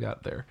see what I've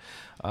got there.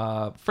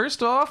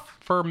 First off,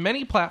 for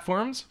many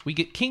platforms, we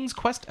get King's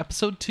Quest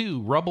Episode 2,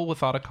 Rebel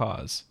Without a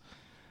Cause.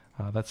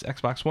 That's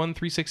Xbox One,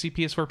 360,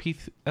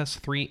 PS4,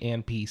 PS3,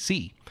 and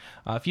PC.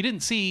 If you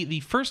didn't see, the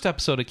first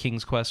episode of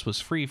King's Quest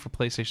was free for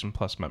PlayStation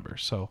Plus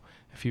members. So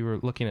if you were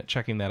looking at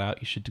checking that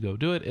out, you should go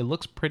do it. It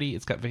looks pretty.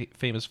 It's got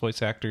famous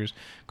voice actors.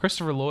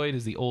 Christopher Lloyd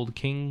is the old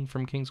king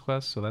from King's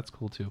Quest, so that's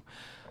cool too.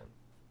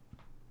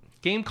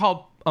 Game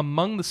called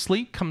Among the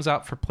Sleep comes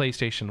out for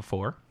PlayStation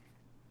 4.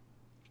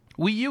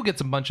 Wii U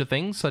gets a bunch of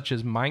things, such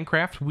as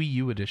Minecraft Wii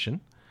U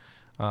Edition,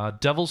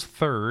 Devil's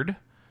Third,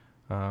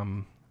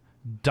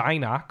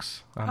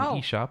 Dinox on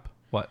the eShop.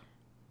 What?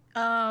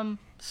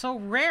 So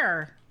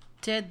Rare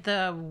did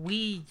the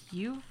Wii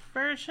U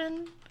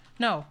version?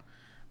 No.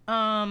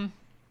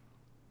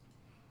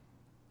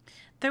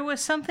 There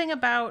was something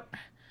about...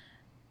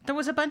 There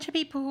was a bunch of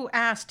people who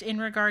asked in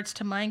regards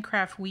to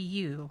Minecraft Wii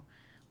U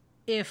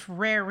if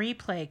Rare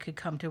Replay could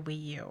come to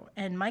Wii U.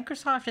 And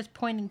Microsoft is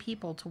pointing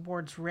people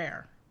towards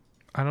Rare.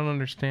 I don't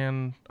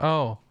understand.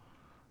 Oh,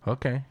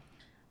 okay.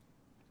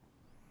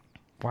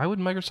 Why would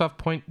Microsoft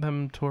point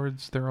them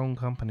towards their own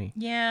company?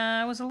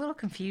 Yeah, I was a little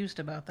confused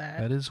about that.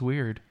 That is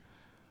weird.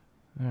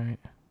 All right.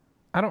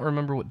 I don't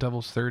remember what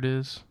Devil's Third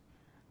is.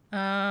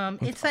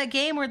 It's that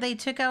game where they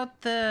took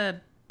out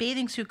the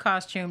bathing suit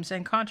costumes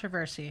and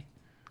controversy.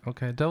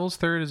 Okay, Devil's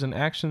Third is an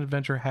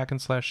action-adventure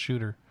hack-and-slash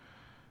shooter.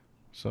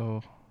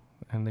 So,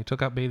 and they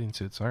took out bathing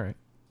suits. All right,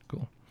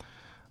 cool.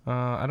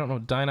 I don't know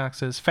what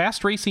Dinox is.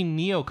 Fast Racing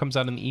Neo comes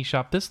out in the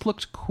eShop. This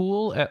looked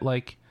cool at,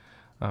 like,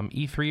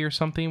 E3 or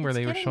something where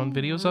they were showing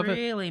videos of it.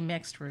 Really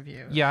mixed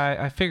reviews. Yeah,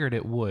 I figured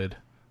it would.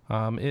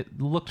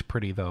 It looked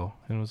pretty, though.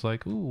 And it was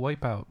like, ooh,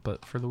 Wipeout,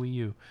 but for the Wii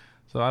U.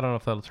 So I don't know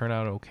if that'll turn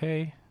out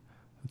okay.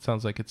 It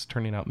sounds like it's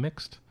turning out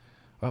mixed.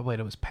 Oh, wait,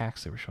 it was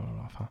PAX they were showing it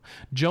off, huh?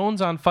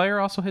 Jones on Fire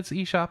also hits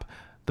the eShop.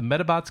 The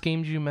Metabots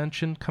games you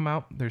mentioned come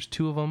out. There's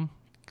 2 of them.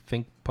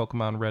 Think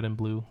Pokemon Red and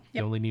Blue.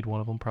 Yep. You only need one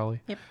of them,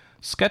 probably. Yep.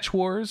 Sketch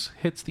Wars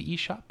hits the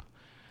eShop.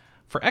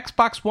 For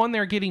Xbox One,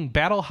 they're getting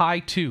Battle High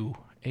 2,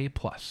 A+.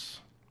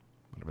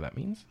 Whatever that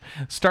means.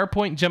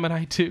 Starpoint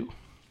Gemini 2.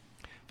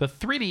 The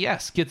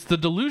 3DS gets The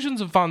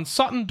Delusions of von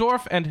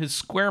Sottendorf and His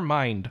Square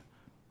Mind.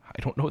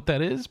 I don't know what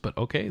that is, but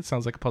okay, it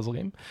sounds like a puzzle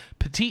game.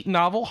 Petite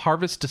Novel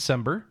Harvest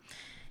December.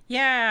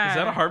 Yeah. Is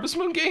that a Harvest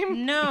Moon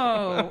game?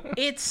 No.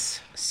 It's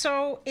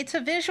a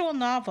visual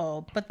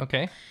novel, but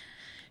Okay.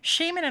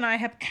 Shaman and I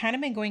have kind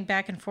of been going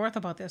back and forth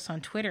about this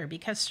on Twitter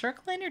because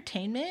Circle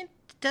Entertainment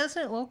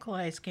doesn't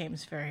localize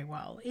games very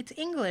well. It's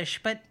English,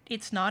 but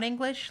it's not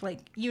English, like,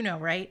 you know,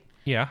 right?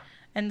 Yeah.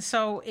 And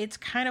so it's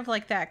kind of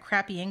like that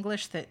crappy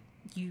English that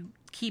you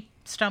keep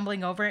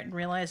stumbling over it and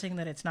realizing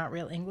that it's not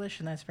real English,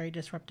 and that's very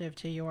disruptive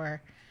to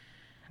your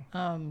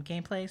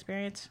gameplay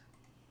experience.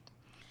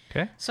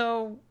 Okay.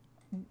 So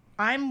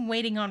I'm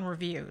waiting on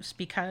reviews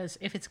because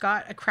if it's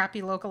got a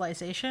crappy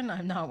localization,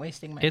 I'm not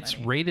wasting my It's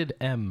money. rated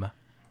M.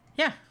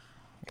 Yeah.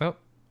 Oh,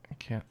 I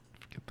can't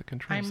get the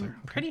controls I'm there.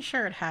 Okay. pretty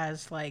sure it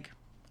has like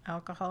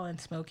alcohol and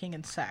smoking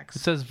and sex. It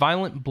says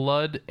violent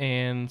blood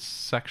and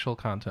sexual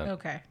content.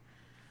 Okay.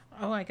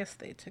 Oh, I guess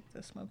they took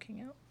the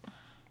smoking out.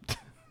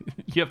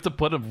 You have to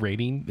put a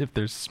rating if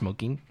there's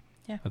smoking?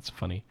 Yeah. That's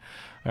funny.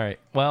 All right.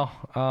 Well,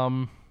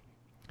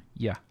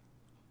 yeah.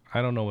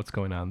 I don't know what's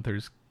going on.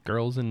 There's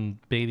girls in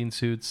bathing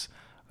suits,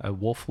 a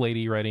wolf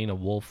lady riding a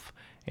wolf,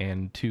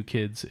 and 2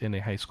 kids in a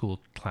high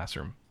school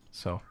classroom.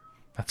 So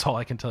that's all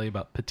I can tell you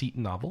about Petite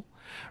Novel.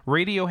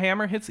 Radio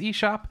Hammer hits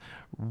eShop.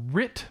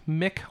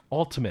 Rhythmic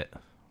Ultimate,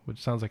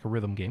 which sounds like a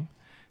rhythm game.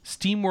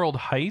 SteamWorld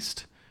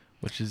Heist,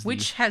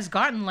 which has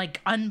gotten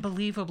like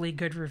unbelievably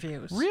good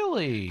reviews.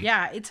 Really?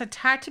 Yeah, it's a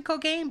tactical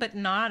game, but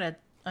not an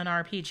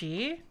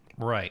RPG.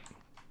 Right.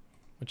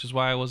 Which is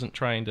why I wasn't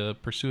trying to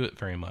pursue it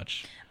very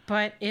much.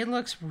 But it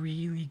looks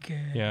really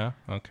good. Yeah?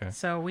 Okay.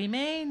 So we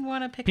may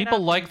want to pick People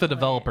it up. like the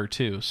developer,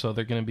 too, so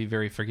they're going to be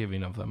very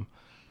forgiving of them.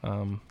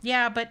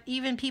 Yeah, but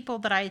even people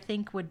that I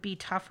think would be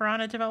tougher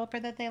on a developer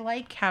that they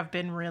like have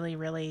been really,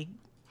 really,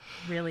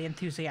 really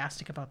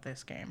enthusiastic about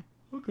this game.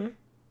 Okay.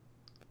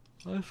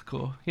 That's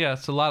cool. Yeah,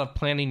 it's a lot of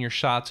planning your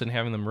shots and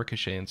having them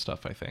ricochet and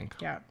stuff, I think.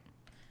 Yeah.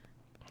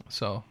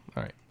 So, all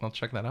right, I'll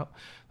check that out.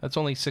 That's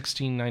only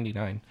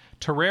 $16.99.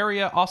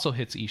 Terraria also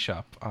hits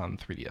eShop on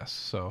 3DS,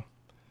 so...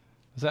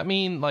 Does that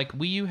mean, like,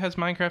 Wii U has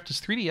Minecraft?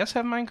 Does 3DS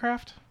have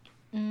Minecraft?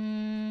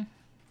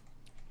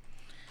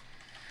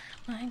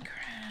 Minecraft.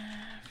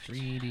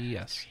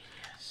 3DS.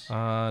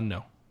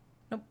 No.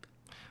 Nope.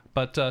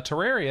 But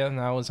Terraria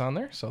now is on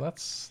there, so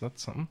that's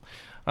something.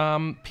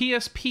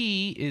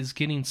 PSP is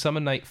getting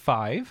Summon Night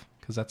 5,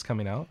 because that's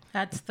coming out.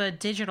 That's the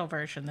digital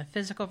version. The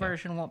physical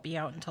version won't be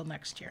out until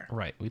next year.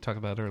 Right, we talked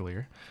about it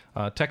earlier.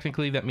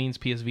 Technically, that means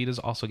PS Vita is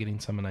also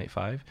getting Summon Night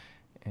 5,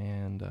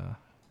 and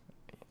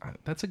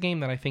that's a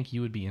game that I think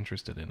you would be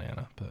interested in,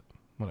 Anna, but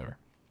whatever.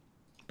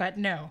 But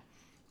no.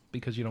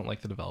 Because you don't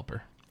like the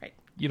developer. Right.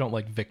 You don't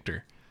like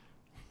Victor.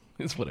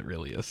 Is what it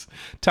really is.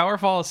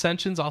 Towerfall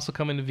Ascension's also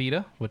coming to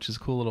Vita, which is a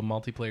cool little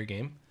multiplayer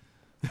game.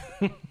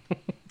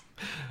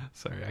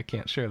 Sorry, I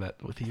can't share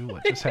that with you.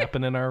 What just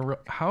happened in our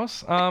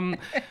house?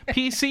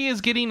 PC is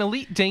getting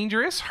Elite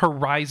Dangerous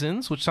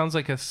Horizons, which sounds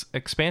like an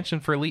expansion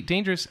for Elite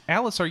Dangerous.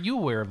 Alice, are you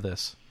aware of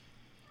this?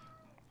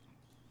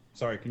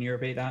 Sorry, can you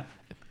repeat that?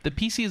 The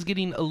PC is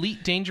getting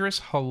Elite Dangerous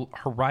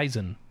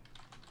Horizon.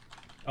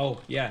 Oh,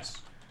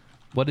 yes.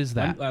 What is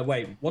that?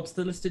 Wait, what's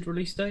the listed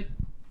release date?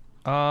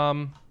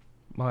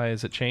 Why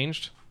has it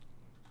changed?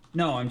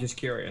 No, I'm just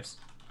curious.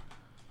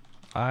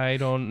 I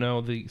don't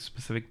know the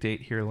specific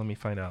date here. Let me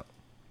find out.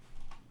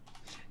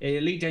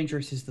 Elite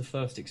Dangerous is the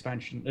first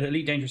expansion.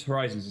 Elite Dangerous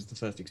Horizons is the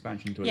first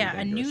expansion to Elite Dangerous.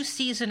 Yeah, a new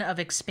season of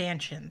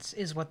expansions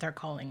is what they're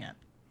calling it.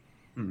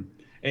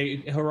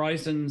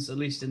 Horizons, at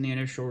least in the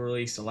initial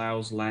release,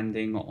 allows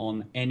landing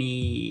on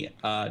any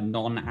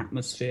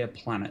non-atmosphere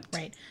planet.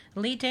 Right.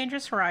 Elite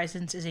Dangerous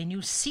Horizons is a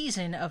new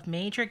season of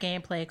major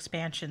gameplay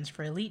expansions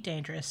for Elite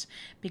Dangerous,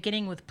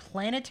 beginning with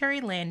planetary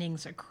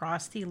landings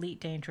across the Elite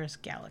Dangerous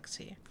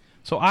galaxy.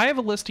 So I have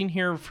a listing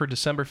here for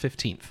December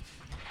 15th.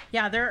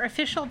 Yeah, their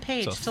official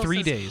page So still 3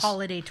 says days.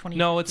 Holiday 2015.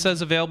 No, it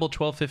says available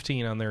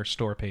 12/15 on their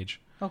store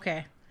page.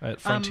 Okay. At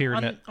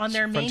FrontierNet, on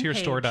their main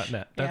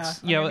frontierstore.net.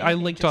 That's yeah, I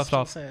linked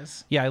off.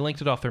 Says. Yeah, I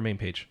linked it off their main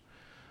page.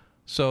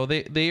 So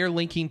they are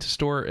linking to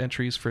store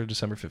entries for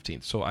December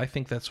 15th. So I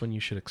think that's when you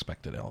should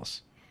expect it,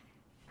 Alice.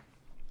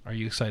 Are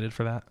you excited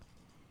for that?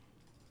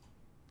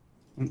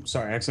 I'm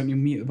sorry, I accidentally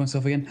muted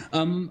myself again.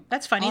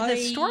 That's funny. The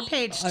store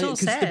page still 'cause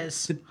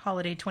says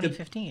Holiday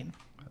 2015.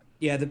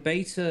 Yeah, the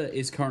beta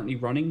is currently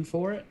running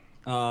for it,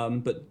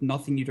 but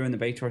nothing you do in the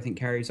beta, I think,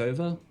 carries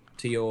over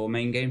to your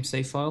main game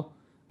save file.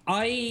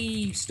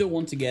 I still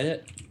want to get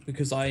it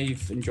because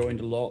I've enjoyed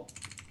a lot.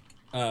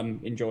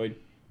 Enjoyed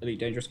Elite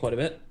Dangerous quite a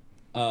bit,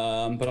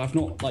 but I've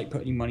not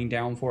put any money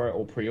down for it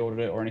or pre-ordered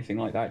it or anything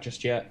like that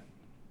just yet.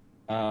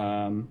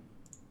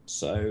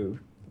 So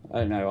I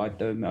don't know.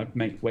 I'd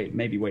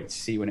maybe wait to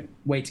see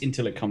wait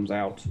until it comes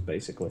out.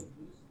 Basically,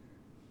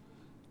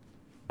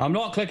 I'm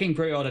not clicking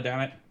pre-order.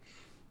 Damn it.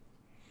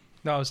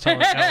 No, I was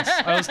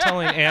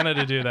telling Anna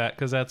to do that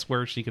because that's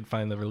where she could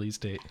find the release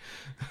date.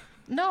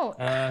 No,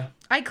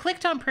 I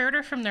clicked on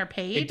pre-order from their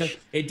page.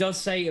 It does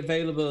say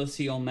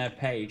availability on their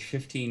page,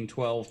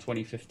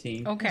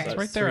 15/12/2015. Okay. So It's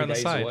right there on the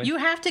side. away. You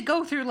have to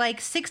go through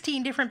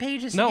 16 different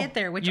pages to get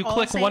there, which you all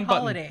click say one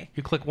holiday. button.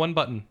 You click one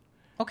button.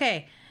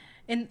 Okay.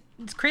 And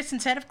Chris,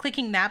 instead of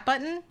clicking that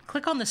button,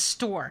 click on the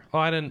store. Oh,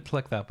 I didn't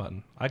click that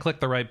button. I clicked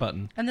the right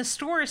button. And the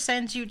store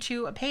sends you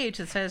to a page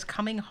that says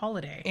coming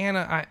holiday.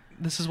 Anna,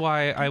 this is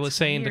why I was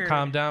saying weird. to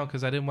calm down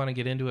because I didn't want to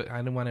get into it. I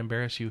didn't want to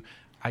embarrass you.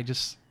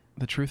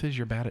 The truth is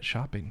you're bad at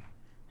shopping.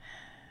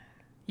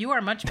 You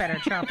are much better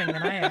at shopping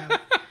than I am.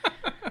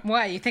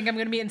 What, you think I'm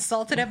going to be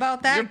insulted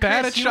about that? You're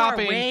bad Chris, at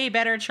shopping. You are way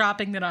better at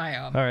shopping than I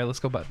am. All right, let's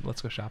go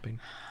shopping.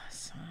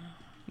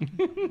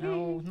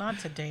 No, not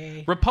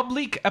today.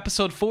 Republic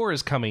Episode 4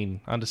 is coming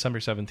on December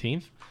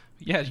 17th.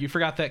 Yeah, you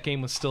forgot that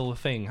game was still a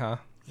thing, huh?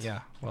 Yeah,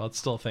 well, it's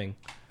still a thing.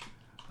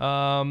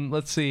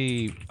 Let's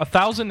see.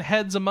 1,000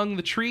 Heads Among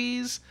the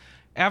Trees,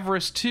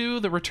 Avarice 2,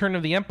 The Return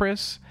of the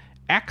Empress,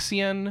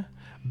 Axion,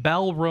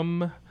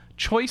 Ballroom,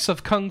 Choice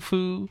of Kung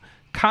Fu,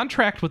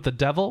 Contract with the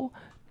Devil,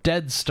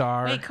 Dead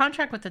Star. Wait,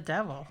 Contract with the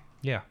Devil.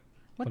 Yeah.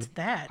 What's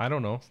that? I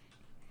don't know.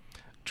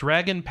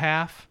 Dragon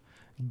Path,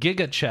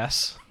 Giga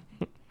Chess,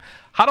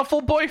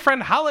 Hatoful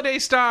Boyfriend Holiday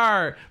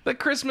Star, the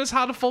Christmas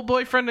Hatoful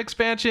Boyfriend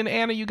expansion.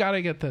 Anna, you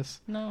gotta get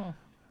this. No.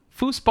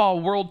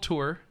 Foosball World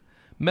Tour,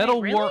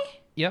 Metal Wait, War. really?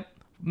 Yep.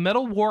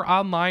 Metal War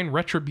Online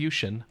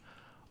Retribution.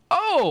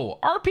 Oh,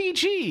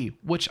 RPG,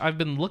 which I've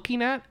been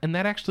looking at, and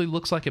that actually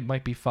looks like it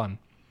might be fun.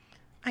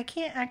 I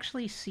can't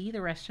actually see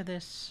the rest of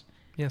this.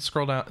 Yeah,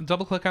 scroll down.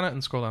 Double click on it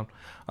and scroll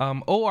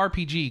down.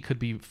 ORPG could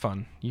be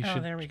fun. You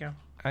should. There we go.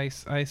 I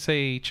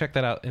say check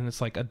that out, and it's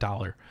like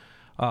 $1.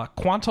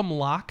 Quantum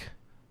Lock,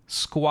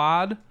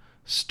 Squad,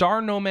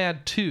 Star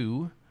Nomad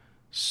 2,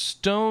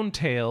 Stone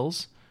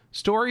Tales,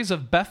 Stories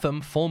of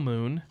Betham Full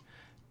Moon,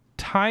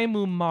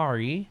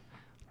 Taimumari,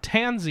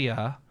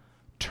 Tanzia,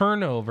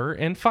 Turnover,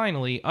 and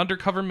finally,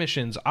 Undercover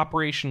Missions,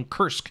 Operation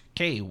Kursk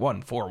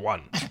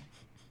K141.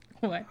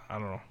 What? I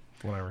don't know.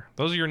 Whatever.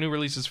 Those are your new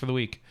releases for the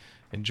week.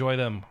 Enjoy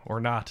them or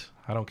not.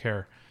 I don't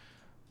care.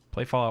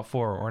 Play Fallout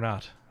 4 or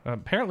not.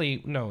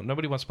 Apparently, no,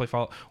 nobody wants to play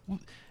Fallout.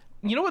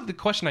 You know what the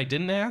question I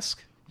didn't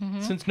ask?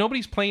 Mm-hmm. Since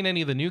nobody's playing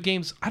any of the new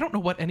games, I don't know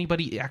what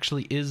anybody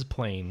actually is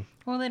playing.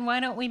 Well, then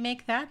why don't we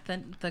make that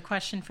the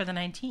question for the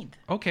 19th?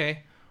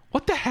 Okay.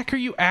 What the heck are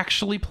you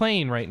actually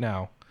playing right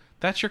now?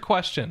 That's your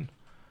question.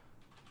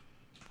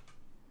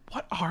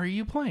 What are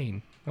you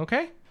playing?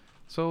 Okay?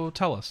 So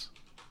tell us.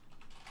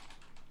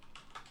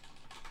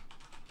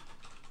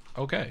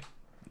 Okay.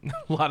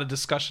 A lot of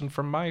discussion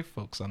from my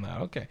folks on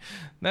that. Okay.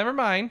 Never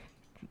mind.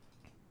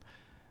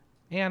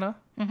 Anna.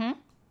 Mm-hmm.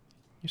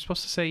 You're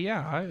supposed to say,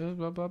 yeah,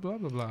 blah, blah, blah,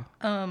 blah, blah.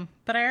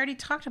 But I already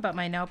talked about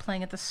my now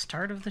playing at the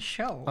start of the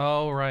show.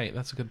 Oh, right.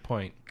 That's a good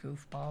point.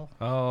 Goofball.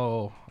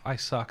 Oh, I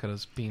suck at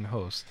as being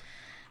host.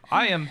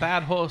 I am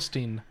bad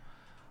hosting.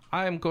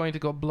 I am going to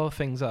go blow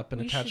things up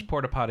and attach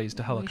porta potties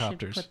to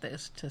helicopters. We should put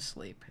this to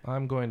sleep.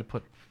 I'm going to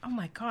put... Oh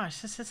my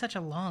gosh, this is such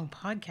a long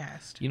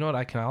podcast. You know what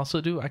I can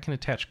also do? I can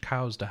attach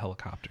cows to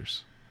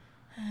helicopters.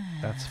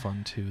 That's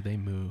fun too. They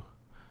moo.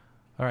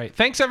 All right.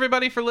 Thanks,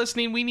 everybody, for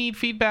listening. We need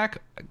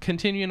feedback.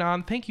 Continuing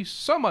on, thank you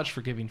so much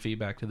for giving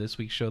feedback to this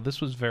week's show. This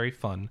was very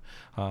fun.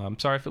 I'm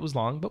sorry if it was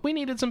long, but we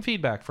needed some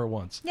feedback for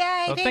once.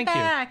 Yay, so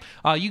feedback!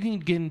 Thank you. You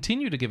can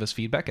continue to give us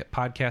feedback at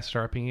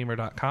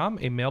podcast@rpgamer.com,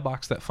 a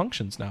mailbox that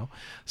functions now.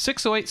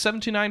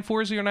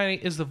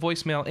 608-729-4098 is the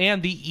voicemail,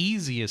 and the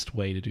easiest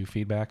way to do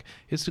feedback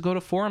is to go to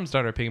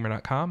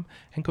forums.rpgamer.com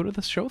and go to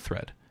the show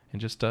thread. And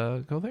just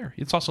go there.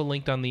 It's also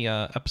linked on the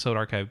episode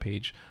archive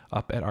page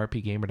up at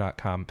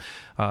rpgamer.com.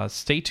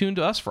 Stay tuned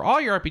to us for all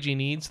your RPG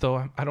needs,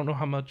 though I don't know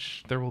how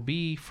much there will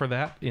be for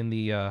that in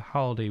the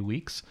holiday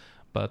weeks.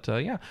 But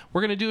yeah,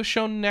 we're going to do a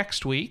show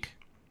next week.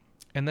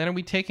 And then are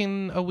we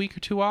taking a week or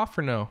two off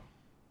or no?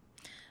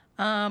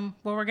 Well,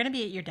 we're going to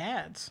be at your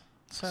dad's.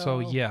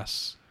 So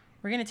yes.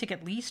 We're going to take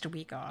at least a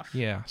week off.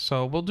 Yeah,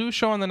 so we'll do a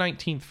show on the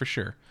 19th for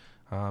sure.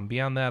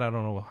 Beyond that, I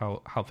don't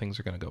know how things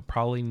are going to go.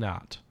 Probably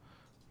not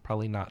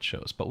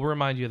shows, but we'll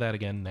remind you of that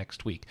again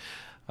next week.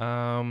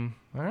 All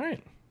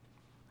right.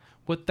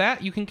 With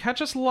that, you can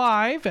catch us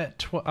live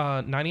at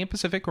 9 a.m.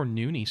 Pacific or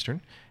noon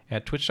Eastern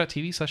at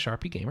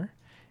twitch.tv/rpgamer.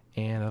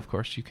 And, of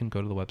course, you can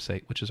go to the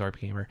website, which is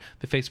RPGamer.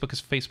 The Facebook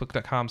is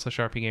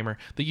facebook.com/RPGamer.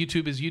 The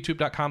YouTube is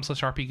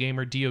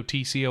youtube.com/RPGamer,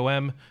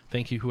 DOTCOM.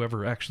 Thank you,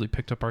 whoever actually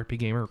picked up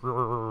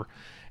RPGamer.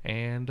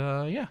 And,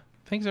 yeah,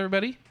 thanks,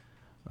 everybody.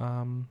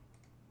 Drupal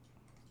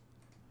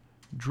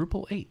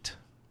 8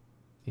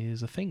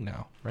 is a thing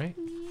now, right?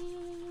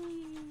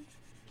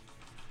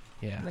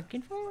 Yeah.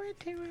 Looking forward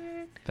to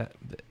it.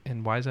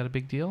 And why is that a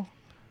big deal?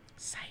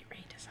 Site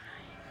redesign.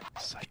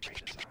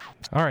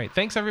 All right.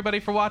 Thanks, everybody,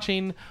 for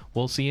watching.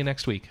 We'll see you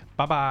next week.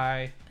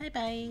 Bye-bye.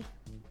 Bye-bye.